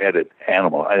edit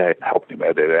Animal. I helped him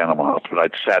edit Animal House, but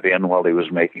I'd sat in while he was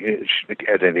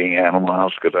editing Animal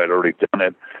House because I'd already done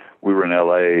it. We were in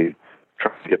L.A.,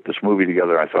 trying to get this movie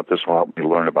together. I thought this will help me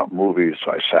learn about movies.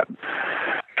 So I sat and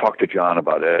talked to John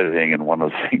about editing, and one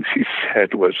of the things he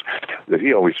said was that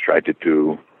he always tried to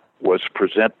do was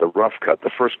present the rough cut,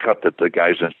 the first cut that the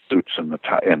guys in suits in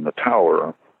the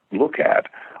tower look at,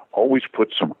 always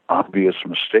put some obvious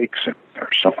mistakes in there,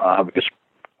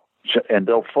 and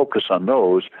they'll focus on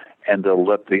those, and they'll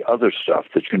let the other stuff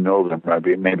that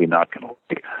they're maybe not going to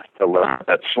like, they'll let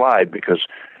that slide because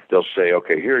they'll say,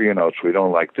 okay, here are your notes. We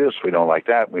don't like this. We don't like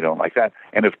that. We don't like that.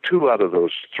 And if 2 out of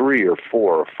those 3 or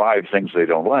 4 or 5 things they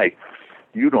don't like,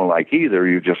 you don't like either,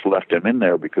 you just left them in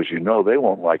there because you know they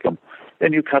won't like them,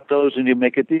 then you cut those and you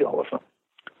make a deal with them.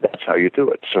 That's how you do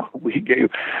it. So we gave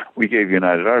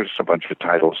United Artists a bunch of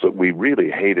titles that we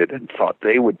really hated and thought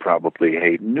they would probably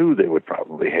hate, knew they would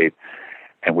probably hate.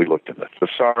 And we looked at the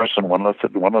thesaurus, and one of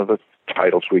the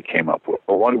titles we came up with,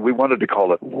 we wanted to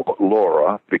call it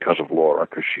Laura because of Laura,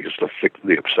 because she's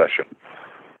the obsession.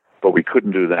 But we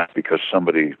couldn't do that because of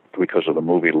the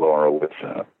movie Laura with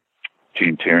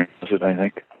Gene Tierney, is it, I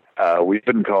think? We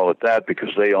couldn't call it that because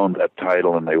they owned that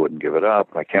title and they wouldn't give it up.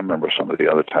 I can't remember some of the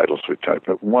other titles we typed,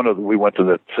 but we went to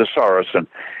the thesaurus, and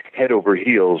Head Over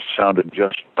Heels sounded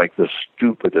just like the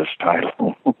stupidest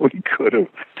title we could have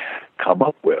come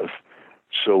up with.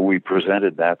 So we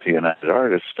presented that to United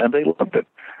Artists, and they loved it.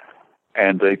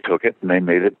 And they took it, and they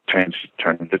made it, turned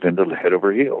it into Head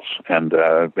Over Heels, and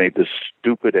made this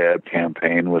stupid ad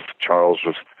campaign with Charles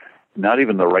with not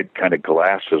even the right kind of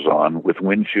glasses on, with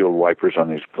windshield wipers on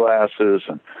his glasses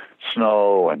and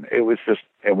snow, and it was just,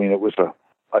 it was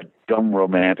a dumb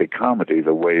romantic comedy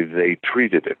the way they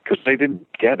treated it, because they didn't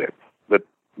get it. But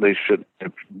they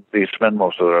spend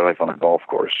most of their life on a golf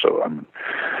course, so I'm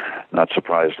not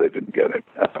surprised they didn't get it,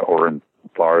 or in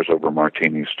bars over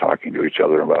martinis talking to each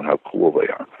other about how cool they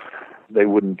are. They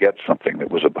wouldn't get something that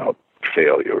was about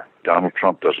failure. Donald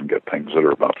Trump doesn't get things that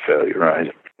are about failure,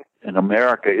 right? And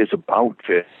America is about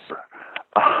failure.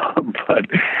 But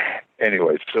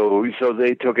anyway, so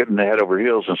they took it in the Head Over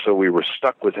Heels, and so we were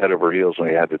stuck with Head Over Heels, and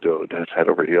we had to do it. It's Head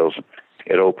Over Heels.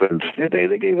 It opened.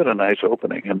 They gave it a nice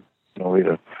opening, and we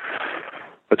had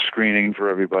a screening for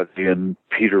everybody, and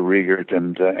Peter Riegert,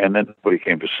 and then nobody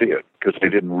came to see it because they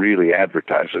didn't really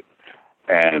advertise it,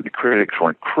 and the critics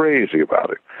weren't crazy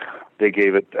about it. They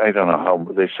gave it, I don't know how,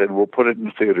 they said, we'll put it in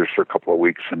the theaters for a couple of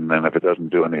weeks, and then if it doesn't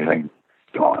do anything,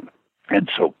 gone. And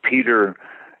so Peter,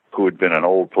 who had been an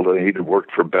old he'd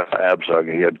worked for Beth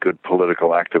Abzug, he had good political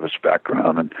activist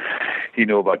background, and he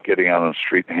knew about getting out on the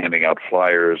street and handing out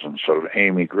flyers, and so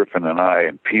Amy, Griffin, and I,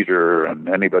 and Peter, and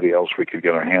anybody else we could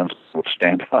get our hands on would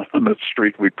stand out on the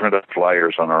street. We'd print out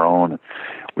flyers on our own.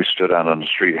 We stood out on the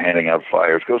street handing out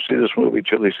flyers. Go see this movie,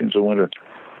 Chilly Scenes of Winter.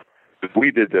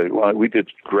 We did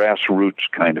grassroots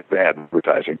kind of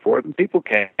advertising for it, and people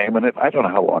came, and I don't know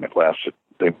how long it lasted.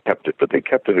 They kept it, but they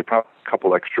kept it a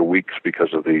couple extra weeks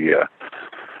because of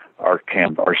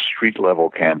our street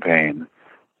level campaign,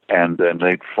 and then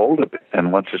they folded it.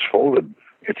 And once it's folded,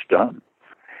 it's done.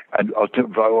 And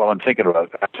while I'm thinking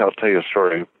about it, I'll tell you a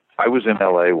story. I was in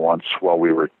L.A. once while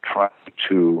we were trying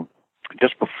to,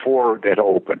 just before it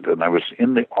opened, and I was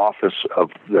in the office of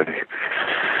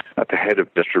not the head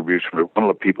of distribution, but one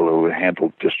of the people who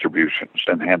handled distributions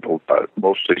and handled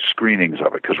mostly screenings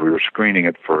of it, because we were screening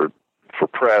it for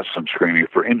press and screening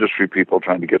it for industry people,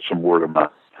 trying to get some word of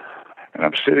mouth. And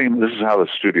I'm sitting, this is how the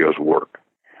studios work.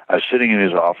 I was sitting in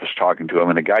his office talking to him,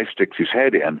 and a guy sticks his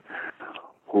head in,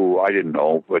 who I didn't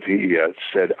know, but he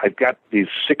said, I've got these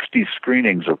 60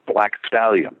 screenings of Black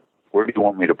Stallion. Where do you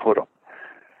want me to put them?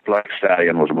 Black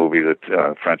Stallion was a movie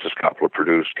that Francis Coppola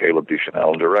produced, Caleb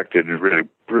Deschanel directed. A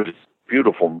really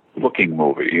beautiful looking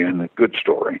movie and a good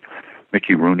story.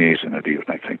 Mickey Rooney's in it even,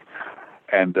 I think.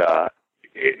 And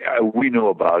we knew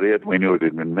about it. We knew it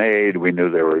had been made. We knew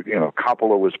there were,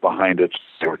 Coppola was behind it.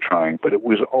 They were trying, but it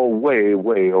was all way,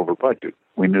 way over budget.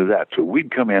 We knew that. So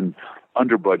we'd come in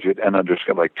under budget and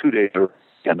like 2 days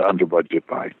and under budget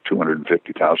by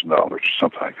 $250,000 or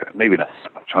something like that. Maybe not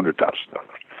much, $100,000.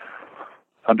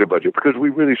 Under budget, because we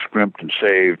really scrimped and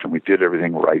saved, and we did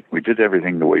everything right. We did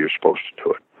everything the way you're supposed to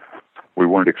do it. We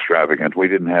weren't extravagant. We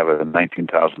didn't have a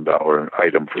 $19,000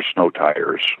 item for snow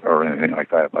tires or anything like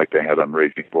that, like they had on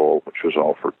Raging Bull, which was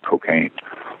all for cocaine.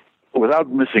 Without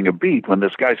missing a beat, when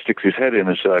this guy sticks his head in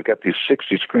and says, "I got these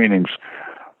 60 screenings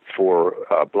for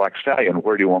Black Stallion,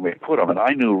 where do you want me to put them?" And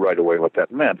I knew right away what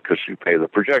that meant, because you pay the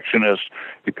projectionist,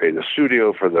 you pay the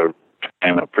studio for the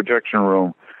projection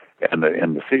room and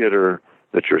in the theater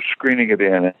that you're screening it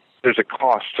in. There's a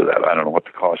cost to that. I don't know what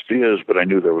the cost is, but I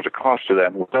knew there was a cost to that.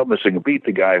 And without missing a beat,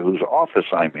 the guy whose office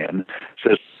I'm in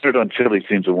says, "Put it on Chili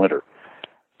Scenes of Winter,"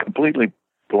 completely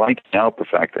blanking out the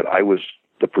fact that I was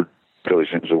the Chili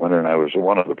Scenes of Winter, and I was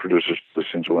one of the producers of Chili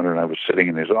Scenes of Winter, and I was sitting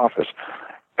in his office.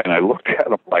 And I looked at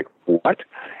him like, "What?"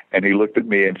 And he looked at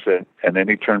me and said, and then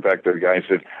he turned back to the guy and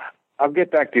said, "I'll get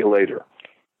back to you later."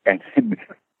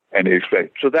 And he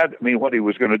explained. So that, I mean, what he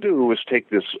was going to do was take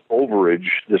this overage,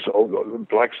 this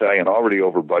Black Stallion already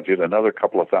over budget, another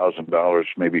couple of $1,000,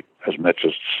 maybe as much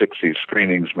as 60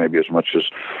 screenings, maybe as much as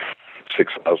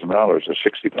 $6,000 or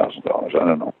 $60,000. I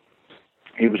don't know.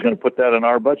 He was going to put that in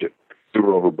our budget. We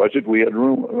were over budget. We had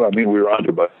room. I mean, we were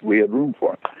under budget. We had room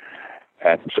for it.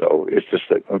 And so it's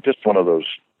just one of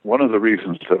the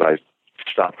reasons that I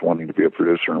stopped wanting to be a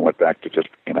producer and went back to just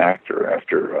being an actor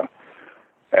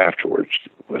afterwards,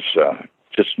 was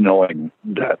just knowing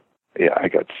that, yeah, I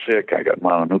got sick, I got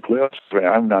mononucleosis.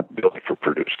 I'm not built for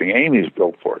producing. Amy's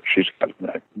built for it. She's got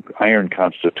an iron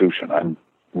constitution. I'm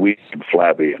weak and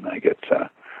flabby, and I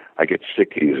get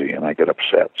sick easy, and I get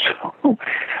upset. So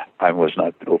I was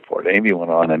not built for it. Amy went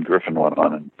on, and Griffin went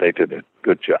on, and they did a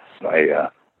good job.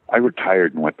 I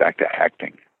retired and went back to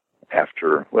acting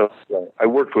after. Well, I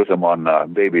worked with them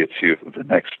on Baby It's You, the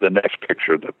next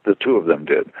picture that the two of them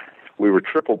did. We were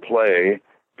triple play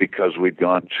because we'd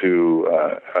gone to,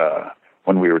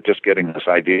 when we were just getting this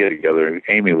idea together,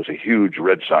 Amy was a huge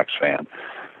Red Sox fan,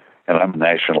 and I'm a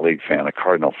National League fan, a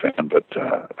Cardinal fan, but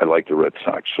I like the Red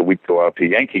Sox. So we'd go out to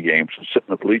Yankee games and sit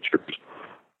in the bleachers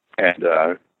and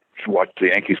watch the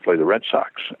Yankees play the Red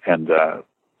Sox. And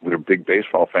we were big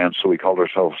baseball fans, so we called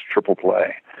ourselves Triple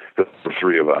Play. The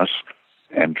three of us,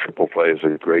 and triple play is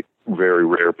a great, very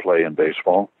rare play in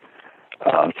baseball.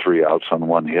 3 outs on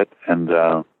 1 hit, and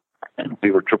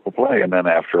we were triple play. And then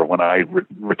when I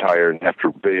retired after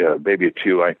Baby It's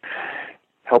You, I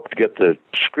helped get the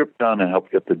script done and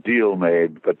helped get the deal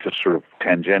made, but just sort of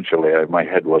tangentially. My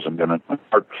head wasn't in it. My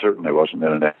heart certainly wasn't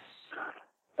in it.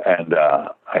 And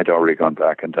I'd already gone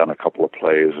back and done a couple of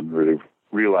plays and really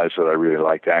realized that I really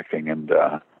liked acting,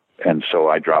 and so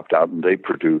I dropped out, and they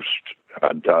produced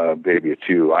Baby It's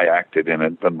You. I acted in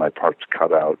it, but my part's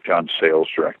cut out. John Sayles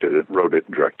directed it, wrote it,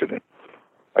 and directed it.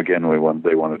 Again, we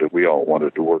all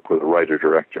wanted to work with a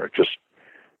writer-director. It just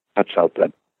cuts out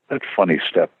that funny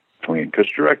step between, because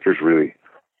directors really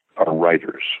are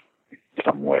writers in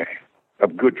some way.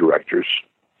 Of good directors,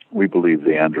 we believe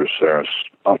the Andrus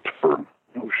auteur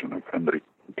notion of, and the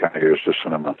Cahiers de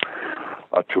Cinema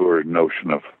auteur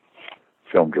notion of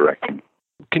film directing.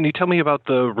 Can you tell me about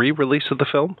the re-release of the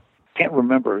film? I can't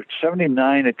remember.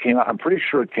 79 it came out. I'm pretty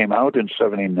sure it came out in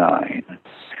 79.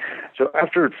 So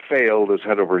after it failed as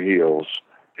Head Over Heels,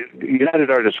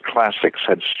 United Artists Classics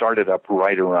had started up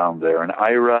right around there. And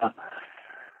Ira,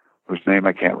 whose name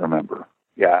I can't remember.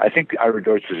 Yeah, I think Ira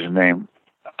Deutsch is his name.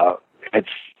 Was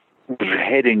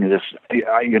heading this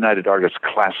United Artists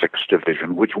Classics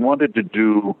division, which wanted to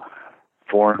do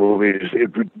foreign movies,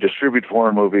 distribute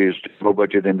foreign movies,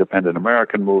 low-budget independent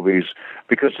American movies,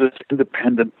 because this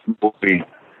independent movie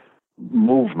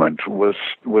movement was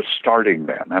starting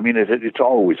then. I mean, it's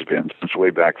always been since way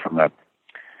back from that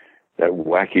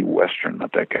wacky Western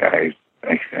that guy,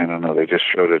 I don't know, they just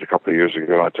showed it a couple of years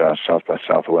ago at South by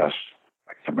Southwest.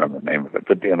 I can't remember the name of it.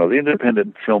 But, the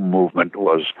independent film movement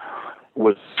was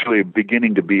really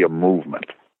beginning to be a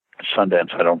movement.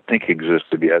 Sundance, I don't think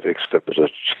existed yet, except as a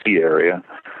ski area,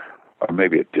 or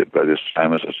maybe it did by this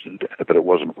time, but it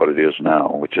wasn't what it is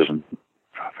now, which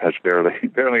has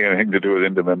barely anything to do with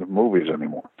independent movies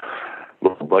anymore.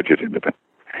 Low budget independent.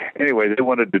 Anyway, they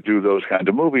wanted to do those kind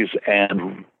of movies,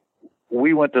 and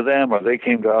we went to them, or they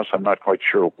came to us. I'm not quite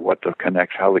sure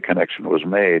how the connection was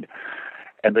made,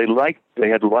 and they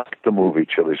had liked the movie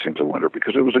Chili Scenes of Winter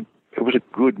because it was a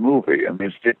good movie. I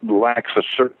mean, it lacks a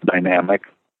certain dynamic,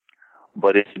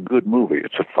 but it's a good movie.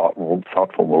 It's a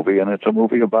thoughtful movie, and it's a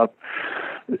movie about,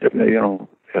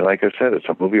 like I said, it's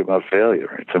a movie about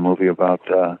failure. It's a movie about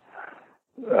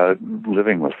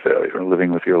living with failure,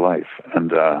 living with your life,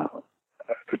 and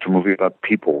it's a movie about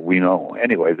people we know.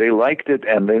 Anyway, they liked it,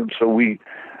 and so we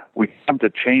had to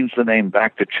change the name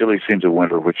back to Chili Scenes of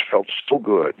Winter, which felt so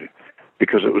good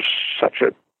because it was such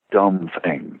a dumb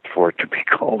thing for it to be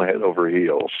called Head Over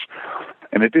Heels.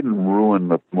 And it didn't ruin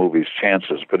the movie's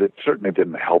chances, but it certainly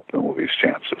didn't help the movie's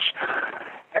chances.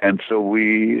 And so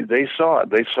they saw it.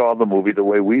 They saw the movie the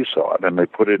way we saw it, and they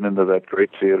put it into that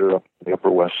great theater up the Upper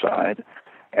West Side,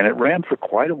 and it ran for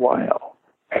quite a while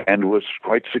and was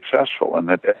quite successful.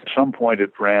 And at some point,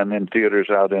 it ran in theaters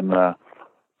out in L.A.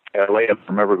 I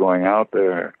remember going out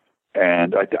there,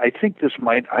 and I think this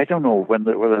I don't know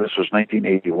whether this was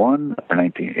 1981 or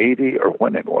 1980 or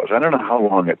when it was. I don't know how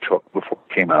long it took before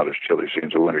it came out as Chilly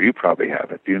Scenes of Winter. You probably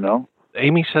have it. Do you know?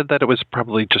 Amy said that it was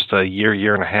probably just a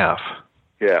year and a half.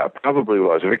 Yeah, it probably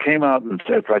was. If it came out and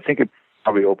said, I think it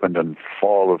probably opened in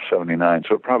fall of 79,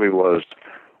 so it probably was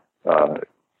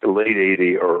late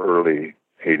 80 or early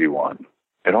 81.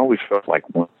 It always felt like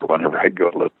whenever I'd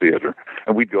go to the theater,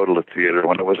 and we'd go to the theater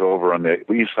when it was over on the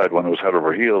east side, when it was head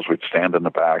over heels, we'd stand in the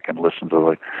back and listen to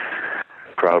the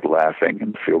crowd laughing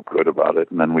and feel good about it.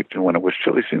 And then when it was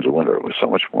Chilly Scenes of Winter, it was so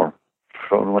much more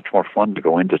fun to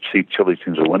go in to see Chilly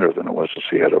Scenes of Winter than it was to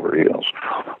see Head Over Heels.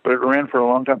 But it ran for a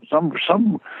long time. Some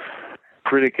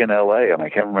critic in L.A., and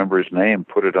I can't remember his name,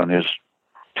 put it on his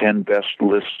 10 best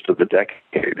list of the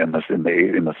decade in the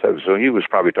 70s. So he was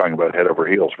probably talking about Head Over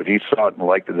Heels, but he saw it and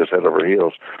liked it as Head Over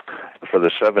Heels for the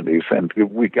 70s. And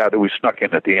we snuck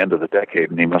in at the end of the decade,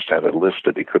 and he must have had a list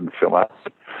that he couldn't fill out.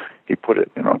 He put it,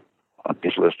 on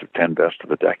his list of 10 best of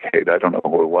the decade. I don't know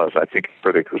who it was. I think the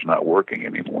critic was not working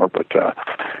anymore, but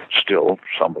still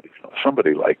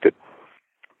somebody liked it.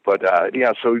 But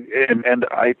so and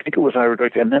I think it was Ira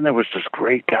Deutsch. And then there was this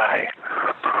great guy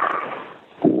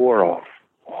who wore a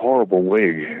horrible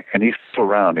wig, and he's still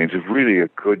around. He's really a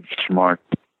good, smart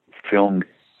film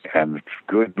and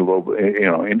good,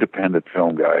 independent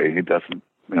film guy. He doesn't,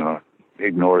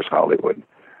 ignores Hollywood.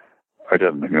 Or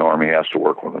doesn't ignore him. He has to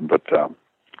work with him. But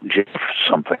Jeff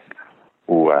something,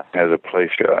 who has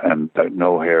aphasia and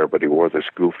no hair, but he wore this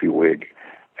goofy wig,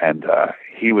 and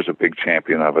he was a big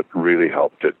champion of it and really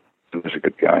helped it. He was a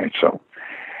good guy. So,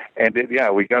 and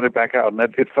we got it back out,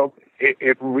 and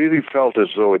it really felt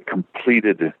as though it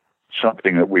completed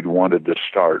something that we'd wanted to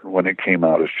start when it came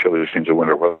out as Chilly Scenes of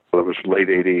Winter, whether it was late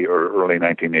 80 or early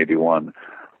 1981,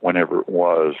 whenever it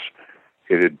was.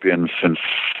 It had been since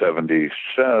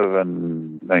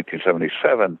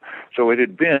 1977. So it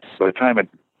had been, by the time it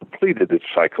completed its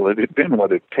cycle, it had been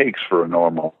what it takes for a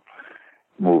normal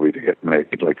movie to get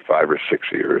made, like 5 or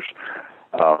 6 years.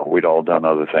 We'd all done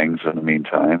other things in the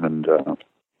meantime,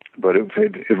 but it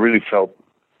really felt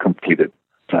completed.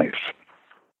 Nice.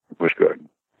 It was good.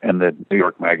 And the New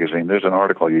York Magazine, there's an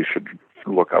article you should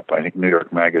look up. I think New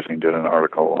York Magazine did an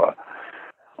article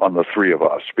on the three of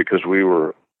us, because we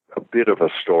were a bit of a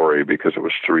story, because it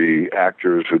was three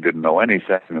actors who didn't know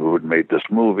anything, who had made this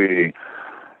movie.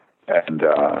 And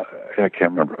I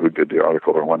can't remember who did the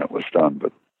article or when it was done,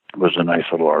 but it was a nice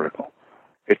little article.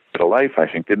 It had a life, I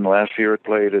think. Didn't last year it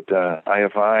played at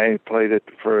IFI, played it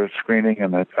for a screening,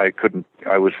 and I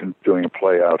was doing a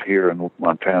play out here in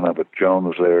Montana, but Joan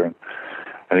was there, and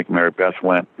I think Mary Beth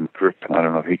went, and Griffin, I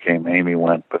don't know if he came, Amy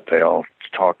went, but they all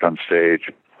talked on stage,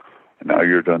 and now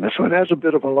you're doing this. So it has a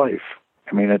bit of a life.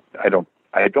 I mean, I don't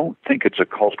think it's a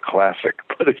cult classic,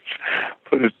 but it's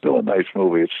still a nice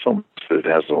movie. It's so much that it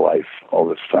has a life all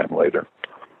this time later.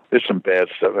 There's some bad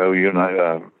stuff.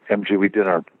 MG, we did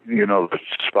our, the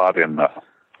spot in, I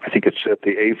think it's at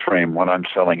the A-Frame when I'm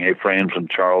selling A-Frames, and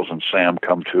Charles and Sam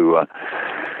come to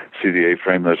see the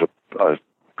A-Frame. There's a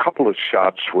couple of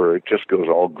shots where it just goes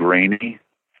all grainy,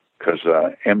 because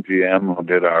MGM,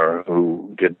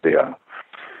 who did the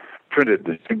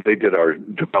printed, they did our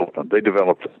development. They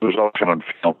developed, it was all on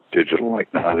film, digital,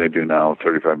 like now they do now,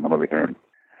 35 millimeter.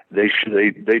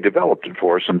 They developed it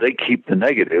for us, and they keep the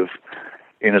negative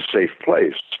in a safe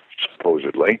place,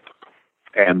 supposedly,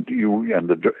 and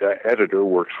the editor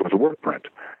works with a work print,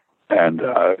 and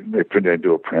they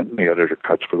do a print, and the editor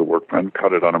cuts for the work print,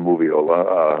 cut it on a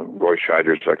moviola. Roy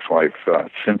Scheider's ex-wife,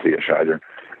 Cynthia Scheider,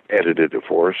 edited it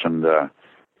for us, and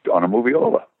on a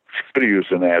moviola. She could have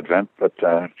used an Advent, but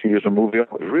she used a moviola.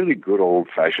 It was really good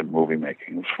old-fashioned movie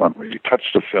making. It was fun, where you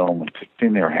touch the film and it's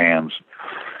in their hands.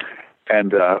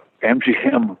 And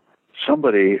MGM,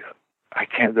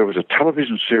 there was a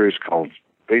television series called,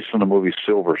 based on the movie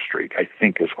Silver Streak, I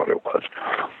think is what it was.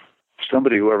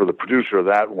 Somebody, whoever the producer of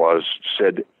that was,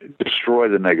 said, destroy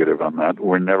the negative on that.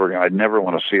 I'd never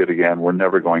want to see it again. We're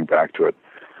never going back to it.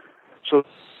 So,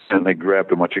 and they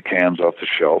grabbed a bunch of cans off the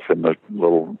shelf in the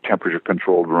little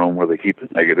temperature-controlled room where they keep the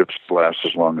negatives to last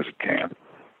as long as it can.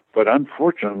 But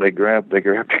unfortunately, they grabbed a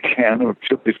can of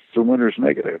Chilly Scenes of Winter's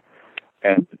negative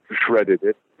and shredded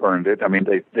it, burned it. I mean,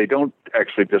 they don't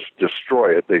actually just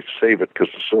destroy it. They save it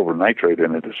because the silver nitrate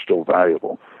in it is still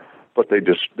valuable. But they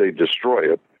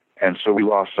destroy it, And so we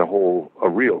lost a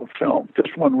reel of film,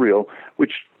 just one reel,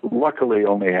 which luckily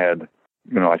only had,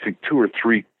 I think 2 or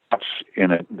 3 cuts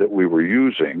in it that we were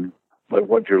using. But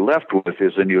what you're left with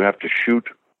is then you have to shoot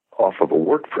off of a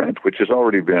work print, which has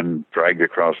already been dragged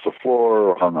across the floor,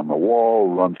 or hung on the wall,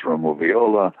 run through a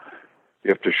moviola. You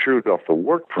have to shoot off the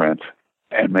work print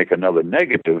and make another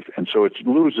negative, and so it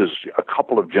loses a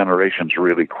couple of generations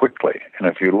really quickly. And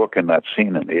if you look in that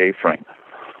scene in the A-frame,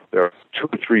 there are 2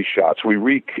 or 3 shots. We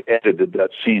re-edited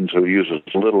that scene so we used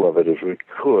as little of it as we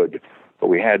could, but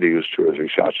we had to use 2 or 3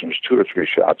 shots. And there's 2 or 3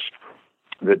 shots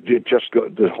that did just go,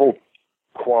 the whole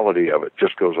quality of it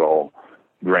just goes all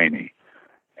grainy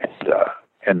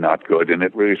and not good, and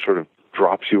it really sort of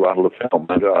drops you out of the film.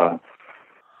 But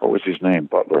what was his name?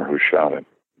 Butler, who shot it.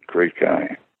 Great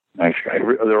guy. Nice guy.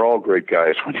 They're all great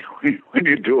guys when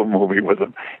you do a movie with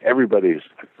them. Everybody's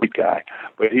a good guy,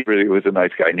 but he really was a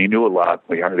nice guy, and he knew a lot.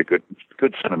 We hired a good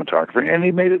cinematographer, and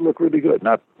he made it look really good.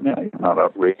 Not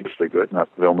outrageously good, not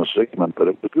Vilma Sigmund, but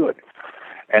it was good.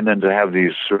 And then to have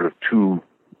these sort of 2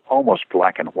 almost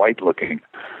black and white looking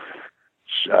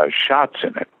shots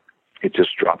in it, it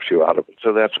just drops you out of it.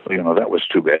 So that's that was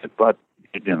too bad, but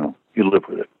you live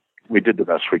with it. We did the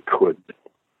best we could.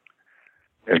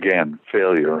 Again,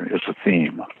 failure is a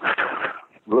theme.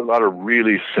 A lot of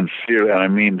really sincere, and I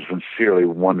mean sincerely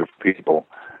wonderful people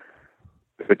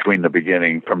between the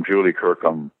beginning, from Julie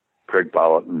Kirkham, Craig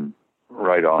Bolton,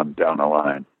 right on down the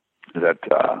line, that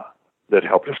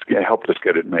helped us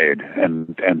get it made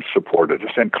and supported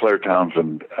us. And Claire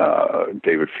Townsend,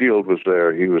 David Field was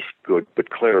there. He was good,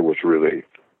 but Claire was really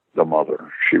the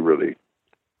mother. She really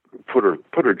put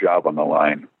her job on the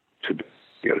line to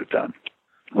get it done,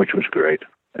 which was great.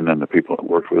 And then the people that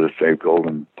worked with us, Dave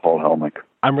Golden, Paul Helmick.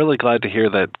 I'm really glad to hear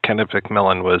that Kenneth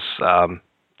McMillan was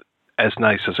as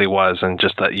nice as he was, and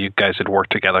just that you guys had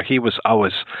worked together. He was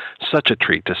always such a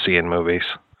treat to see in movies.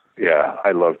 Yeah,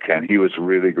 I love Ken. He was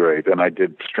really great. And I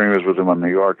did streamers with him in New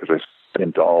York because I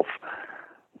in Dolph.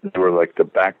 They were like the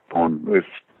backbone with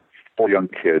 4 young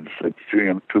kids,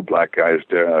 2 black guys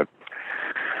there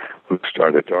who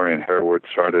started. Dorian Harewood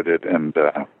started it, and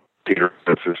Peter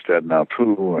is dead now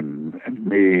too, and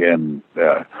me, and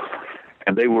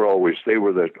they were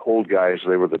the old guys,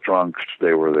 they were the drunks,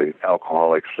 they were the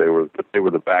alcoholics, they were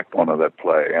the backbone of that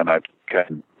play. And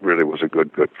Ken really was a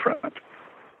good friend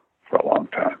for a long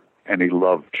time. And he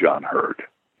loved John Hurt.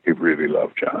 He really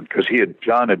loved John, because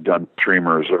John had done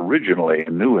streamers originally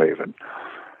in New Haven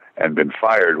and been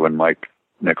fired when Mike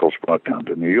Nichols brought down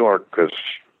to New York because,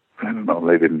 I don't know,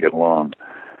 they didn't get along.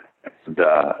 And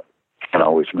I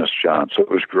always missed John. So it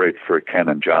was great for Ken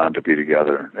and John to be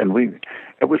together. And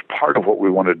it was part of what we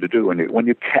wanted to do. And when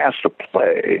you cast a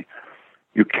play,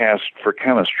 you cast for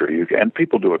chemistry. And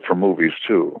people do it for movies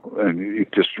too. And you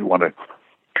just want to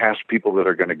cast people that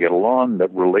are going to get along,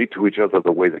 that relate to each other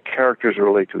the way the characters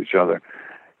relate to each other.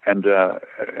 And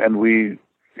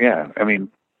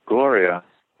Gloria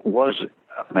was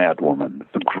a mad woman,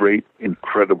 a great,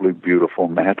 incredibly beautiful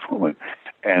mad woman.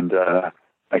 And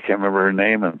I can't remember her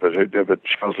name, but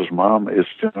Charles's mom is,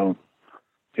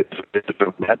 it's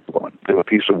a mad woman. It's a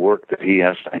piece of work that he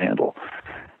has to handle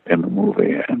in the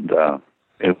movie, and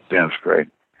it's great.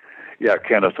 Yeah,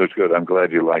 Kenneth was good. I'm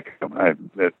glad you like him.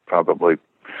 It probably,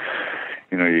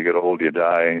 you get old, you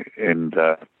die, and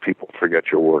people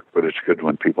forget your work, but it's good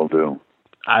when people do.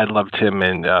 I loved him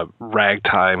in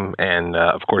Ragtime and,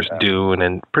 of course, Dune,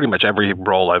 and pretty much every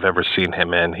role I've ever seen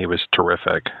him in. He was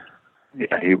terrific.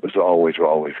 Yeah, he was always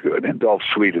good. And Dolph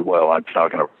Sweet as well. I'm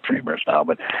talking about streamers now,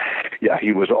 but yeah,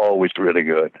 he was always really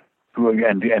good.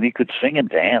 And he could sing and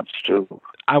dance, too.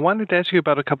 I wanted to ask you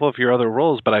about a couple of your other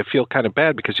roles, but I feel kind of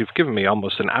bad because you've given me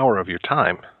almost an hour of your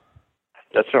time.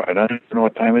 That's all right. I don't know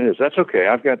what time it is. That's okay.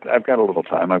 I've got a little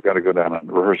time. I've got to go down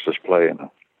and rehearse this play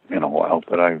in a while.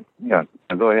 But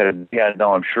go ahead. Yeah,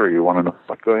 no, I'm sure you want to know.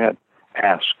 But go ahead.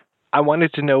 Ask. I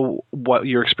wanted to know what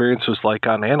your experience was like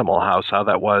on Animal House, how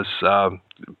that was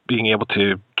being able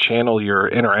to channel your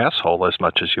inner asshole as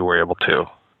much as you were able to.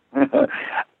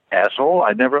 Asshole?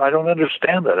 I don't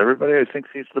understand that. Everybody thinks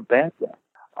he's the bad guy.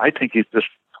 I think he's just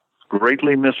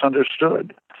greatly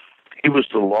misunderstood. He was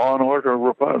the law and order,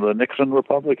 the Nixon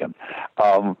Republican.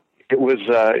 That's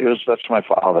my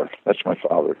father. That's my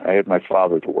father. I had my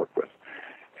father to work with.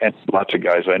 And lots of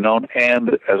guys I know.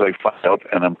 And as I find out,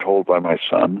 and I'm told by my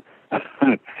son,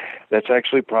 that's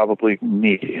actually probably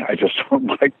me. I just don't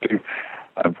like to.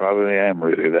 I probably am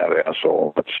really that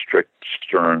asshole, that strict,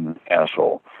 stern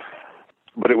asshole.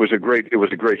 But it was a great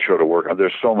show to work on.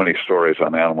 There's so many stories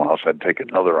on Animal House. I'd take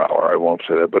another hour. I won't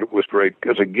say that, but it was great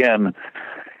because, again,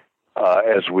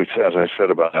 as I said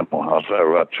about Animal House,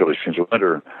 about Chilly Scenes of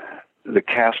Winter, the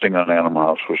casting on Animal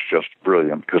House was just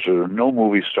brilliant because there were no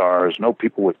movie stars, no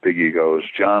people with big egos.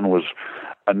 John was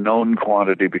a known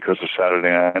quantity because of Saturday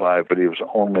Night Live, but he was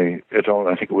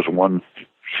I think it was one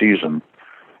season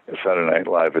Saturday Night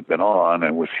Live had been on,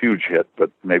 and it was a huge hit, but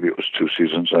maybe it was 2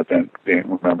 seasons, I can't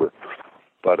remember.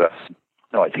 But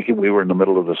no, I think we were in the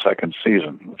middle of the second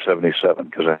season, 77,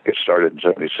 because I think it started in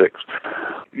 76.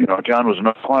 You know, John was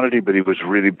no quantity, but he was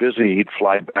really busy. He'd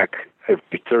fly back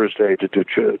every Thursday to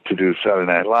do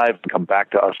Saturday Night Live and come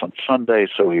back to us on Sunday,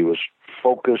 so he was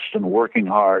focused and working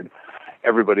hard.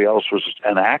 Everybody else was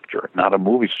an actor, not a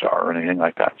movie star or anything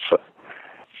like that.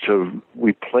 So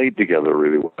we played together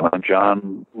really well. And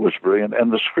John was brilliant.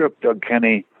 And the script, Doug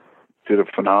Kenney did a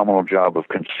phenomenal job of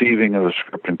conceiving of the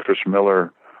script, and Chris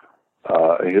Miller,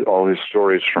 all his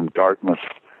stories from Dartmouth,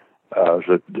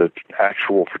 the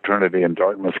actual fraternity in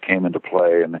Dartmouth came into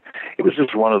play. And it was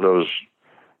just one of those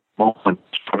moments,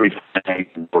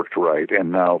 everything worked right.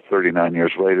 And now, 39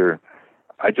 years later,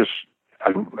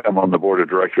 I'm on the board of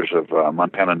directors of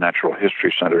Montana Natural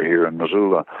History Center here in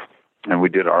Missoula, and we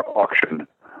did our auction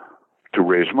to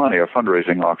raise money, a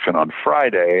fundraising auction on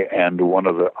Friday, and one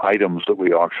of the items that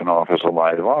we auction off as a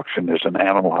live auction is an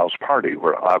Animal House party,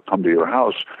 where I'll come to your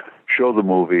house, show the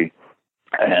movie,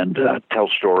 and tell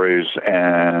stories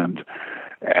and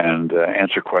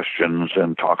answer questions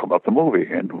and talk about the movie.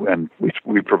 And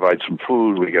we provide some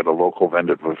food. We get a local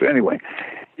vendor food. Anyway,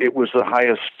 it was the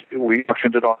highest. We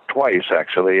auctioned it off twice,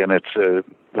 actually, and that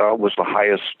was the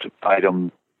highest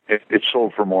item. It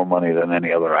sold for more money than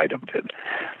any other item did.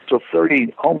 So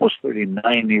almost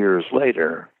 39 years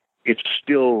later, it's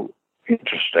still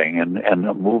interesting and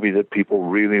a movie that people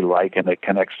really like, and it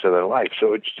connects to their life.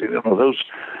 So it's, those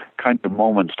kind of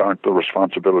moments aren't the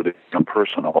responsibility of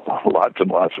personal. Lots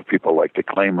and lots of people like to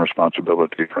claim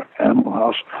responsibility for Animal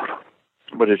House,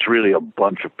 but it's really a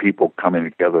bunch of people coming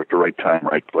together at the right time,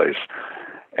 right place,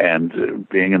 and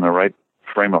being in the right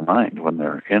frame of mind when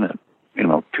they're in it.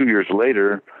 2 years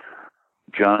later,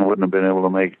 John wouldn't have been able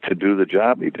to do the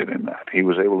job he did in that. He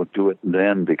was able to do it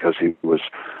then because he was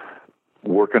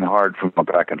working hard from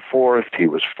back and forth. He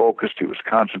was focused. He was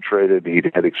concentrated.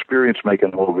 He'd had experience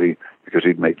making a movie because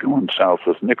he'd made Going South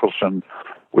with Nicholson,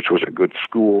 which was a good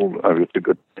school. It's a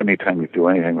good, anytime you do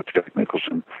anything with Jack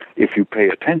Nicholson, if you pay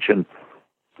attention,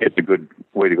 it's a good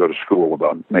way to go to school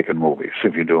about making movies,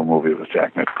 if you do a movie with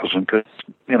Jack Nicholson, because,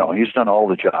 he's done all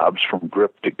the jobs from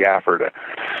grip to gaffer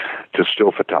to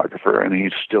still photographer, and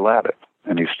he's still at it,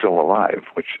 and he's still alive,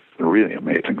 which is a really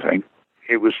amazing thing.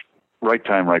 It was right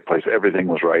time, right place. Everything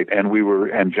was right,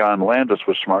 and John Landis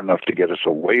was smart enough to get us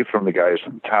away from the guys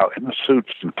in the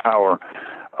suits and Tower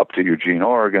up to Eugene,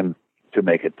 Oregon, to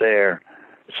make it there,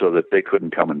 so that they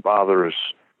couldn't come and bother us,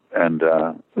 and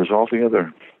it was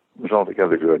altogether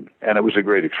good, and it was a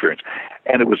great experience.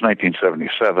 And it was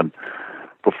 1977,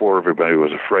 before everybody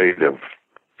was afraid of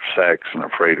sex and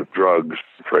afraid of drugs,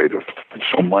 afraid of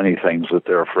so many things that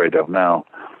they're afraid of now,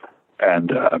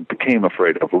 and became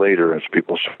afraid of later as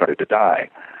people started to die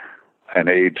and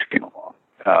AIDS came along.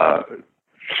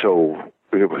 So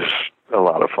it was a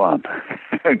lot of fun.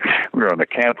 We were on the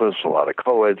campus, a lot of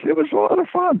co-eds. It was a lot of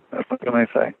fun. What can I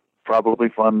say? Probably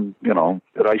fun,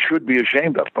 that I should be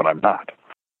ashamed of, but I'm not.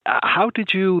 How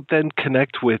did you then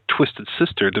connect with Twisted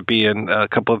Sister to be in a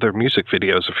couple of their music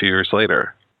videos a few years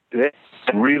later? They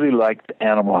really liked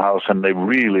Animal House, and they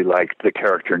really liked the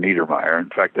character Niedermeyer. In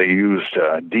fact, they used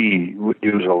Dee would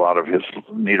use a lot of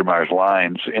Niedermeyer's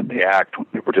lines in the act when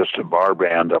they were just a bar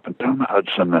band up and down the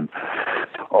Hudson and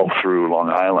all through Long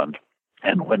Island.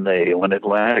 And when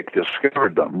Atlantic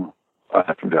discovered them,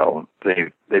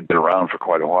 they'd been around for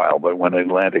quite a while, but when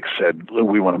Atlantic said,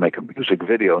 we want to make a music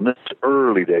video, in the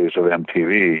early days of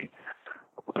MTV,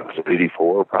 was it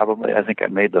 84 probably? I think I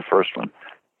made the first one.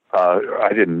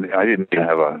 I didn't even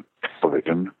have a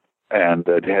television, and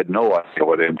had no idea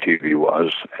what MTV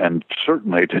was, and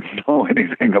certainly didn't know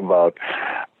anything about,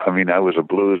 I was a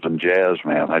blues and jazz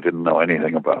man. I didn't know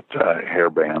anything about hair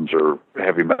bands or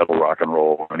heavy metal rock and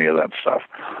roll or any of that stuff.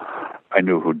 I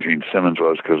knew who Gene Simmons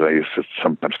was because I used to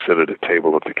sometimes sit at a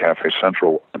table at the Cafe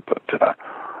Central, but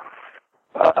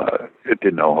it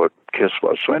didn't know what KISS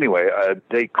was. So anyway,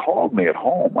 they called me at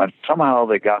home, and somehow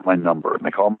they got my number. And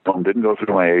they called me home, didn't go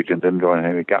through my agent, didn't go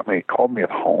anything. They called me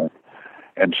at home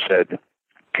and said,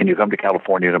 can you come to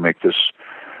California to make this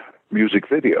music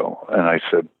video? And I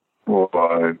said, well,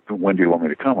 when do you want me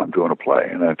to come? I'm doing a play.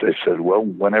 And they said, well,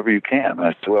 whenever you can. And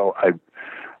I said, well,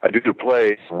 I do the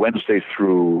play Wednesday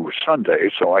through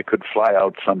Sunday, so I could fly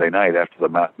out Sunday night after the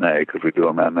matinee, because we do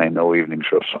a matinee, no evening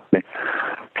show Sunday.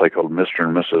 A play called Mr.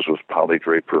 and Mrs. with Polly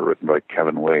Draper, written by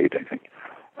Kevin Wade, I think.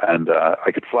 And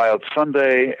I could fly out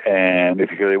Sunday, and if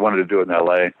they wanted to do it in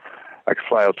L.A., I could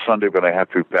fly out Sunday, but I have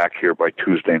to be back here by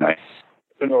Tuesday night.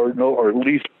 Or at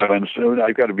least Wednesday.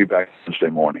 I've got to be back Wednesday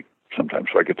morning sometimes,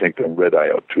 so I could take the red eye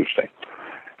out Tuesday.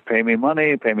 Pay me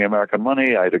American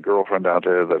money. I had a girlfriend out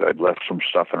there that I'd left some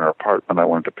stuff in her apartment. I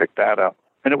wanted to pick that up.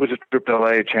 And it was a trip to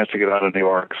L.A., a chance to get out of New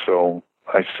York. So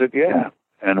I said, yeah,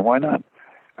 and why not?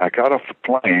 I got off the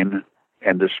plane,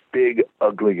 and this big,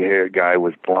 ugly-haired guy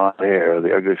with blonde hair,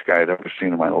 the ugliest guy I'd ever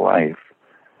seen in my life,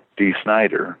 Dee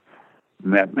Snider,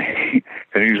 met me.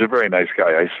 And he was a very nice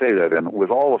guy. I say that with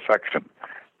all affection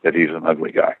that he's an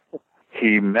ugly guy.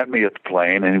 He met me at the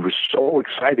plane, and he was so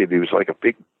excited. He was like a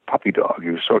big puppy dog. He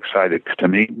was so excited to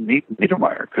meet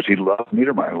Niedermeyer because he loved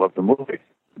Niedermeyer, loved the movie.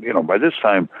 You know, by this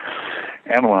time,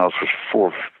 Animal House was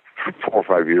 4 or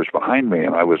 5 years behind me,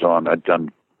 and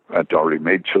I'd already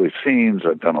made Chilly Scenes.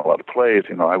 I'd done a lot of plays.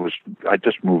 You know, I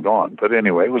just moved on. But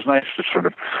anyway, it was nice to sort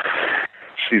of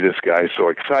see this guy so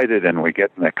excited, and we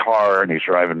get in the car, and he's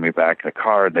driving me back in the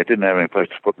car, and they didn't have any place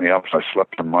to put me up, so I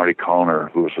slept on Marty Callner,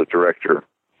 who was the director.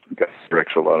 He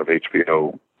directs a lot of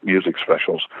HBO music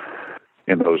specials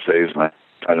in those days, and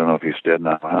I don't know if he's dead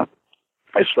now.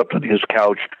 I slept on his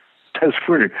couch. As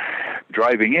we're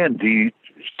driving in, he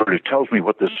sort of tells me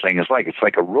what this thing is like. It's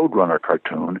like a Roadrunner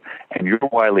cartoon, and you're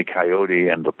Wile E. Coyote,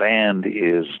 and the band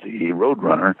is the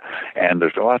Roadrunner, and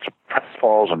there's lots of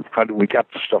pitfalls, and we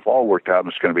got the stuff all worked out,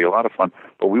 and it's going to be a lot of fun.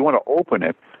 But we want to open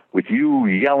it with you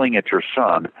yelling at your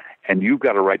son, and you've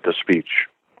got to write the speech.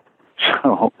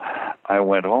 So I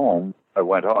went home. I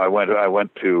went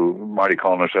to Marty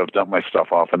Callner's house, dumped my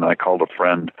stuff off, and then I called a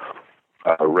friend,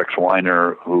 Rex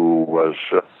Weiner, who was.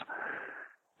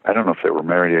 I don't know if they were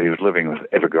married. He was living with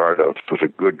Eva Gardo. It was a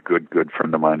good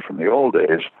friend of mine from the old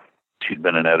days. She'd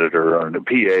been an editor or a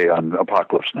PA on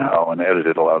Apocalypse Now and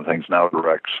edited a lot of things now to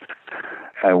Rex.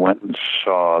 I went and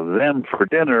saw them for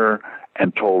dinner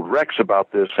and told Rex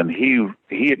about this, and he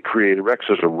had created, Rex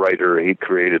is a writer, he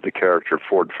created the character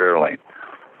Ford Fairlane,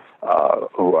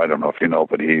 who I don't know if you know,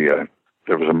 but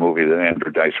there was a movie that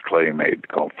Andrew Dice Clay made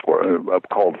called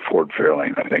Ford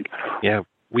Fairlane, I think. Yeah.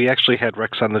 We actually had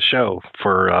Rex on the show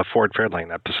for a Ford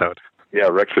Fairlane episode. Yeah,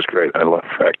 Rex is great. I love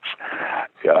Rex.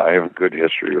 Yeah, I have a good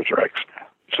history with Rex.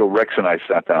 So Rex and I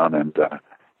sat down and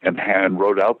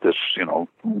wrote out this,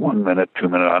 1 minute, 2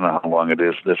 minute, I don't know how long it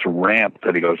is, this ramp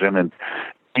that he goes in. And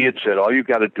he had said, all you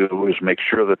got to do is make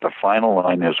sure that the final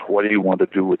line is, what do you want to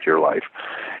do with your life?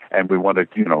 And we want to,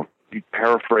 you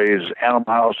paraphrase Animal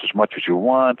House as much as you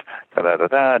want,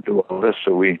 do all this.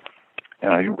 So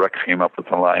Rex came up with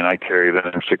the line, I carry that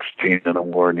M16 in the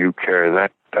war, and you carry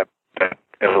that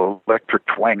electric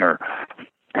twanger.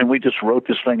 And we just wrote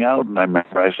this thing out, and I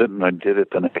memorized it, and I did it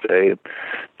the next day.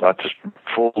 Got this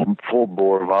full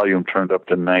bore volume turned up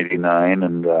to 99,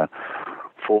 and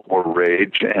full bore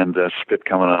rage, and spit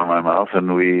coming out of my mouth,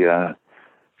 and we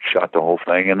shot the whole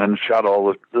thing, and then shot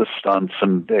all the stunts,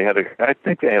 and I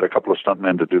think they had a couple of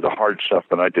stuntmen to do the hard stuff,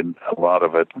 but I did a lot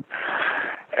of it.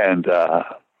 And I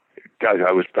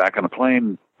was back on the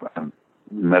plane,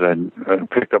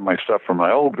 picked up my stuff from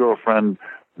my old girlfriend,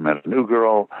 met a new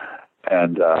girl,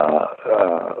 and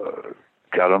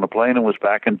got on the plane and was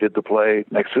back and did the play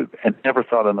and never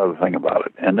thought another thing about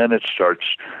it. And then it starts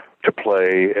to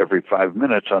play every 5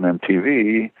 minutes on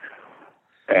MTV,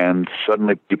 and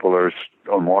suddenly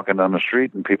I'm walking down the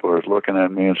street, and people are looking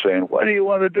at me and saying, what do you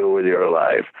want to do with your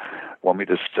life? Want me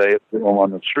to stay at home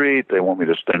on the street? They're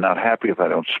not happy if I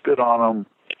don't spit on them.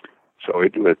 So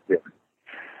it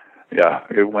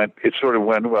sort of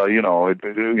went, well,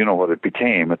 what it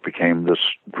became. It became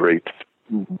this great,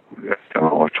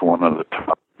 it's one of the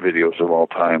top videos of all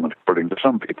time. And according to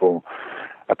some people,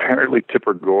 apparently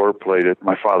Tipper Gore played it.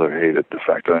 My father hated the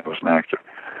fact that I was an actor.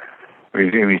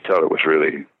 He thought it was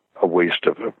really a waste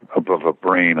of a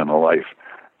brain and a life.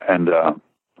 And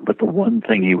but the one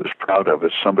thing he was proud of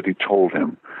is somebody told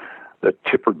him that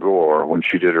Tipper Gore, when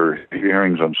she did her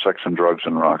hearings on sex and drugs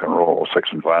and rock and roll,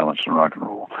 sex and violence and rock and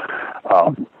roll,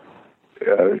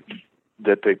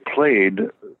 that they played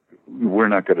We're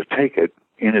Not Going to Take It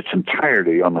in its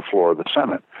entirety on the floor of the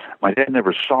Senate. My dad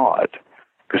never saw it,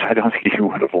 because I don't think he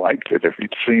would have liked it if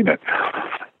he'd seen it.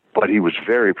 But he was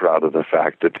very proud of the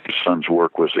fact that his son's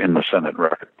work was in the Senate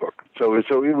record book. So it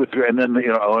was, and then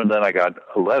I got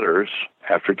letters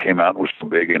after it came out and was so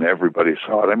big, and everybody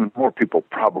saw it. I mean, more people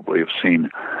probably have seen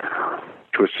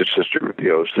Twisted Sister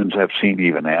videos than have seen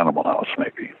even Animal House,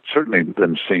 maybe. Certainly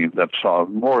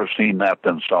more have seen that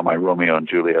than saw my Romeo and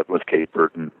Juliet with Kate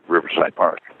Burton, Riverside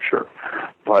Park, sure.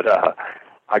 But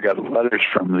I got letters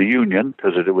from the union,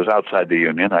 because it was outside the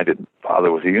union. I didn't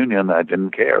bother with the union. I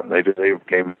didn't care. They gave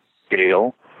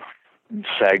Gail,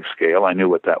 SAG scale. I knew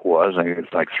what that was. I think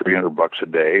it's like $300 a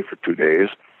day for 2 days.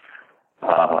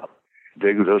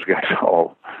 Those guys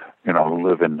all,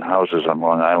 live in houses on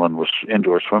Long Island with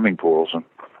indoor swimming pools, and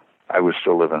I was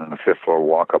still living in a fifth floor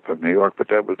walk up in New York.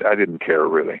 But I didn't care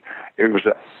really. It was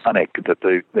ironic that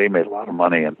they made a lot of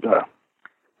money, and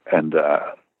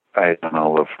I had done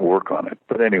all the work on it.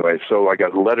 But anyway, so I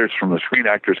got letters from the Screen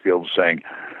Actors Guild saying,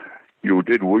 you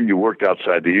worked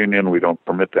outside the union. We don't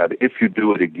permit that. If you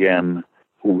do it again,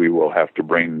 we will have to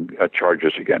bring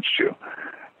charges against you.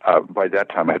 By that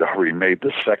time, I'd already made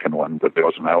the second one, but it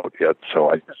wasn't out yet.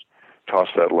 So I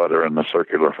tossed that letter in the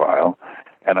circular file.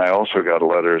 And I also got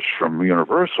letters from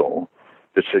Universal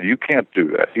that said, you can't do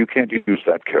that. You can't use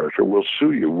that character. We'll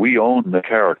sue you. We own the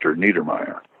character,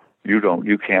 Niedermeyer.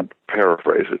 You can't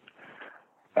paraphrase it.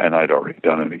 And I'd already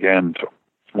done it again. So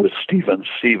with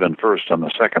Steven first on the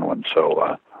second one.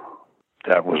 So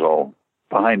that was all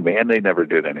behind me, and they never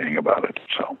did anything about it.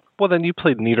 So. Well, then you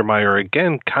played Niedermeyer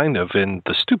again, kind of, in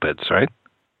The Stupids, right?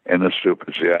 In The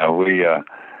Stupids, yeah.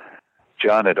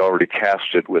 John had already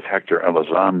cast it with Hector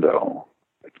Elizondo,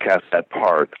 cast that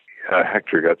part.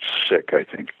 Hector got sick, I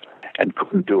think, and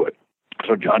couldn't do it.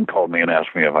 So John called me and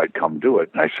asked me if I'd come do it,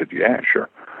 and I said, yeah, sure.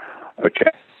 Okay.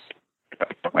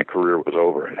 My career was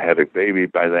over. I had a baby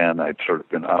by then. I'd sort of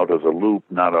been out of the loop,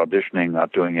 not auditioning,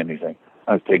 not doing anything.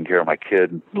 I was taking care of my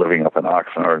kid, living up in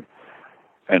Oxnard,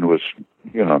 and was,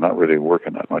 not really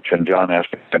working that much. And John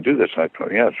asked me to do this. And I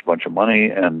thought, yeah, it's a bunch of money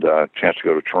and a chance to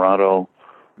go to Toronto,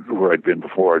 where I'd been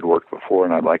before. I'd worked before,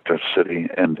 and I liked the city,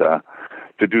 and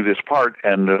to do this part.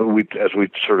 And as we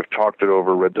sort of talked it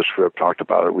over, read the script, talked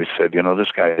about it, we said,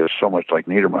 this guy is so much like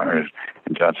Niedermeyer.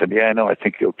 And John said, yeah, I know. I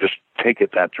think you'll just take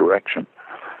it that direction.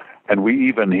 And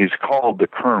he's called the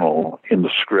Colonel in the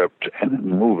script and in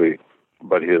the movie,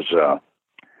 but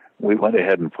we went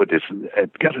ahead and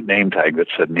got a name tag that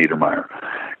said Niedermeyer,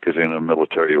 because in the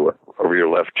military, over your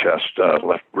left chest,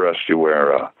 left breast, you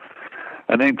wear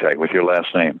a name tag with your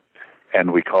last name,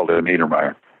 and we called it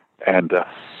Niedermeyer. And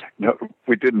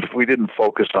we didn't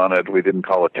focus on it, we didn't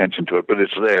call attention to it, but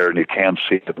it's there, and you can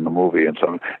see it in the movie. And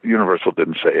so Universal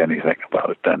didn't say anything about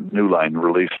it. Then New Line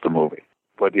released the movie.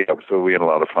 But yeah, so we had a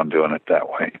lot of fun doing it that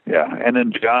way. Yeah, and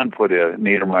then John put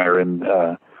Niedermeyer in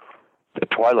the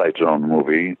Twilight Zone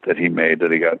movie that he made,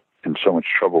 that he got in so much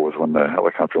trouble with when the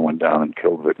helicopter went down and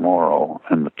killed Vic Morrow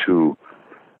and the two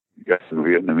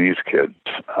Vietnamese kids.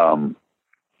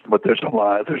 But there's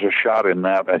a shot in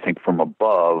that, I think, from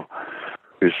above.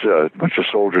 There's a bunch of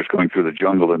soldiers going through the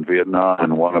jungle in Vietnam,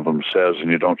 and one of them says,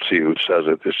 and you don't see who says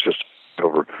it, it's just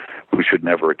over, we should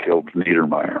never have killed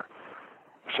Niedermeyer,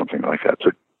 something like that.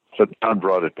 So John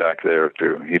brought it back there,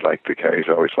 too. He's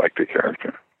always liked the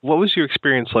character. What was your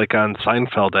experience like on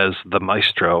Seinfeld as the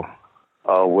maestro?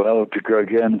 Well,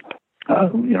 again,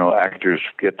 actors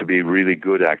get to be really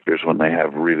good actors when they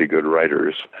have really good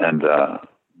writers, and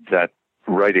that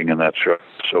writing in that show is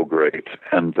so great,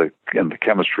 and the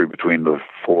chemistry between the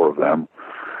four of them,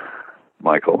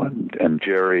 Michael and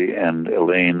Jerry and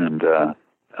Elaine and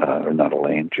or not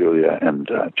Elaine, Julia and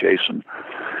Jason,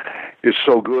 is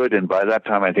so good. And by that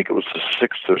time, I think it was the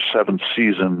 6th or 7th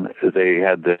season, they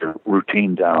had their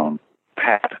routine down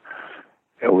pat.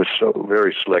 It was so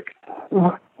very slick,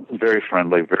 very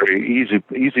friendly, very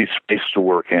easy space to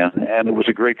work in, and it was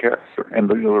a great character. And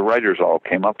the writers all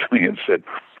came up to me and said,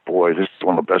 boy, this is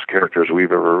one of the best characters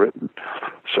we've ever written.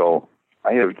 So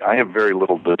I have very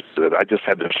little to do. I just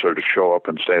had to sort of show up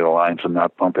and say the lines and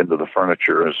not bump into the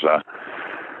furniture, as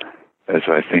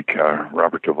I think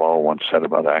Robert Duvall once said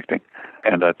about acting.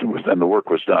 And then the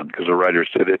work was done because the writers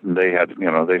did it, and they had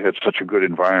such a good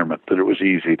environment that it was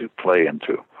easy to play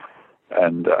into.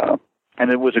 And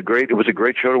it was a great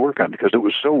show to work on because it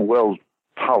was so well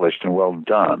polished and well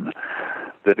done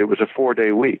that it was a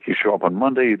 4-day week. You show up on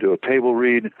Monday, you do a table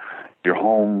read, you're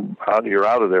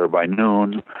out of there by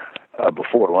noon,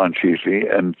 before lunch usually,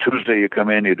 and Tuesday you come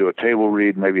in, you do a table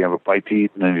read, maybe you have a bite to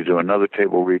eat, and then you do another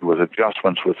table read with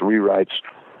adjustments, with rewrites,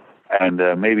 and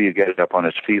maybe you get it up on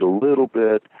its feet a little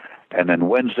bit, and then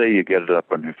Wednesday you get it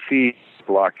up on your feet,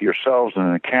 block yourselves, and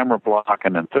then a camera block,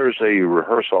 and then Thursday you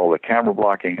rehearse all the camera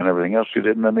blocking and everything else you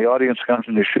did, and then the audience comes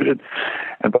and you shoot it,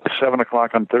 and by 7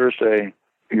 o'clock on Thursday,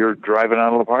 you're driving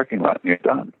out of the parking lot and you're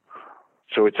done.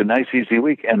 So it's a nice, easy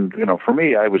week. And, for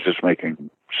me, I was just making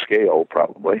scale,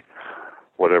 probably,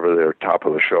 whatever their top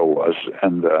of the show was,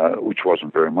 and which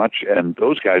wasn't very much. And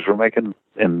those guys were making,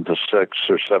 in the 6th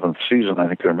or 7th season, I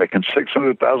think they were making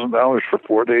 $600,000 for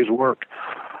 4 days' work.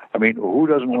 I mean, who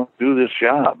doesn't want to do this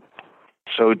job?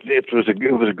 So it was a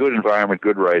good environment,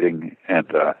 good writing, and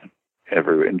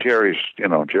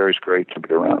Jerry's great to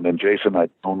be around. And Jason,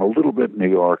 I'd known a little bit in New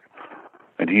York,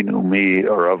 and he knew me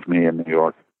or of me in New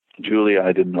York. Julia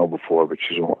I didn't know before, but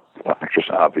she's an actress,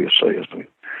 obviously, as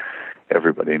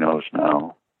everybody knows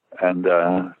now. And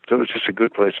so it was just a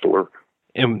good place to work.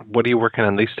 And what are you working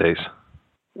on these days?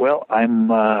 Well, I'm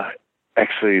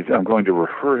going to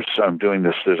rehearse. I'm doing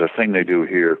this. There's a thing they do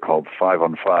here called 5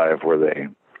 on 5, where they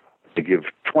give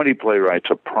 20 playwrights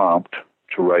a prompt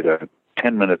to write a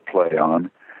 10-minute play on,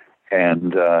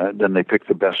 and then they pick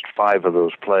the best 5 of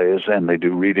those plays, and they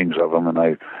do readings of them. And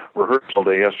I rehearsed all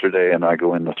day yesterday, and I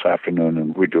go in this afternoon,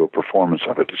 and we do a performance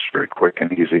of it. It's very quick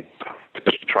and easy.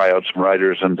 Just to try out some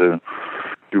writers and to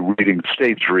do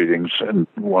stage readings, and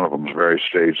one of them is very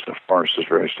staged. The farce is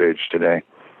very staged today.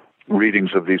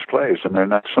 Readings of these plays, and they're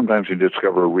not. Sometimes you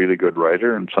discover a really good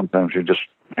writer, and sometimes you just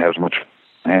have as much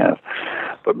fun as.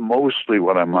 But mostly,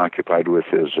 what I'm occupied with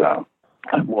is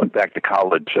I went back to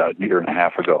college a year and a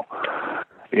half ago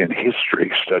in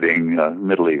history, studying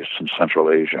Middle East and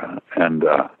Central Asia, and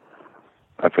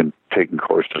I've been taking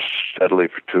courses steadily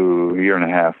for a year and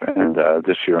a half, and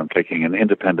this year I'm taking an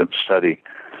independent study,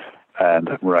 and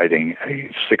I'm writing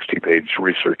a 60-page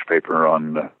research paper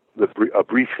on a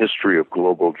brief history of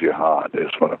global jihad is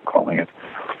what I'm calling it.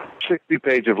 60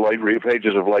 pages of light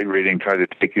reading, try to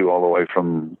take you all the way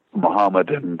from Muhammad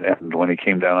and when he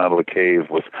came down out of the cave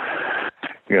with,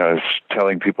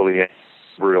 telling people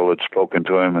Israel had spoken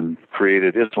to him and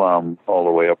created Islam, all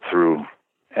the way up through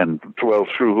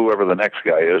whoever the next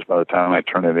guy is by the time I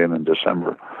turn it in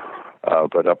December.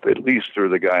 But up at least through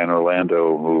the guy in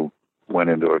Orlando who went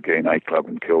into a gay nightclub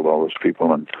and killed all those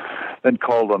people, and then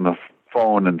called on the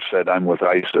phone and said, "I'm with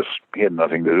ISIS." He had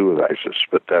nothing to do with ISIS,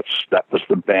 but that was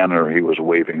the banner he was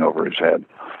waving over his head.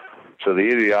 So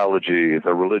the ideology,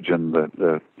 the religion,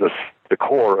 the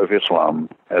core of Islam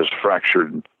has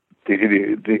fractured.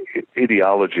 The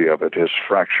ideology of it has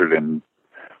fractured and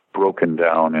broken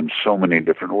down in so many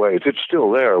different ways. It's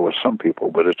still there with some people,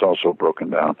 but it's also broken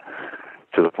down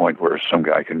to the point where some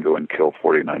guy can go and kill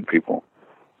 49 people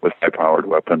with high-powered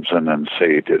weapons and then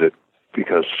say he did it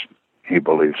because he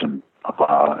believes in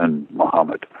Allah and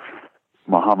Muhammad.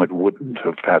 Muhammad wouldn't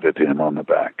have patted him on the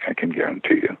back, I can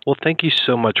guarantee you. Well, thank you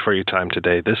so much for your time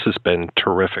today. This has been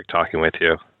terrific talking with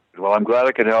you. Well, I'm glad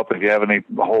I could help. If you have any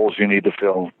holes you need to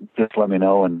fill, just let me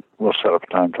know, and we'll set up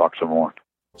time to talk some more.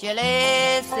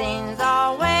 Chilly scenes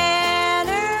all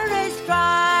winter is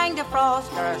trying to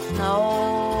frost or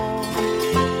snow.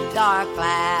 Dark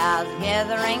clouds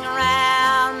gathering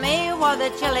around me while the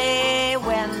chilly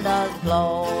wind does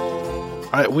blow.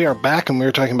 All right, we are back, and we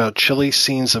were talking about Chilly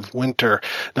Scenes of Winter.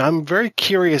 Now, I'm very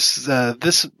curious.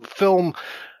 This film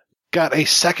got a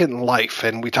second life,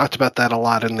 and we talked about that a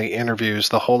lot in the interviews,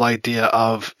 the whole idea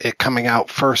of it coming out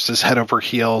first as Head Over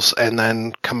Heels and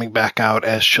then coming back out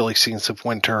as Chilly Scenes of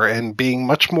Winter, and being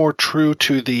much more true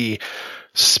to the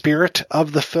spirit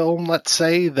of the film, let's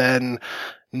say, than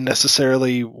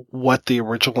necessarily what the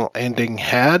original ending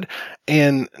had.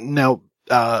 And now,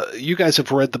 you guys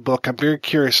have read the book. I'm very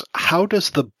curious, how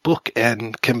does the book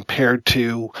end compared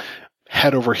to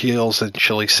Head Over Heels and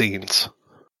Chilly Scenes?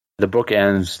 The book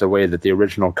ends the way that the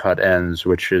original cut ends,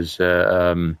 which is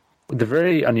the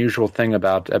very unusual thing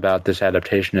about this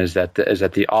adaptation is that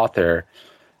the author,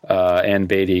 Ann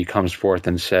Beatty, comes forth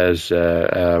and says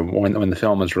when the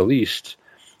film is released,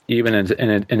 even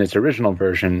in its original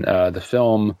version, the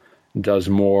film does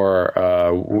more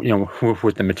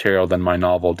with the material than my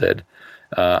novel did.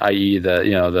 I.e.,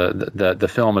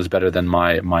 the film is better than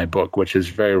my book, which is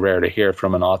very rare to hear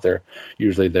from an author.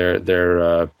 Usually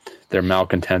they're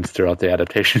malcontents throughout the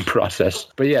adaptation process.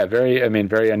 But yeah, very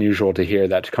unusual to hear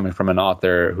that coming from an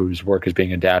author whose work is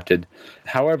being adapted.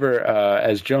 However,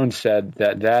 as Joan said,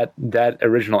 that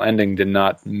original ending did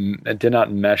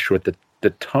not mesh with the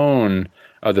tone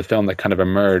of the film that kind of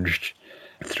emerged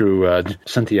through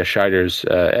Cynthia Scheider's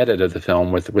edit of the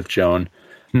film with Joan.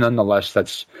 Nonetheless,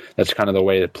 that's kind of the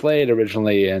way it played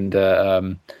originally, and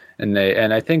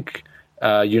I think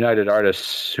United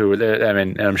Artists,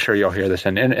 and I'm sure you'll hear this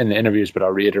in the interviews, but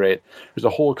I'll reiterate, there's a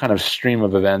whole kind of stream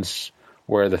of events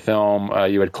where the film,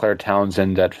 you had Claire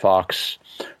Townsend at Fox,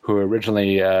 who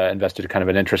originally invested kind of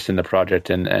an interest in the project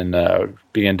and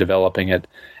began developing it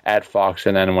at Fox,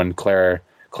 and then when Claire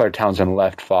Townsend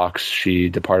left Fox, she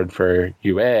departed for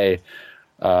UA.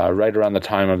 Right around the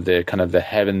time of the kind of the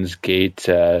Heaven's Gate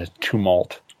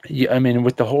tumult.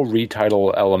 With the whole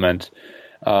retitle element,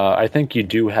 I think you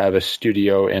do have a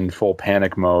studio in full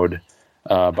panic mode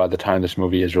by the time this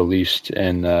movie is released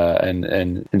in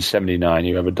 79.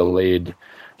 You have a delayed,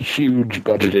 huge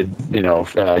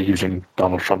budgeted, using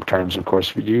Donald Trump terms, of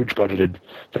course, huge budgeted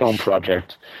film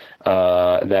project.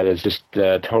 that is just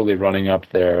totally running up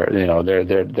their,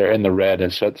 they're in the red,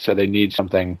 and so they need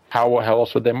something. How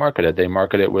else would they market it? They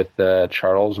market it with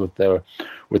Charles with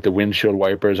the windshield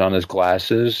wipers on his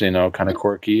glasses, kind of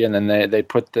quirky, and then they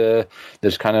put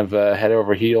this kind of head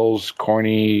over heels,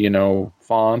 corny,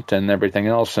 font and everything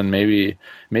else, and maybe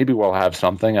we'll have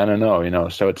something. I don't know,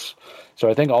 So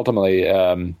I think ultimately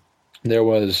there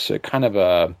was kind of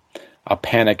a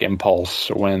panic impulse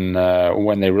when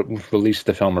they released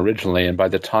the film originally, and by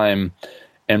the time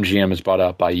MGM is bought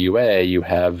out by UA, you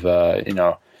have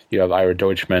you have Ira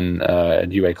Deutschman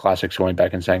and UA Classics going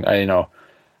back and saying,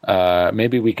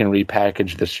 maybe we can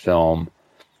repackage this film.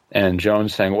 And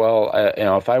Jones saying, well,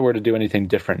 if I were to do anything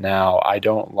different now, I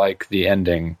don't like the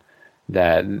ending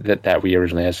that we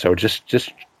originally had. So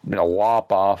just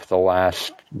lop off the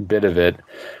last bit of it,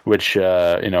 which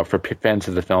for fans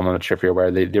of the film, I'm not sure if you're aware,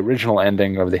 the original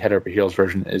ending of the head over heels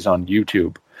version is on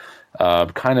YouTube.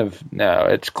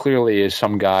 It's clearly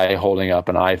some guy holding up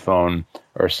an iPhone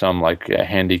or some a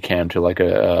handy cam to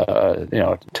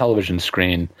a television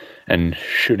screen and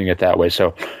shooting it that way.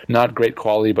 So not great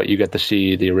quality, but you get to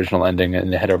see the original ending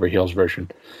in the head over heels version.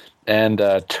 And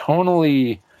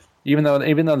tonally, even though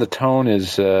the tone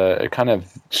is kind of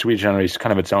sui generis,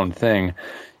 kind of its own thing,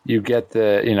 you get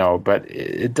but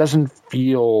it doesn't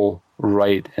feel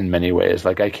right in many ways.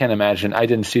 I can't imagine. I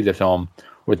didn't see the film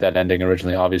with that ending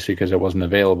originally, obviously, because it wasn't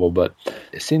available. But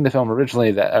seeing the film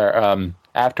originally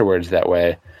afterwards that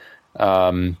way,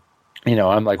 I'm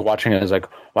watching it as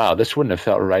wow, this wouldn't have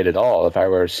felt right at all if I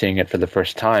were seeing it for the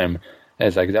first time.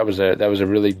 As that was a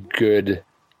really good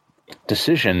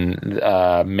decision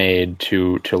made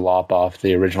to lop off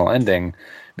the original ending,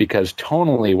 because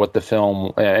tonally what the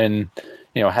film and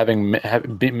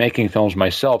making films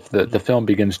myself, the film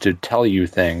begins to tell you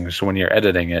things when you're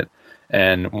editing it,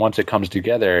 and once it comes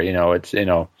together,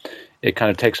 it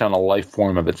kind of takes on a life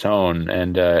form of its own,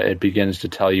 and it begins to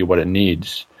tell you what it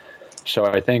needs. So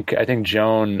I think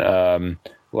Joan,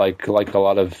 like a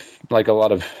lot of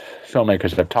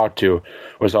filmmakers I've talked to,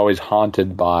 was always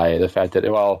haunted by the fact that,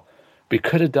 well, we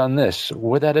could have done this.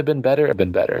 Would that have been better? Have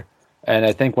been better. And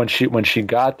I think when she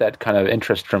got that kind of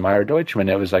interest from Ira Deutschman,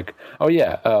 it was oh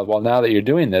yeah, well, now that you're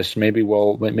doing this,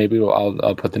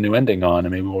 I'll put the new ending on,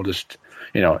 and maybe we'll just,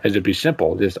 it'd be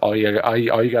simple. Just all you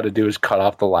got to do is cut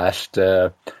off the last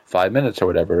 5 minutes or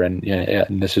whatever, and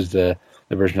and this is the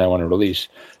version I want to release.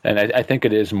 And I think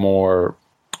it is more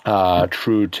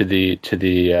true to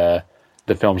the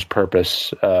film's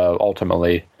purpose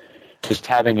ultimately. Just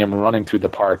having him running through the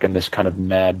park in this kind of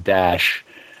mad dash,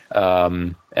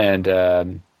 and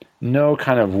no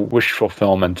kind of wish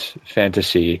fulfillment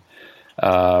fantasy,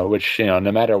 which no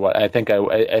matter what, I think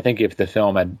if the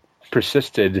film had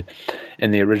persisted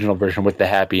in the original version with the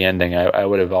happy ending, I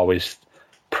would have always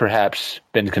perhaps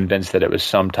been convinced that it was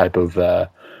some type of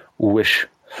wish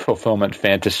fulfillment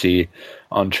fantasy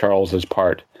on Charles's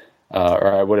part.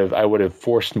 Or I would have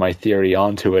forced my theory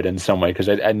onto it in some way, because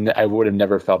I would have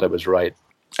never felt it was right.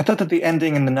 I thought that the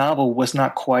ending in the novel was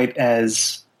not quite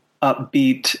as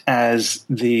upbeat as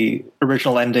the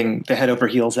original ending, the head over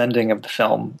heels ending of the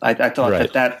film. I thought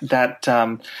right.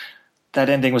 that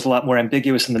ending was a lot more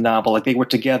ambiguous in the novel. They were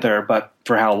together, but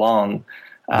for how long?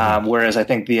 Whereas I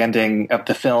think the ending of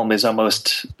the film is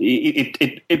almost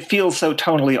it feels so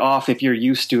tonally off if you're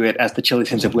used to it as the Chilly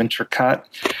Scenes of Winter cut.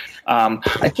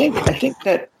 I think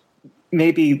that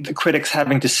maybe the critics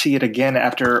having to see it again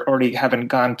after already having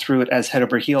gone through it as head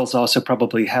over heels also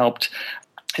probably helped.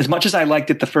 As much as I liked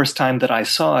it the first time that I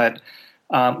saw it,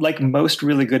 like most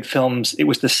really good films, it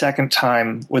was the second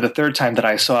time or the third time that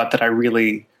I saw it that I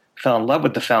really fell in love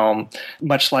with the film,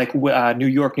 much like New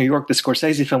York, the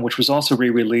Scorsese film, which was also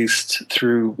re-released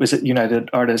through, was it United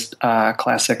Artists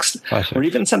Classics, or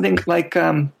even something like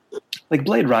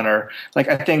Blade Runner.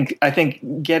 I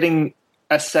think getting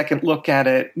a second look at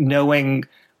it, knowing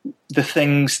the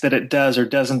things that it does or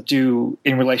doesn't do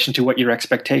in relation to what your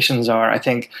expectations are, I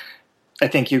think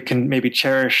you can maybe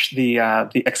cherish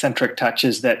the eccentric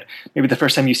touches that maybe the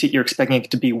first time you see it, you're expecting it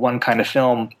to be one kind of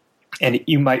film, and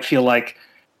you might feel like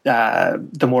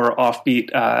the more offbeat,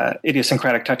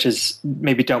 idiosyncratic touches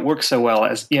maybe don't work so well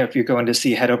as if you're going to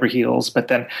see head over heels. But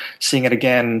then seeing it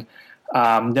again,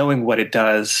 knowing what it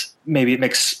does, maybe it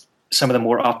makes some of the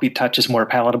more offbeat touches more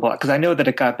palatable. Because I know that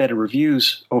it got better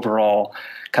reviews overall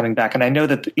coming back, and I know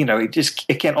that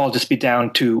it can't all just be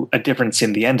down to a difference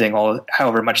in the ending.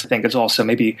 However much I think it's also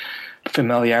maybe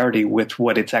familiarity with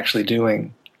what it's actually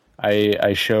doing.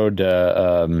 I showed.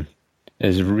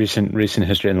 Is recent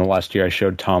history in the last year. I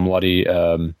showed Tom Luddy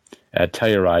at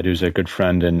Telluride, who's a good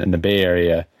friend in the Bay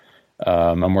Area,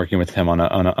 I'm working with him on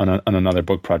another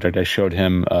book project. I showed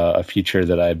him a feature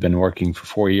that I've been working for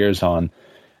 4 years on,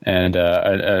 and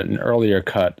an earlier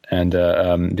cut, and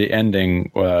the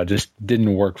ending just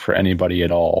didn't work for anybody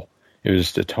at all. It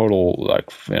was a total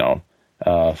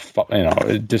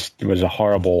it just was a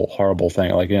horrible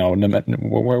thing.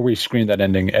 Where we screened that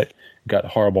ending, it got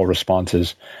horrible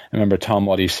responses. I remember Tom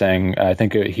Luddy saying, I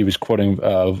think he was quoting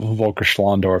Volker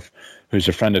Schlondorf, who's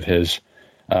a friend of his,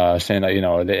 saying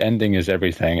that the ending is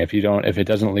everything. If it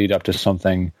doesn't lead up to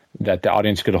something that the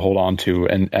audience could hold on to,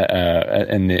 and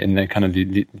in the kind of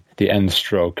the end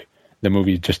stroke, the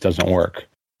movie just doesn't work.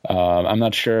 I'm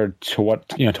not sure to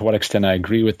what extent I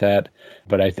agree with that,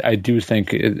 but I do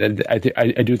think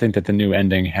that the new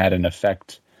ending had an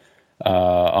effect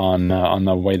on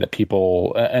the way that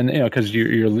people, and because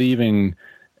you're leaving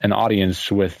an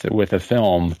audience with a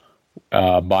film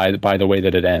by the way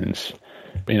that it ends.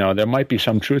 There might be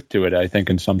some truth to it. I think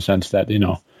in some sense that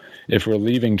if we're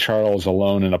leaving Charles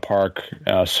alone in a park,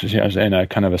 in a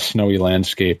kind of a snowy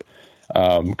landscape,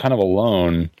 kind of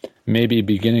alone, maybe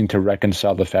beginning to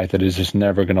reconcile the fact that it's just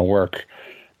never going to work,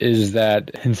 is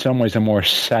that in some ways a more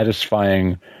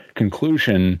satisfying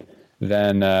conclusion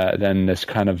than this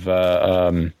kind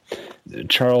of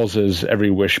Charles's every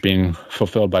wish being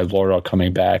fulfilled by Laura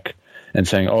coming back and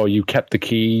saying, "Oh, you kept the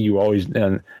key. You always,"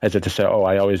 as if to say, "Oh,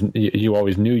 you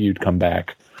always knew you'd come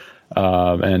back,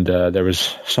 and there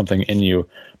was something in you."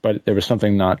 But there was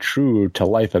something not true to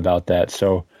life about that.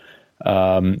 So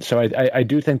I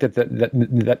do think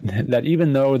that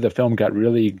even though the film got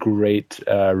really great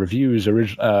reviews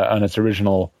on its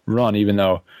original run, even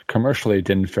though commercially it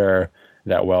didn't fare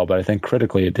that well, but I think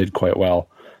critically it did quite well.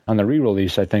 On the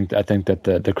re-release, I think that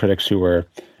the critics who were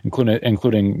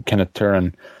including Kenneth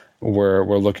Turan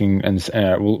were looking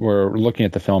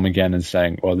at the film again and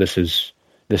saying, well, this is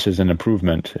an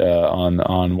improvement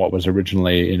on what was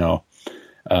originally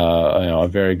a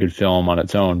very good film on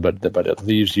its own, but it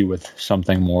leaves you with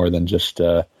something more than just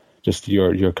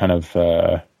your kind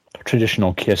of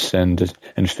traditional kiss and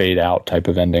fade out type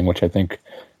of ending, which I think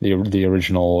the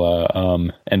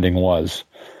original ending was.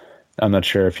 I'm not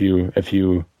sure if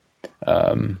you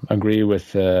agree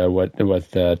with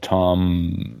what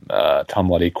Tom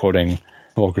Luddy quoting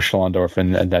Volker Schlondorf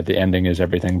and that the ending is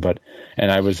everything.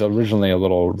 And I was originally a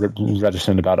little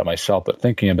reticent about it myself, but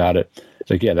thinking about it, it's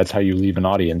like, yeah, that's how you leave an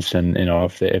audience. And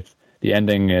if the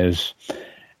ending is,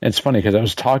 it's funny because I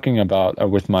was talking about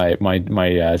with my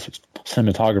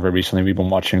cinematographer recently. We've been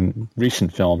watching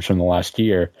recent films from the last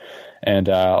year, and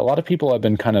a lot of people have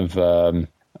been kind of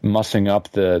mussing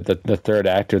up the third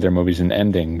act of their movies and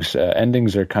endings.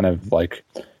 Endings are kind of like,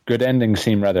 good endings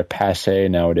seem rather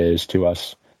passé nowadays to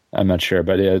us. I'm not sure,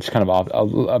 but it's kind of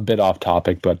a bit off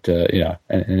topic. But in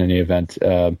any event,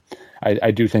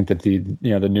 I do think that the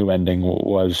new ending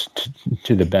was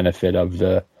to the benefit of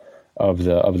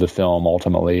the film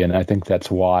ultimately, and I think that's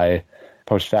why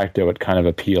post facto it kind of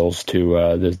appeals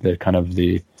to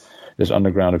this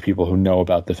underground of people who know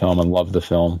about the film and love the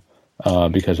film,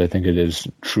 because I think it is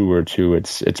truer to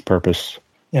its purpose.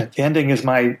 Yeah, the ending is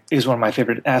one of my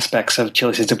favorite aspects of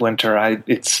Chilly Seeds of Winter.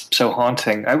 It's so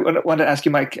haunting. I want to ask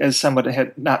you, Mike, as someone that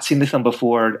had not seen the film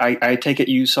before, I take it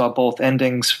you saw both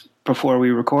endings before we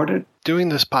recorded? Doing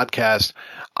this podcast,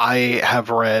 I have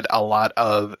read a lot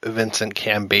of Vincent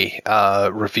Canby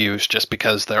reviews just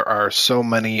because there are so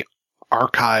many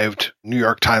archived New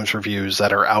York Times reviews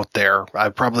that are out there. I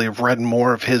probably have read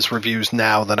more of his reviews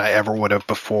now than I ever would have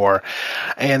before.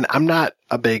 And I'm not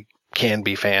a big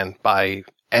Canby fan by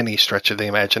any stretch of the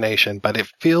imagination, but it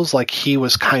feels like he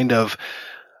was kind of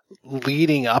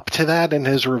leading up to that in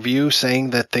his review, saying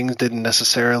that things didn't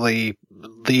necessarily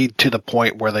lead to the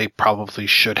point where they probably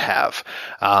should have.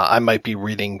 I might be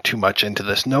reading too much into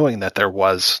this, knowing that there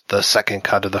was the second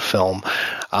cut of the film.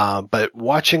 But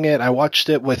watching it, I watched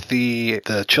it with the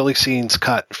Chilly Scenes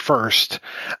cut first,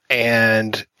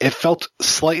 and it felt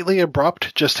slightly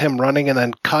abrupt, just him running and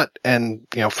then cut and,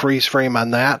 freeze frame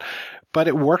on that. But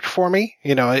it worked for me.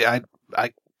 I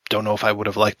don't know if I would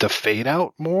have liked to fade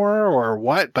out more or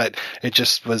what, but it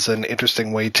just was an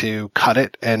interesting way to cut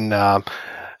it. And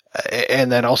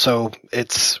then also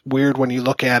it's weird when you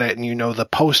look at it and the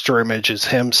poster image is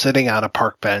him sitting on a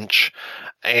park bench,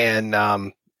 and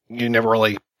you never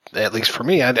really, at least for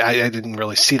me, I didn't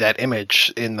really see that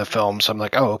image in the film. So I'm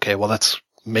like, oh, okay, well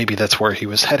maybe that's where he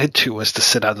was headed to, was to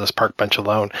sit on this park bench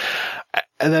alone.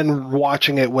 And then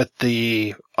watching it with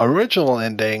the original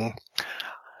ending,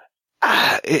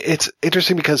 it's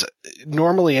interesting because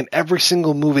normally in every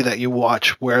single movie that you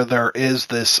watch where there is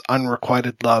this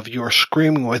unrequited love, you're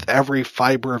screaming with every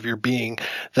fiber of your being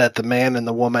that the man and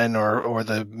the woman or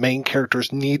the main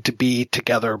characters need to be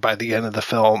together by the end of the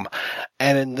film.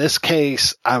 And in this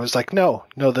case, I was like, no,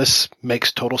 this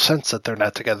makes total sense that they're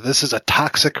not together. This is a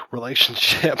toxic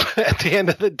relationship at the end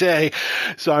of the day.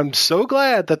 So I'm so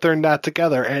glad that they're not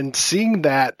together. And seeing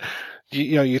that,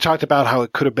 you talked about how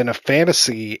it could have been a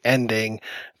fantasy ending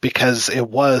because it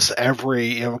was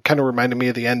kind of reminded me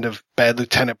of the end of Bad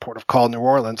Lieutenant, Port of Call, New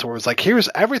Orleans, where it was like, here's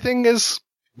everything is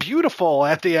beautiful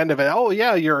at the end of it. Oh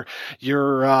yeah, your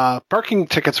parking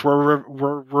tickets were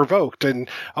revoked, and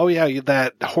oh yeah,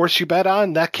 that horse you bet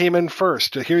on that came in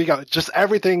first. Here you go, just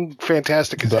everything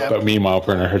fantastic is happening. But meanwhile,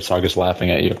 Werner Herzog is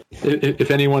laughing at you. If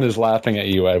anyone is laughing at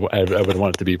you, I would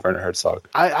want it to be Werner Herzog.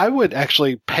 I would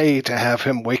actually pay to have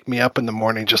him wake me up in the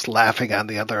morning just laughing on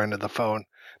the other end of the phone,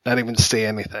 not even say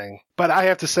anything. But I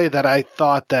have to say that I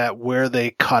thought that where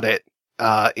they cut it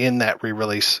in that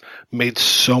re-release made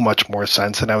so much more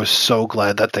sense, and I was so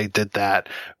glad that they did that,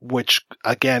 which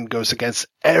again goes against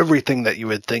everything that you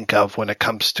would think of when it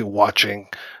comes to watching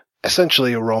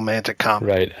essentially a romantic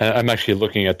comedy. Right. I'm actually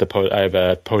looking at I have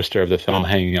a poster of the film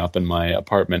hanging up in my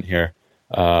apartment here,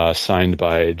 signed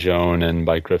by Joan and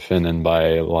by Griffin and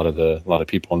by a lot of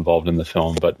people involved in the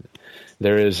film, but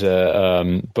there is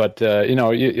comparing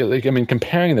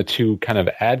the two kind of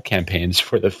ad campaigns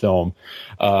for the film,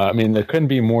 there couldn't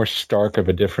be more stark of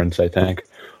a difference, I think.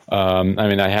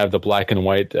 I have the black and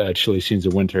white Chilly Scenes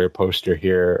of Winter poster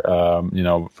here,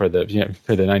 for the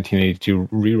 1982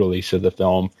 re-release of the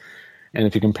film. And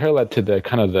if you compare that to the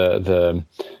kind of the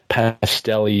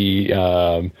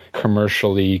pastel-y,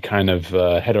 commercially kind of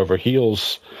head over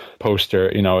heels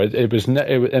poster,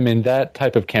 that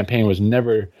type of campaign was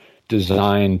never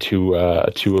designed to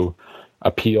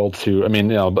appeal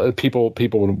to. People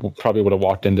probably would have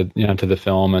walked into the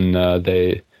film and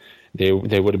they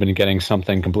would have been getting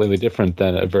something completely different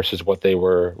than versus what they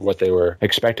were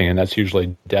expecting, and that's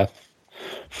usually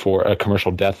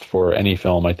commercial death for any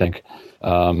film, I think.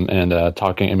 Looking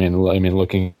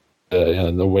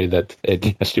the way that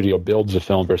a studio builds a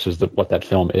film versus what that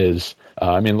film is.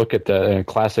 Look at the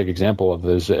classic example of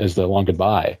this is The Long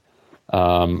Goodbye.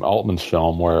 Altman's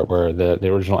film, where the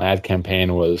original ad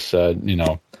campaign was,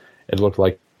 it looked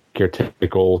like your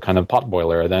typical kind of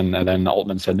potboiler. And then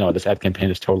Altman said, no, this ad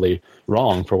campaign is totally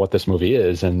wrong for what this movie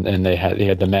is. And they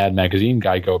had the Mad magazine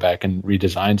guy go back and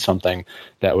redesign something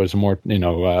that was more,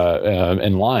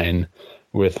 in line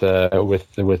with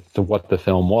what the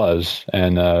film was.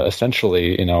 And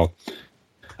essentially,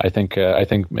 I think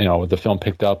the film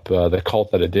picked up the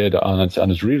cult that it did on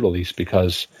its re-release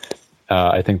because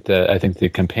I think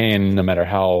the campaign, no matter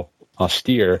how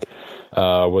austere,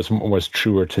 was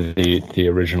truer to the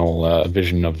original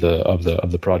vision of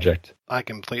the project. I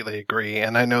completely agree,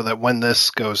 and I know that when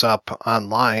this goes up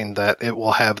online, that it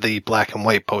will have the black and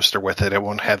white poster with it. It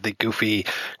won't have the goofy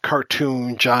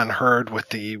cartoon John Hurt with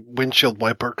the windshield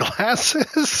wiper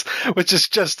glasses, which is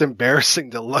just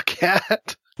embarrassing to look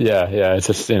at. Yeah, it's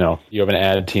just you have an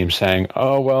ad team saying,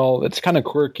 "Oh well, it's kind of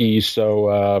quirky,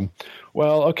 so."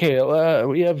 Well, okay,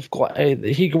 we have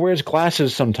he wears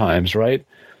glasses sometimes, right?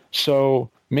 So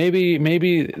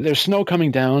maybe there's snow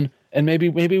coming down, and maybe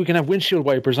we can have windshield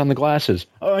wipers on the glasses.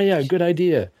 Oh yeah, good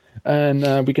idea.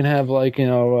 And we can have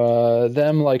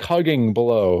them hugging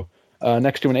below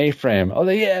next to an A-frame. Oh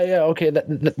yeah, okay,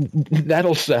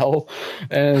 that'll sell.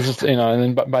 And it's just,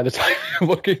 and then by the time you're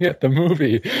looking at the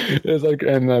movie, it's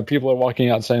and people are walking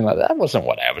out saying that wasn't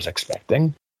what I was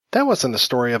expecting. That wasn't a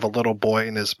story of a little boy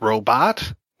and his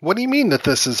robot. What do you mean that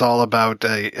this is all about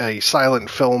a silent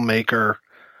filmmaker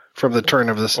from the turn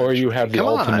of the century? Or you have the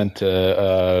ultimate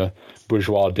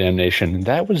bourgeois damnation.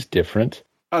 That was different.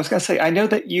 I was going to say, I know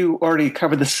that you already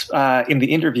covered this in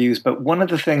the interviews, but one of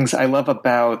the things I love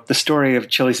about the story of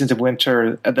Chilly Scenes of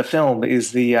Winter, the film,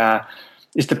 is the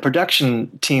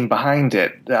production team behind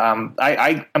it.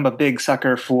 I'm a big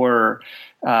sucker for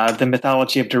the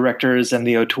mythology of directors and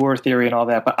the auteur theory and all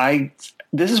that, but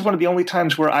this is one of the only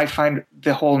times where I find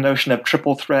the whole notion of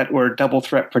triple threat or double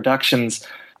threat productions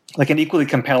like an equally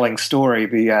compelling story.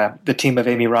 The team of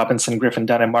Amy Robinson, Griffin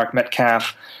Dunne, and Mark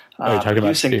Metcalf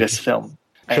producing this film.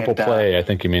 Triple play, I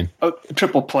think you mean. Oh,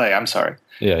 triple play. I'm sorry.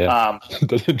 Yeah.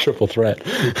 Triple threat.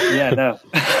 Yeah, no.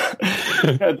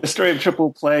 The story of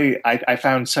triple play I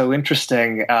found so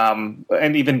interesting,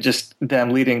 and even just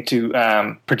them leading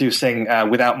to producing,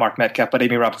 without Mark Metcalf, but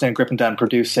Amy Robinson and Griffin Dunne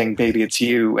producing Baby It's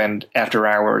You and After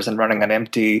Hours and Running on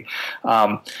Empty.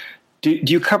 Do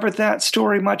you cover that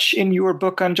story much in your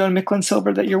book on Joan Micklin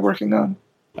Silver that you're working on?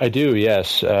 I do,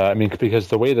 yes. I mean, because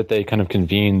the way that they kind of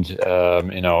convened,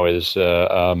 is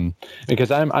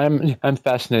because I'm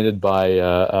fascinated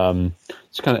by.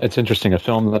 It's interesting. A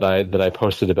film that I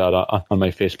posted about on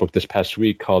my Facebook this past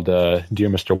week called Dear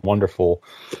Mr. Wonderful,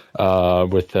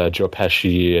 with Joe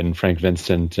Pesci and Frank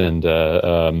Vincent and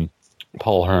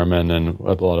Paul Herman and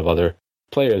a lot of other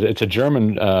players. It's a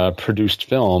German produced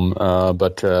film,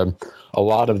 but a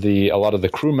lot of the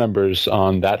crew members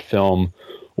on that film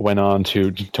went on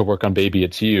to work on Baby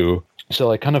It's You. So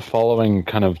like kind of following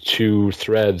kind of two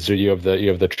threads. You have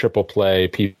the triple play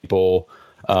people,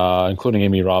 including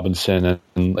Amy Robinson,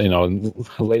 and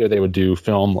later they would do a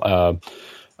film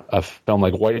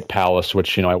like White Palace,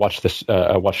 which I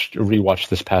rewatched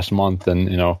this past month,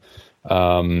 and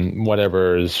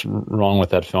whatever is wrong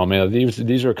with that film.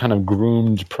 These are kind of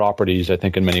groomed properties, I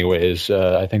think, in many ways.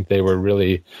 I think they were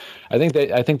really, I think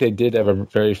they did have a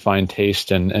very fine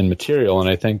taste and material, and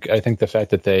I think the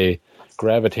fact that they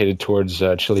gravitated towards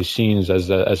Chilly Scenes as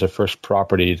a first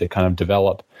property to kind of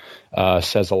develop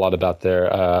says a lot about their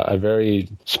a very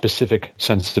specific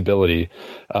sensibility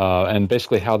and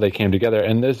basically how they came together.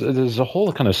 And there's a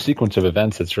whole kind of sequence of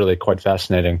events that's really quite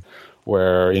fascinating,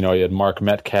 where you had Mark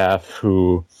Metcalf,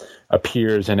 who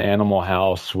appears in Animal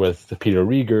House with Peter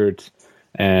Riegert,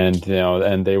 and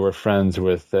they were friends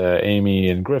with Amy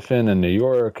and Griffin in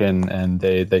New Get and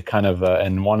they kind of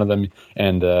and one of them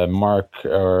and Mark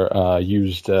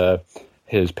used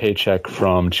his paycheck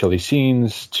from Chilly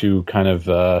Scenes to kind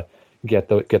of get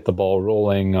the ball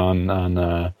rolling on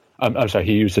I'm sorry,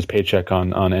 he used his paycheck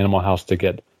on Animal House to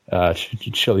get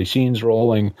Chilly Scenes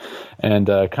rolling, and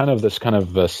this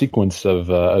sequence of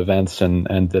events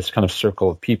and this kind of circle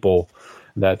of people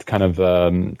that kind of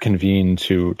convene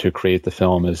to create the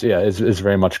film is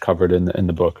very much covered in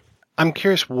the book. I'm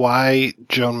curious why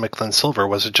Joan Micklin Silver.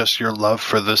 Was it just your love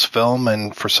for this film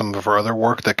and for some of her other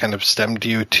work that kind of stemmed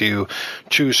you to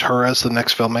choose her as the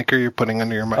next filmmaker you're putting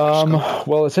under your microscope?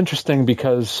 Well, it's interesting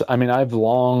because I've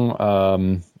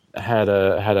long had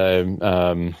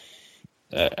an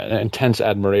intense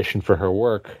admiration for her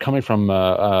work, coming from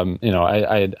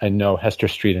I know Hester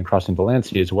Street and Crossing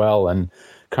Delancey as well, and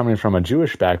coming from a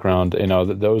Jewish background,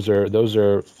 those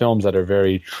are films that are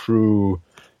very true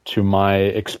to my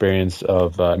experience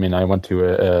of. I went to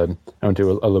a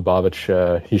Lubavitch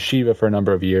yeshiva for a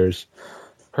number of years.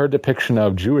 Her depiction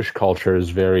of Jewish culture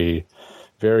is very,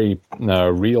 very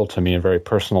real to me and very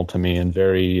personal to me and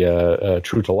very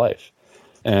true to life.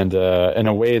 And in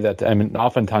a way that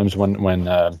oftentimes when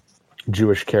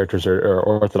Jewish characters or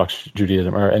Orthodox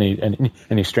Judaism or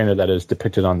any strain of that is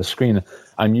depicted on the screen,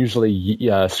 I'm usually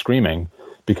screaming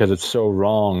because it's so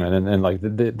wrong and like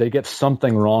they get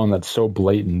something wrong that's so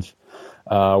blatant.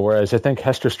 Whereas I think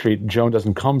Hester Street, Joan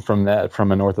doesn't come from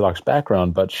an Orthodox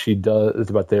background, but she does.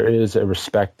 But there is a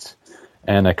respect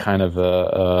and a kind of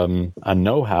a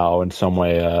know-how in some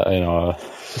way,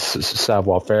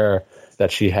 savoir-faire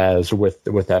that she has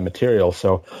with that material.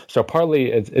 So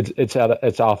partly it's out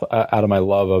of my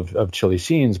love of Chilly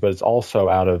Scenes, but it's also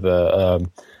out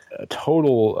of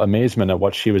total amazement at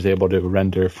what she was able to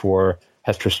render for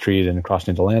Hester Street and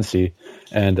Crossing Delancey,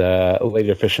 and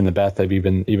later Fish in the Bathtub.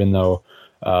 Even though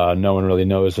no one really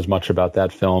knows as much about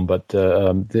that film, but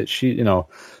that she,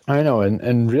 I know,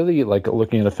 and really like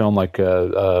looking at a film like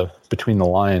Between the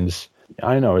Lines,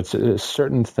 I know it's a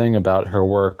certain thing about her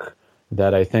work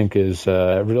that I think is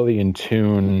really in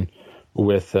tune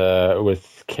with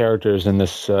characters in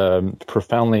this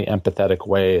profoundly empathetic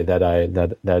way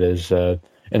that is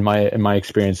in my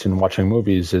experience in watching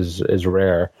movies is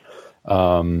rare.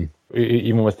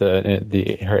 Even with her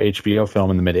HBO film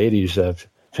in the mid '80s of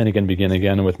Finnegan Begin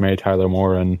Again with Mary Tyler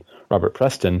Moore and Robert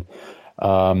Preston,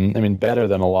 better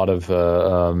than a lot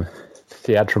of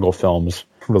theatrical films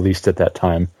released at that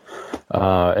time.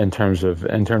 In terms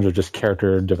of just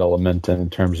character development and in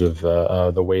terms of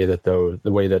the way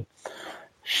that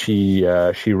she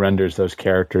renders those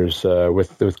characters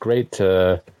with great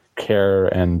care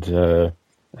and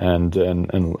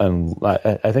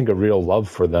I think a real love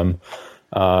for them,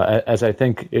 as I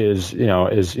think is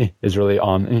really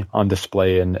on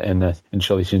display in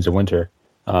Chilly Scenes of Winter.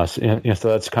 So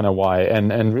that's kind of why,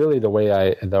 and really the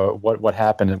way what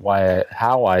happened and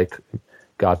how I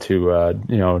got to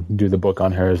do the book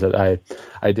on her is that I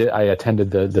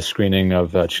attended the screening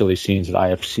of Chilly Scenes at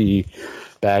IFC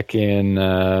back in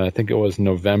I think it was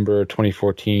November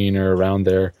 2014 or around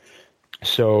there.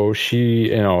 So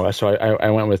I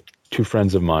went with two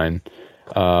friends of mine,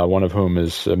 one of whom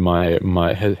is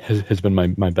has been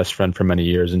my best friend for many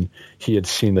years, and he had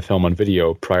seen the film on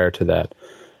video prior to that.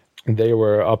 they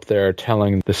were up there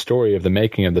telling the story of the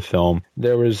making of the film.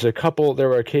 There were a couple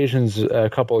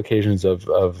occasions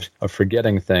of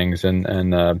forgetting things,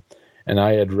 and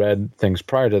I had read things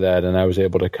prior to that, and I was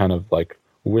able to kind of like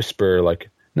whisper like,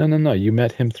 no, you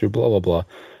met him through blah blah blah,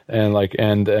 and like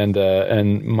and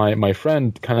my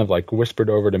friend kind of like whispered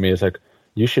over to me, it's like,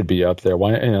 you should be up there,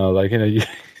 why,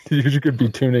 you could be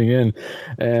tuning in,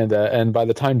 and by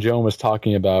the time Joan was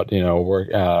talking about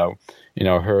work,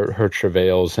 her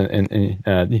travails in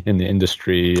the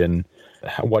industry and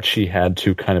what she had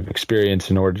to kind of experience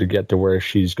in order to get to where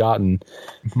she's gotten,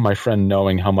 my friend,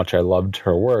 knowing how much I loved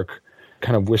her work,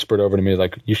 kind of whispered over to me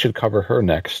like, you should cover her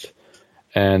next.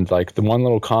 And like the one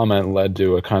little comment led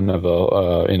to a kind of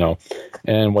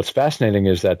and what's fascinating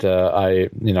is that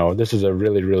this is a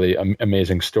really, really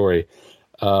amazing story.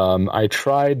 I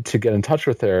tried to get in touch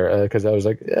with her because I was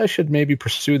like, I should maybe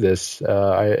pursue this.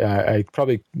 I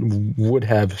probably would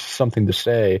have something to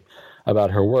say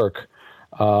about her work.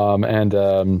 Went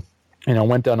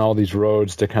down all these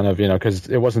roads to kind of, because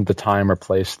it wasn't the time or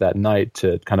place that night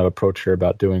to kind of approach her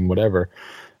about doing whatever.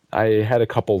 I had a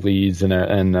couple leads, and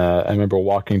I remember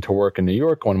walking to work in New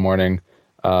York one morning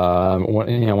when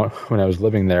I was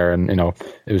living there, and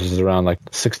it was around like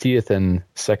 60th and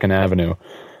 2nd Avenue.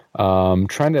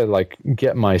 Trying to like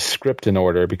get my script in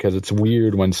order, because it's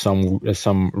weird when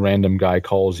some random guy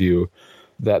calls you.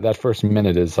 That first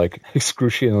minute is like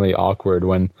excruciatingly awkward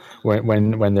when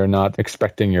they're not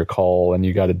expecting your call and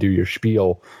you got to do your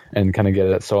spiel and kind of get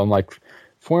it. So I'm like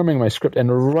forming my script,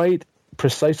 and right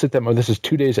precisely at that moment, this is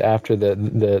 2 days after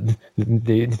the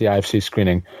IFC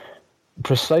screening.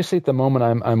 Precisely at the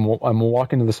moment I'm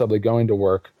walking to the subway going to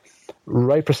work.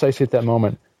 Right precisely at that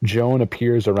moment, Joan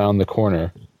appears around the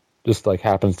corner. Just like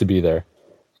happens to be there,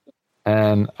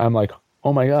 and I'm like,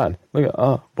 oh my god, look,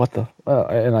 what the,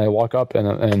 and I walk up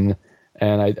and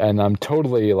I'm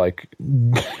totally like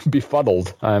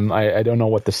befuddled. I don't know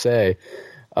what to say,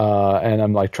 and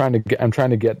I'm like trying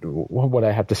to get what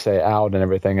I have to say out and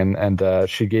everything, and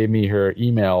she gave me her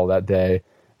email that day,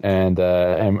 and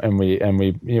we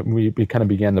kind of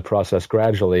began the process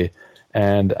gradually.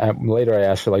 And later I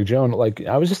asked her, like, Joan, like,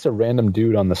 I was just a random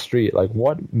dude on the street, like,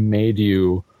 what made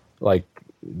you like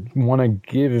want to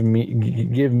give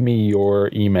me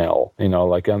your email?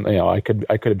 I could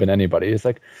have been anybody. It's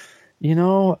like,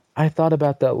 I thought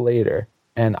about that later,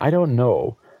 and I don't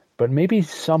know, but maybe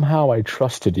somehow I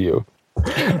trusted you.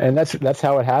 And that's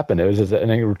how it happened. It was just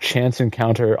a chance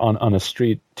encounter on a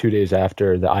street 2 days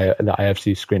after the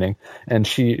IFC screening, and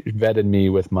she vetted me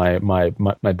with my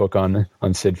book on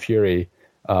Sid Fury,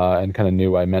 and kind of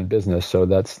knew I meant business. So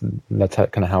that's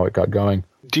kind of how it got going.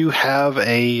 Do you have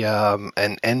an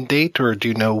end date, or do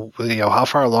you know how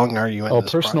far along are you in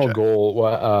this personal project? Goal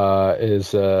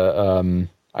is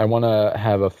I want to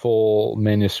have a full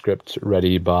manuscript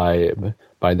ready by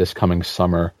this coming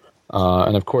summer.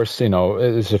 And of course,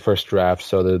 it's a first draft,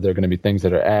 so there are going to be things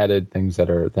that are added, things that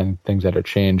are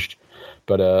changed.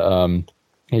 But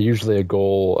usually a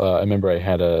goal. I remember I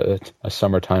had a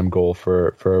summertime goal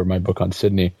for my book on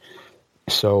Sydney.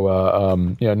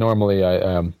 So normally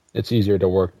it's easier to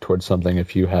work towards something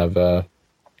if you have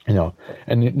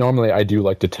and normally I do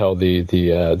like to tell the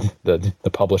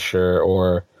publisher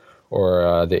or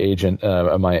the agent,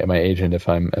 my agent, if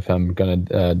if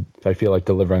I feel like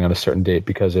delivering on a certain date,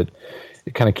 because it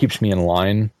kind of keeps me in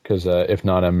line. Because if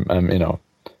not,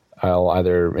 I'll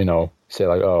either say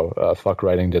like, fuck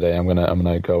writing today, I'm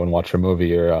gonna go and watch a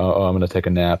movie, or I'm gonna take a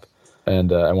nap,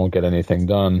 and I won't get anything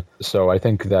done. So I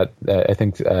think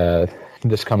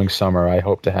this coming summer I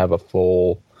hope to have a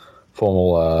full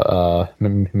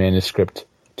manuscript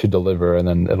to deliver, and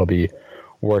then it'll be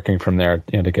working from there,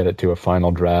 to get it to a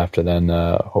final draft, and then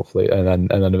hopefully, and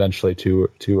then eventually to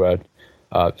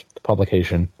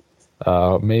publication.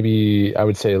 Maybe I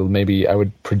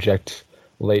would project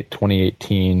late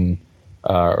 2018,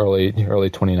 early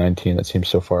 2019. That seems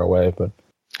so far away, but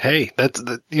hey,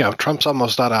 Trump's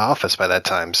almost out of office by that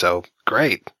time, so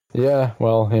great. Yeah,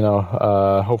 well,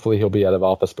 hopefully he'll be out of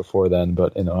office before then,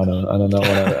 but I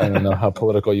don't know how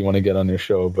political you want to get on your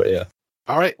show, but yeah.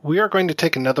 All right, we are going to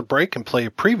take another break and play a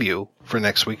preview for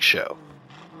next week's show.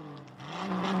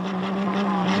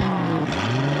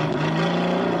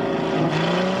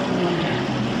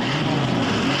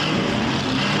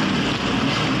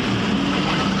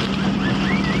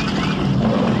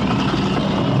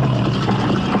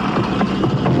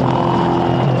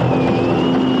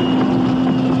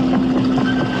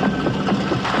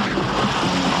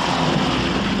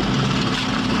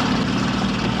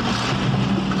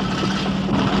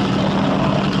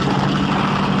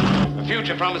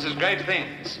 Promises great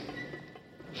things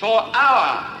for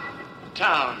our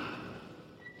town.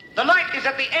 The light is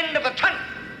at the end of the tunnel.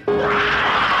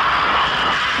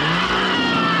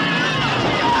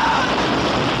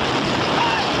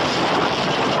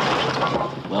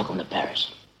 Welcome to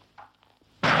Paris.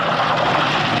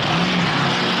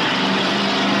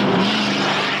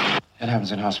 It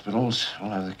happens in hospitals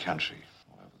all over the country,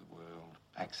 all over the world.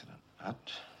 Accident. But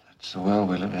that's the world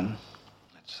we live in.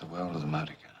 It's the world of the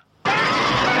motor car.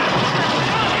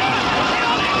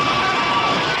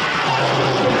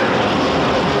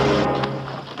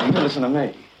 You listen to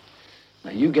me.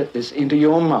 Now you get this into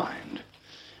your mind.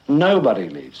 Nobody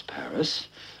leaves Paris.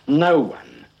 No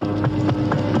one.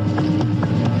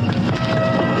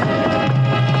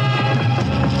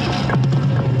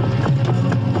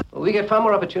 We get far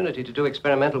more opportunity to do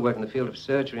experimental work in the field of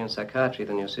surgery and psychiatry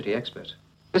than your city experts.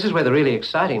 This is where the really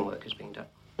exciting work is being done.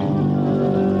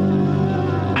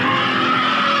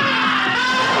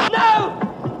 No!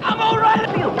 I'm all right.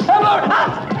 I'm all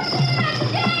right.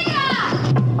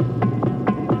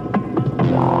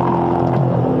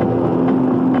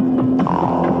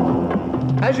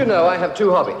 As you know, I have two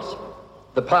hobbies.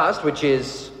 The past, which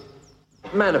is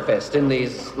manifest in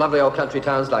these lovely old country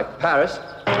towns like Paris.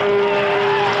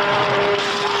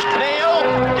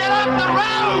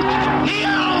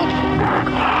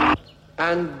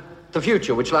 And the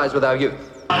future, which lies with our youth.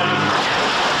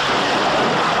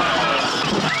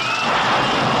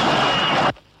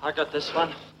 I got this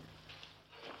one.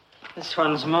 This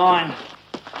one's mine.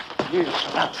 You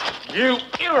slut. You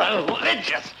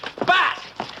irreligious bat!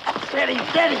 Steady,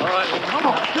 steady. All right, well, come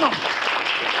on, come on.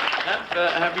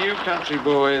 Have you country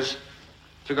boys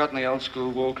forgotten the old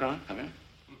school war cry? Have you?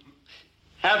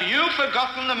 Have you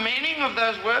forgotten the meaning of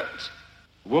those words?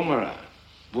 Woomera,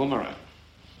 woomera,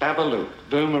 babaloo,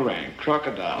 boomerang,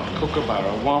 crocodile,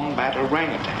 kookaburra, wombat,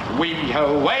 orangutan,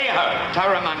 wee-ho, way-ho,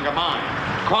 taramanga mine,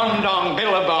 quandong,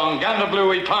 billabong,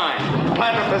 gundabluey pine,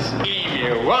 platypus,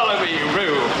 emu, wallaby,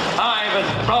 roo, ibis,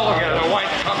 bulgur, the white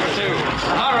cockatoo,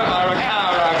 harabara,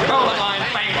 cowra, coalamine,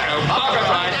 bango,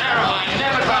 boggerine, aramine,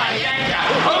 nevertine, yanka,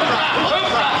 hoopra,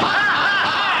 hoopra,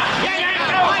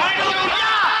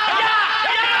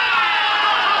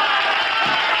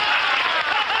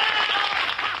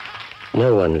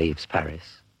 No one leaves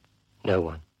Paris. No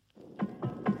one.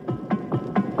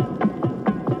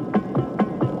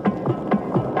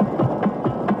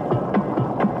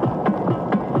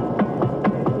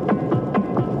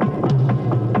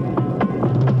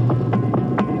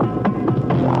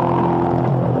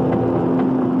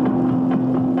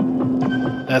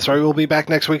 That's right. We'll be back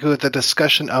next week with a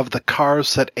discussion of the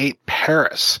cars that ate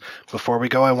Paris. Before we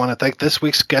go, I want to thank this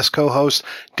week's guest co-hosts,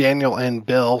 Daniel and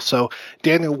Bill. So,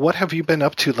 Daniel, what have you been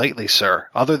up to lately, sir,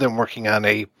 other than working on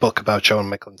a book about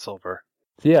Joan Micklin Silver?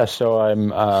 Yeah, so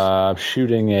I'm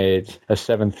shooting a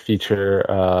seventh feature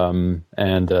and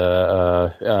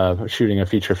shooting a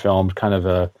feature film, kind of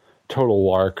a total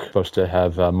lark, supposed to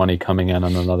have money coming in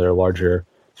on another larger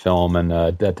film, and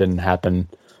that didn't happen.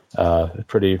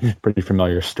 Pretty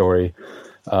familiar story.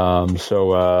 So my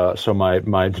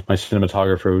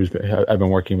cinematographer, who's I've been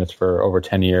working with for over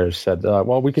 10 years, said,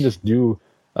 well, we can just do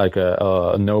like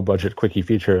a no budget quickie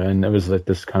feature. And it was like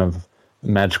this kind of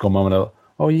magical moment of,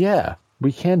 oh yeah,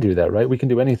 we can do that, right? We can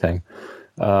do anything.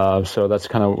 So that's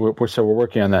kind of, we're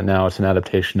working on that now. It's an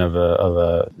adaptation of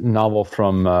a novel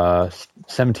from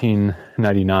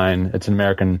 1799. It's an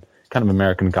American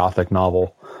Gothic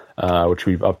novel, which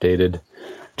we've updated,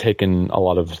 taken a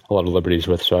lot of liberties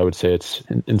with. So I would say it's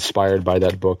inspired by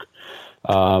that book.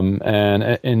 And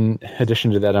in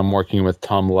addition to that, I'm working with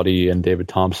Tom Luddy and David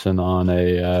Thompson on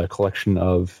a collection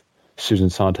of Susan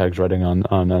Sontag's writing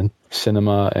on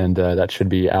cinema, and that should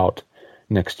be out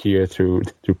next year through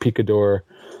Picador.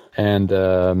 And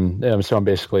so I'm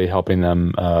basically helping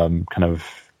them kind of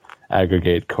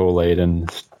aggregate, collate, and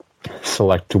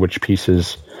select which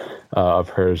pieces of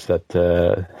hers that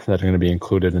are going to be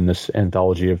included in this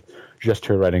anthology of just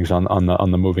her writings on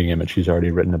the moving image. She's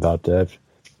already written about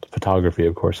photography,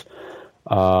 of course.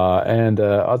 And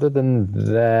other than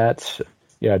that,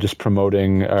 yeah, just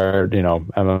promoting.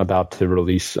 I'm about to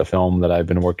release a film that I've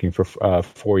been working for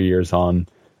 4 years on,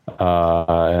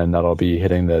 and that'll be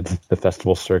hitting the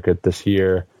festival circuit this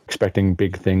year. Expecting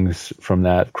big things from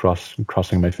that.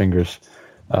 Crossing my fingers.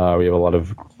 We have a lot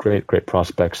of great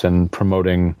prospects, and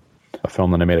promoting a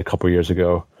film that I made a couple years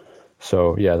ago.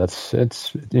 So yeah,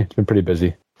 it's been pretty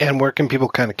busy. And where can people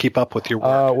kind of keep up with your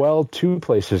work? Well, two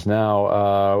places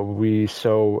now.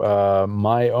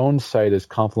 My own site is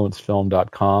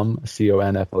confluencefilm.com,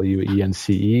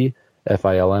 CONFLUENCE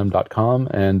FILM.com,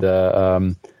 and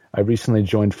I recently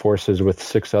joined forces with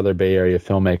 6 other Bay Area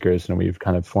filmmakers, and we've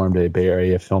kind of formed a Bay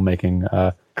Area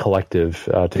filmmaking collective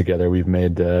together. We've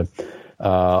made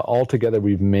altogether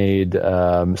we've made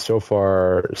so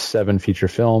far 7 feature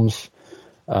films,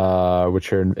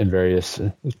 which are in various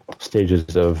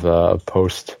stages of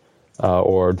post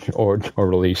or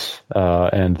release,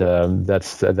 and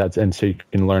that's and so you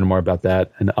can learn more about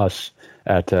that and us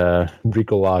at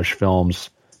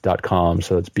bricolagefilms.com.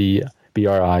 So it's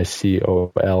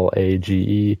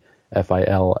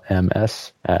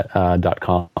BRICOLAGEFILMS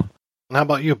How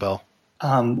about you, Bill?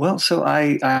 So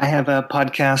I have a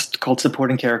podcast called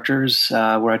Supporting Characters,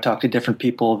 where I talk to different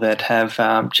people that have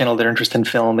channeled their interest in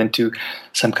film into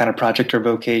some kind of project or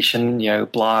vocation,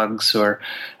 blogs or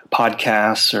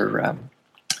podcasts or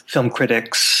film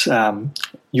critics.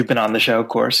 You've been on the show, of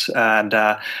course, and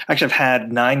actually I've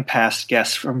had 9 past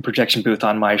guests from Projection Booth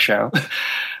on my show.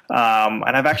 And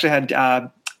I've actually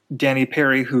had Danny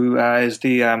Perry, who is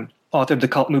the author of the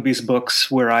Cult Movies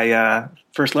books, where I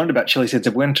first learned about Chilly Seeds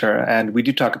of Winter, and we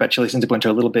do talk about Chilly Seeds of Winter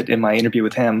a little bit in my interview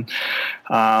with him.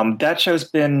 That show's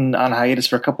been on hiatus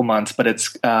for a couple months, but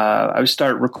I will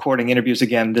start recording interviews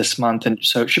again this month, and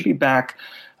so it should be back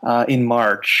in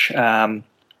March.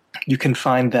 You can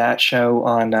find that show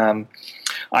on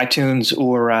iTunes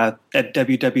or at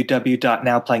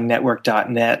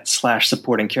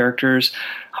www.nowplayingnetwork.net/supporting characters.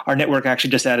 Our network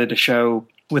actually just added a show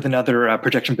with another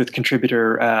Projection Booth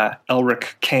contributor,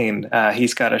 Elric Kane.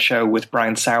 He's got a show with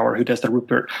Brian Sauer, who does the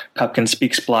Rupert Pupkin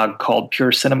Speaks blog called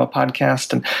Pure Cinema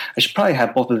Podcast. And I should probably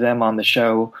have both of them on the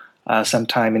show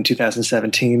sometime in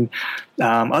 2017.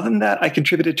 Other than that, I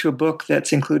contributed to a book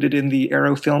that's included in the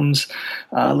Arrow Films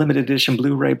limited edition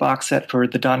Blu-ray box set for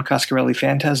the Don Coscarelli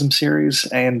Phantasm series.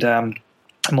 And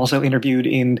I'm also interviewed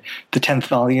in the 10th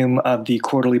volume of the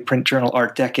quarterly print journal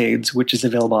Art Decades, which is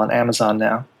available on Amazon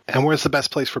now. And where's the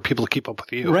best place for people to keep up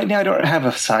with you? Right now, I don't have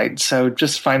a site, so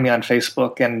just find me on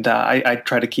Facebook, and I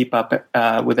try to keep up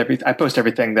with everything. I post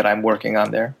everything that I'm working on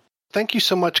there. Thank you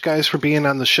so much, guys, for being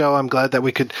on the show. I'm glad that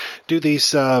we could do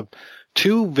these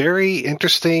 2 very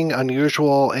interesting,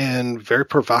 unusual, and very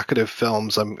provocative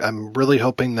films. I'm really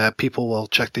hoping that people will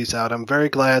check these out. I'm very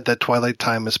glad that Twilight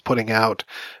Time is putting out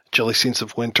Chilly Scenes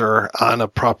of Winter on a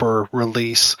proper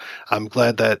release. I'm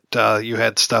glad that you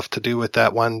had stuff to do with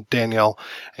that one, Daniel.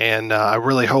 And I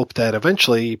really hope that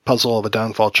eventually Puzzle of a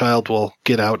Downfall Child will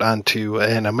get out onto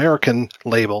an American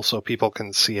label so people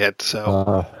can see it.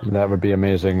 So that would be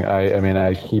amazing.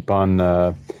 I'll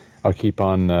keep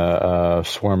on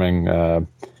swarming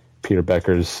Peter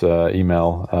Becker's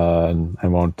email, and I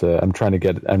won't. I'm trying to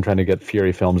get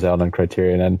Fury Films out on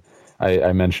Criterion, and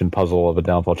I mentioned Puzzle of a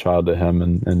Downfall Child to him,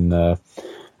 and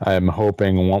I'm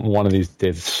hoping one of these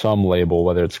days some label,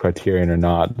 whether it's Criterion or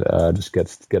not, just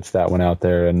gets that one out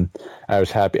there. And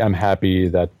I'm happy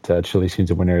that Chilly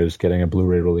Scenes of Winter is getting a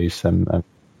Blu-ray release. I'm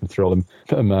thrilled.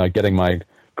 I'm getting my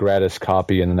gratis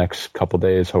copy in the next couple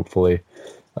days, hopefully.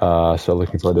 So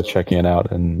looking forward to checking it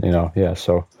out, and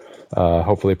so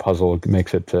hopefully Puzzle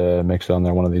makes it on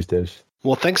there one of these days.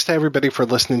 Well, thanks to everybody for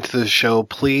listening to the show.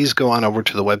 Please go on over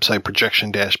to the website,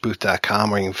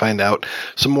 projection-booth.com, where you can find out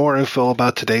some more info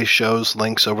about today's shows,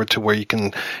 links over to where you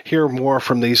can hear more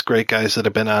from these great guys that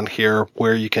have been on here,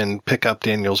 where you can pick up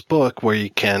Daniel's book, where you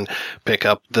can pick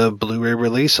up the Blu-ray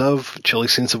release of Chilly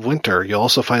Scenes of Winter. You'll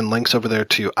also find links over there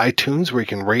to iTunes, where you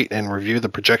can rate and review the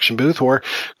Projection Booth, or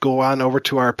go on over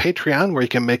to our Patreon, where you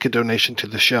can make a donation to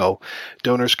the show.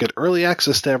 Donors get early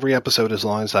access to every episode as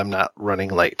long as I'm not running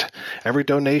late. Every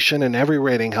donation and every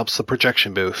rating helps the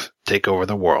Projection Booth take over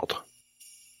the world.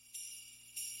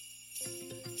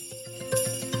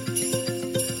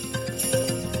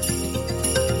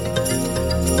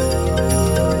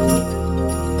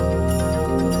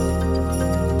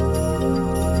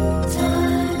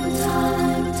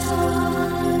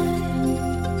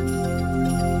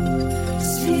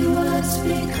 See what's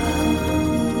become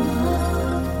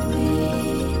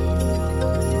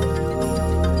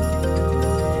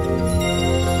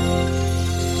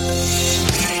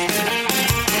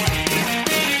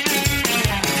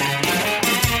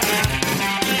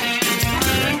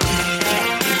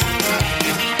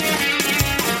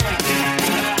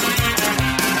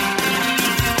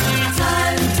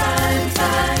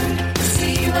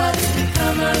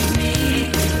of me.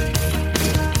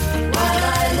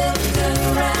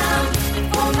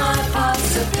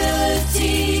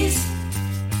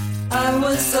 I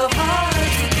was so hard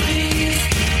to please.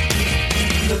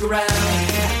 Look around,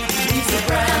 leaves are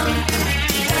brown,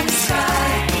 and the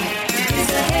sky is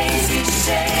a hazy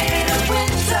shade of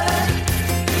winter.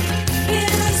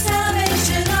 In the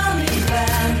Salvation Army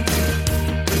band,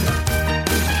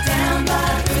 down by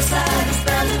the riverside is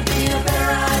bound to be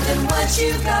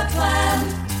you've got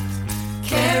planned.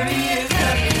 Carry your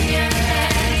cup in your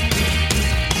hand.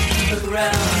 Look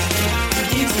around, the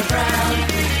leaves are brown,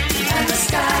 and the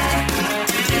sky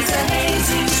is a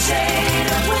hazy shade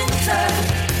of winter.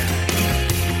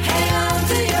 Hang on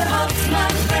to your hopes, my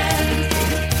friend.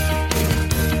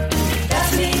 That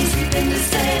means you've been to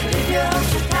say, but if your hopes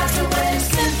should pass away,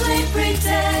 simply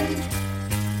pretend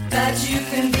that you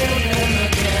can build them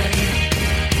again.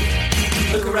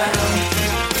 Look around,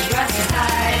 the grass is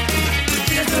high, the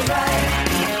fields are ripe,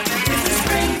 it's the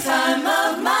springtime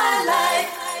of my life.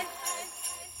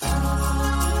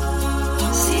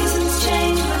 Seasons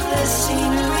change with the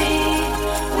scenery,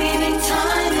 weaving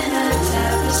time in a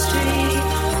tapestry.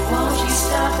 Won't you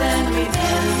stop and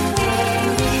remember me?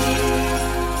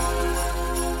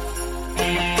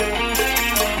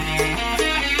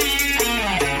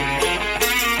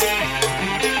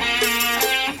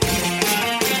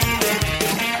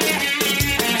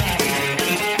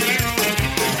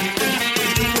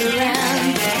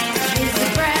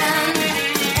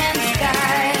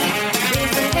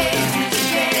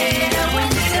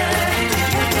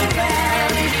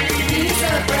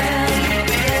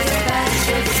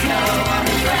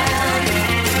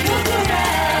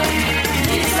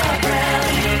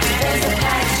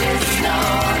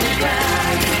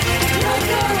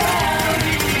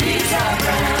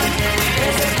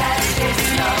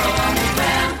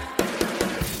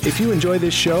 If you enjoy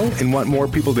this show and want more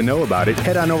people to know about it,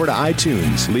 head on over to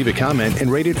iTunes, leave a comment,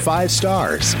 and rate it 5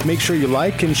 stars. Make sure you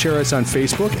like and share us on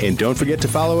Facebook, and don't forget to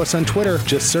follow us on Twitter.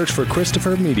 Just search for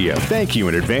Christopher Media. Thank you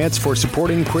in advance for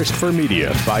supporting Christopher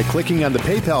Media by clicking on the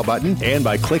PayPal button and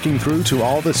by clicking through to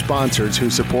all the sponsors who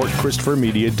support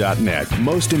ChristopherMedia.net.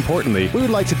 Most importantly, we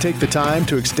would like to take the time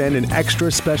to extend an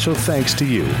extra special thanks to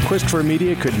you. Christopher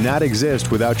Media could not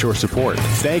exist without your support.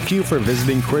 Thank you for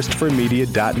visiting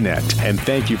ChristopherMedia.net, and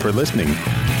thank you for listening.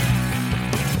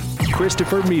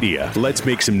 Christopher Media. Let's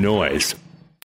make some noise.